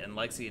Day, and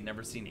Lexi had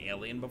never seen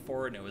Alien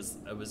before, and it was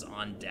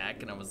on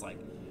deck, and I was like,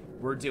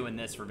 we're doing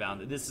this for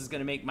Valentine's. This is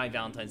gonna make my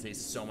Valentine's Day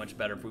so much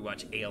better if we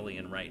watch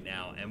Alien right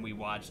now. And we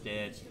watched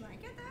it, Did you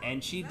like it, though?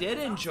 and she That did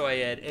was enjoy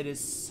it. It is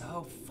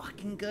so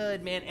fucking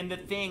good, man. And The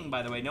Thing,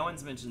 by the way, no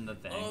one's mentioned The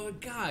Thing. Oh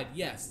God,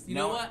 yes. You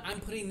No. know what?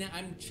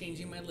 I'm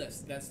changing my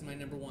list. That's my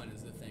number one.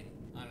 Is The Thing.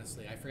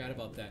 Honestly, I forgot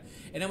about that.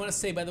 And I want to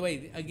say, by the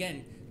way,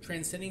 again,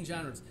 transcending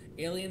genres.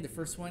 Alien, the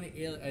first one,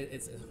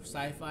 it's a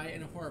sci-fi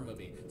and a horror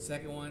movie.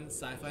 Second one,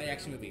 sci-fi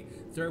action movie.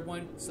 Third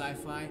one,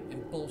 sci-fi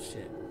and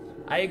bullshit.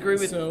 I agree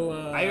with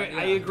I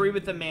yeah. agree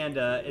with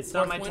Amanda. It's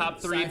not my Fourth top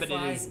one, 3, but it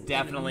sci-fi is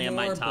definitely in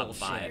my and top more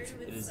 5.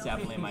 bullshit. It is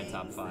definitely in my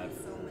top 5.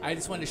 I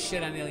just wanted to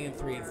shit on Alien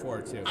 3 and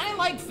 4 too. I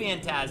like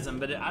Phantasm,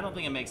 but I don't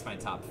think it makes my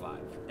top 5.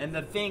 And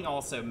The Thing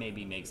also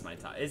maybe makes my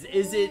top. Is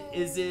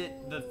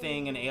it The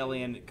Thing and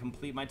Alien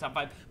complete my top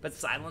 5? But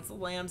Silence of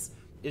the Lambs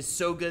is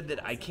so good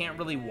that I can't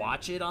really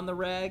watch it on the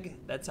reg.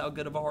 That's how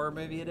good of a horror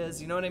movie it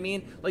is. You know what I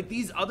mean? Like,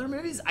 these other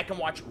movies I can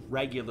watch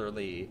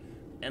regularly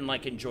and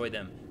like enjoy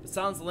them. But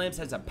Silence of the Lambs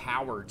has a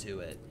power to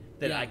it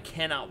that Yeah. I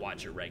cannot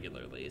watch it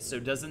regularly. So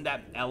doesn't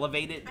that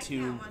elevate it I to?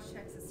 can't watch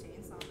Texas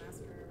Chainsaw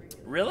Massacre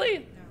regularly. Really?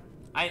 No.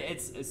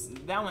 It's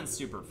that one's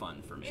super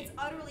fun for me. It's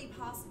utterly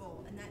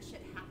possible, and that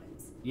shit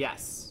happens.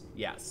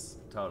 Yes,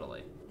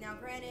 totally. Now,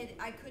 granted,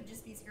 I could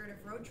just be scared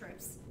of road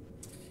trips,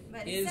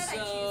 but Is, instead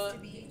I choose to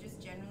be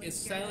just generally Is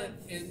scared Silent?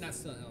 of... Is not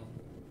Silent Hill.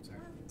 Sorry.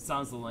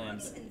 Silence of the I'm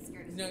Lambs. even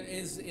scared of No,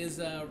 spiders.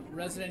 is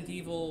Resident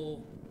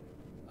Evil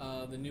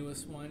the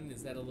newest one?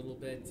 Is that a little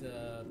bit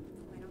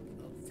I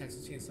don't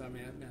Texas Chainsaw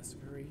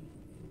Massacre?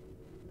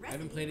 I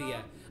haven't Resident played it Evil?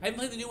 yet. I haven't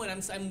played the new one.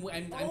 I'm trying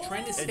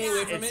to It's- stay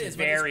away from It's it as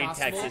very much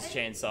as possible. Texas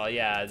Chainsaw.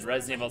 Yeah, it's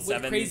Resident Evil With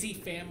 7. crazy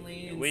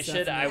family. And We stuff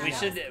should. and We that.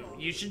 should.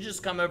 You should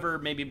just come over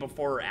maybe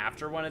before or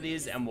after one of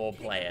these, and we'll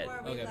play it.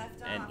 Where we Okay.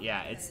 left And off,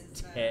 yeah, it's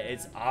because,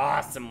 it's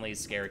awesomely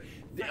scary.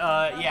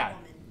 Yeah,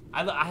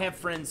 I have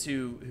friends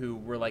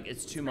who were like,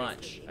 it's too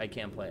much. I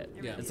can't play it.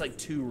 Yeah. It's like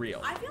too real.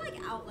 I feel like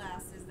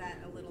Outlast is that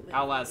a little bit.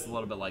 Outlast is a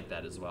little bit like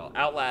that as well.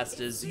 Outlast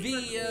is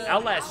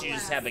Outlast. You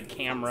just have a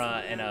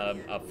camera and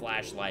a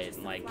flashlight,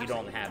 and like you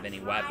don't have any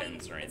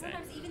weapons or anything.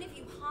 Sometimes even if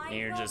you hide, And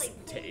you're though,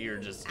 just- they pull you're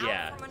you just- out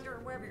yeah. from under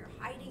wherever you're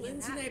hiding.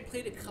 Lindsay and I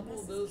played a couple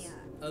of those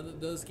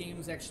those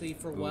games actually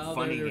for a Ooh, while.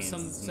 funny There were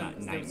games, some not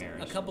there's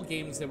nightmarish. a couple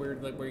games that were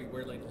like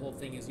where like the whole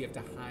thing is you have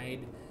to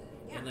hide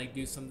Yeah. and like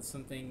do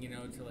something, you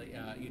know, to like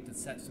you have to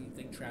set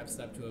something traps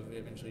up to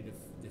eventually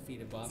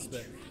defeat a boss.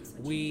 But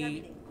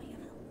we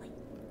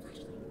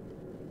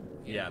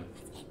Yeah.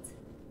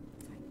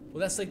 well,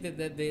 that's like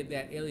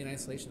that Alien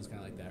Isolation is kind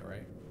of like that,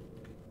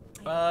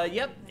 right?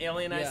 Yep.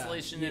 Alien Yeah.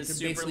 Isolation You have is to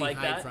super basically like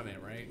hide that. from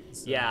it, right?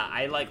 So- Yeah,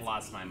 I like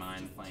lost my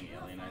mind playing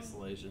Alien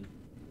Isolation.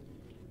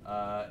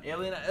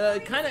 Alien,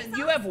 kind of.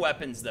 You have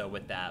weapons though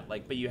with that,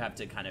 like, but you have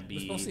to kind of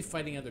It's be. mostly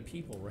fighting other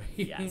people, right?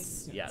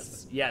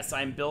 Yes.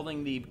 I'm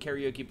building the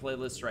karaoke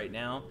playlist right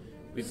now.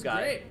 We've got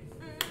Great.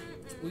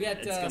 We got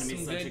It's gonna be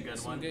some such a good, good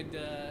some one. good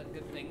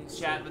things.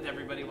 Chat with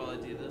everybody while I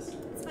do this.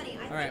 It's funny.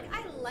 I All think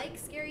I like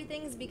scary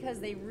things because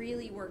they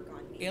really work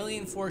on me.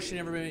 Alien 4 should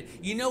never be.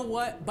 You know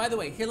what? By the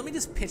way, here, let me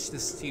just pitch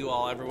this to you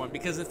all, everyone,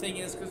 because the thing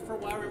is, because for a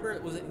while, remember,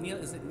 was it Neil?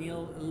 Is it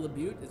Neil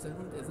LaBute? Is that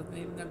the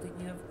name I'm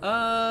thinking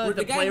of?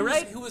 The guy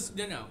playwright? who was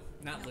no,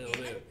 not Neil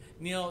LaBute.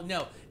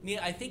 Neil.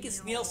 I think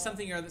it's Neil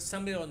something or other.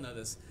 Somebody will know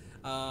this.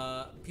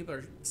 People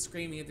are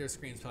screaming at their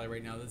screens probably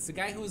right now. It's the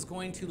guy who was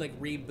going to like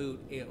reboot,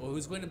 or who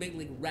was going to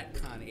basically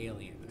retcon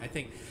Alien. I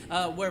think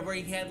where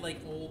he had like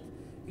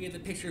he had the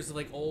pictures of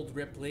like old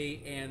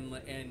Ripley and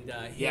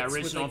hits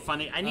original with, like,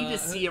 funny. I need to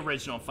see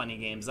original funny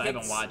games. I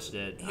haven't watched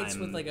it. Hits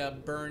with like a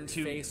burned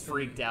too face.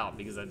 Freaked out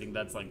because I think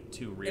that's like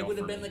too real. It would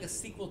have for been me. like a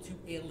sequel to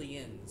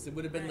Aliens. It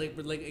would have been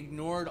like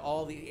ignored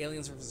all the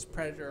Aliens versus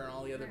Predator and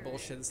all the other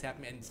bullshit that's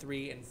happened in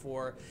 3 and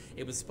 4.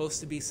 It was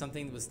supposed to be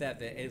something that was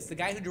it's the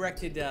guy who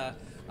directed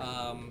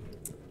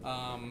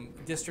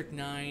District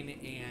 9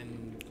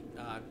 and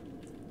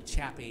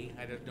Chappie.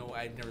 I don't know.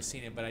 I've never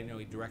seen it, but I know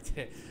he directed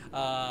it.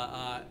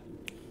 But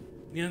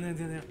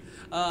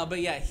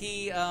yeah,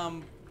 he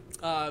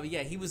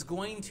was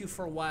going to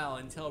for a while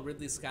until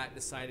Ridley Scott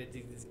decided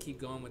to keep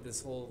going with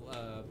this whole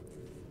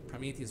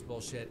Prometheus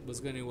bullshit. He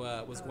was going to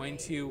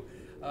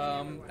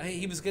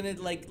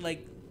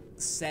like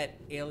set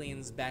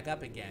Aliens back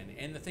up again.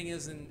 And the thing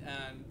is,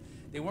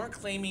 they weren't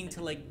claiming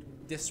to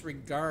like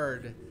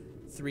disregard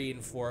 3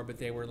 and 4, but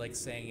they were like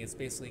saying it's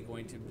basically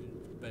going to,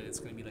 but it's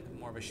going to be like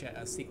more of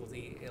a sequel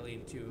to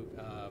Alien to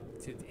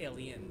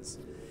Aliens.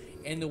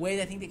 And the way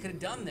that I think they could have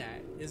done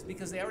that is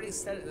because they already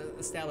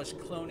established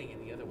cloning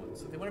in the other ones.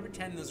 So they want to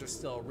pretend those are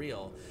still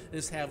real. They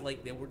just have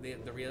like the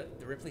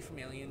Ripley from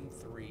Alien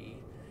 3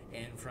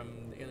 and from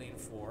Alien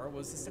 4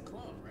 was just a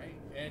clone, right?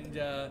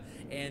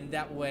 And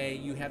that way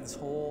you have this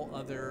whole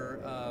other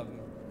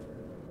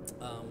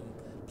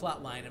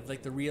plot line of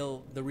like the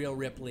real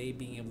Ripley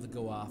being able to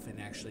go off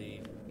and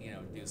actually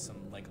do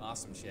some like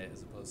awesome shit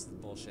as opposed to the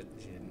bullshit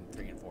that she did in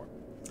 3 and 4.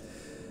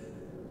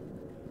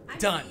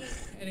 Done.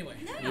 Anyway,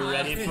 you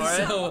ready for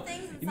it? So,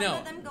 some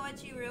of them go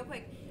at you real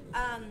quick.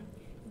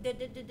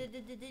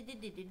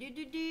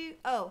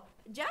 Oh,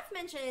 Jeff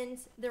mentioned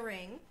The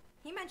Ring.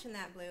 He mentioned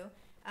that, Blue.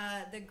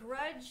 The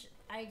Grudge,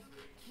 I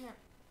can't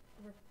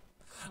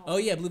recall. Oh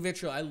yeah, Blue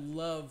Vitriol. I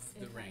love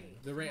The Ring.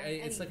 The Ring.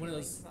 It's like one of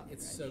those.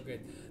 It's so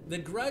good. The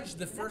Grudge.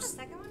 The first.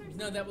 That the second one or something?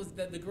 No, that was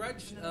the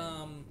Grudge.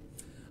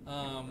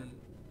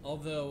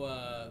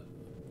 Although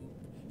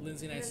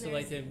Lindsay and I still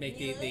like to make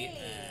the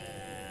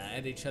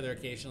at each other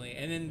occasionally,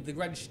 and then The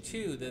Grudge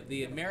 2,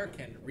 the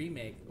American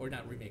remake, or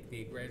not remake,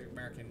 the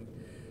American,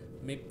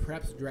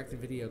 perhaps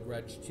direct-to-video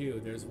Grudge 2.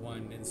 There's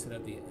one instead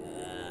of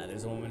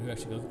there's a woman who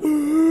actually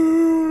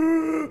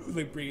goes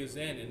like breathes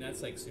in, and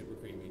that's like super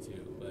creepy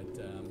too. But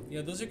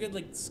those are good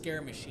like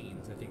scare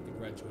machines. I think the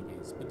Grudge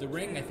movies, but The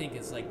Ring I think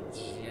is like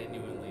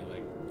genuinely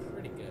like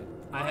pretty good.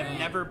 I have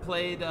never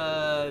played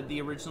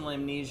the original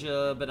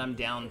Amnesia, but I'm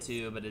down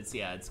to. But it's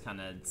kind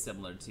of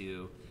similar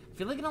to. I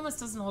feel like it almost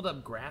doesn't hold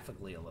up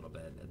graphically a little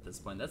bit at this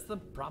point. That's the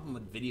problem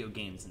with video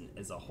games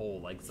as a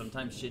whole. Like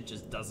sometimes shit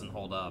just doesn't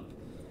hold up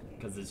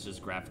because it's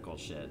just graphical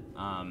shit.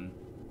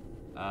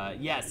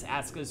 Yes,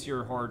 ask us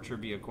your horror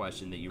trivia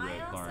question that you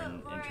wrote,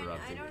 Lauren interrupted.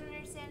 I don't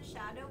understand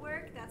shadow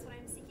work. That's what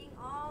I'm seeking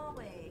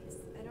always.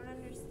 I don't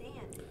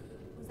understand.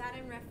 Was that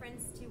in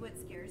reference to what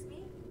scares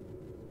me?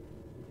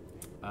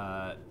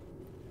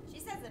 She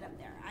says it up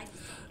there. I just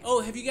don't get it.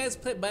 Oh, have you guys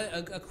played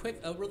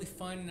a really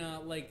fun,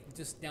 like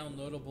just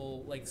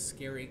downloadable, like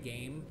scary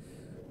game?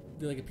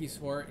 Like a piece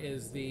for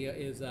is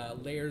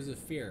Layers of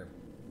Fear.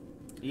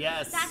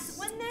 Yes. That's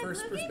one that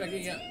First movie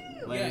perspective, me yeah.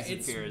 too. Layers Yeah, of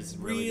it's Fear is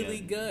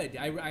really good.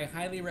 I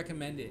highly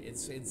recommend it.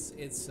 It's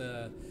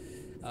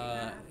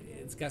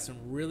got some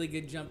really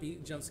good jump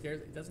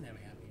scares. It doesn't have a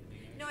happy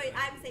ending. No,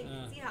 I'm saying,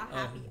 see how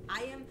happy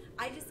I am.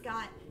 I just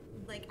got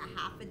like a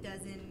half a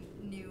dozen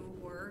new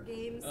horror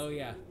games. Oh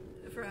yeah.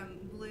 From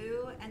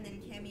Blue, and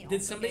then Cammy.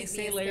 Did somebody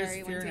say Layers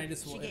of Fear? And I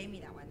just she gave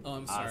me that one. Oh,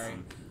 I'm sorry.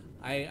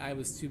 Awesome. I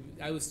was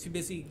too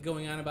busy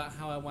going on about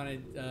how I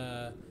wanted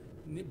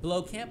Neil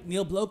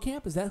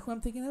Blomkamp. Is that who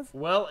I'm thinking of?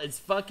 Well, it's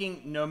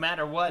fucking no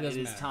matter what. It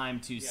is matter. time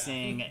to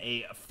sing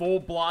a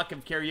full block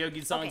of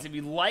karaoke songs. Okay. If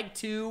you'd like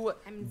to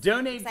I'm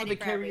donate for the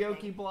excited for karaoke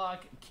everything.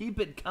 block, keep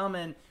it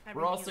coming.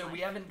 Everything We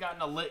haven't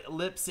gotten a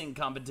lip sync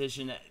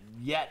competition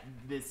yet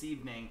this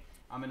evening.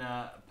 I'm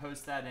gonna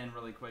post that in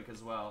really quick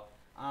as well.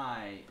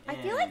 I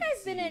feel like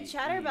I've been in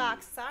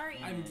Chatterbox. Sorry.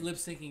 I'm lip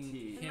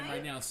syncing him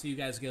right now, so you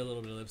guys get a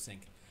little bit of lip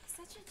sync.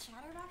 Such a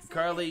Chatterbox.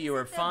 Carly, you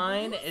are Is it the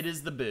fine. booze? It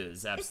is the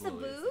booze,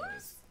 absolutely. It's the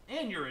booze?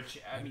 And you're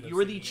you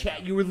were the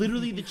chat. You were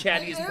literally the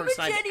chattiest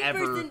person I've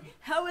ever.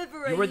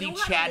 However, You were the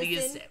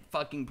chattiest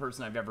fucking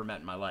person I've ever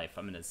met in my life.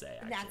 I'm gonna say.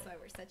 Actually. That's why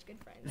we're such good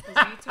friends. Because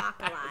you talk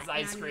a lot. As I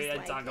and I'm scream, just I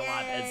like, talk a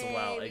lot as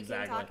well. "Yay,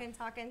 Exactly. We can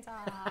talk and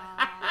talk.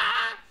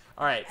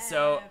 All right,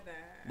 so Ever.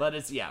 let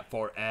us,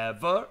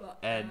 forever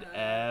and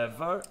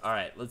ever. All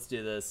right, let's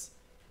do this.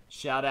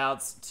 Shout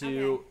outs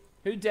to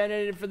who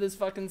donated for this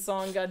fucking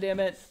song,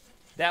 goddammit?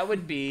 that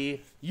would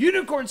be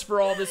Unicorns for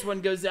All. This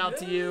one goes out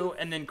to you.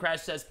 And then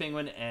Crash Test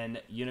Penguin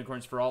and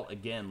Unicorns for All.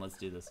 Again, let's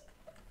do this.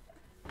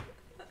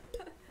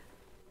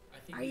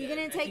 Are you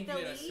going to take the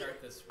lead?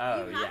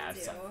 Oh, yeah.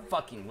 It's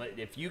fucking lit.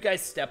 If you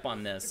guys step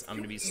on this, I'm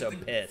going to be so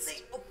pissed.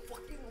 Say a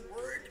fucking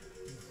word.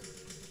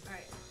 All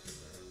right.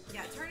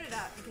 Yeah, turn it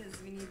up because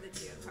we need the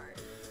Geo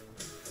card.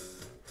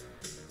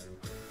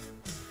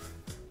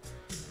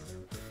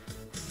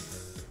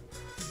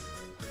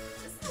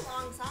 This is a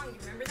long song. You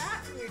remember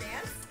that from your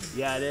dance?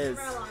 Yeah, it is.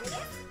 Remember how long it is?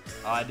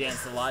 Oh, I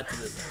danced a lot to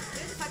this.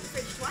 There's the fucking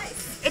fridge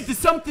twice. If there's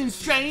something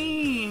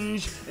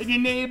strange in your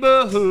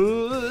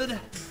neighborhood,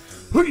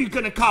 who are you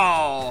gonna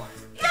call?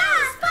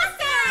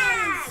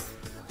 Ghostbusters!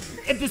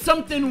 If there's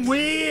something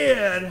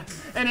weird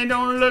and it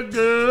don't look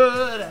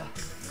good,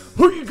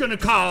 who are you gonna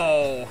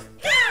call?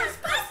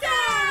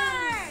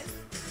 Ghostbusters!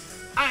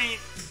 I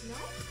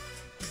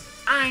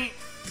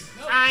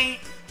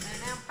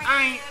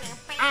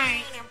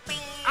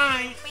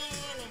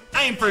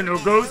ain't for no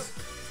ghost.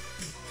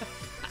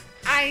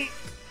 I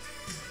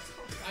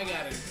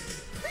got it.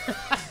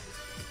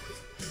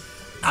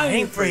 I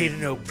ain't afraid of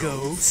no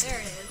ghosts.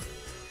 There it is.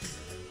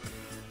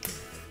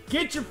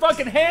 Get your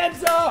fucking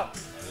hands up!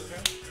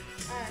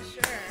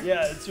 Sure.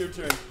 Yeah, it's your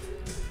turn.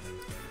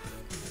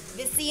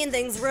 You're seeing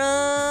things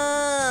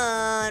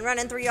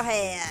running through your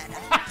head.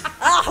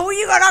 Who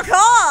you gonna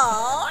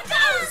call?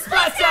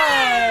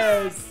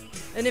 Ghostbusters!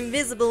 An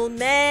invisible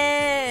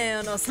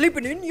man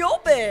sleeping in your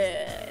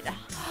bed.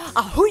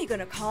 Who you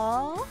gonna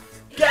call?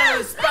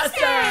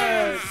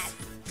 Ghostbusters!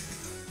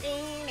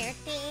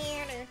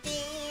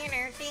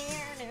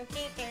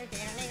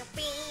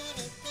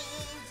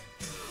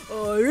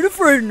 I ain't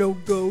afraid of no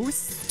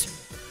ghost.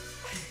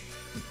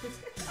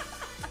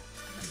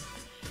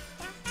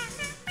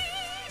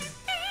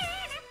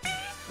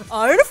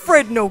 I ain't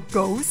afraid of no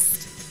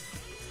ghost.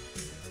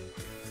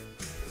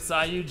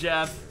 Saw you,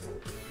 Jeff.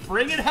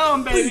 Bring it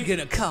home, Who baby. you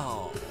gonna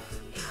call?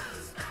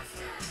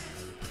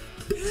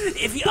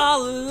 If you're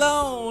all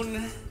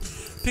alone,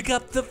 pick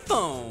up the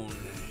phone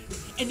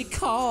and you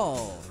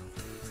call.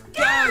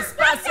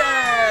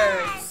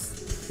 Ghostbusters!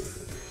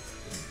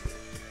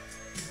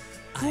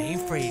 I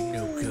ain't afraid of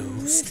no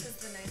ghost. This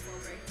is a nice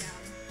little breakdown.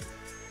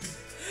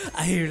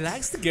 I hear he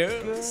likes the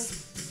girls.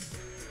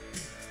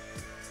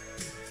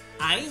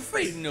 I ain't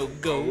afraid of no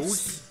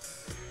ghost.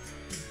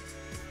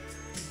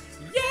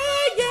 Yeah!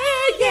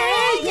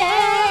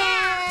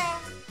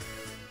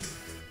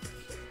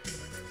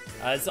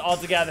 It's all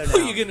together now.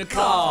 Who you gonna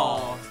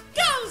call?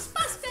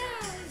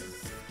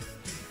 Ghostbusters!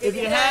 If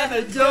you have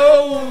a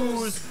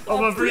dose of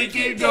a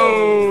freaky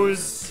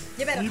ghost,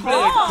 You better you call.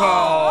 better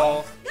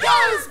call.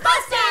 Ghostbusters!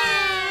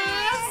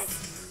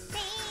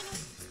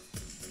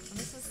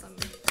 This is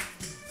something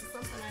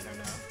I don't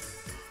know.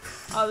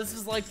 Oh, this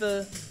is like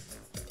the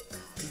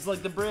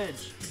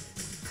bridge.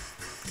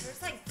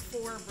 There's like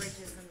 4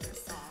 bridges in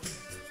this song.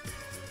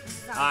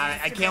 This is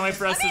I can't wait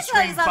for us Let me to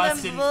tell you scream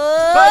something. Bustin'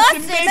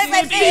 Bustin' makes me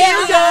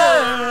feel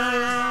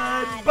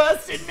good.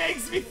 Bustin'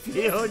 makes me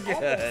feel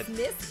good. almost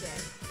missed it.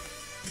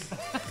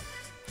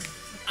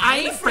 I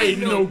ain't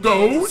afraid of no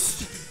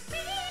ghost.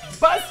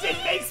 Bustin'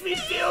 makes me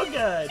feel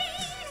good.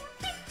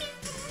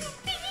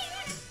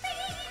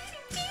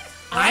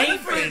 I ain't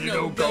afraid of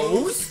no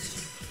ghost.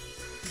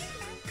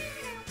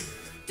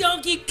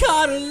 Don't get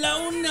caught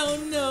alone, no,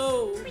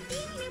 no.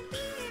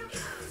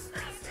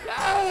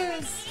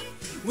 Yes.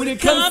 When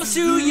it comes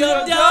to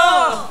your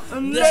door,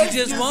 unless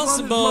you just want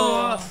some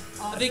more,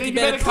 I think you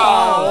better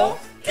call.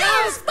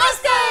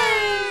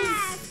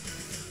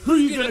 Ghostbusters! Who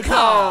you gonna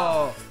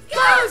call?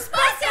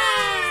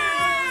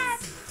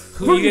 Ghostbusters!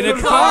 Who you gonna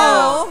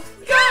call?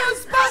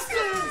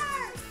 Ghostbusters!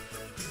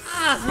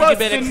 I think you Bustin'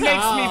 better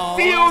makes call.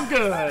 me feel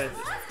good.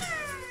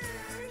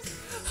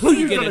 Who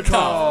you gonna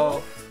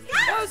call?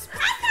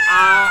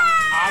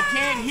 I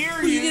can't hear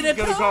Who you. you gonna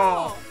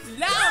call?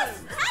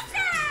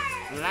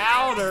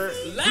 Louder.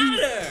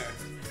 Louder.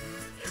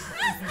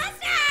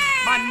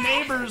 My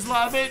neighbors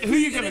love it. Who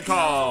you gonna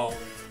call?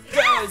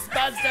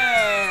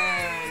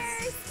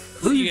 Ghostbusters.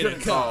 Who you gonna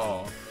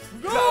call?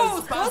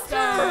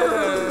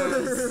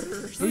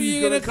 Ghostbusters. Who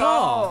you gonna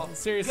call?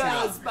 Seriously.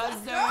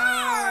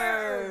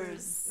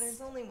 Ghostbusters.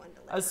 There's only one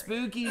delivery. A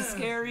spooky,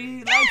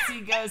 scary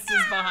Lexi ghost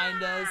is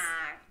behind us.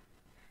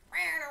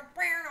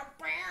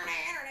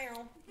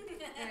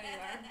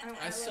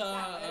 I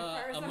saw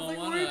a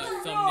Moana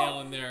thumbnail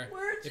in there.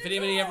 If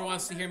anybody ever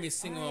wants to hear me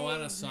sing a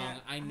Moana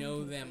song, I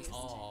know them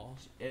all.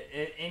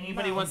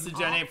 Anybody wants to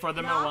donate for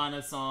the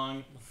Moana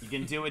song, you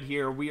can do it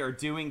here. We are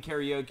doing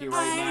karaoke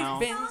right now,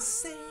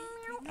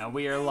 and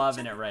we are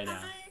loving it right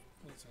now.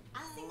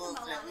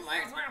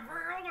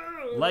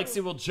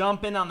 Lexi will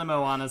jump in on the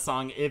Moana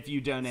song if you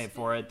donate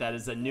for it. That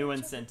is a new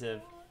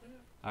incentive.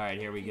 All right,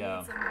 here we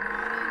go.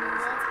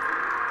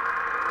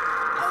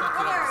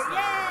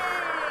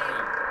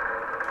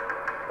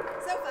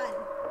 So fun.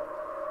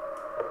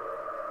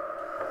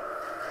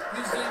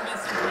 Who's doing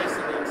best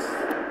impression of this?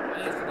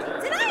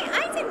 Did I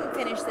didn't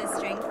finish this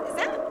drink. Is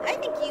that? I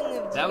think you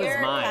moved That was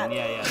your mine. cup.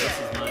 Yeah, this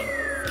is mine.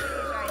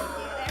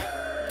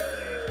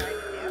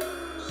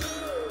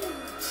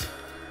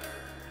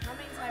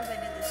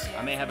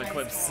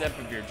 quick sip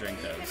of your drink,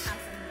 You can though. have some of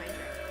my drink.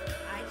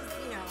 I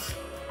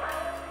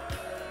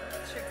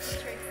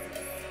just, Trixie.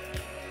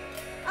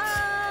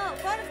 Oh,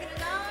 what? I'm gonna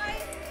die.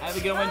 Have a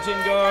good one, Oh,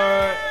 Jingor.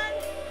 God.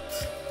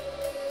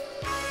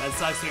 That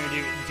sucks when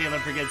your dealer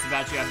forgets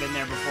about you. I've been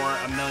there before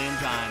a million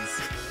times.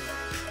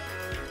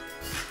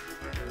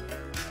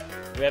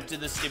 We have to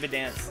do the stupid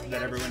dance Well, that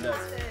yeah, everyone but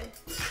does. you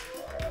have to-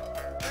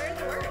 Where are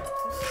the words?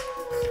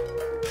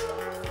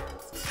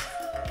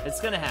 It's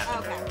gonna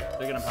happen. Okay.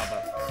 They're gonna pop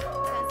up. I was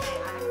gonna say,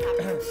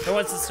 I'm happy. Who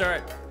wants to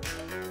start?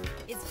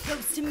 It's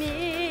close to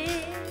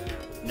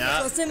midnight. No.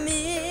 Close to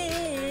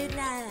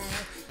midnight.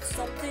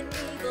 Something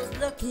evil's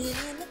lurking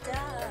in the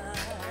dark.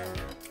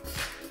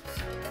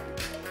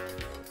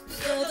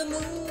 You're the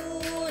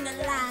moon and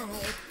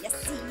light. You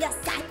see a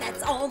sight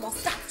that's almost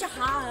stopped your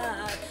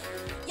heart.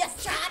 You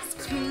try to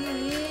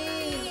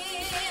scream,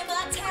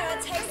 but terror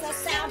takes the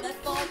sound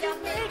before you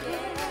make it.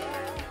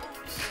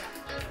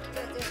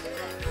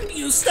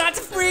 You start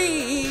to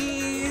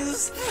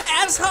freeze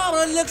as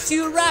horror looks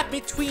you right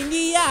between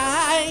the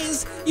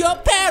eyes. You're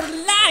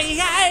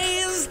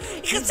paralyzed,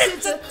 'cause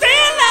it's a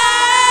thriller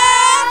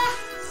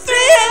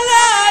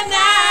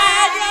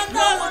night. And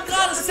no one's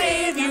gonna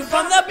save you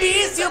from the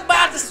beast you're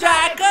about to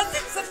strike. 'Cause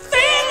it's a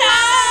thriller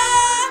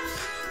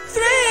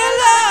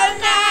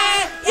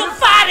night. You're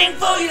fighting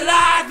for your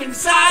life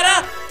inside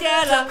a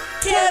killer.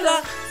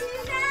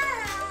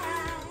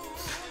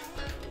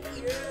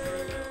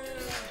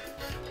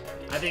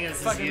 I think this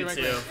is Fucking you right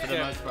too, there. for the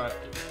Yeah. most part.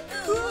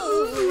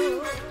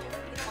 Ooh.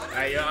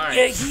 Alright,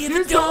 alright. You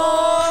hear the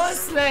door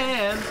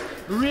slam.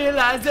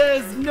 Realize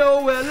there's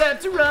nowhere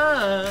left to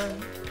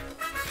run.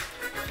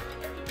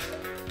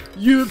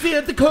 You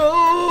feel the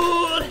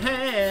cold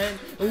hand.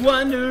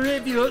 Wonder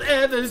if you'll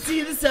ever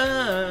see the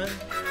sun.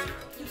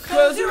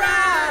 Close your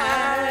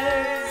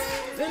eyes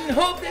and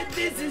hope that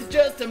this is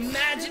just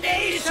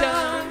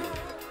imagination.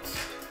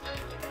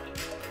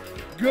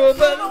 Go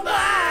but a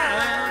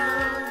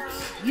while,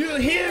 you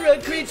hear a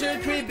creature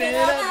creeping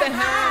up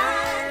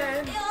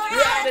behind.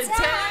 You're out of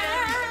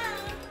time,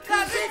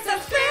 'cause it's a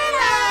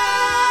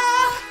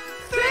thriller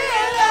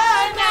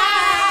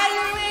night.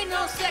 You ain't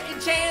no second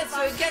chance,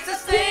 so it gets a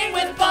sting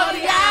with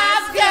 40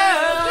 eyes,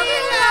 girl.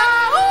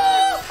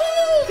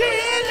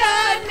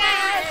 Thriller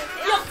night,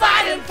 you're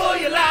fighting for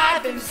your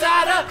life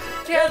inside a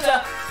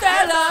thriller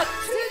tonight.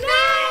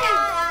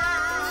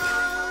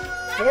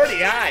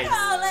 40 eyes.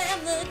 All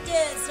and the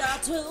dead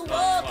start to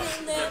walk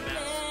in their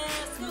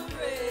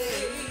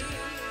masquerade.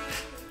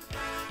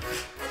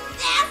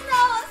 There's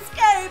no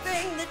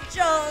escaping the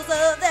jaws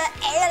of the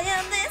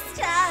alien this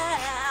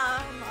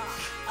time.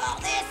 Oh,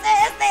 this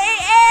is the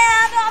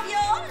end of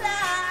your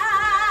life.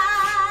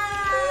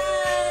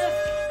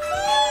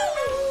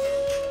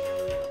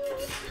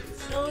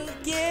 So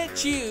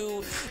get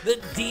you. The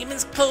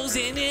demons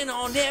closing in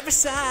on every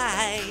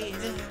side.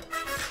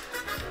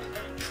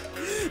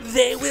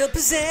 They will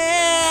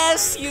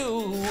possess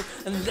you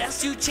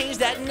unless you change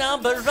that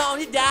number on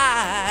your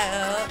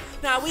dial.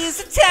 Now is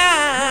the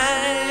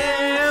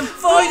time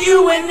for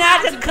you and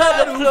I to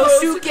cuddle close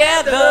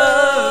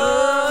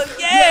together.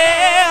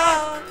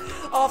 Yeah,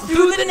 all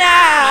through the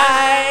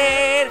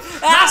night.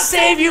 I'll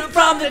save you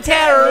from the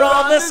terror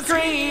on the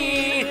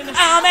screen.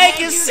 I'll make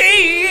you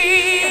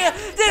see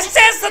this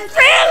is a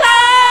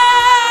thriller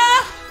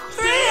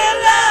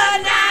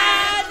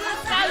night.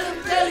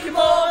 I'll tell you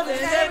more than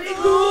every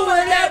who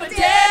would ever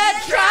dare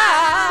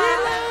try.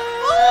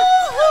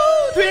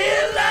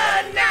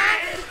 Thriller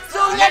night. So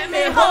let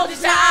me hold you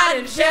tight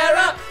and share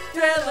a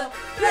thriller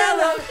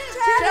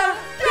tonight.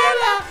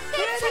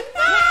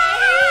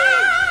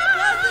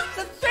 It's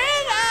a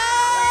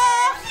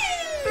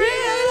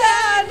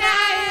thriller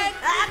night.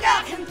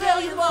 I can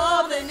tell you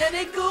more than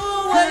any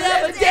ghoul would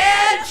ever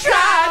dare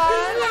try.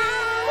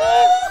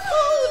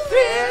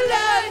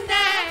 Thriller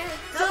night.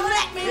 So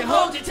let me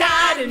hold you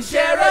tight and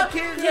share a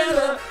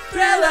killer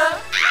thriller.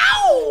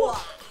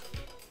 Ow!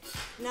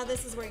 Now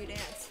this is where you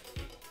dance.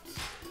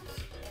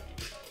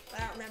 I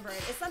don't remember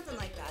it. It's something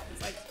like that.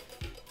 It's like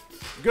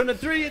Gonna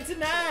throw you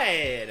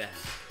tonight.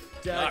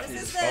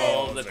 Darkness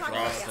falls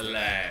across the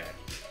land.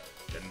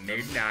 The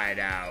midnight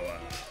hour.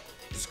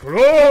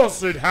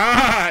 Scrolls in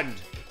hand.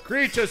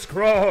 Creatures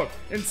crawl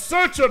in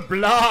search of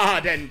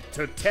blood and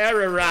to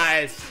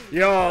terrorize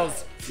your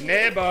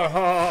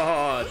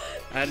neighborhood.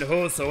 And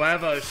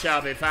whosoever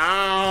shall be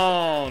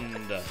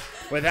found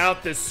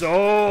without the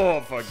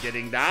soul for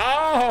getting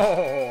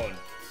down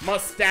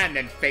must stand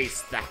and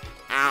face the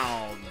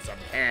hounds of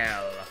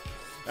hell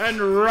and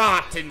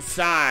rot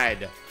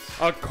inside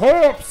a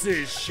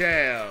corpse's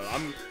shell.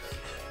 oh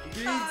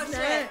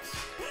shit.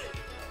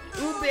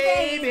 Ooh,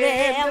 baby,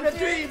 I'm gonna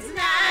dream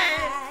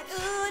tonight.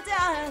 Ooh,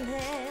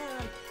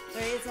 darling,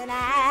 three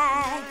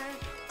tonight.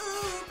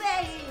 Ooh,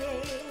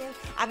 baby,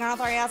 I'm gonna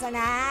throw you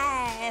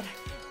tonight.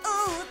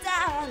 Ooh,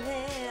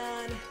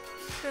 darling,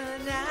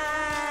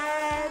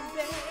 tonight,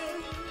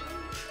 baby.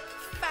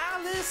 The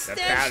foulest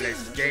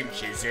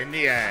stench is in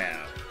the air.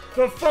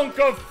 The funk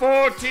of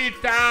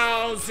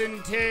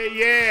 40,000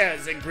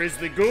 years and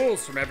grisly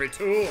ghouls from every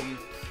tomb.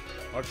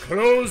 are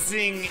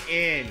closing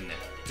in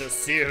to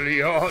seal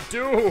your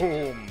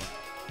doom.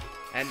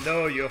 And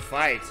though you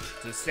fight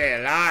to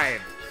stay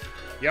alive,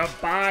 your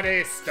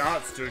body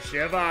starts to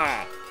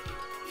shiver.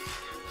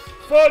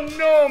 For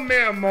no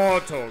mere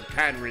mortal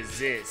can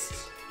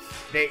resist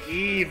the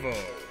evil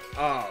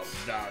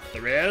of the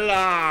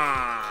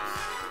thriller.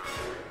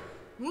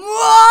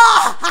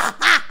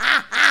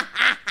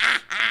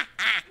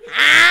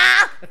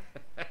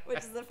 Which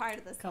is the part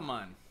of this? Come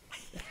on.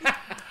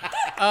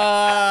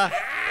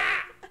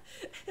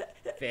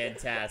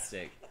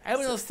 Fantastic. I have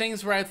one of those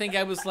things where I think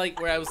I was like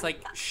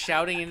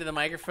shouting into the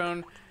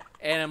microphone,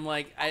 and I'm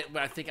like, I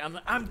think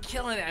I'm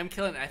killing it. I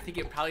think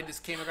it probably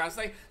just came across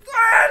like,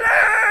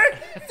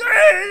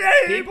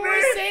 people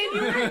were saying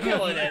you were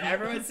killing it.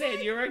 Everyone's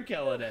saying you were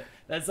killing it.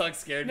 That song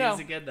scared me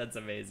again. That's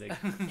amazing.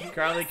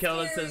 Carly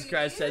Killen says,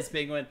 Crash Test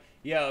Penguin.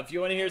 Yo, if you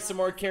want to hear some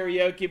more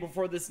karaoke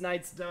before this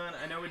night's done,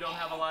 I know we don't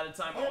have a lot of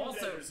time.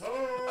 Also, she's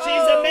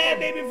a mad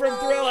baby from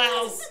Thrill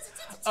House.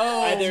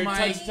 Oh, either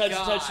my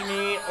touch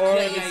me, or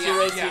if it's too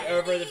racy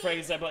over the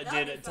Frankenstein.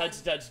 Dude,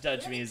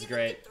 touch me is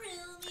great.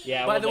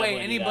 Yeah. By the way,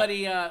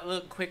 anybody,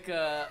 little quick,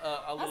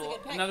 another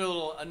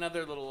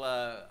little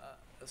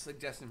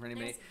suggestion for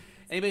anybody.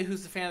 Anybody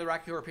who's a fan of the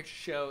Rocky Horror Picture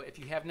Show, if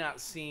you have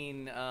not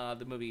seen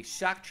the movie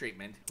Shock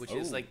Treatment, which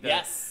is like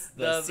the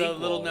sequel,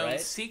 little known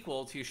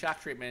sequel to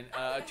Shock Treatment,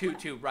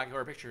 to Rocky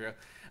Horror Picture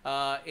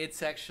Show,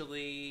 it's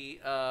actually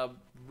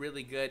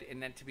really good.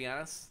 And then, to be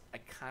honest, I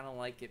kind of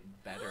like it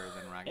better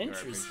than Rocky Horror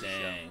Picture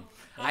Show.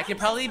 I could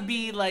probably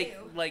be like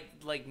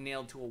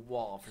nailed to a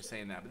wall for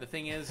saying that, but the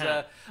thing is,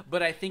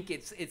 but I think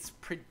it's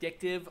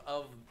predictive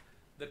of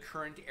the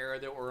current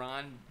era that we're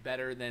on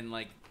better than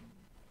like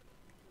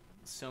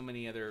so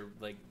many other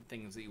like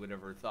things that you would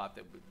ever thought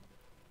that would.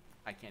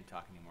 I can't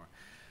talk anymore.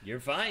 You're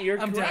fine. You're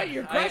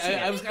crushing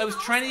it. I was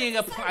trying to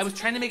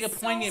make a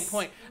poignant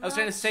point. I was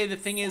trying to say the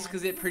thing is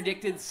because it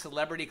predicted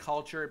celebrity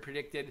culture. It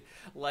predicted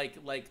like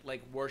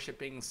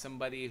worshiping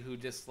somebody who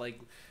just like.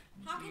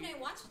 How can I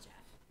watch it, Jeff?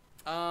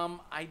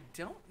 I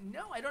don't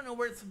know. I don't know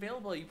where it's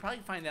available. You probably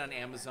find it on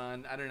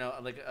Amazon. I don't know.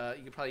 Like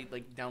you could probably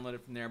like download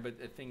it from there. But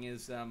the thing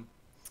is, I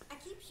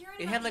keep hearing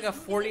it had like a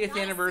 40th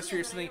anniversary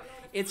or something.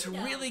 It's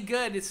really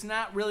good. It's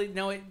not really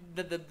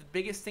the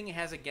biggest thing it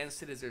has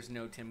against it is there's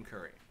no Tim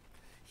Curry.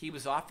 He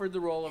was offered the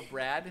role of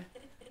Brad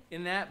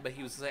in that, but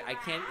he was like, I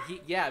can't.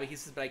 But he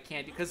says, but I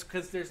can't because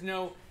there's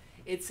no.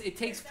 It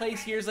takes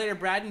place years later.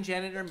 Brad and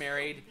Janet are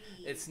married.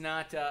 It's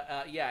not.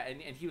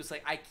 And he was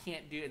like, I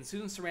can't do it. And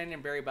Susan Sarandon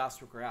and Barry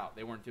Bostwick were out.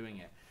 They weren't doing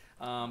it.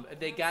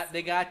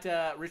 They got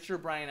Richard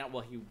O'Brien out.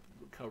 Well, he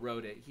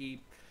co-wrote it.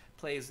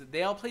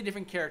 They all play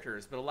different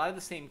characters, but a lot of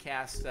the same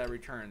cast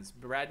returns.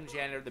 Brad and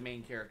Janet are the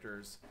main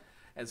characters,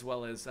 as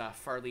well as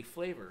Farley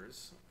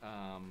Flavors.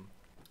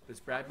 There's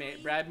Brad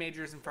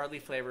Majors and Farley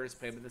Flavors,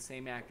 played by the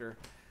same actor.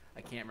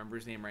 I can't remember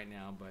his name right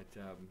now,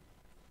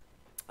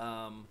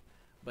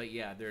 but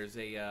yeah, there's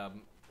a.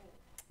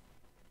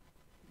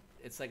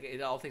 It's like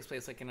it all takes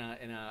place like on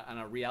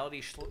a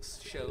reality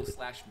show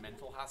 /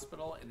 mental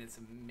hospital, and it's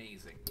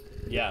amazing.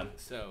 Yeah.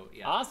 So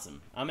yeah.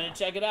 Awesome. I'm gonna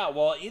check it out.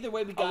 Well, either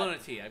way, we got. I'll loan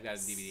it to you. I've got a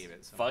DVD of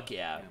it. So. Fuck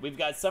yeah. We've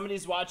got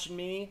Somebody's Watching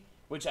Me,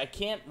 which I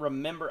can't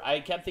remember. I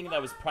kept thinking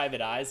that was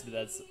Private Eyes, but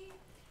that's.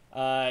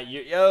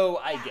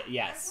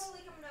 Yes.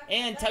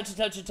 And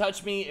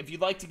Touch Me. If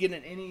you'd like to get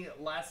in any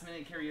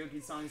last-minute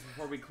karaoke songs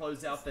before we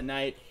close out the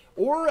night,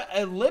 or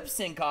a lip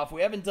sync off.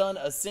 We haven't done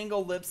a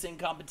single lip sync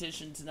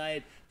competition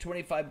tonight.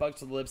 $25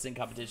 for the lip sync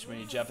competition for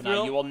you, Jeff and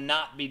I. You will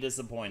not be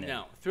disappointed.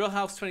 No. Thrill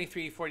House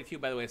 2342,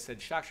 by the way,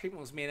 said Shock Treatment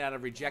was made out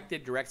of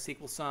rejected direct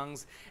sequel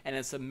songs, and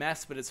it's a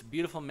mess, but it's a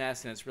beautiful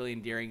mess, and it's really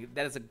endearing.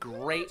 That is a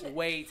great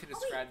way to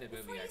describe the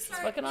movie. It's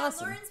fucking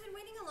awesome. Lauren's been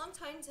waiting a long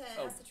time to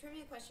ask the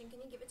trivia question. Can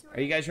you give it to her?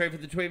 Are you guys ready for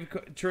the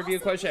trivia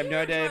question? I have no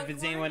idea if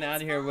it's anyone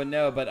out here would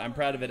know, but I'm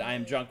proud of it. I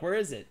am drunk. Where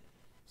is it?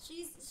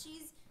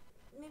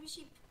 Maybe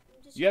she.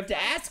 You have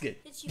to ask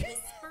it. Did she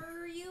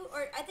whisper you?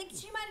 Or I think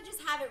she might have just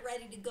have it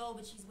ready to go,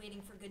 but she's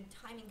waiting for good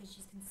timing because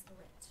she's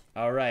considerate.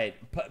 All right.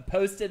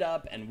 Post it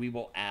up, and we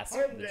will ask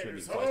the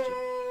trivia question.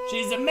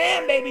 She's a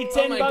man, baby.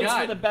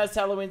 $10 for the best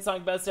Halloween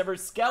song, best ever.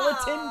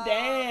 Skeleton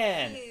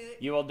Dan.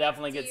 Cute. You will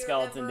definitely get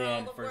Skeleton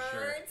Dan for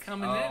sure.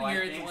 Coming in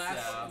here in the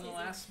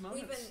last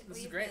moments. This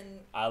is great.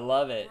 I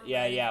love it.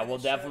 Yeah. We'll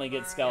definitely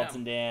get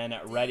Skeleton Dan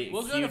ready,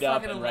 queued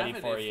up and ready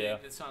for you.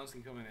 The songs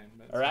can come in.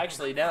 Or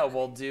actually, no,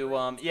 we'll do,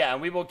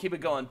 and we will keep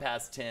it going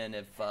past 10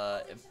 if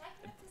the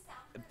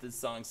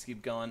songs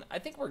keep going. I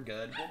think we're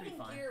good. We'll be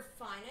fine. I think you're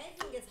fine. I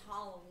think it's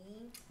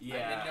Halloween.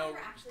 Yeah. I never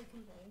actually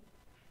complained.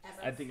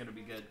 Ever. I think it'll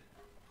be good.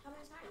 How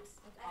many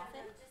times? Like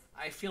often?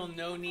 I feel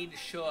no need to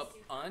show up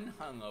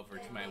unhungover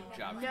to my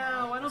job.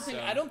 No,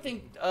 I don't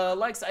think.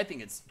 Lex, I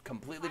think it's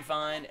completely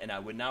fine, and I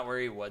would not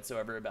worry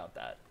whatsoever about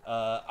that.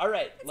 All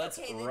right, let's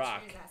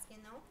rock.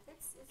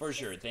 For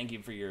sure. Thank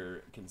you for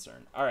your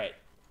concern. All right,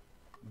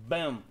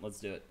 boom. Let's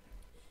do it.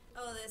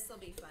 Oh, this will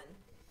be fun.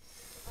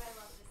 I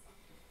love this song.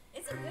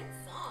 It's a good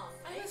song.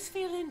 I was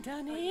feeling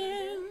done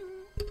in.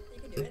 You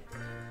can do it.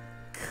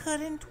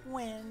 Couldn't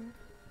win.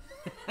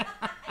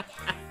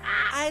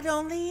 I'd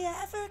only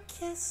ever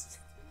kissed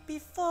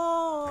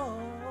before.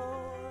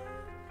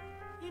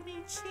 You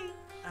mean she?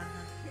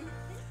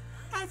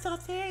 I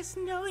thought there's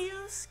no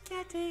use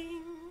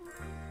getting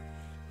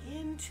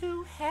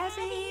into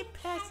heavy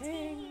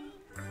petting.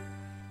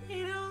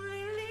 It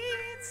only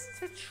leads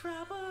to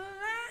trouble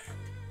and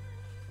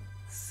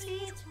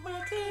seat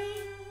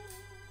wetting.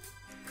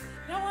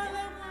 No one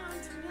I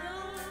want to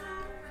know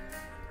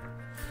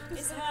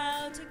is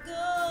how to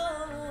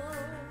go.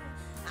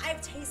 I've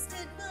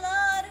tasted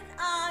blood and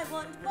I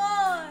want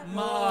more.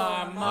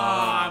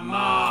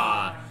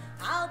 Ma.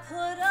 I'll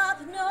put up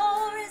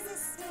no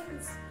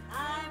resistance.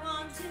 I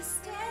want to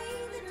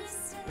stay the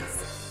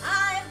distance.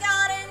 I've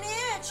got an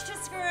itch to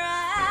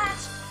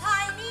scratch.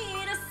 I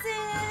need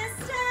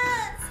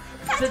assistance.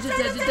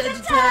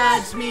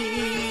 Touch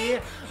me.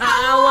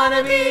 I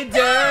wanna be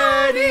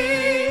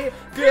dirty.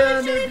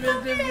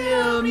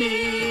 Feel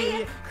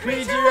me.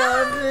 Creature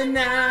of the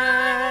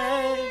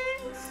night.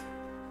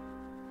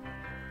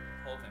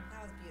 Whole thing.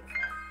 That was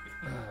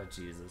beautiful. Oh,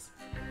 Jesus.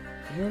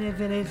 And if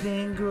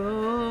anything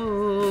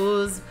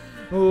grows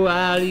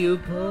while you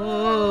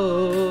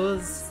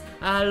pose,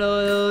 I'll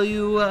oil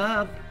you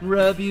up,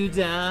 rub you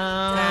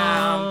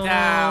down.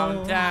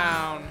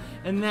 Down.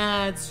 And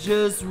that's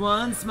just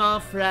one small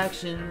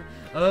fraction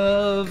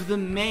of the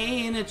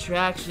main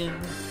attraction.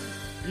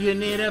 You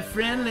need a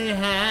friendly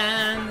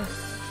hand,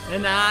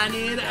 and I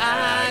need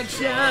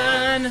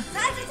action.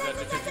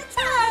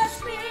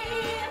 Touch me.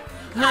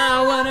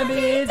 I wanna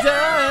be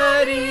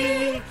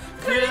dirty.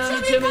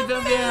 Thrill to me,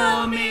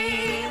 fulfill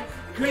me.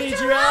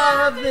 Creature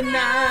of the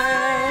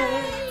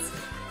night.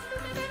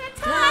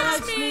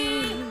 Touch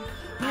me.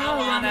 I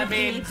wanna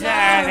be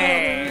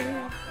dirty.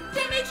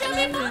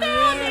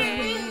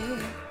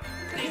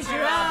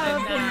 Creature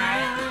of the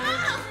night.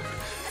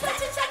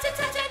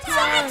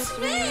 Touch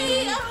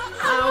me.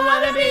 I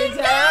wanna be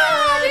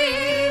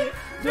dirty.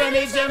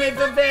 Dirty to me,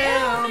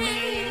 fulfill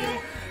me.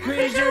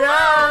 Creature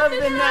of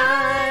the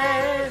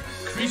night.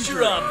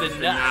 Creature of the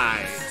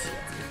night.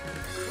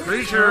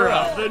 Creature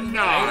of the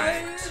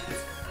night.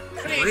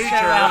 Creature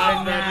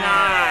of the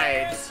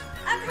night.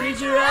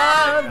 Creature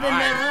of the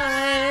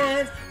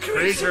night.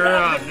 Creature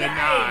of the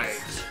night.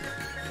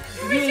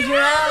 Creature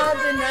of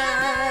the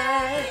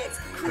night.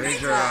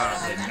 Creature of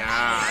the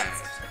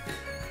night.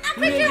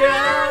 Creature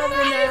of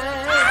the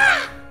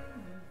night.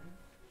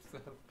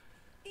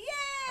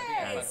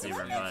 Yay! That's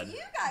super Look at fun. you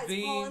guys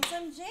pulling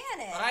some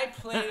Janet. I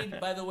played,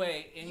 by the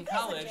way, in You guys are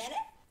college. Janet?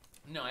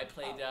 No, I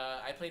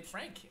played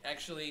Frank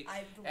actually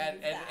I at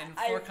believe that. in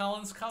Fort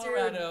Collins,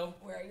 Colorado.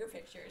 Dude, where are your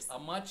pictures? A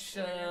much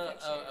Where are your a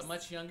pictures?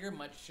 much younger,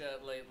 much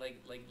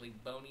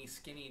like bony,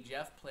 skinny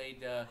Jeff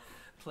played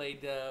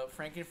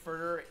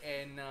Frankenfurter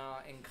in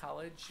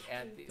college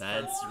at the,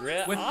 That's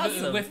real with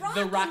awesome. with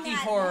the Rocking Rocky that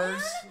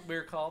Horrors nut. we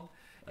were called.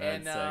 That's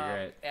And so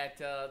great. at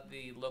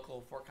the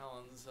local Fort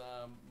Collins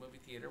movie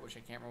theater, which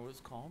I can't remember what it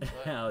was called, but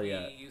Hell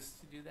yeah. we used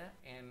to do that,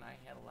 and I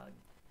had a lot of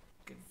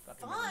good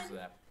fucking Fun. memories of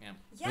that. Yeah.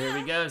 Yeah, Here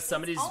we go. it's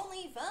Somebody's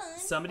only fun.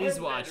 Somebody's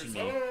watching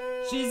me.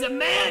 She's a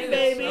man,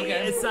 baby.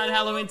 Okay. It's not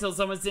Halloween till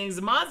someone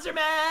sings Monster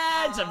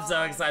Mash. I'm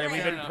so excited. We've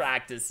been Fair enough.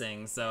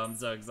 practicing, so I'm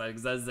so excited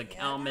because that's the Yeah,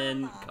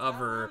 Kelman come on,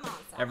 cover come on.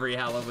 every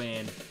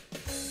Halloween.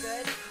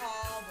 Good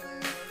call, Blue.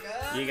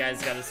 Good. You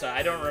guys gotta start.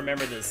 I don't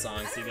remember this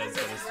song, so you guys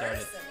gotta start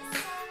it.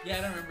 Yeah,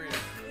 I don't remember it.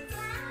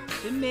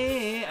 To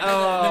me. The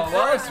Oh,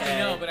 chorus okay. we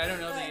know, but I don't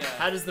know the.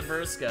 How does the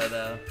verse go,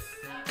 though?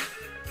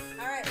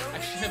 All right, we're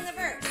winging should've- the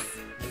verse.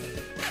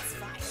 That's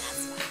fine.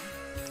 That's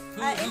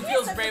fine. Who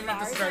feels brave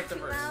enough to start the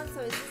verse? So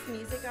is this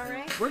music all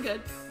right? We're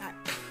good.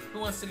 Who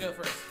wants to go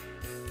first?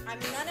 I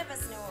mean, none of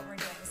us know what we're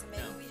doing, so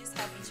maybe we just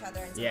help each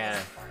other until Yeah.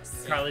 there's a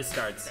chorus. Carly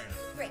starts.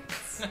 Great.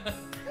 Cool.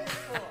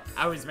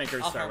 I always make her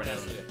I'll start when I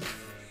harmonize leave. it.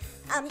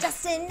 I'm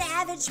just an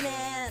average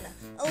man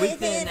with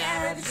With an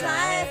average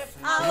life.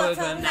 I work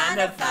from 9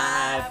 to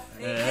 5.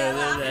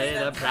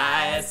 The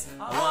price.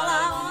 All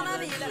I wanna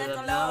be left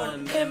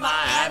alone in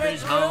my average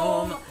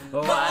home.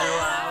 Why do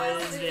I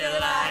always feel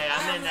like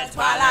I'm in that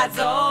twilight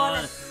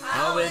zone?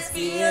 I always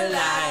feel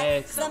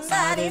like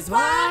somebody's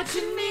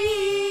watching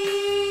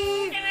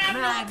me. And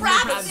I'm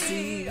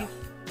privacy.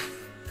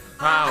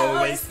 I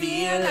always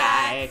feel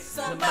like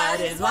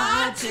somebody's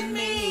watching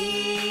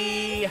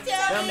me.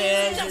 Tell me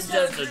it's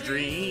just a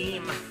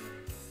dream.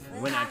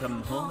 When I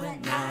come home at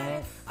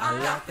night, I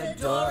lock the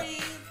door.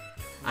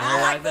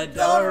 I lock the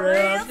door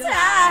real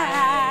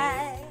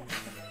tight.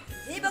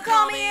 People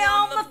call me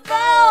on the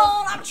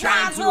phone. I'm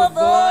trying to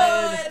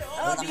avoid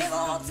other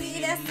people see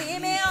that see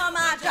me on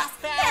my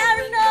just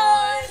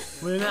paranoid.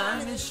 When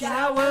I'm in the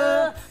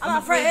shower, I'm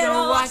afraid to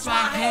wash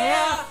my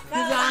hair.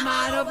 Cause I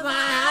might open my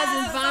eyes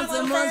and find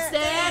someone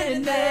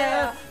standing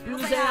there. People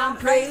say I'm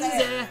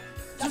crazy,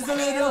 just a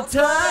little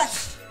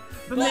touch.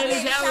 But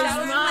maybe showers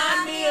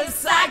remind me of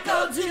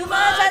psycho too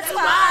much. That's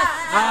why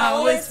I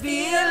always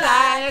feel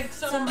like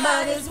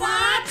somebody's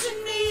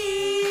watching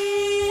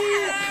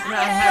me. And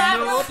I have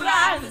no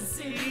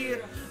privacy.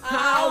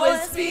 I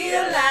always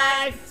feel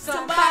like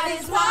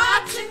somebody's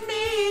watching me.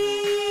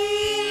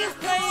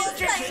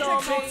 Tricks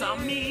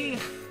on me.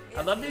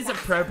 I love these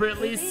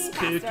appropriately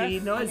spooky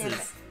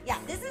noises. Yeah,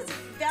 this is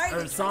very.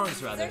 Or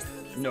songs, rather.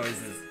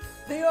 Noises.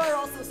 They are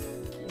also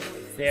spooky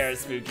noises. They are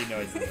spooky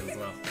noises as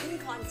well. In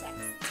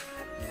context.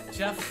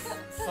 Jeff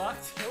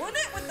fucked? Killing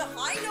it with the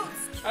high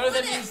notes. Oh,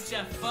 that means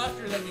Jeff fucked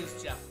or that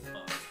means Jeff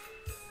fucked?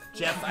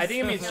 Jeff, I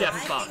think it means Jeff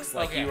fucks,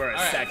 like you are a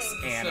sex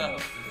animal. You're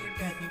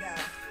good to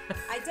go.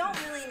 I don't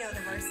really know the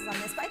verses on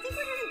this, but I think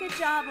we're doing a good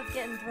job of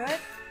getting through it.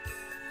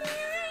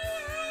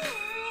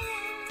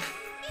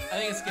 I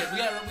think it's good. We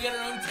got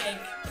our own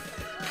take.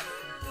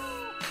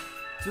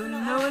 Don't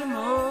know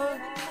anymore.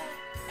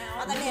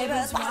 Are the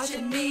neighbors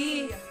watching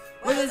me?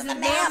 Well, there's the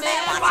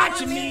mailman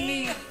watching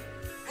me.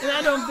 And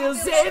I don't feel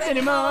safe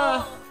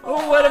anymore.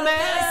 Oh, what a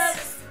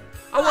mess.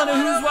 I wonder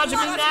who's watching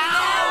me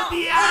now.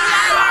 The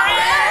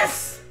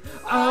IRS.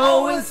 I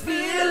always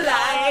feel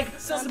like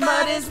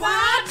somebody's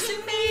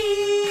watching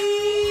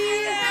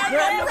me.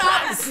 No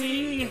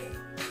privacy.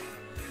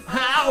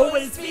 I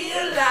always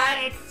feel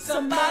like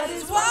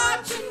somebody's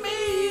watching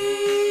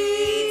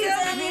me.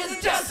 Tell me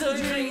it's just a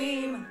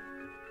dream.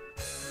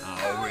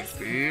 I always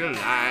feel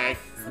like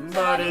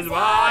somebody's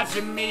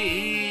watching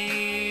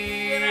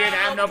me. And I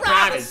have no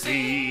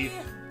privacy.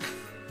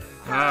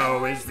 I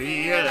always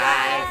feel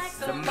like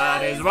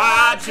somebody's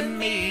watching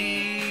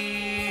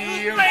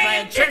me. You're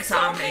playing tricks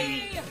on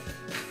me.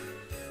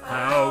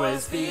 I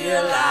always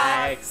feel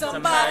like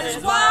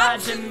somebody's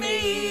watching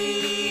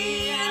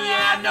me. And you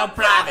have no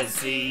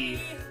privacy.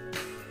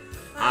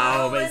 I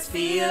always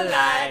feel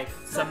like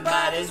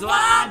somebody's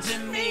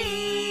watching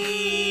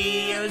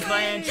me. Who's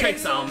playing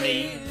tricks on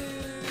me?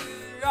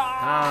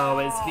 I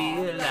always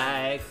feel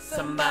like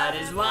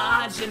somebody's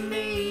watching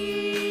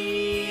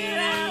me. And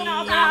I have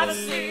no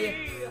privacy.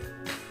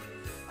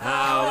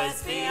 I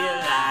always feel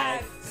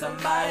like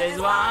somebody's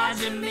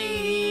watching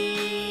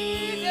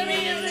me.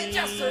 It's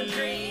just a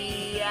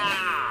dream.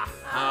 Yeah.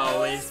 I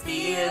always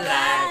feel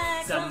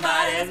like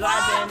somebody's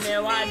watching me,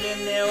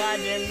 watching me,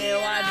 watching me,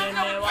 watching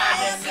me,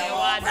 watching me,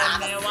 watching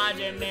me,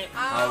 watching me.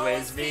 I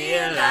always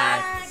feel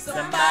like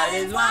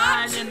somebody's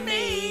watching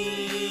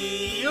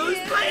me. Who's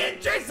playing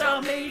tricks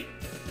on me?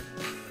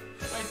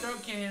 My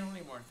throat can't handle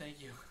anymore.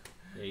 Thank you.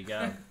 There you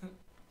go.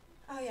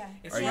 Oh yeah.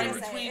 It's Are right you-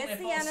 between It's my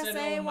the falsetto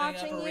NSA and my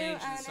watching upper you,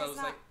 range, and so I it's was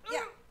not. like, Yeah.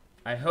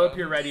 I hope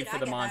you're ready Dude, for I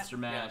the get Monster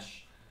that. Mash.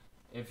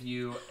 If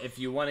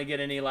you want to get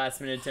any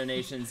last minute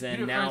donations in,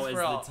 Dude, now first is for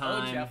the all. Oh,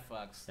 time. Jeff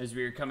fucks. As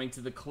we are coming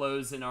to the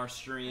close in our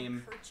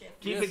stream. Kerchief.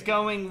 Keep Yes. it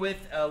going with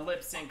a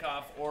lip sync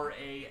off or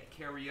a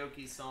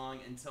karaoke song.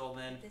 Until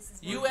then, This is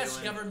U.S.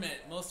 government,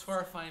 most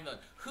horrifying villain.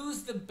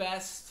 Who's the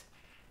best,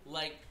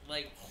 like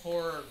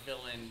horror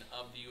villain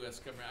of the U.S.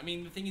 government? I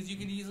mean, the thing is, you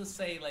could easily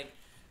say like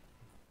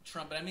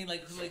Trump, but I mean,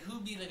 like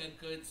who'd be like a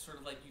good sort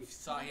of like you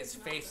saw his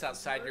face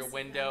outside your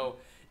window,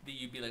 that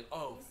you'd be like,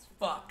 oh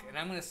fuck, and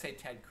I'm gonna say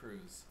Ted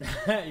Cruz.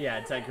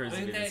 yeah, Ted Cruz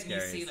would be the You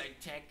scariest. see like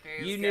Ted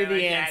Cruz. You knew the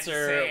going, answer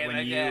say it when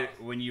like you that.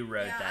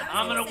 wrote Yeah, that.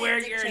 I'm I gonna would say wear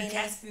Dick your Cheney.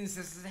 intestines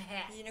as a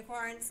hat.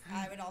 Unicorns.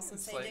 I would also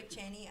It's say like- Dick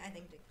Cheney. I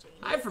think Dick Cheney.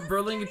 Hi from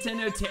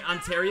Burlington,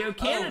 Ontario,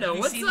 Canada. have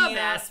you What's seen up, the,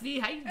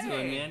 Aspie? How you doing,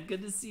 hey. man?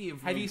 Good to see you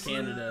from Have you seen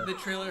Canada. the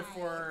trailer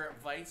for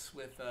Vice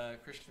with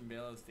Christian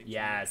Bale as Dick Cheney?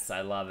 Yes,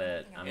 I love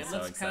it. I'm It so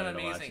looks excited kind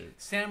of to watch amazing. it.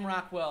 Sam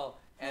Rockwell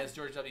as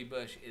George W.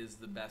 Bush is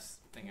the best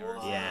thing ever.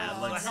 Whoa. Yeah,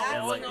 it looks. That's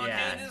It look, gonna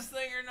yeah, this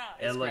thing or not?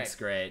 it It's looks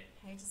great.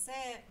 Hate to say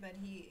it, but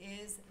he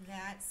is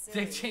that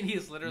silly. Dick Cheney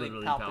is literally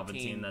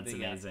Palpatine, that's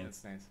Yeah, amazing.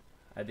 that's nice.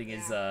 I think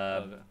it's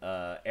Yeah.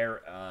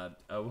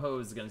 what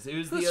was I gonna say?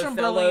 Who's Who's the from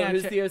Othello?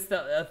 Burlington? Who's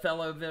the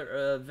Othello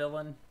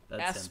villain?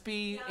 That's him.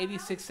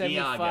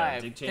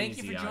 Aspie8675. Dick Thank Cheney's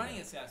you for Iago.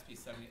 joining us,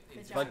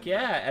 Aspie8675. Fuck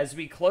yeah! As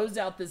we close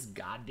out this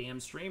goddamn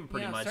stream,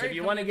 pretty Yeah, much. sorry If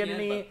you to want to come get at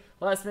the any end,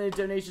 last minute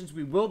donations,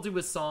 we will do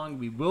a song.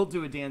 We will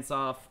do a dance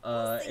off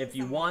We'll sing if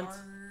you some want.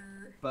 more.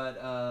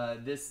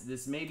 But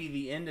this may be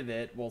the end of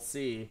it. We'll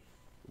see.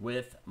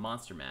 With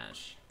Monster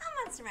Mash. Oh,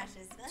 Monster Mash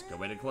is fun. Good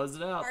way to close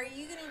it out. Are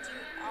you gonna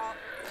do all?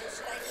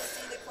 Should I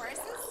just do the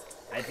choruses?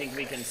 I think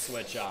we can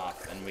switch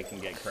off and we can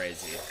get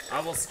crazy. I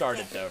will start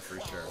it though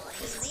for sure.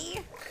 Easy?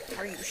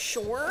 Are you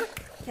sure?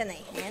 Can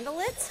they handle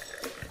it?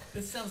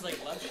 This sounds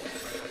like Love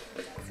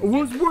Shack. I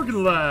was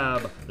working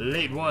lab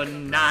late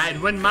one night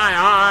when my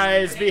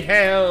eyes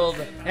beheld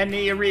an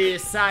eerie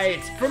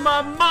sight. From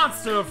a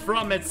monster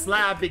from its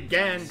slab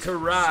began to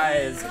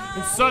rise.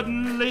 And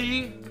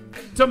suddenly,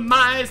 to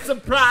my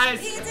surprise,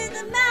 He did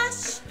the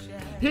mash.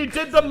 he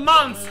did the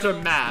monster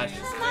mash.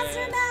 The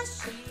Monster Mash.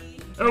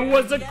 It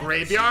was a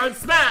graveyard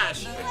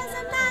smash. It was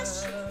a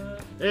mash.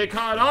 It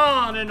caught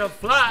on in a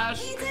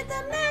flash. He did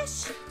the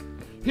mash.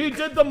 He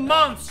did the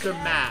monster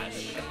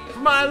mash.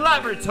 From my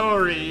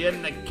laboratory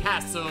in the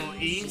castle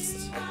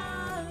east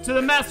to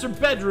the master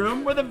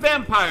bedroom where the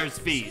vampires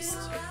feast.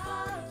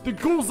 The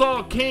ghouls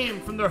all came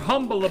from their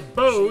humble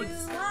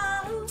abodes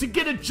to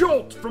get a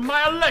jolt from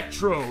my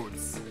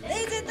electrodes.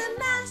 They did the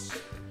mash.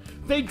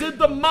 They did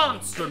the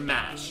monster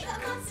mash. The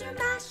Monster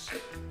Mash.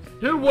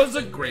 It was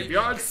a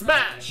graveyard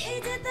smash. They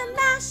did the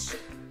mash.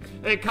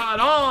 It caught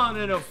on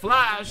in a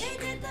flash. They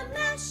did the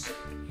mash.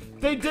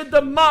 They did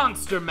the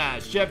monster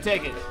mash. Jeff,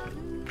 take it.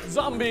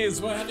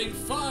 Zombies were having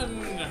fun.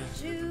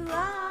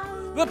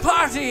 The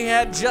party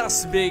had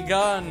just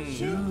begun.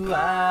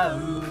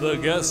 The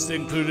guests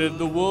included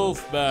the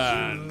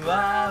Wolfman,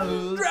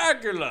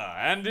 Dracula,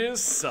 and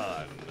his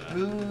son.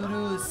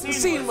 The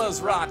scene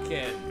was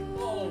rocking.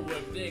 Oh,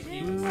 with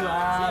Dickie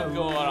going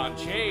on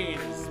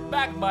chains,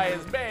 backed by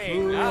his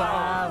bane.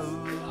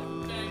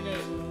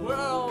 We're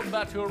all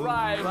about to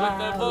arrive with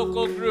the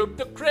vocal group,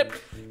 the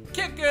Crypt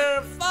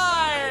Kicker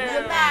 5.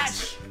 The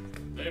Mash.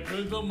 They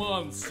played the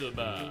Monster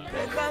Mash.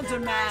 The Monster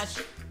Mash.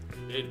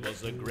 It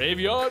was a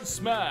graveyard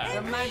smash.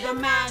 The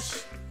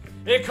Mash.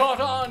 It caught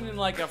on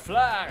like a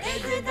flash.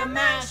 They did the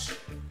Mash.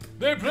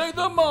 They played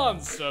the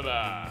Monster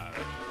Mash.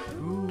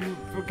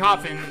 For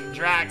Coffin,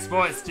 Drax's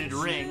voice did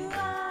ring.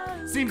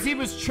 Seems he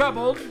was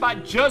troubled by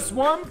just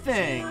one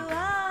thing.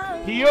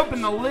 He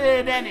opened the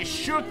lid and he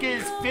shook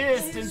his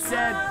fist and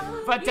said,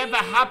 "Whatever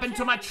happened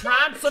to my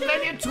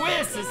Transylvania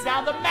twist? It's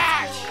now the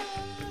Mash.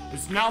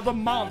 It's now the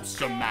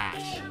Monster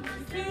Mash.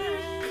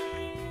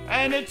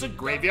 And it's a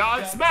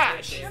graveyard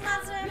smash.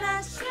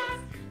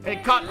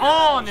 It caught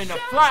on in a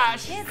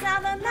flash. It's now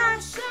the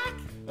mash.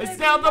 It's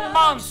now the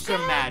Monster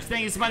Mash."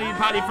 Thank you, Smutty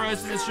Potty, for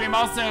hosting the stream.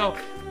 Also,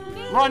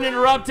 Ron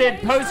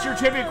Interrupted, post your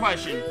trivia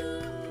question.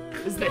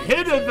 Is the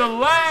hit of the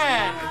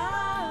land.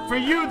 For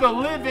you, the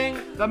living,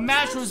 the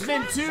mash was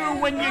meant to.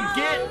 When you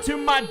get to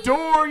my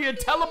door, you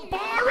tell a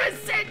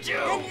Boris sent you.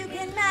 Then you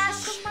can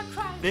mash.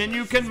 Then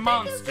you can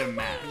monster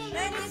mash.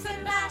 Then you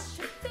can mash.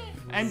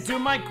 And do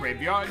my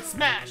graveyard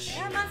smash.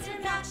 Yeah, monster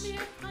mash.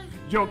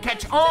 You'll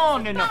catch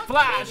on in a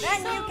flash.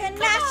 Then you can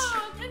mash.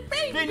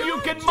 Then you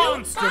can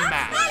monster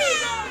mash.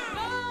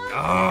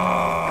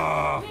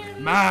 Oh,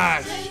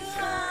 mash.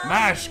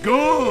 Mash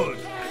good.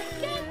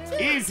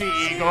 Easy,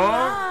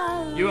 Igor.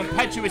 You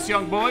impetuous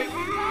young boy.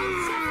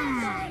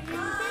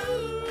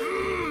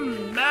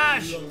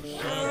 Mash. Good.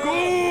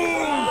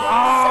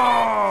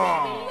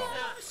 Oh.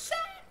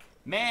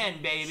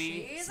 Man,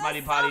 baby.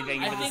 Smutty Potty,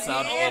 thank you for the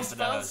sub and for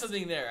the found host.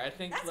 something there. I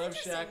think That's Love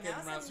interesting. Shack That and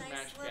was a Monster nice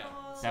Mash little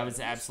count. That was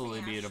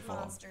absolutely mash, beautiful.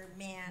 Monster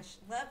mash.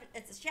 Love.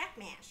 It's a shack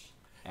mash.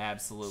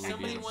 Absolutely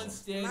Somebody beautiful. once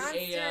did Monster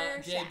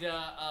Shack.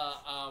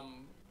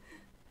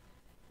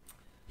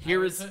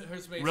 Here is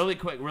here's my- really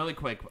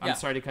quick. I'm Yeah.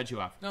 sorry to cut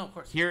you off. No, of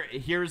course.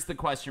 Here's the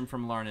question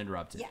from Lauren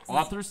Interrupted. Yes.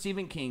 Author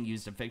Stephen King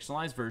used a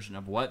fictionalized version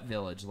of what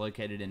village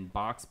located in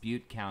Box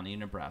Butte County,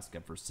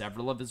 Nebraska, for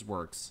several of his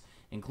works,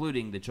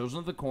 including The Children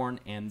of the Corn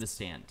and The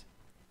Stand.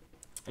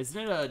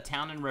 Isn't it a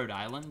town in Rhode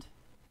Island?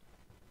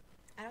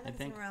 I don't I think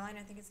think- it's in Rhode Island.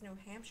 I think it's New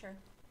Hampshire.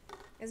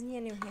 Isn't he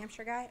a New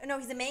Hampshire guy? Oh no,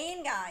 he's a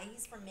Maine guy.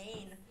 He's from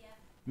Maine.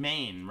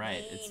 Maine,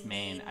 right? It's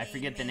Maine, Maine. I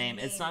forget the Maine, name.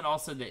 It's Maine. not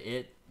also the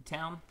It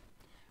town.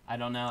 I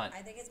don't know it.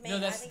 I think it's Maine. No, I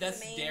that's think it's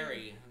Maine.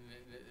 Derry.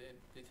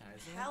 Isn't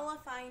it? Hell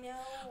if I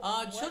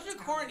know. Children what of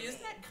Corn, town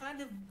isn't that kind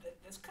of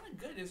that's kind of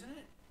good, isn't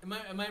it? Am I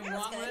Yeah, it's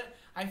wrong with good. it?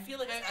 I feel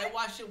like I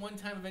watched it one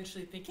time,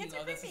 eventually thinking, Kids are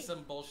oh, this is creepy.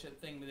 some bullshit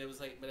thing, but it was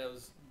kind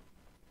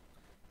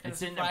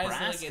It's of in surprised that,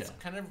 Nebraska. Like, it's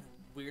kind of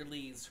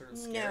weirdly sort of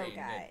No, scary.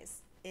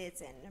 guys.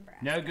 It's in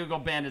Nebraska. No Google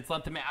Bandits.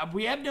 Let them.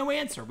 We have no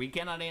answer. We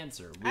cannot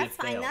answer. We That's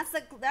have fine.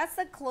 failed. That's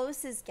the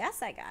closest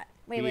guess I got.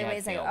 Wait We a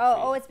have second. failed Oh,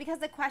 for you. it's because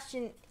the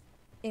question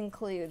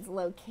includes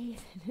located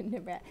in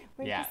Nebraska.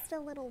 We're Yeah. just a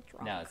little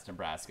drunk. No, it's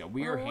Nebraska.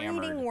 We We're are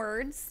hammered. reading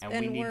words, and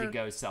we need we're to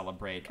go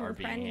celebrate our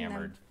being comprehending them.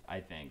 hammered,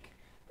 I think.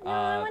 No,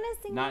 I want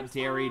to sing Not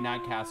their Derry,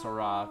 not Castle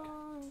Rock.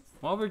 songs.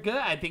 Well, we're good.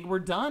 I think we're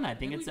done. I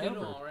think we it's did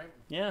over. all right.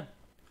 Yeah.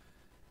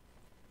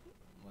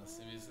 Unless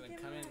somebody's gonna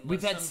come in. We've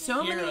unless had some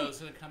so many- hero's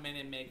gonna come in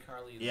and make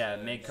Carly's. Yeah,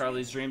 make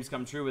Carly's dreams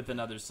come true with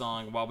another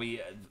song while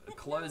we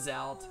close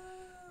out.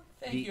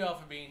 Thank the- you all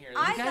for being here.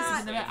 I You guys got-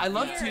 isn't that bad? I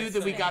love too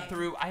that we got Seriously.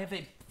 through. I have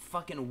a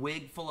fucking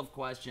wig full of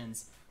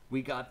questions.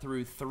 We got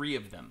through 3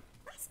 of them.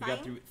 That's We got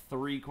fine. through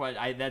 3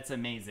 questions. That's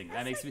amazing. That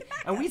That's makes like me. the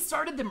backup. And we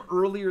started them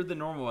earlier than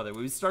normal. By the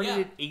way, we started Yeah.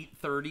 at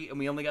 8:30, and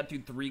we only got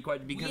through 3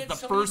 questions because had the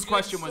so many first good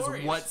question was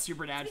stories. what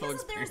supernatural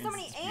Because there were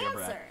experience. so many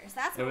answers.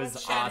 That's It what was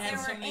was awesome. There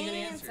So were many good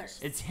answers.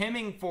 answers. It's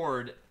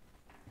Hemingford.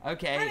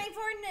 Okay.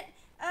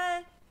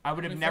 Hemingford, I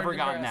would have Hemingford, never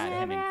gotten Nebraska. that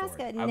Hemingford.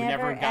 Nebraska. I would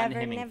never have gotten Never,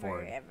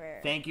 Hemingford. ever.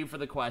 Thank you for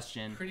the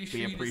question. Pretty sure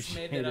we you just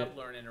appreciate made that it. up,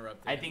 Lauren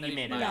Interrupted. I think you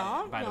made it Not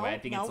up. No, By the no, way, I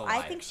think no. it's a I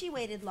lie. think she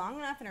waited long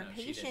enough, and her No,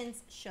 she did.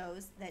 patience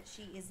shows that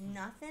she is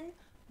nothing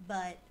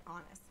but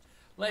honest.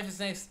 Life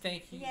is nice.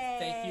 Thank you.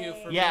 Thank you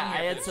for Yeah, being I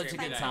here had for such the a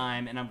stream good today.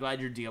 time, and I'm glad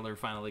your dealer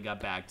finally got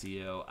back to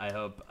you. I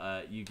hope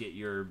you get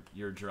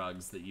your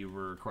drugs that you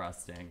were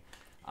requesting.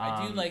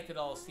 I do like that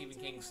all Stephen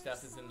King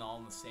stuff is all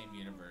in the same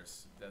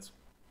universe. That's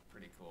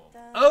pretty cool.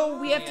 Oh,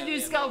 we have to Yeah,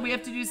 do yeah. We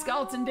have to do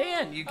Skeleton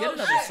Dan. You get Oh,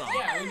 another shit, song.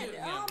 yeah, we do,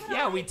 yeah.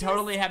 Yeah, we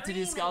totally have to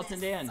do Skeleton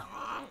Dan.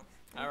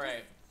 All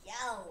right. Yo.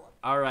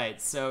 All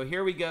right, so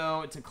here we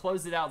go to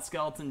close it out,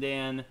 Skeleton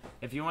Dan.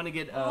 If you want to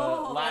get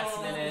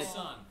last minute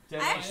Song.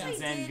 donations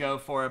actually in, did- go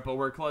for it. But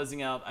we're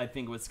closing out, I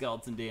think, with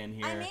Skeleton Dan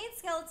here. I made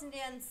Skeleton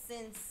Dance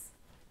since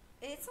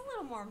it's a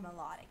little more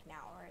melodic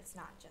now, or it's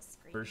not just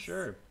screams. For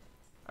sure.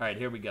 All right,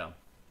 here we go.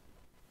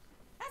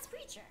 That's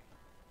Preacher.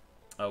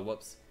 Oh,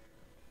 whoops.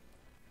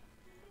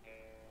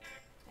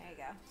 There you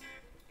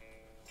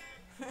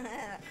go.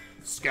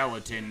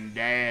 Skeleton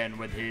Dan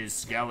with his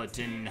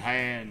skeleton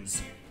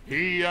hands.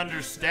 He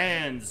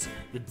understands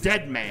the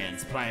dead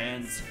man's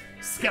plans.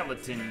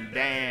 Skeleton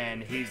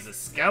Dan, he's a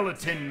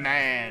skeleton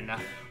man.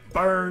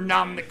 Burned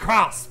on the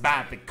cross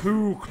by the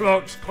Ku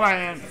Klux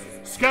Klan.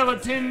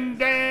 Skeleton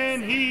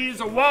Dan, he's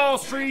a Wall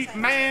Street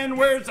man.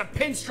 Wears a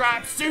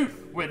pinstripe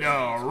suit with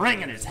a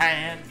ring in his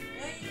hand.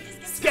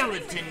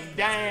 Skeleton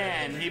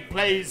Dan, he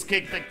plays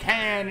kick the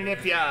can. And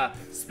if you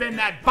spin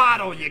that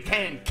bottle, you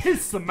can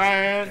kiss the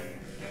man.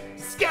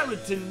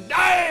 Skeleton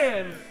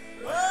Dan!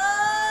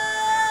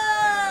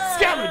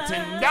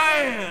 Skeleton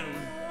Dan!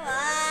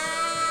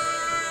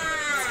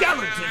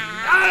 Skeleton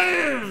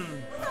Dan!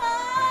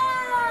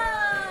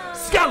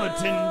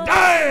 Skeleton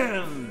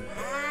Dan!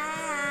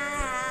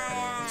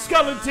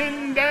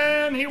 Skeleton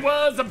Dan, he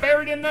was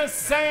buried in the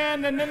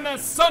sand, and then the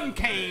sun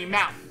came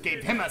out,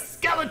 gave him a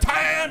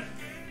skeleton.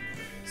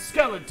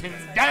 Skeleton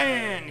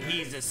Dan,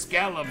 he's a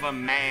skell of a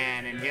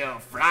man, and he'll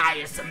fry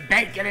you some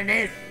bacon in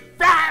his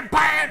frying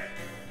pan.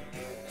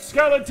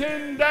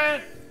 Skeleton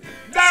Dan,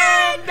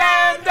 Dan,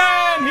 Dan,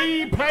 Dan,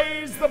 he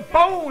plays the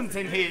bones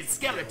in his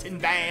skeleton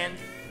band.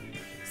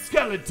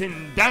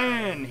 Skeleton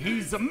Dan,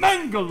 he's a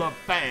Mangala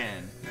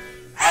fan.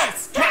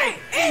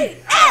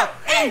 S-K-E-L-E,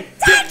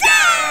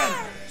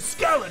 Dan!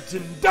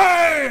 Skeleton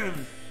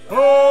Dan!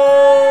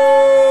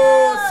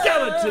 Oh,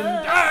 Skeleton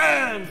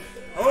Dan!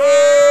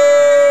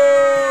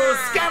 Oh,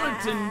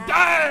 Skeleton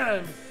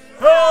Dan!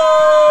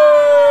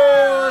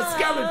 Oh,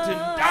 Skeleton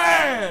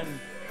Dan!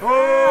 Oh!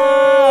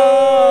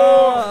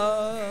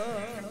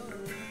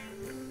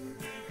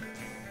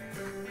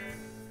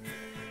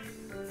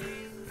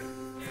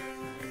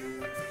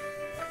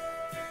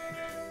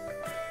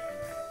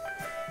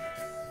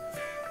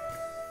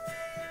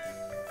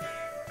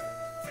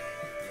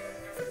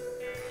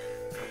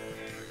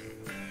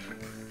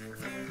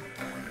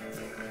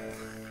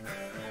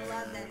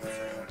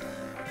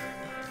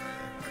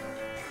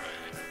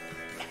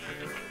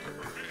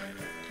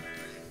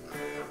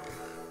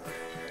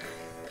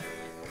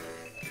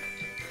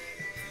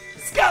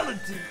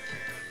 Skeleton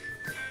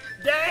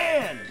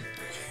Dan!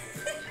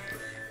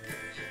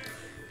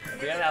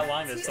 Yeah, that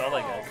line is so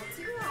like it.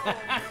 They're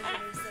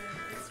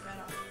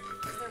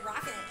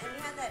rocking it. And we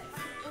had that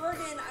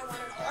organ. I want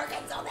an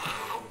organ so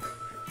bad.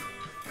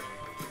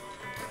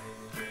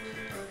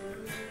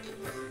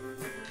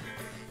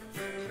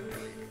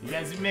 You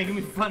guys are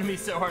making fun of me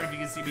so hard if you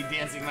can see me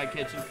dancing in my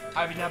kitchen.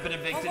 Have you not been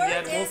evicted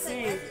yet? We'll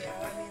see. With you.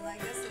 I mean, like,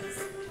 this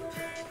is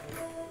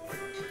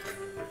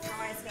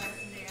how I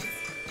skeleton dance.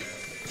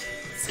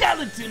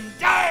 Skeleton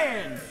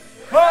Dan!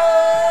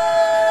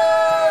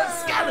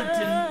 Oh,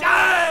 Skeleton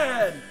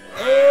Dan!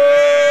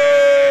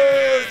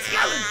 Oh,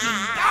 Skeleton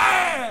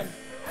Dan!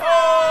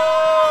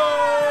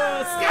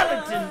 Oh,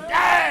 Skeleton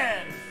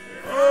Dan!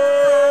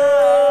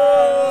 Oh,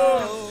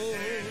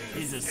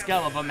 he's a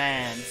skell of a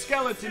man.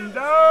 Skeleton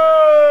Dan!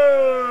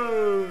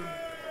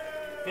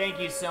 Thank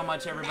you so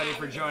much, everybody,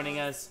 for joining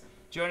us.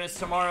 Join us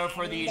tomorrow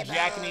for the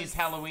Japanese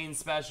Halloween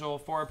special,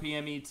 4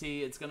 p.m. ET.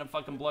 It's gonna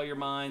fucking blow your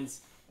minds.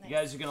 You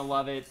guys are gonna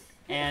love it.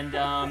 And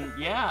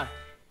yeah,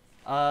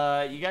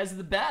 you guys are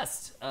the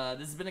best. This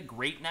has been a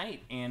great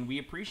night, and we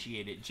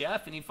appreciate it.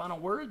 Jeff, any final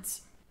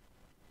words?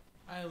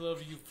 I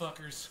love you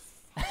fuckers.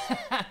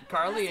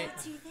 Carly?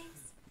 Two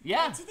things.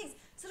 Yeah. Two things.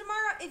 So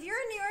tomorrow, if you're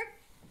in New York,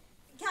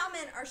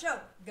 Calman, our show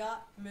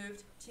got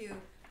moved to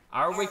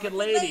Our Wicked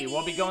Lady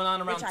will be going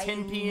on around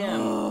 10 p.m.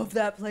 I love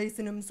that place,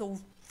 and I'm so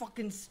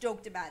fucking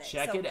stoked about it.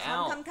 Check so it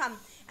come, out. Come.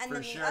 And For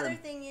then sure. the other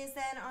thing is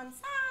then on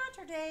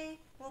Saturday,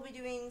 we'll be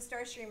doing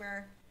Star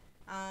Streamer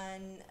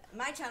on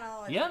my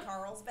channel and Yeah.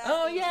 Carl's Best.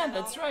 Oh, yeah, channel.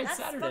 that's right,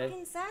 Saturday.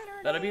 Fucking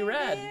Saturday. That'll be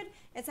rad. Dude.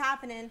 It's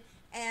happening.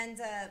 And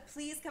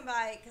please come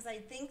by, because I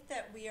think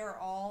that we are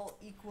all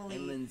equally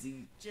Hey,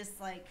 Lindsay. just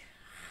like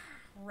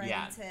ready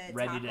Yeah, to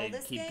ready tackle to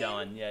this keep game.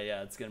 going.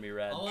 Yeah, it's gonna be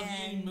rad. All of you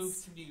And-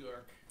 moved to New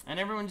York. And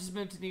everyone just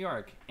moved to New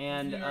York.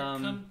 And New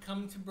York,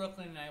 come to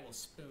Brooklyn and I will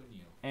spoon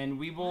you. And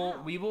we will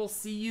Wow. we will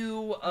see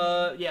you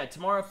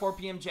tomorrow 4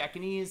 p.m.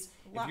 Japanese.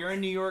 If you're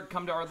in New York,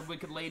 come to Our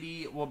Wicked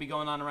Lady. We'll be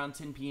going on around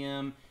 10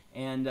 p.m.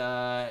 And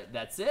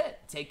that's it.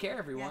 Take care,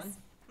 everyone. Yes.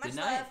 Much Good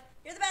night. love.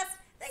 You're the best.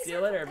 Thanks See you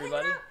for later, hanging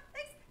everybody. out.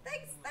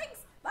 Thanks.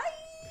 Bye.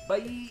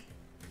 Bye.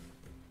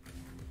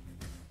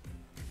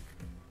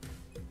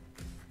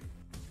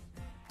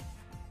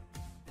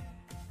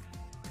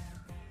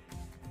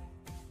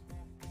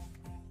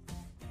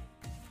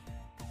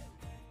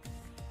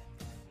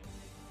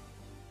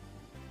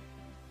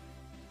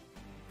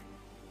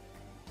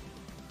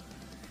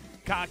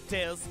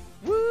 Cocktails,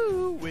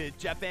 woo, with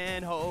Jeff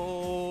and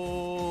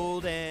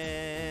Holden.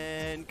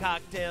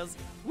 Cocktails,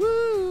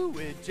 woo,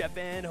 with Jeff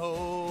and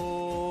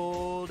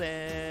Holden.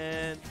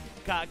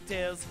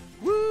 Cocktails,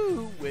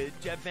 woo, with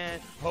Jeff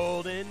and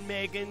Holden.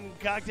 Making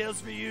cocktails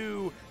for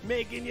you,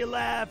 making you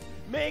laugh,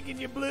 making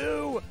you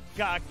blue.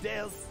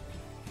 Cocktails,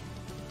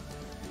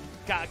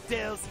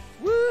 cocktails,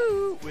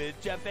 woo, with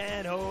Jeff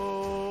and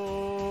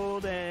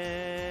Holden.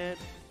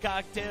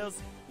 Cocktails,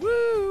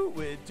 woo,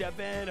 with Jeff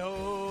and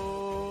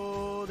Holden.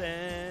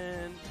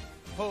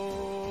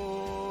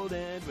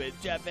 Holden with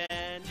with Jeff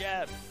and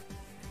Jeff.